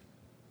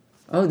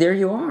 Oh, there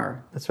you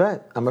are. That's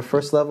right. I'm a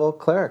first level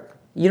cleric.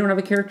 You don't have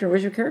a character.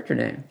 What's your character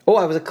name? Oh,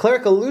 I was a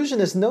cleric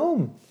illusionist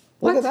gnome.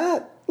 Look What? at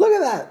that. Look at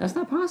that. That's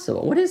not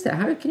possible. What is that?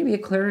 How can you be a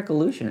cleric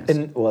illusionist?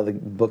 The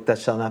book that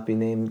shall not be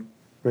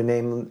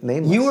renamed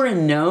nameless. You were a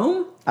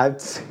gnome?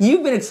 I've,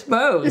 You've been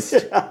exposed.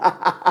 You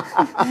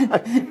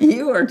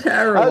are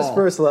terrible. I was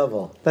first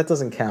level. That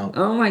doesn't count.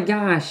 Oh my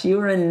gosh, you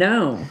were a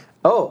gnome.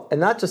 Oh, and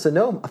not just a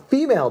gnome, a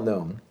female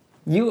gnome.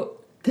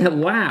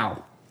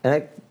 Wow.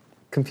 And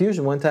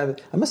confusion one time.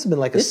 I must have been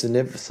like a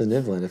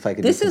Snivelin if I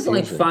could. This do is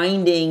like confusion.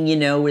 finding,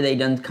 where they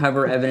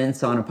uncover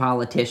evidence on a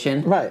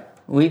politician. Right.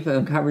 We've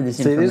uncovered this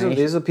See, information.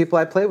 these are the people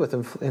I play with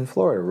in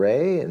Florida.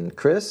 Ray and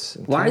Chris.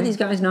 And Why are Kenny. these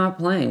guys not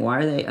playing? Why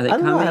are they I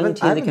don't know. coming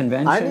to the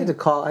convention?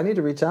 I need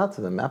to reach out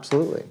to them.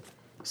 Absolutely.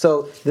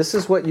 So this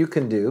is what you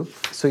can do.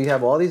 So you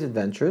have all these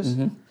adventures.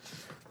 Mm-hmm.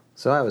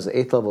 So I was an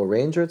 8th level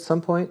ranger at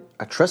some point.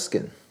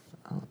 Etruscan.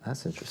 Oh,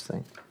 that's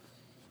interesting.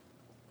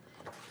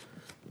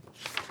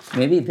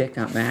 Maybe Vic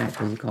got mad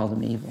because he called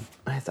him evil.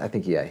 I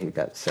think he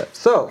got set.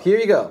 So here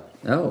you go.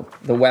 Oh,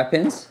 the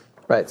weapons.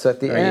 Right. So at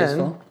the Very end.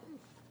 useful.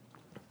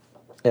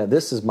 Yeah,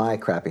 this is my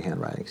crappy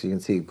handwriting. So you can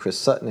see Chris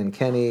Sutton and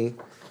Kenny.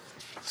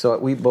 So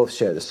we both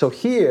share this. So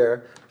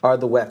here are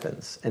the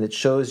weapons, and it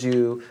shows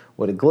you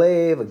what a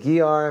glaive, a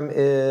guillarm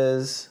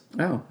is,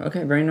 Oh,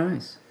 okay, very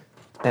nice.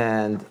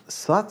 and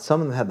some of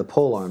them have the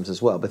pole arms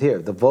as well. But here,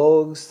 the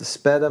vogues, the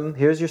spedum.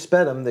 Here's your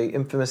spedum, the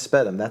infamous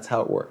spedum. That's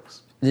how it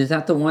works. Is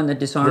that the one that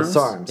disarms?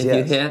 Disarms, if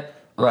yes. you hit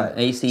on Right.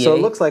 AC8? So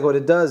it looks like what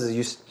it does is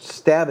you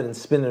stab it and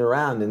spin it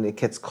around, and it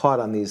gets caught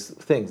on these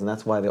things, and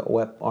that's why the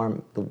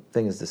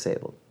thing is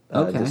disabled.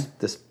 Okay.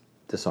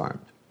 Disarmed.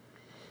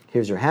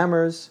 Here's your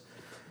hammers.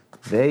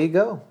 There you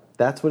go.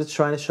 That's what it's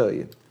trying to show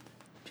you.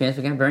 Chance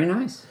again, very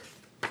nice.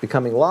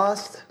 Becoming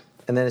lost,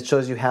 and then it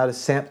shows you how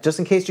to just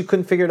in case you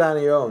couldn't figure it out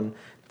on your own,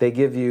 they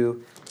give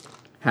you.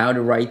 How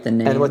to write the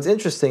name. And what's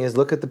interesting is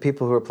look at the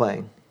people who are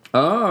playing.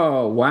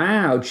 Oh,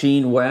 wow.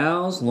 Gene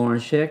Wells, Lauren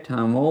Schick,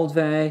 Tom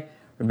Moldvay,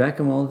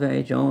 Rebecca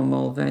Moldvay, Joan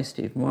Moldvay,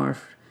 Steve Marsh,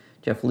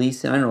 Jeff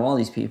Leeson. I don't know all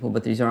these people,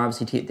 but these are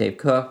obviously Dave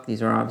Cook.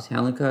 These are obviously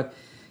Helen Cook,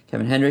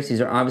 Kevin Hendricks.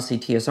 These are obviously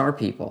TSR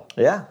people.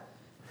 Yeah.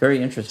 Very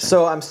interesting.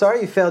 So I'm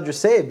sorry you failed your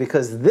save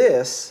because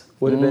this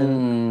would have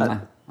been.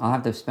 I'll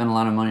have to spend a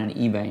lot of money on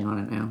eBay on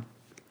it now.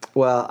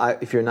 Well,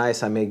 if you're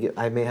nice, I may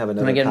have another.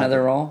 Can I get copy.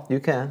 another roll? You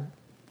can.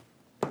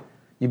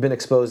 You've been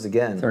exposed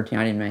again. 13,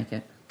 I didn't make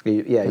it.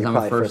 Yeah, you're I'm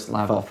probably a first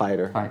level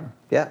fighter. fighter.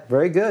 Yeah,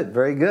 very good,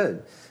 very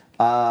good.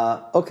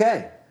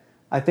 Okay,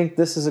 I think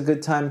this is a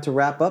good time to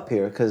wrap up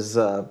here because.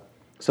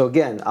 So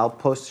again,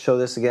 I'll show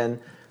this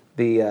again,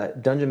 the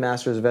Dungeon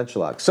Masters Adventure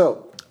Log.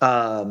 So.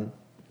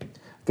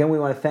 Again, we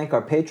want to thank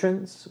our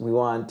patrons. We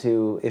want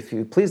to, if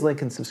you please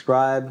link and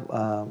subscribe.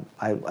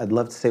 I'd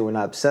love to say we're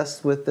not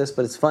obsessed with this,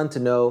 but it's fun to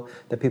know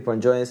that people are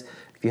enjoying this.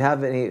 If you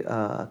have any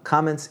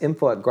comments,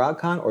 info at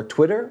GrogCon or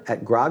Twitter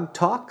at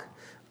GrogTalk.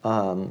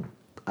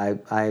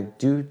 I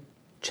do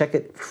check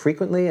it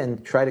frequently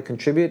and try to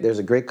contribute. There's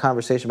a great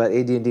conversation about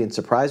AD&D and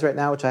Surprise right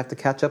now, which I have to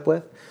catch up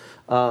with,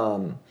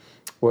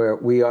 where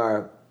we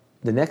are.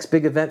 The next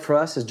big event for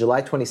us is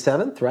July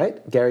 27th,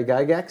 right? Gary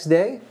Gygax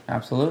Day.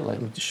 Absolutely.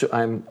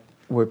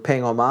 We're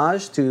paying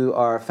homage to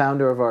our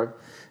founder of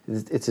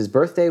it's his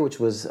birthday, which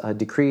was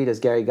decreed as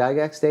Gary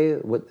Gygax Day,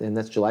 and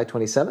that's July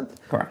 27th.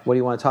 Correct. What do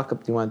you want to talk? Do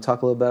you want to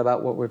talk a little bit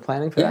about what we're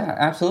planning for that? Yeah,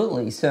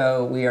 absolutely.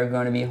 So we are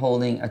going to be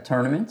holding a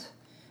tournament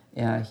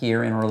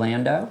here in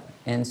Orlando.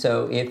 And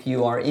so if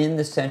you are in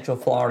the Central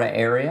Florida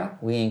area,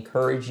 we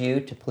encourage you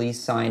to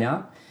please sign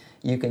up.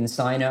 You can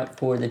sign up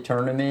for the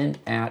tournament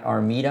at our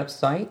meetup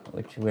site,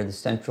 which we're the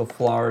Central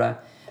Florida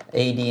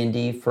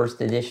AD&D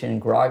First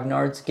Edition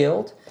Grognards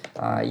Guild.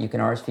 You can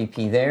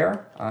RSVP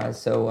there.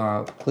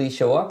 So please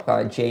show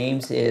up.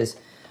 James is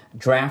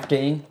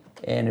drafting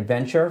an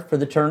adventure for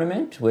the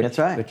tournament, That's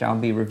right. which I'll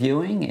be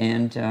reviewing.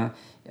 And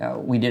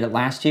we did it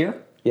last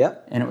year.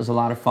 Yep. And it was a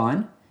lot of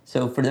fun.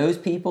 So for those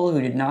people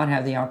who did not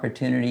have the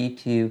opportunity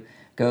to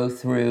go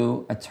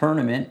through a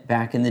tournament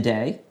back in the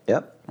day,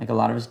 Yep. like a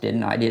lot of us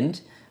didn't, I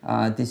didn't,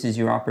 this is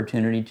your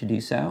opportunity to do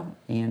so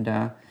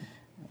and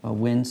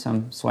win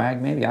some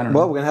swag maybe, I don't know.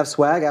 Well, we're going to have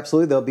swag,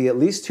 absolutely. There'll be at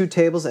least 2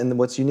 tables, and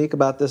what's unique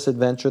about this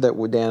adventure that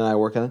Dan and I are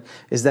working on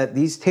is that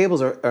these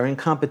tables are in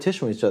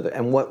competition with each other,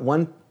 and what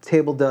one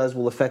table does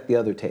will affect the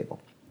other table.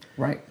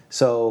 Right.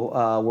 So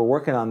we're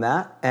working on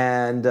that,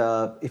 and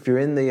if you're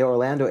in the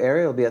Orlando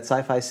area, it'll be at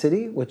Sci-Fi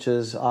City, which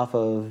is off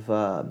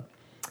of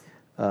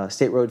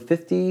State Road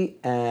 50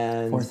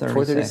 and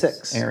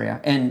 436 area.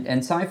 And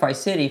Sci-Fi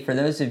City, for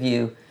those of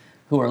you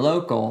who are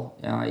local,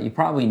 you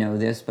probably know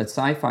this, but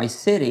Sci-Fi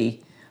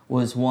City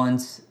was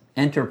once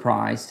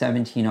Enterprise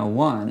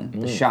 1701,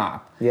 the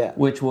shop,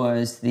 which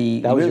was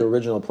that was your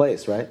original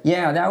place, right?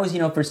 Yeah, that was,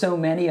 for so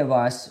many of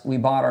us, we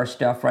bought our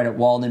stuff right at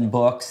Walden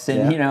Books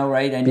and,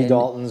 right? And B.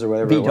 Dalton's or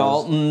whatever B.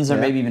 Dalton's or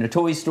maybe even a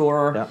toy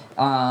store.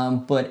 Yeah.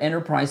 But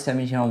Enterprise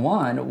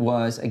 1701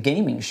 was a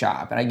gaming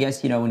shop. And I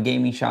guess, when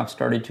gaming shops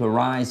started to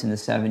arise in the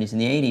 70s and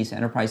the 80s,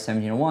 Enterprise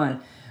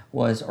 1701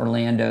 was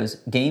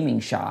Orlando's gaming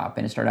shop.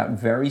 And it started out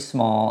very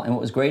small. And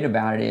what was great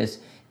about it is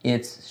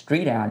its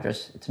street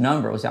address, its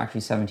number was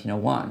actually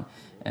 1701.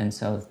 And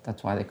so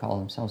that's why they call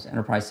themselves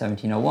Enterprise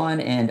 1701,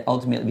 and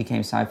ultimately became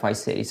Sci-Fi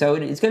City. So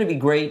it's going to be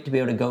great to be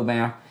able to go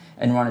back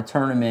and run a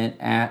tournament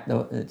at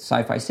the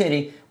Sci-Fi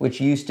City,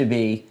 which used to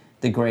be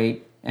the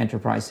great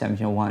Enterprise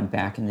 1701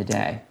 back in the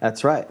day.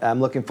 That's right. I'm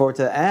looking forward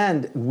to it.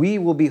 And we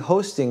will be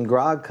hosting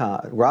Grog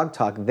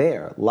Talk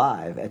there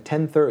live at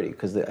 10:30,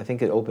 because I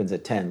think it opens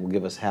at 10. Will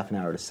give us half an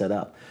hour to set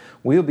up.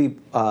 We'll be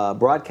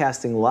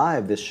broadcasting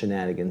live this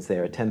shenanigans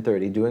there at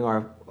 10:30, doing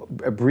our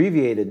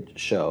abbreviated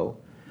show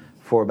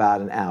for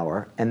about an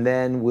hour, and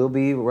then we'll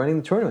be running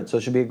the tournament. So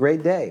it should be a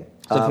great day.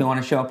 So if you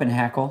want to show up and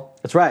heckle,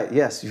 that's right.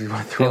 Yes, if you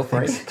want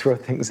to throw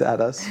things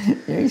at us.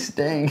 You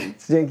stink.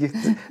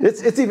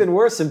 It's even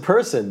worse in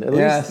person. At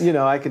least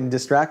I can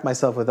distract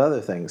myself with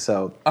other things.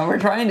 So we're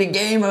trying to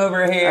game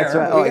over here. That's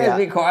right. You guys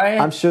be quiet.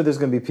 I'm sure there's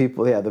going to be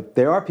people. Yeah,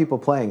 there are people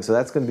playing, so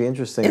that's going to be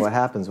interesting. What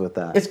happens with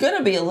that? It's going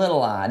to be a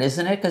little odd,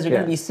 isn't it? Because we're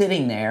going to be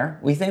sitting there.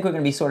 We think we're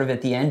going to be sort of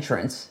at the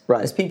entrance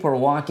as people are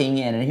walking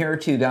in, and here are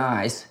two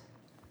guys.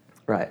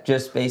 Right.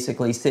 Just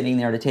basically sitting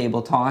there at a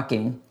table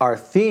talking. Our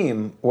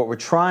theme, what we're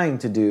trying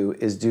to do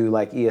is do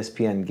like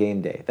ESPN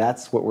Game Day.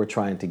 That's what we're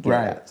trying to get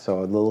at. So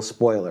a little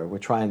spoiler, we're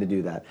trying to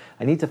do that.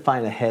 I need to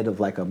find a head of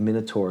like a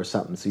Minotaur or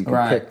something so you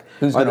can pick.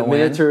 Who's going to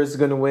win? Are the Minotaurs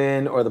going to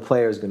win or the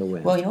players going to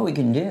win? Well, what we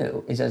can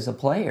do is as the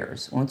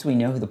players, once we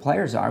know who the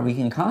players are, we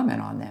can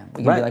comment on them.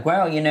 We can be like,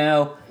 well,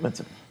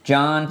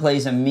 John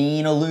plays a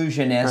mean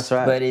illusionist,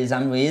 but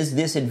is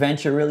this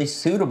adventure really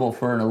suitable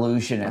for an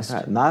illusionist?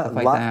 That's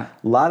right.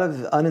 A lot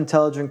of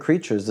unintelligent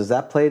creatures. Does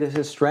that play to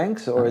his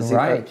strengths, or is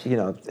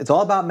it's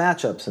all about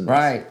matchups in this.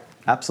 Right.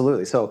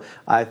 Absolutely. So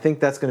I think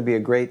that's going to be a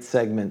great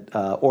segment,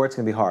 or it's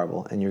going to be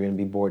horrible, and you're going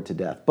to be bored to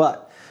death.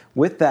 But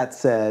with that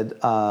said,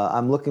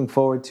 I'm looking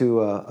forward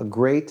to a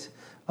great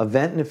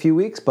event in a few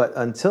weeks, but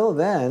until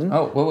then...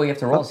 we have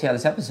to roll see how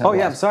this episode was.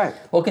 I'm sorry.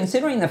 Well,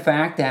 considering the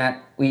fact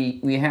that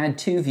we had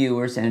 2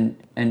 viewers and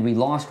we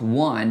lost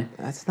one...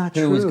 That's not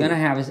true. Who was going to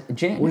have his...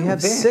 We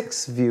have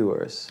 6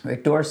 viewers.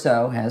 Rick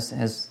Dorso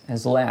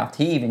has left.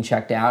 He even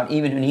checked out,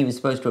 even when he was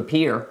supposed to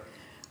appear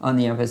on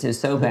the episode.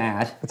 So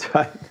bad. That's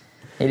right.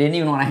 He didn't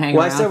even want to hang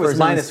around for his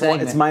own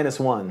segment. It's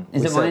 -1.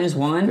 Is it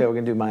 -1? Yeah, we're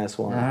going to do -1.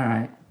 All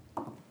right.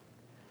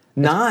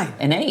 9.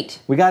 An 8.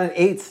 We got an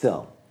 8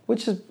 still,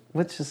 which is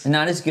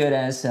not as good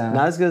as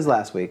not as good as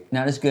last week.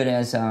 Not as good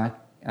as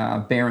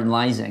Baron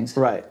Lysing's.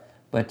 Right.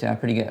 But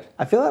pretty good.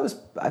 I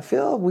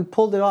feel we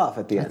pulled it off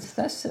at the end.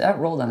 That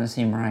roll doesn't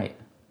seem right.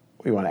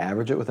 You want to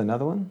average it with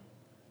another one?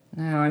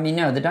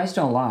 No, the dice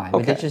don't lie.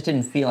 Okay. But it just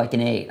didn't feel like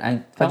an 8.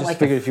 I felt like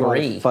figured a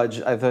 3.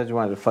 I thought you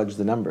wanted to fudge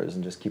the numbers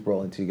and just keep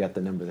rolling until you got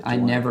the number that you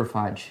wanted. I never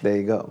fudge. There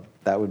you go.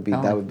 That would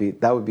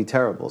be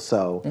terrible.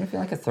 So didn't it feel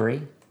like a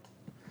 3?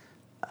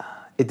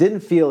 It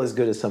didn't feel as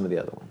good as some of the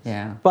other ones.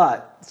 Yeah.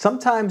 But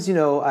sometimes,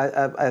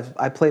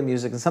 I play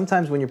music, and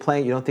sometimes when you're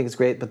playing, you don't think it's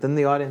great, but then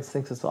the audience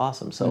thinks it's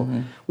awesome. So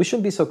we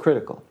shouldn't be so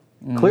critical.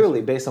 Mm-hmm.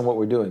 Clearly, based on what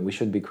we're doing, we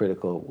should be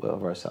critical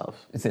of ourselves.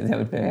 That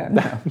would be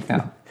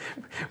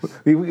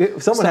no.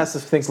 Someone has to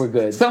think we're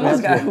good.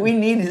 Someone's got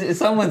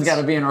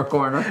to be in our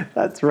corner.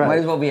 That's right. Might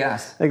as well be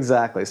us.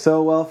 Exactly.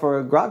 So, well,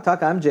 for Grog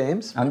Talk, I'm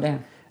James. I'm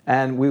Dan.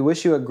 And we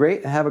wish you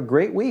have a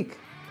great week.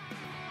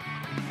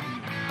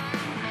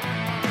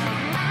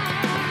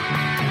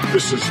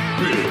 This has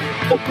been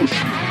a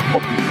Bushy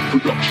Puppy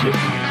production.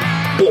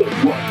 All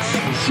rights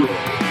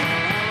reserved.